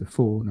say this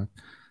before,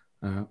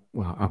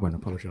 well, I won't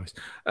apologize.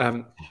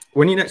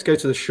 When you next go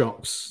to the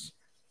shops,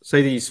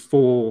 say these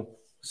 4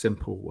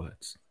 simple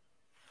words.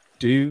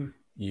 Do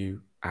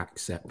you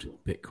accept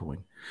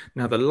Bitcoin?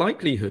 Now, the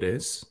likelihood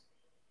is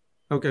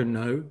they'll go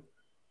no,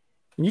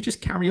 and you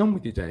just carry on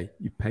with your day.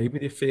 You pay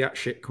with your fiat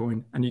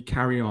shitcoin and you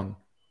carry on.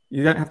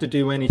 You don't have to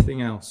do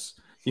anything else.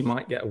 You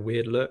might get a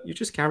weird alert. You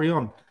just carry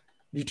on.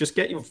 You just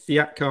get your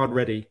fiat card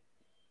ready.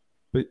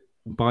 But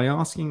by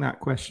asking that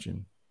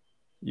question,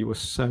 you are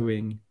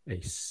sowing a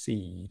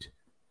seed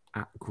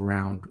at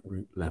ground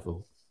root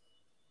level.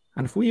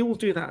 And if we all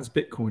do that as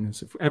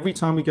Bitcoiners, if every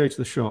time we go to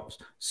the shops,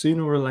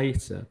 sooner or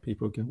later,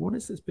 people go, what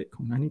is this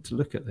Bitcoin? I need to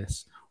look at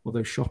this. Or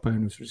those shop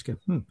owners will just go,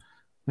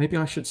 maybe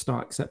I should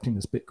start accepting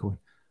this Bitcoin.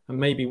 And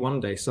maybe one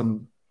day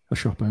a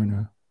shop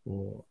owner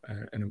or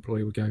an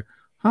employee will go,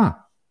 how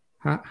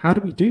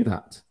do we do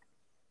that?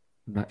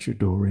 And that's your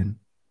door in.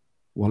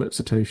 Wallet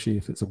Satoshi,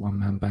 if it's a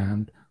one-man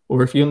band.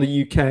 Or if you're in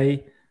the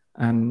UK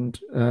and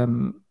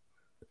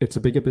it's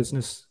a bigger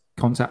business,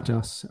 contact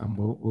us and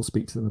we'll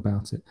speak to them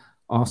about it.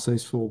 Ask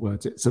those 4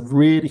 words.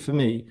 For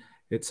me,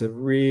 it's a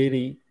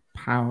really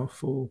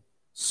powerful,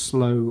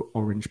 slow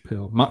orange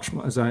pill. Much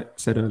more, as I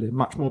said earlier,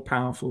 much more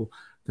powerful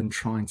than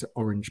trying to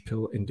orange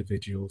pill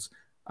individuals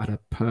at a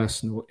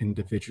personal,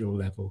 individual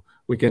level.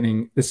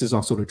 This is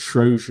our sort of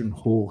Trojan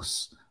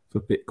horse for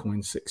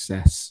Bitcoin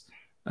success.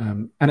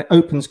 And it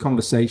opens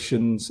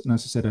conversations. And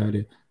as I said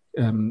earlier,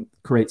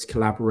 creates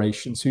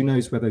collaborations. Who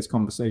knows where those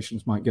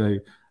conversations might go?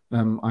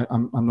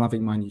 I'm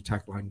loving my new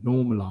tagline: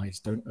 normalize,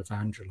 don't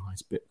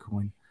evangelize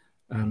Bitcoin.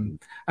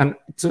 And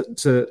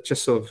to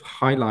just sort of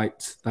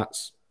highlight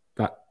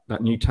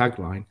that new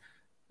tagline,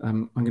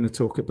 I'm going to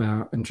talk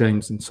about, and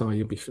James and Sai,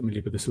 you'll be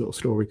familiar with this little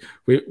story.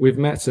 We've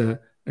met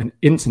an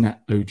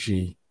internet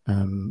OG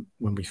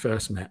when we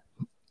first met,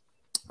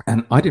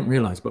 and I didn't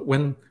realize, but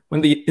when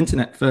the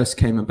internet first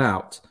came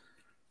about,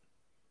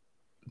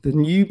 the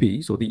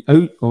newbies or the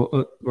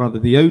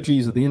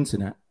OGs of the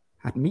internet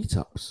had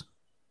meetups.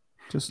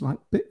 Just like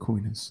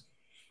Bitcoiners,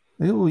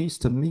 they all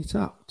used to meet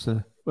up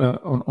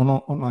on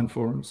online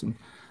forums and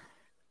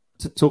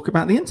to talk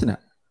about the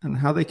internet and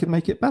how they could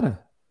make it better.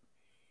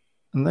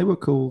 And they were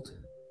called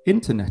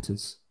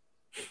interneters.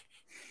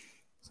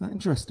 Is that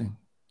interesting?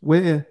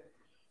 We're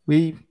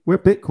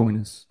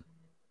Bitcoiners,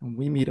 and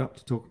we meet up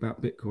to talk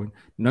about Bitcoin.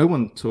 No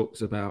one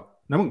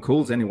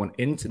calls anyone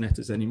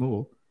interneters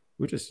anymore.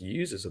 We're just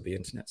users of the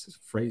internet. It's a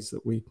phrase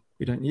that we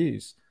don't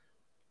use.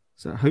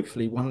 So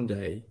hopefully one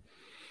day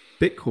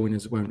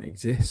Bitcoiners won't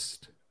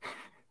exist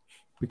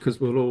because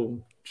we'll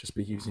all just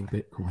be using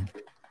Bitcoin.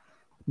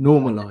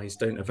 Normalize,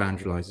 don't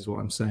evangelize is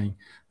what I'm saying.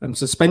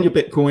 So spend your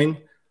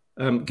Bitcoin,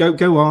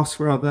 go ask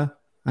for other.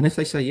 And if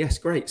they say, yes,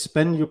 great,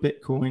 spend your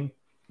Bitcoin,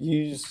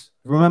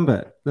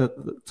 remember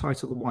the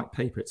title of the white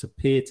paper, it's a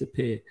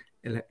peer-to-peer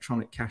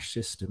electronic cash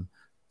system.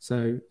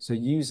 So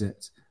use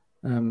it.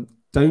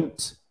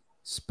 Don't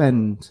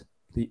spend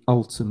the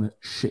ultimate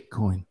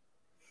shitcoin,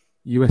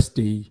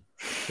 USD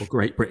or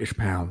Great British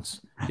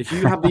Pounds. If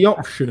you have the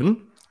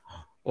option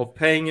of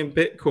paying in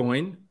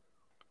Bitcoin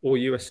or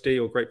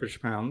USD or Great British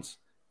Pounds,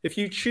 if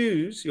you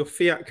choose your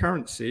fiat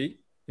currency,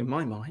 in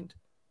my mind,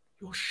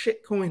 you're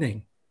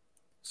shitcoining.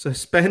 So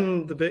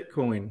spend the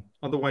Bitcoin.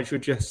 Otherwise, you're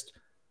just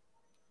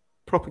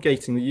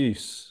propagating the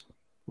use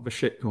of a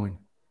shitcoin.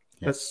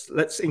 Yes.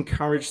 Let's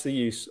encourage the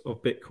use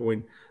of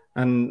Bitcoin.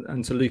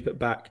 And to loop it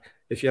back,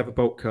 if you have a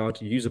Bolt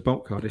card, you use a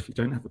Bolt card. If you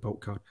don't have a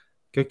Bolt card,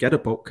 go get a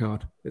Bolt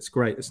card. It's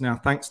great. It's now,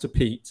 thanks to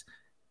Pete,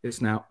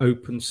 it's now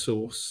open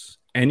source.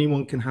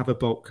 Anyone can have a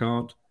Bolt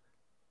card.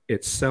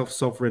 It's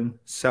self-sovereign,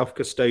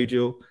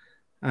 self-custodial.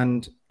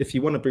 And if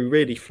you want to be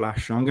really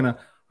flash, I'm gonna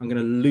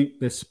loop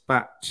this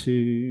back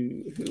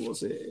to, who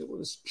was it? It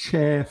was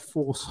Chair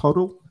Force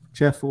Hoddle.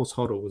 Chair Force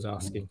Hoddle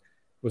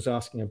was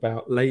asking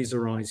about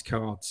laserized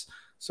cards.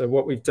 So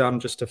what we've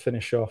done, just to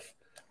finish off,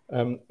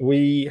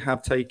 we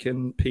have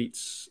taken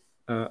Pete's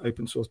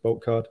open source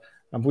Bolt card,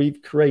 and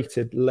we've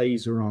created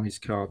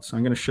laserized cards. So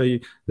I'm going to show you.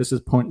 This is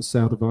a point of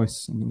sale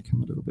device. I'm going to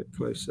come a little bit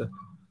closer.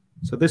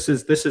 So this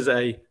is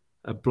a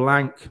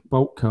blank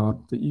Bolt card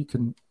that you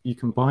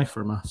can buy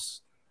from us.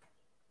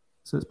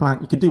 So it's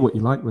blank. You can do what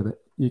you like with it.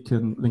 You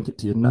can link it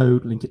to your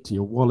node, link it to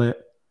your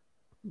wallet,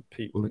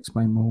 Pete will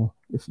explain more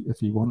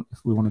if you want. If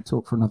we want to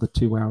talk for another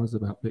 2 hours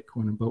about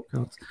Bitcoin and bulk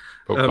cards.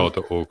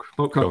 Bulkcard.org.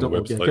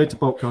 Bulkcard.org. Yeah, go to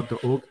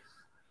bulkcard.org.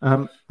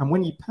 And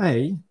when you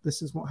pay,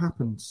 this is what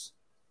happens.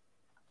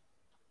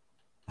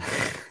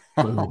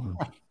 Boom.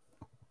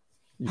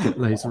 You get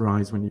laser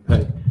eyes when you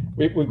pay.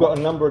 We've got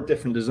a number of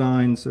different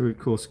designs. So we've, of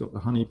course, got the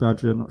honey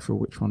badger. I'm not sure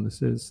which one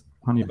this is.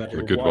 Honey badger,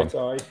 a good white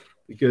one. eye.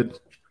 The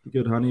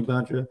good honey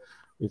badger.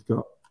 We've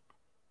got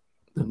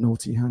the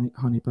naughty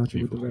honey badger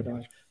with the red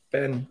eye.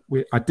 Ben,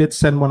 I did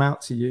send one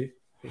out to you.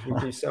 We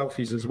do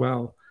selfies as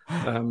well,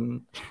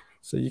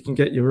 so you can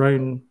get your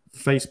own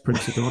face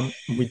printed on.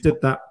 And we did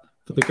that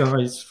for the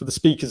guys, for the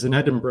speakers in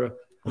Edinburgh.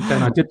 And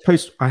Ben,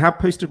 I have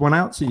posted one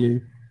out to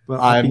you. But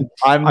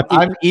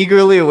I'm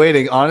eagerly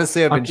awaiting.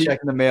 Honestly, I've been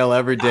checking the mail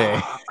every day.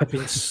 I've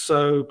been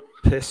so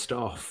pissed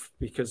off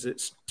because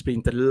it's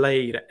been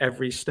delayed at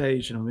every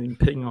stage, and I've been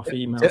picking off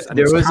emails. And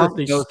there was a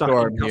currently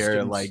snowstorm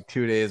here like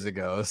 2 days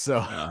ago, so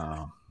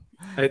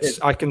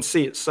I can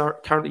see it's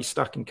currently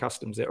stuck in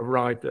customs. It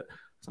arrived at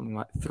something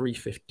like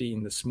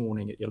 3:15 this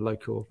morning at your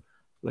local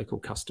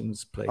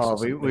customs place. Oh,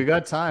 we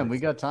got time. We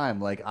got time.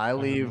 Like I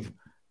leave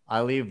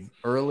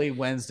early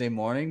Wednesday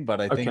morning,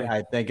 but I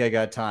think I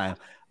got time.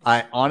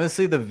 I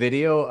honestly, the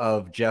video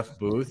of Jeff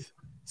Booth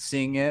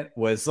seeing it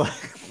was like,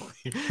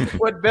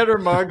 what better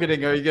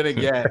marketing are you gonna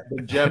get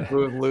than Jeff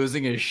Booth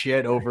losing his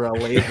shit over a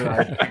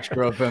laser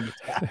picture of him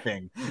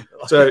tapping?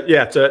 So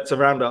yeah, to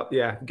round up,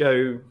 yeah,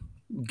 go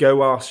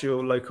ask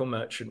your local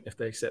merchant if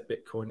they accept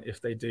Bitcoin.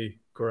 If they do,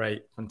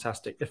 great,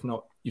 fantastic. If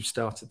not, you've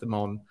started them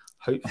on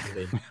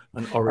hopefully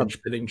an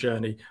orange billing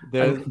journey.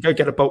 And go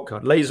get a bulk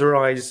card,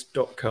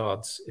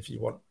 lasereyes.cards if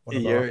you want one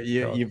of our cards.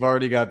 You've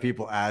already got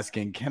people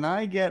asking, can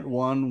I get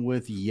one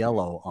with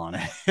yellow on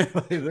it?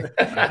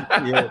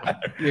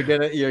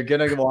 you're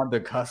gonna want the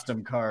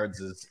custom cards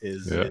is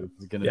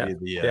gonna be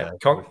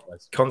the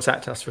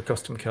contact us for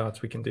custom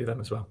cards. We can do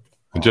them as well.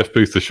 And Jeff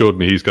Booth assured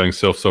me he's going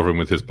self-sovereign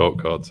with his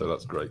bulk card, so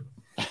that's great.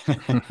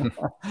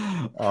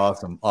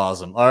 Awesome.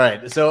 All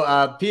right,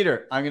 so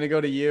Peter, I'm gonna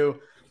go to you.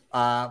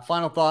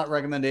 Final thought,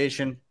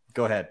 recommendation.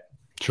 Go ahead.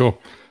 Sure.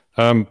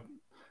 Well,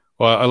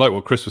 I like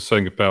what Chris was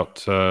saying about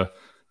the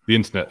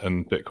internet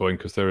and Bitcoin,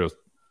 because to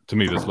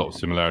me, there's a lot of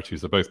similarities.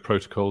 They're both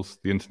protocols.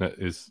 The internet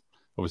is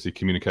obviously a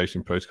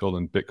communication protocol,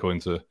 and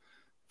Bitcoin's a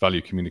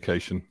value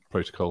communication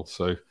protocol.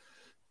 So,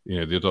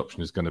 the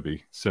adoption is going to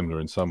be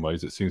similar in some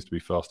ways. It seems to be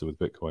faster with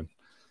Bitcoin.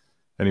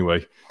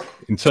 Anyway,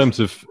 in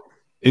terms of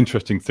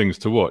interesting things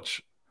to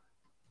watch,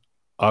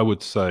 I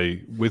would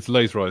say with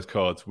laserized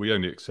cards, we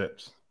only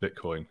accept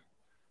Bitcoin.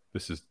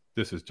 This is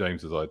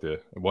James's idea,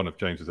 one of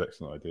James's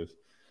excellent ideas.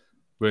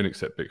 We only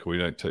accept Bitcoin. We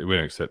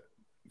don't accept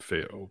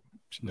fiat or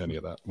any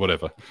of that,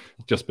 whatever.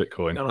 Just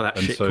Bitcoin. None of that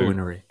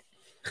shitcoinery.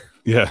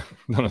 Yeah,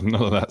 none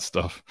of that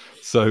stuff.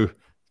 So,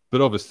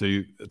 but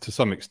obviously, to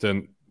some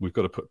extent, we've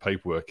got to put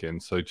paperwork in.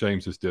 So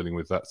James is dealing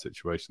with that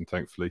situation,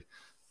 thankfully.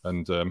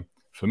 And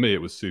for me,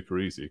 it was super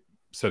easy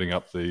setting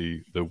up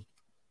the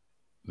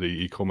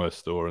e-commerce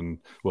store, and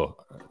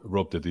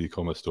Rob did the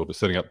e-commerce store, but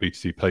setting up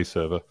BTC Pay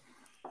server,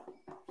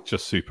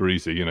 just super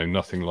easy.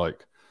 Nothing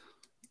like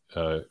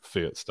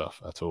fiat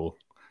stuff at all.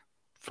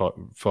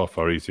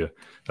 Far easier.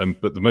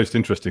 But the most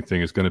interesting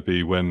thing is going to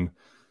be when,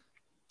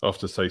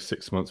 after say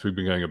 6 months, we've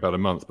been going about a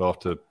month, but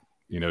after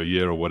a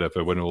year or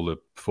whatever, when all the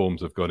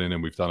forms have gone in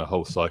and we've done a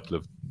whole cycle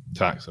of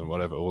tax and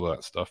whatever, all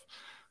that stuff,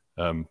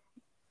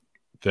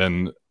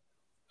 then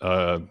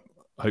I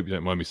hope you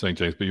don't mind me saying,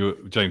 James,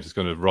 but James is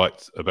going to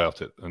write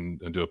about it and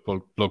do a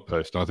blog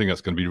post. And I think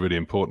that's going to be really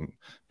important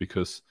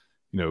because,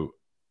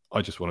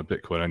 I just want a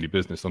Bitcoin-only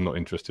business. I'm not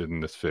interested in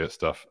this fiat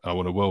stuff. I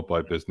want a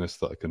worldwide business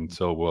that I can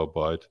sell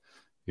worldwide,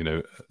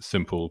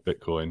 simple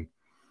Bitcoin.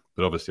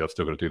 But obviously, I've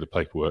still got to do the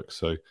paperwork.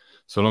 So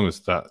long as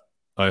that,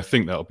 I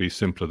think that'll be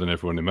simpler than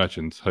everyone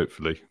imagines,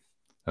 hopefully.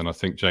 And I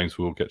think James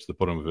will get to the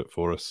bottom of it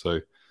for us. So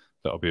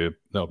that'll be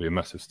a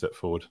massive step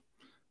forward.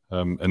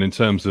 And in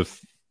terms of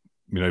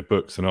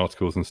books and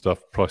articles and stuff,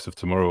 Price of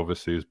Tomorrow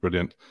obviously is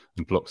brilliant,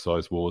 and Block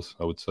Size Wars,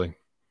 I would say.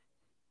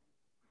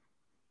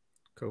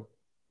 Cool.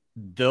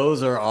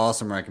 Those are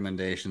awesome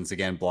recommendations.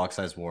 Again, Block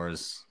Size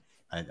Wars,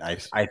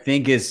 I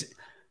think it's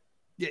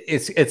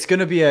going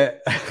to be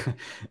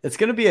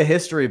a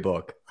history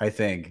book. I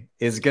think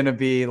it's going to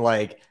be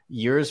like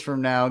years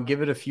from now.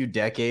 Give it a few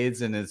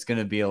decades, and it's going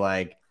to be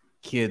like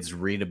kids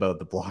read about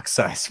the Block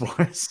Size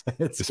Wars.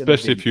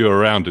 Especially if you're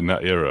around in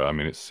that era. I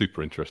mean, it's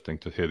super interesting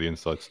to hear the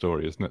inside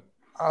story, isn't it?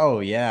 Oh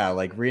yeah,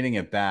 like reading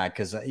it back,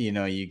 because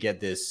you get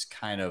this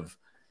kind of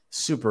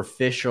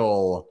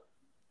superficial,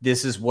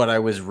 this is what I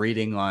was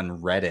reading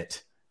on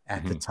Reddit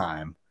at the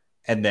time,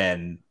 and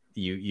then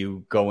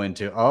you go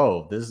into,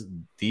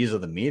 these are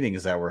the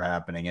meetings that were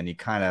happening, and you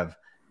kind of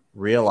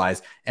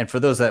realize, and for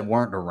those that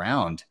weren't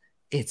around,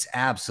 it's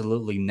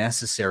absolutely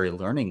necessary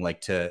learning,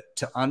 like to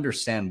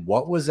understand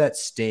what was at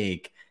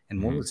stake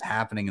and what was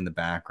happening in the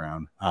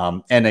background.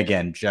 And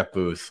again, Jeff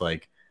Booth,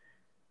 like,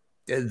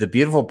 the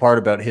beautiful part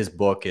about his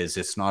book is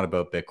it's not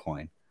about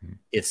Bitcoin.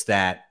 It's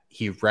that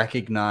he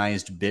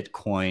recognized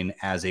Bitcoin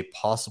as a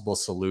possible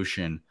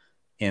solution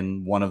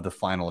in one of the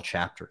final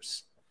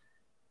chapters.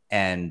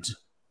 And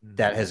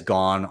that has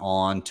gone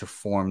on to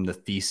form the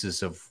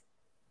thesis of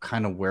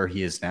kind of where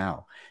he is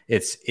now.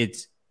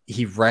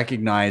 He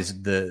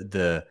recognized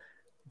the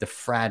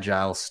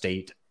fragile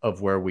state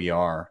of where we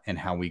are and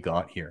how we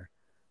got here.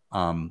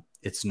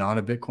 It's not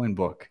a Bitcoin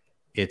book.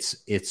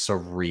 It's a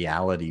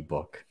reality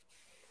book,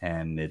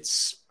 and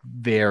it's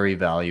very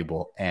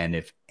valuable. And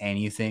if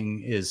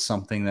anything is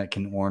something that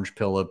can orange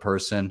pill a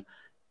person,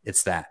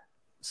 it's that.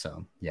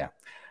 So yeah.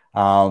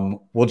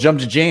 We'll jump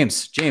to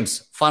James.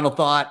 James, final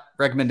thought,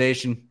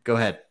 recommendation. Go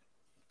ahead.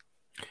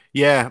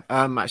 Yeah.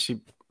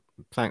 Actually,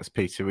 thanks,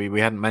 Peter. We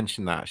hadn't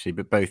mentioned that actually,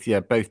 but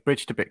both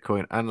Bridge to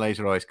Bitcoin and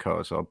Laser Eyes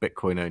Cars are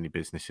Bitcoin only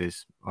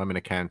businesses. I'm an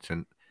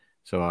accountant,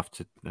 so I have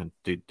to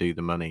do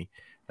the money.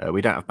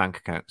 We don't have bank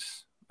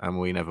accounts, and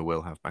we never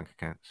will have bank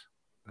accounts.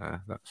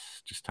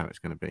 That's just how it's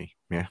going to be.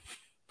 Yeah.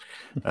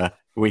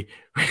 We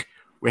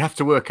have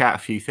to work out a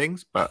few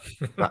things, but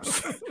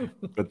that's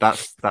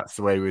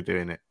the way we're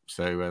doing it.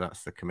 So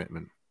that's the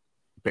commitment.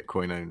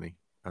 Bitcoin only.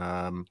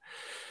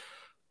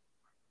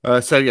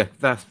 So yeah,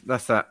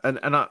 that's that.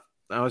 And I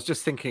was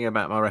just thinking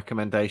about my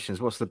recommendations.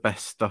 What's the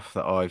best stuff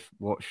that I've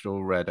watched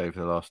or read over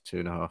the last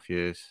 2.5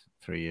 years,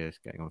 3 years,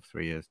 getting on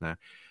 3 years now?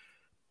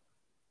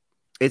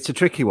 It's a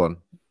tricky one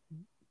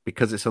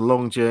because it's a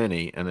long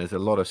journey and there's a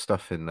lot of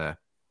stuff in there.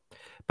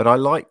 But I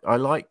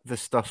like the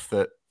stuff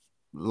that,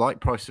 like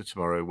Price of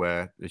Tomorrow,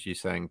 where, as you're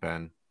saying,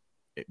 Ben,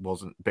 it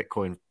wasn't,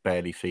 Bitcoin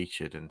barely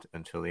featured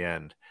until the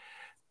end.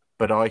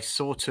 But I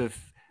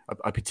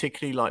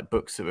particularly like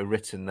books that were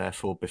written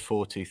therefore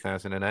before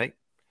 2008.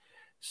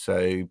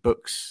 So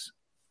books,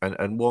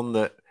 and one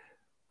that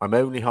I'm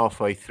only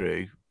halfway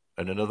through,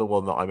 and another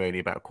one that I'm only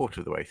about a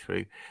quarter of the way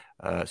through.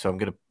 So I'm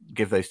going to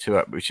give those two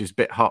up, which is a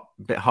bit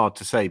hard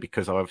to say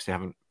because I obviously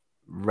haven't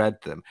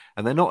read them,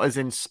 and they're not as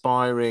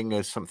inspiring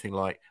as something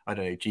like, I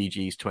don't know,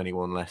 GG's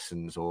 21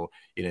 Lessons, or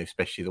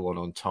especially the one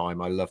on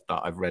time. I love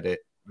that. I've read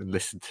it and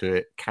listened to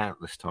it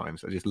countless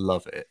times. I just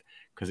love it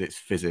because it's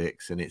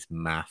physics and it's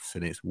maths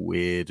and it's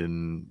weird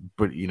and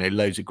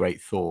loads of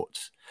great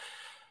thoughts.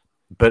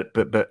 But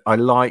I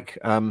like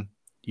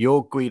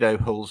your Guido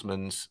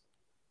Hulsmann's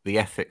The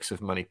Ethics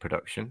of Money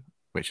Production,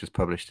 which was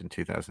published in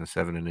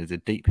 2007 and is a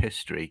deep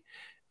history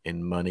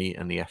in money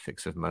and the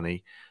ethics of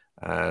money,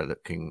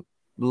 looking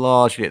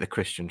largely at the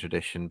Christian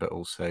tradition, but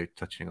also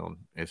touching on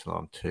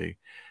Islam too.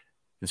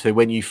 And so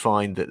when you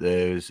find that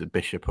there's a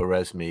Bishop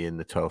Oresme in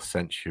the 12th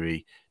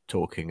century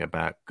talking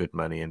about good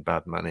money and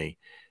bad money,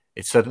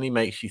 it suddenly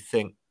makes you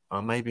think,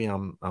 oh, maybe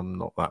I'm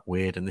not that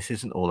weird, and this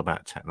isn't all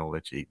about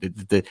technology.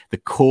 The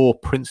core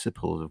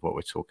principles of what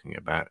we're talking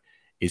about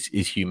is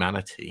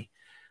humanity,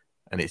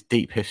 and it's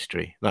deep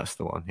history. That's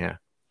the one, yeah.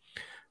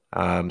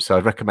 So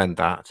I'd recommend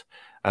that.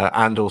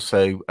 And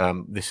also,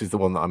 this is the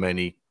one that I'm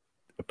only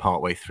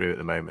part way through at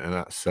the moment, and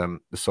that's The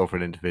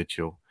Sovereign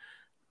Individual.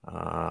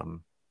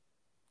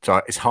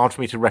 So it's hard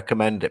for me to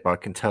recommend it, but I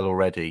can tell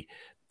already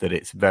that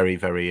it's very,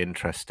 very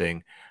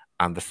interesting.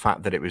 And the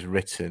fact that it was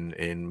written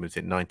in, was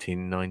it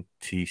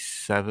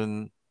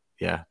 1997?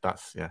 Yeah,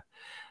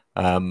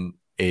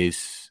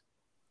 is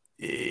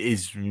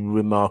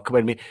remarkable.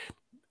 I mean,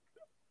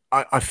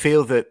 I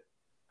feel that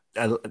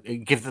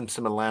give them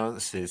some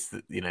allowances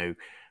that, I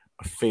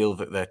feel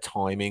that their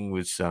timing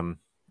was,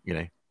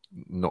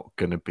 not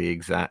going to be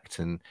exact,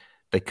 and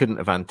they couldn't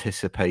have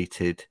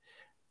anticipated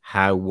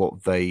how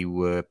what they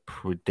were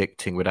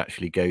predicting would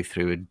actually go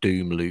through a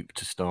doom loop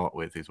to start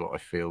with, is what I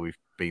feel we've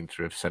been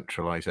through, of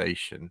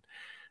centralization.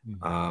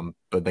 But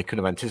they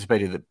couldn't have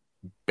anticipated that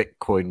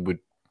Bitcoin would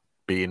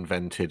be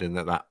invented and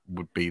that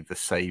would be the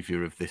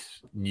savior of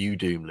this new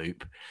doom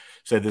loop.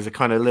 So there's a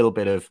kind of little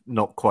bit of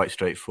not quite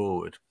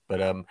straightforward, but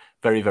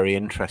very, very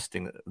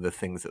interesting, the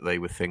things that they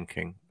were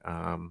thinking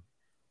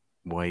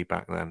way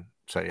back then.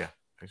 So yeah,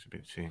 those would be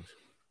the things.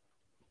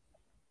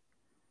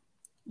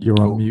 You're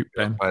on mute,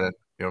 Ben.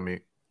 You're on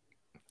mute,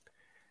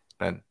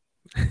 Ben.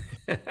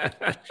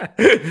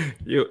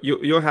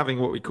 You're having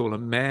what we call a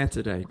mare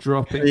today,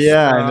 dropping.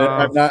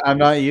 Yeah, I'm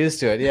not used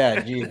to it. Yeah,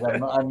 geez,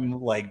 I'm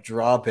like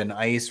dropping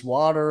ice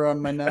water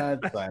on my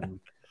nuts.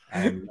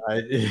 We're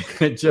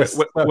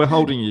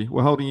holding you.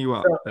 We're holding you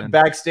up. Ben.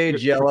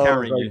 Backstage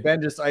yellow. Like,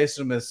 Ben just iced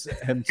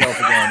himself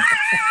again.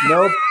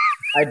 Nope.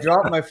 I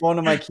dropped my phone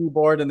on my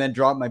keyboard and then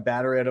dropped my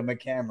battery out of my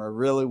camera.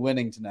 Really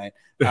winning tonight.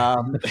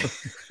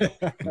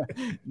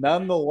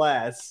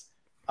 Nonetheless,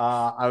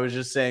 I was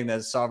just saying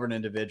that Sovereign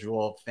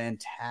Individual,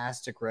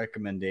 fantastic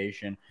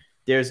recommendation.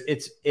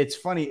 It's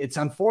funny. It's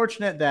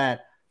unfortunate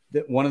that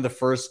one of the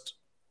first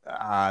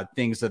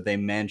things that they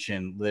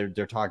mentioned,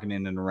 they're talking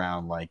in and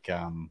around like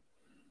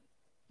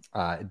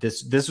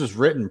this was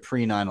written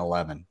pre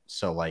 9/11,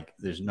 so like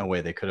there's no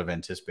way they could have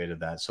anticipated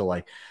that. So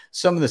like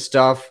some of the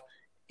stuff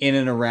in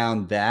and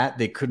around that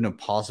they couldn't have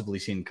possibly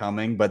seen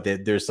coming, but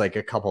there's like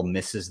a couple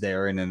misses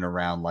there in and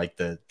around like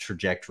the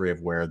trajectory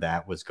of where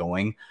that was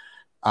going.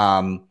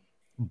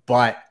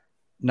 But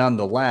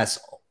nonetheless,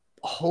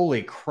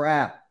 holy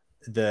crap,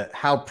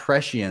 how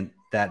prescient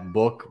that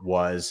book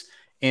was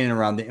in and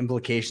around the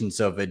implications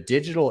of a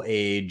digital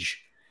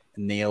age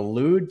and they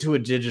allude to a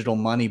digital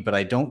money, but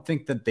I don't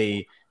think that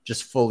they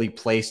just fully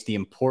place the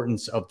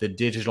importance of the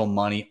digital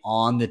money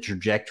on the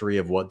trajectory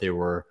of what they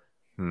were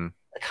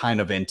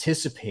kind of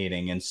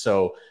anticipating. And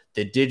so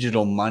the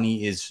digital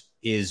money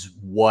is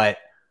what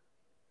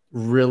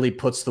really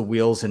puts the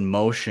wheels in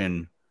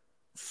motion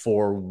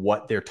for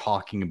what they're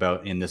talking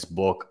about in this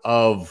book,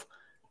 of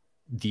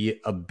the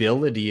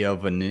ability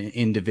of an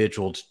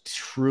individual to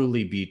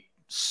truly be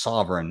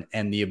sovereign,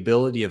 and the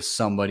ability of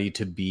somebody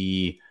to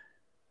be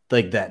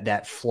like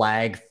that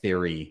flag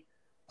theory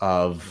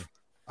of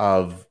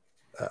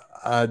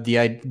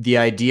the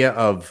idea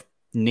of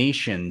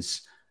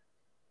nations,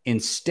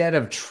 instead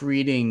of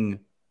treating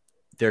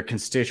their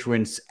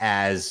constituents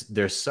as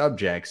their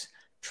subjects,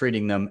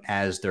 treating them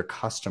as their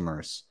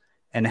customers,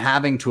 and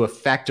having to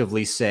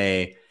effectively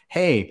say,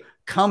 hey,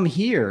 come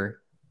here,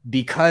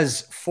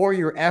 because for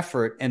your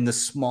effort and the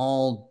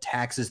small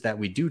taxes that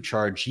we do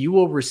charge, you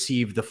will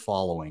receive the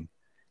following.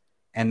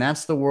 And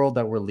that's the world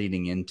that we're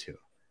leading into.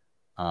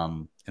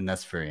 And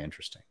that's very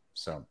interesting.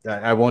 So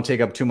I won't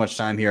take up too much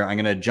time here. I'm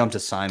going to jump to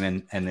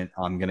Simon, and then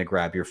I'm going to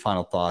grab your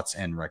final thoughts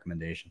and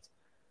recommendations.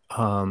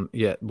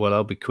 Yeah, well,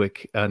 I'll be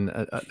quick.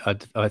 And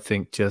I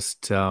think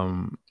just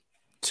to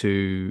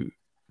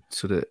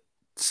sort of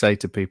say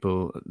to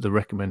people, the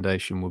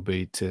recommendation would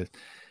be to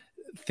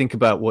think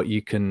about what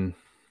you can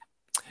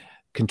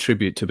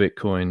contribute to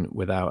Bitcoin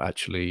without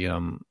actually,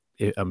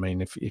 I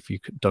mean, if you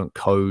don't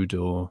code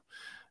or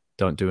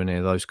don't do any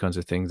of those kinds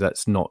of things,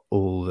 that's not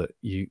all that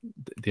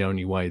the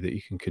only way that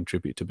you can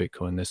contribute to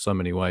Bitcoin. There's so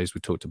many ways.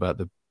 We talked about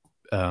the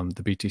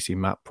BTC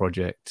Map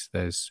project.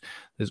 There's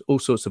all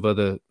sorts of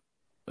other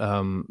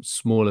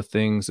smaller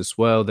things as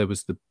well. There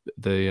was the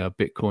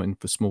Bitcoin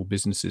for Small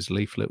Businesses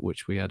leaflet,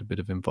 which we had a bit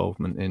of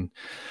involvement in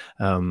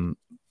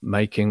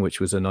making,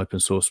 which was an open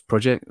source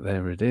project.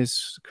 There it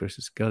is. Chris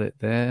has got it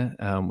there.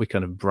 We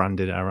kind of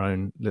branded our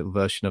own little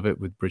version of it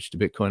with Bridge to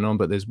Bitcoin on,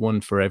 but there's one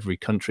for every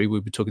country. We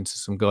were talking to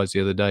some guys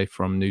the other day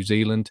from New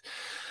Zealand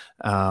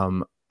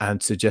and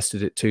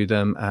suggested it to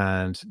them,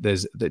 and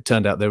it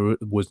turned out there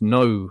was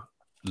no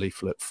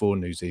leaflet for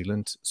New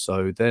Zealand,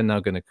 so they're now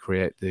going to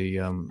create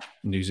the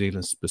New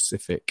Zealand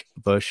specific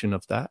version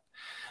of that.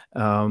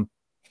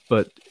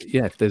 But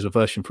yeah, if there's a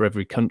version for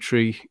every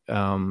country,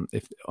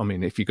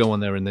 if you go on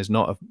there and there's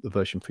not a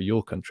version for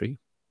your country,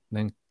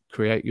 then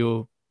create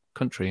your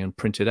country and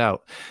print it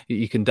out.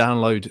 You can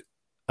download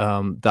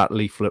that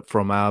leaflet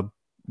from our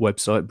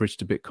website,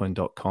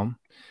 bridgetobitcoin.com.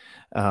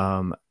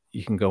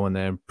 You can go on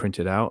there and print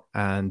it out,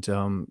 and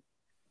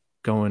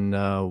go and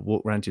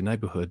walk around your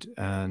neighborhood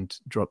and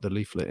drop the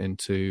leaflet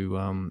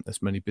into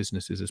as many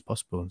businesses as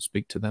possible and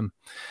speak to them.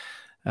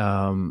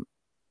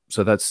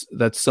 So that's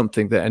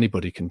something that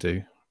anybody can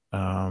do.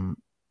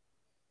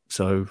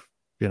 So,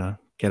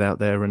 get out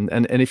there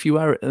and if you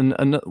are, and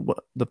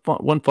the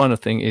one final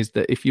thing is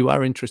that if you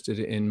are interested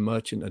in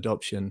merchant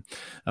adoption,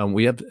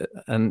 we have,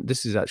 and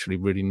this is actually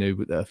really new,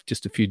 but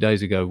just a few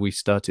days ago, we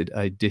started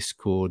a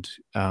Discord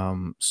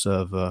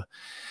server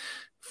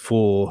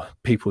for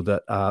people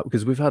that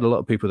because we've had a lot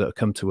of people that have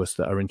come to us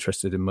that are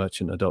interested in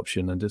merchant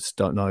adoption and just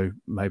don't know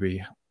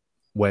maybe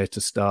where to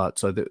start.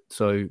 So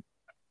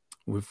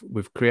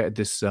we've created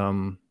this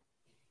kind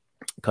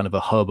of a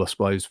hub, I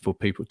suppose, for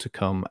people to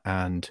come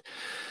and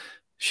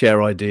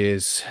share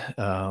ideas.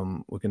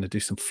 We're going to do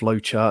some flow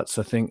charts,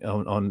 I think,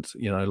 on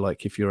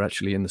like if you're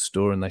actually in the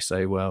store and they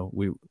say, well,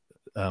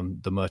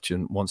 the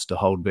merchant wants to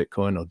hold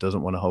Bitcoin or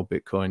doesn't want to hold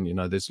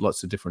Bitcoin. There's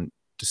lots of different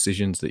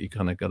decisions that you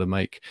kind of got to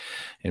make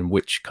in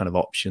which kind of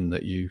option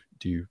that you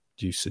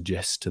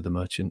suggest to the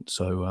merchant.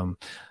 So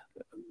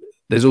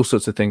there's all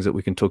sorts of things that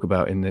we can talk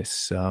about in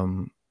this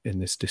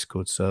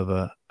Discord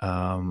server.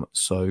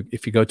 So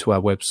if you go to our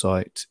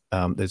website,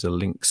 there's a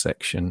link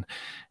section,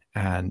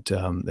 and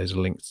there's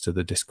links to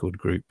the Discord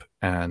group,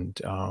 and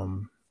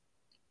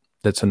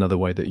that's another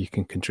way that you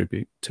can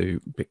contribute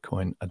to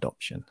Bitcoin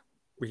adoption.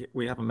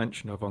 We haven't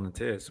mentioned our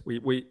volunteers.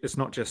 We it's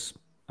not just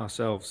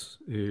ourselves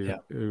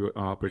who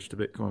are Bridge to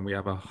Bitcoin. We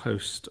have a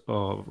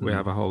we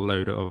have a whole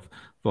load of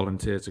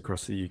volunteers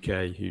across the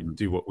UK who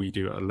do what we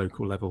do at a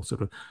local level,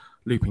 sort of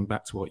looping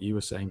back to what you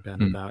were saying,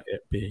 Ben, about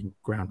it being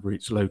ground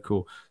roots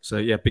local. So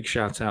yeah, big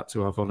shout out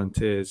to our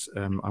volunteers.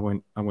 I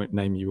won't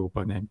name you all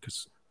by name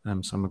because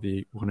some of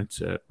you wanted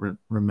to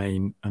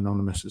remain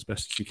anonymous as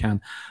best as you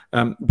can.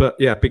 But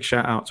yeah, big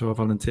shout out to our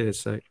volunteers.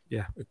 So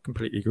yeah, I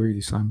completely agree with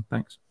you, Simon.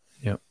 Thanks.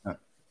 Yeah,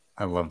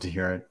 I love to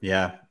hear it.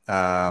 Yeah.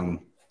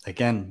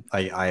 Again,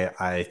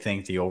 I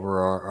think the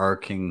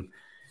overarching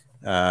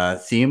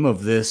theme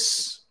of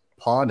this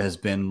pod has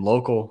been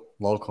local.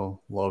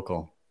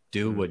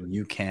 Do what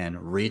you can,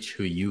 reach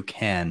who you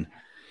can.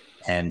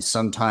 And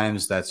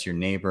sometimes that's your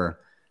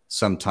neighbor.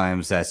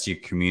 Sometimes that's your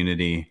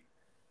community.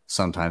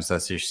 Sometimes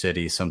that's your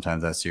city.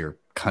 Sometimes that's your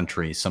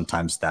country.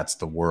 Sometimes that's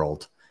the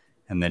world.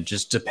 And that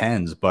just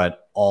depends.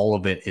 But all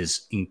of it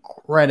is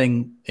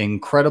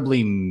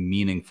incredibly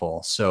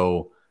meaningful.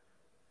 So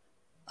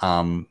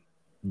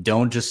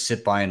don't just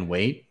sit by and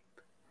wait.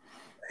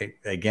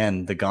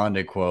 Again, the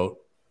Gandhi quote,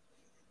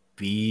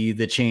 be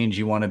the change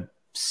you want to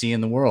see in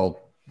the world.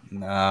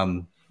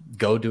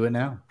 go do it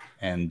now.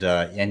 And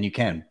you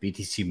can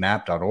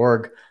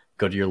btcmap.org,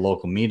 go to your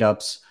local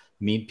meetups,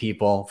 meet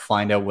people,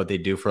 find out what they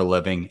do for a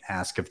living,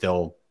 ask if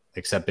they'll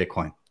accept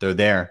Bitcoin. They're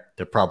there.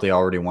 They probably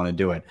already want to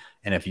do it.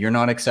 And if you're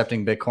not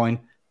accepting Bitcoin,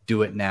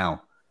 do it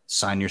now.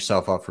 Sign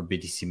yourself up for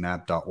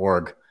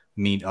btcmap.org,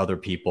 meet other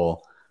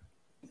people,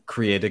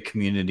 create a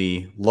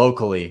community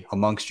locally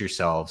amongst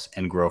yourselves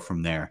and grow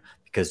from there,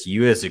 because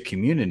you as a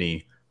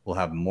community will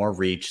have more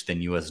reach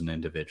than you as an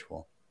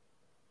individual.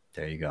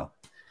 There you go.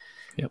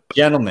 Yep.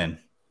 Gentlemen,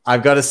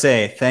 I've got to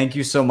say, thank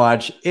you so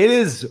much.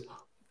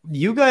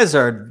 You guys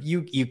are,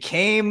 you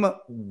came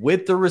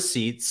with the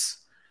receipts.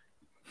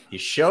 You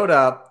showed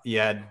up. You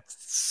had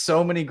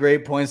so many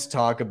great points to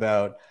talk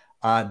about.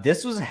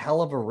 This was a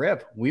hell of a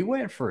rip. We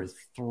went for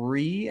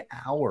 3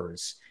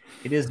 hours.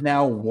 It is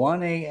now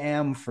 1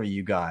 a.m. for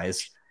you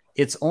guys.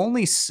 It's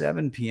only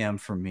 7 p.m.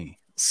 for me.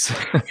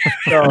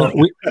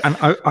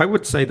 I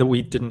would say that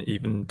we didn't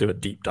even do a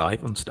deep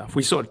dive on stuff.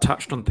 We sort of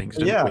touched on things,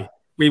 didn't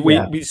we?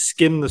 We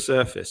skimmed the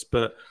surface,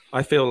 but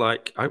I feel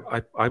like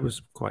I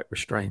was quite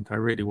restrained. I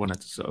really wanted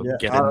to sort of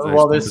get into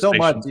well, there's so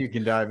much you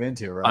can dive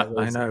into, right?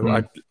 I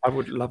know. I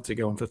would love to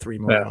go on for 3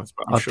 more hours.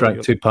 But I've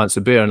drank 2 pints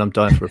of beer and I'm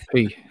dying for a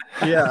pee.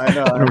 Yeah, I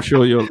know. I'm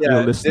sure your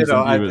listeners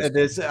and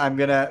viewers. I'm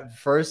gonna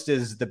first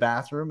is the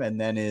bathroom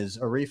and then is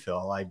a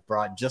refill. I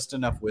brought just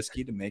enough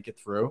whiskey to make it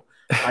through.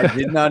 I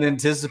did not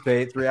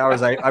anticipate 3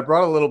 hours. I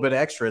brought a little bit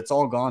extra. It's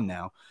all gone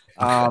now.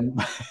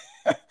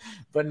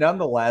 But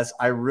nonetheless,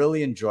 I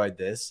really enjoyed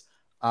this.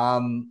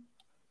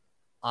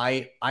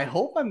 I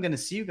hope I'm going to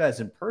see you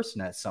guys in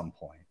person at some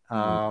point.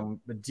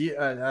 But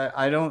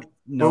I don't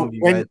know.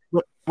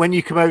 When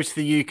you come over to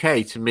the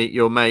UK to meet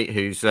your mate,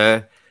 who's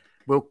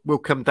we'll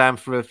come down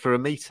for a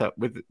meetup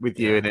with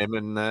you and him,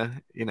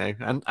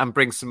 and and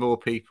bring some more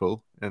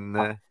people.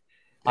 And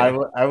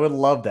I would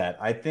love that.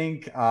 I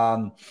think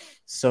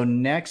so.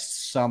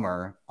 Next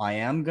summer, I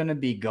am going to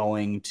be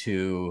going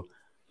to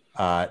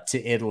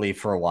Italy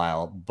for a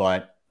while,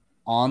 but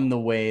on the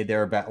way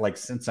there,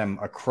 since I'm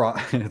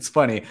across, it's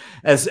funny,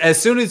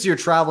 as soon as you're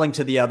traveling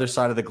to the other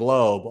side of the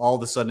globe, all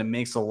of a sudden it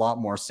makes a lot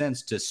more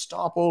sense to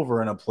stop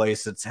over in a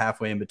place that's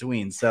halfway in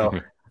between. So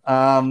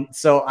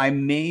so I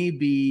may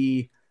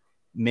be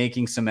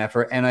making some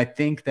effort, and I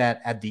think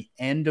that at the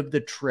end of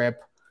the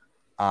trip,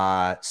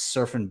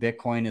 Surfing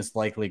Bitcoin is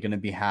likely going to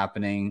be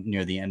happening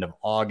near the end of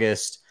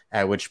August.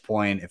 At which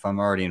point, if I'm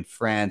already in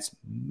France,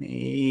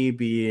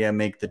 maybe I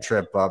make the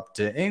trip up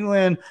to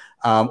England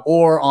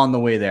or on the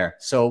way there.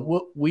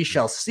 So we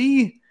shall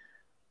see.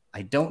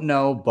 I don't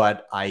know,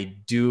 but I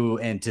do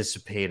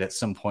anticipate at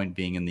some point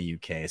being in the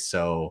UK.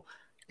 So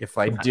if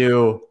I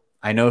do,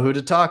 I know who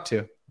to talk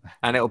to.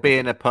 And it'll be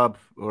in a pub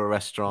or a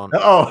restaurant.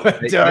 Oh,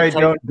 I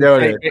don't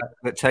doubt it.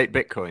 That take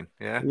Bitcoin.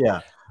 Yeah.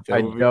 Yeah. So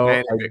I we'll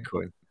don't.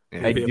 Bitcoin.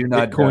 Yeah. I do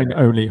not Bitcoin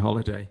only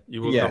holiday.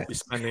 You will not be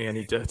spending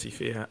any dirty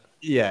fiat.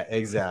 Yeah,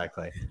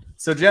 exactly.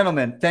 So,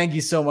 gentlemen, thank you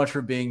so much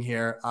for being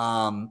here.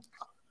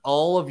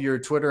 All of your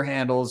Twitter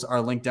handles are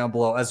linked down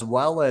below, as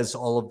well as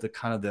all of the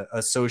kind of the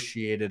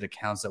associated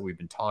accounts that we've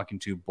been talking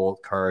to,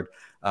 Bolt Card,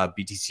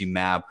 BTC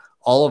Map,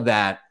 all of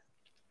that,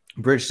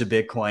 Bridge to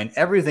Bitcoin,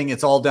 everything.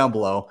 It's all down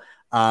below.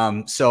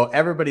 So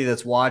everybody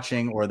that's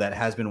watching or that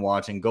has been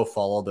watching, go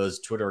follow those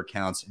Twitter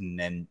accounts, and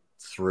then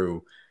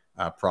through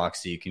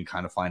proxy, you can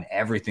kind of find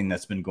everything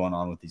that's been going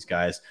on with these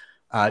guys.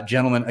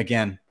 Gentlemen,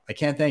 again, I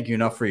can't thank you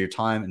enough for your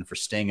time and for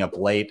staying up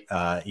late,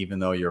 even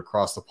though you're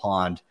across the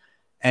pond.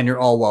 And you're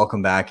all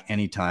welcome back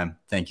anytime.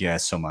 Thank you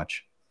guys so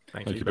much.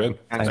 Thank you, Ben.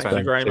 Thank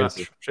you very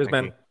much. Cheers,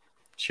 Ben.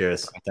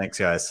 Cheers. Thanks,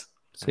 guys.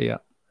 See ya.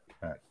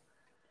 All right.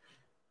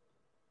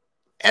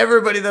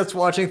 Everybody that's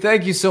watching,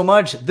 thank you so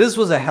much. This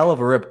was a hell of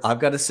a rip. I've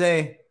got to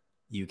say,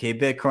 UK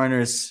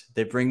Bitcoiners,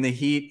 they bring the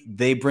heat.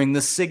 They bring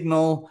the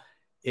signal.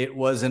 It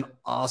was an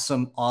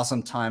awesome,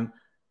 awesome time.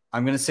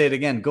 I'm going to say it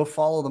again. Go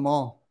follow them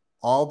all.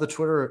 All the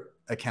Twitter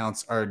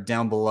accounts are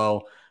down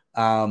below.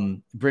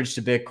 Bridge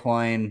to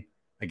Bitcoin,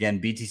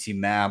 again, BTC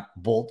Map,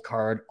 Bolt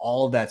Card,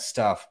 all of that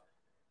stuff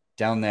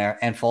down there,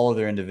 and follow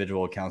their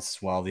individual accounts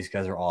as well. These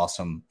guys are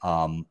awesome.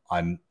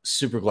 I'm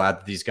super glad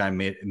that these guys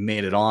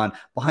made it on.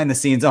 Behind the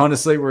scenes,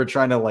 honestly, we're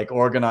trying to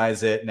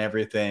organize it and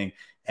everything,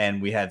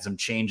 and we had some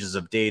changes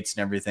of dates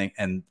and everything,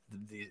 and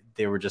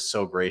they were just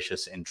so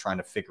gracious in trying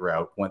to figure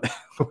out when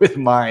with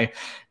my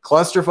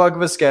clusterfuck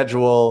of a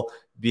schedule,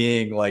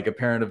 being a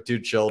parent of 2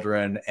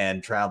 children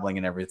and traveling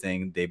and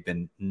everything. They've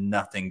been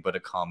nothing but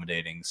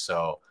accommodating.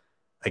 So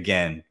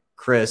again,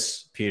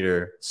 Chris,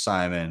 Peter,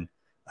 Simon,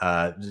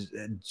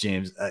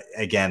 James,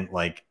 again,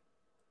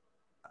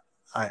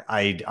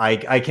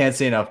 I can't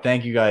say enough.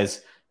 Thank you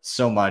guys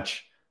so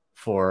much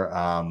for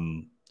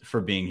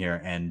being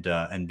here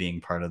and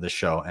being part of the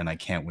show. And I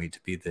can't wait to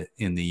be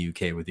in the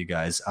UK with you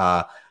guys.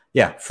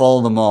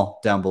 Follow them all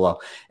down below.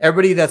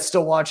 Everybody that's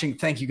still watching,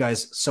 thank you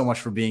guys so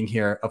much for being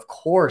here. Of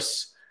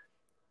course,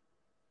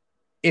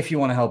 if you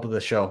want to help with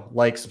the show,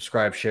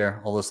 subscribe,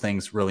 share, all those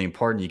things, really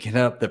important. You can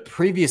hit up the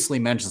previously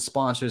mentioned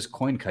sponsors,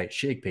 CoinKite,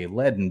 ShakePay,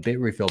 Ledn,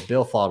 BitRefill,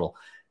 BillFodl.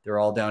 They're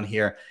all down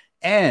here.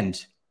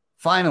 And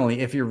Finally,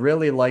 if you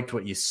really liked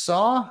what you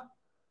saw,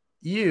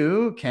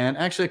 you can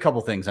actually a couple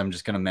things I'm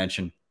just going to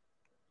mention.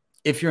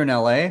 If you're in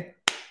LA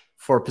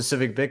for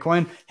Pacific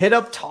Bitcoin, hit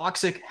up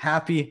Toxic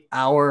Happy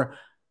Hour.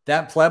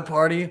 That pleb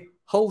party,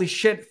 holy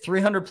shit,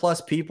 300 plus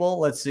people.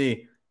 Let's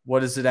see.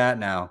 What is it at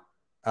now?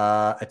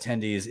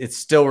 Attendees. It's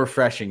still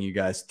refreshing, you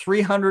guys.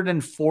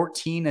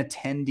 314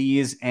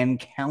 attendees and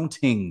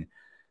counting.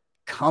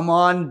 Come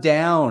on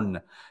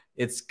down.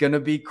 It's going to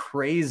be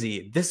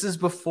crazy. This is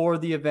before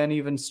the event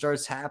even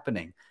starts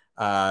happening.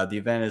 The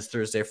event is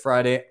Thursday,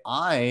 Friday.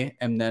 I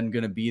am then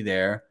going to be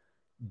there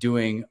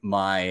doing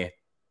my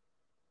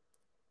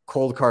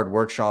cold card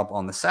workshop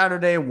on the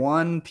Saturday,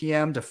 1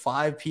 p.m. to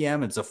 5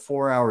 p.m. It's a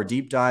 4-hour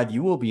deep dive.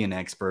 You will be an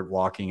expert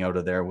walking out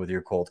of there with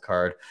your cold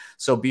card.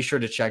 So be sure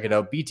to check it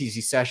out.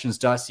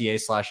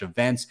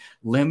 btcsessions.ca/events.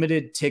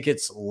 Limited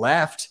tickets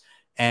left,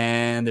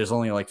 and there's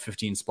only like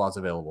 15 spots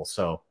available.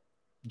 So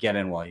get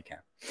in while you can.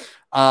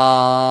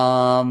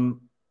 On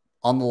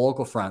the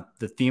local front,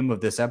 the theme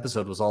of this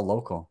episode was all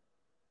local.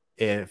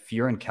 If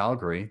you're in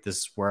Calgary, this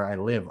is where I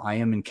live. I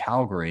am in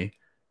Calgary.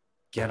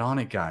 Get on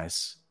it,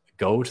 guys.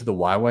 Go to the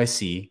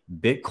YYC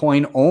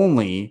Bitcoin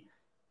only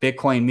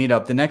Bitcoin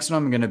meetup. The next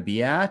one I'm going to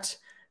be at,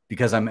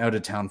 because I'm out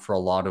of town for a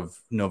lot of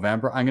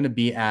November, I'm going to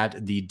be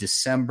at the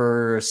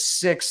December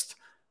 6th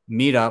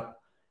meetup,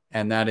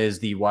 and that is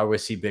the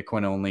YYC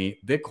Bitcoin only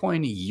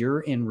Bitcoin year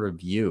in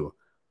review.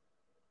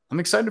 I'm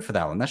excited for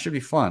that one. That should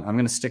be fun. I'm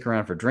going to stick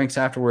around for drinks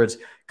afterwards.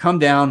 Come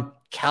down,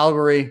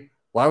 Calgary,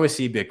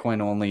 YYC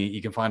Bitcoin only. You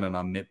can find it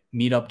on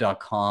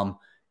meetup.com.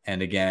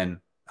 And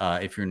again,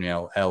 if you're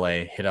in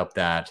LA, hit up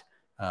that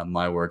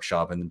my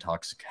workshop and the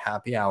Toxic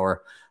Happy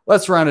Hour.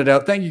 Let's round it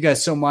out. Thank you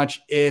guys so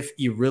much. If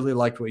you really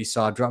liked what you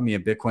saw, drop me a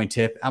Bitcoin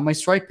tip at my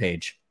Strike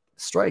page,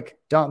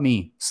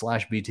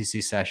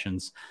 strike.me/BTC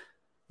sessions.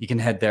 You can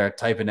head there,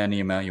 type in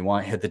any amount you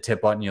want, hit the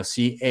tip button. You'll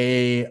see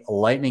a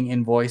Lightning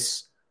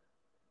invoice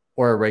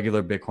or a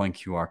regular Bitcoin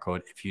QR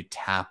code if you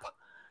tap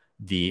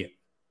the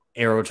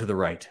arrow to the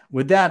right.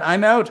 With that,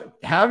 I'm out.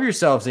 Have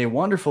yourselves a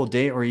wonderful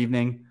day or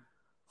evening.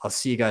 I'll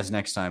see you guys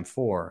next time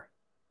for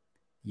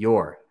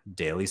your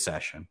daily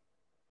session.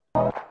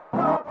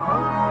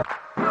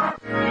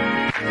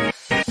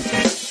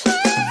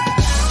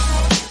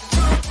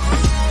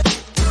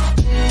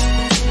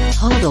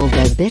 Hodl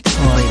the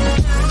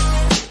Bitcoin.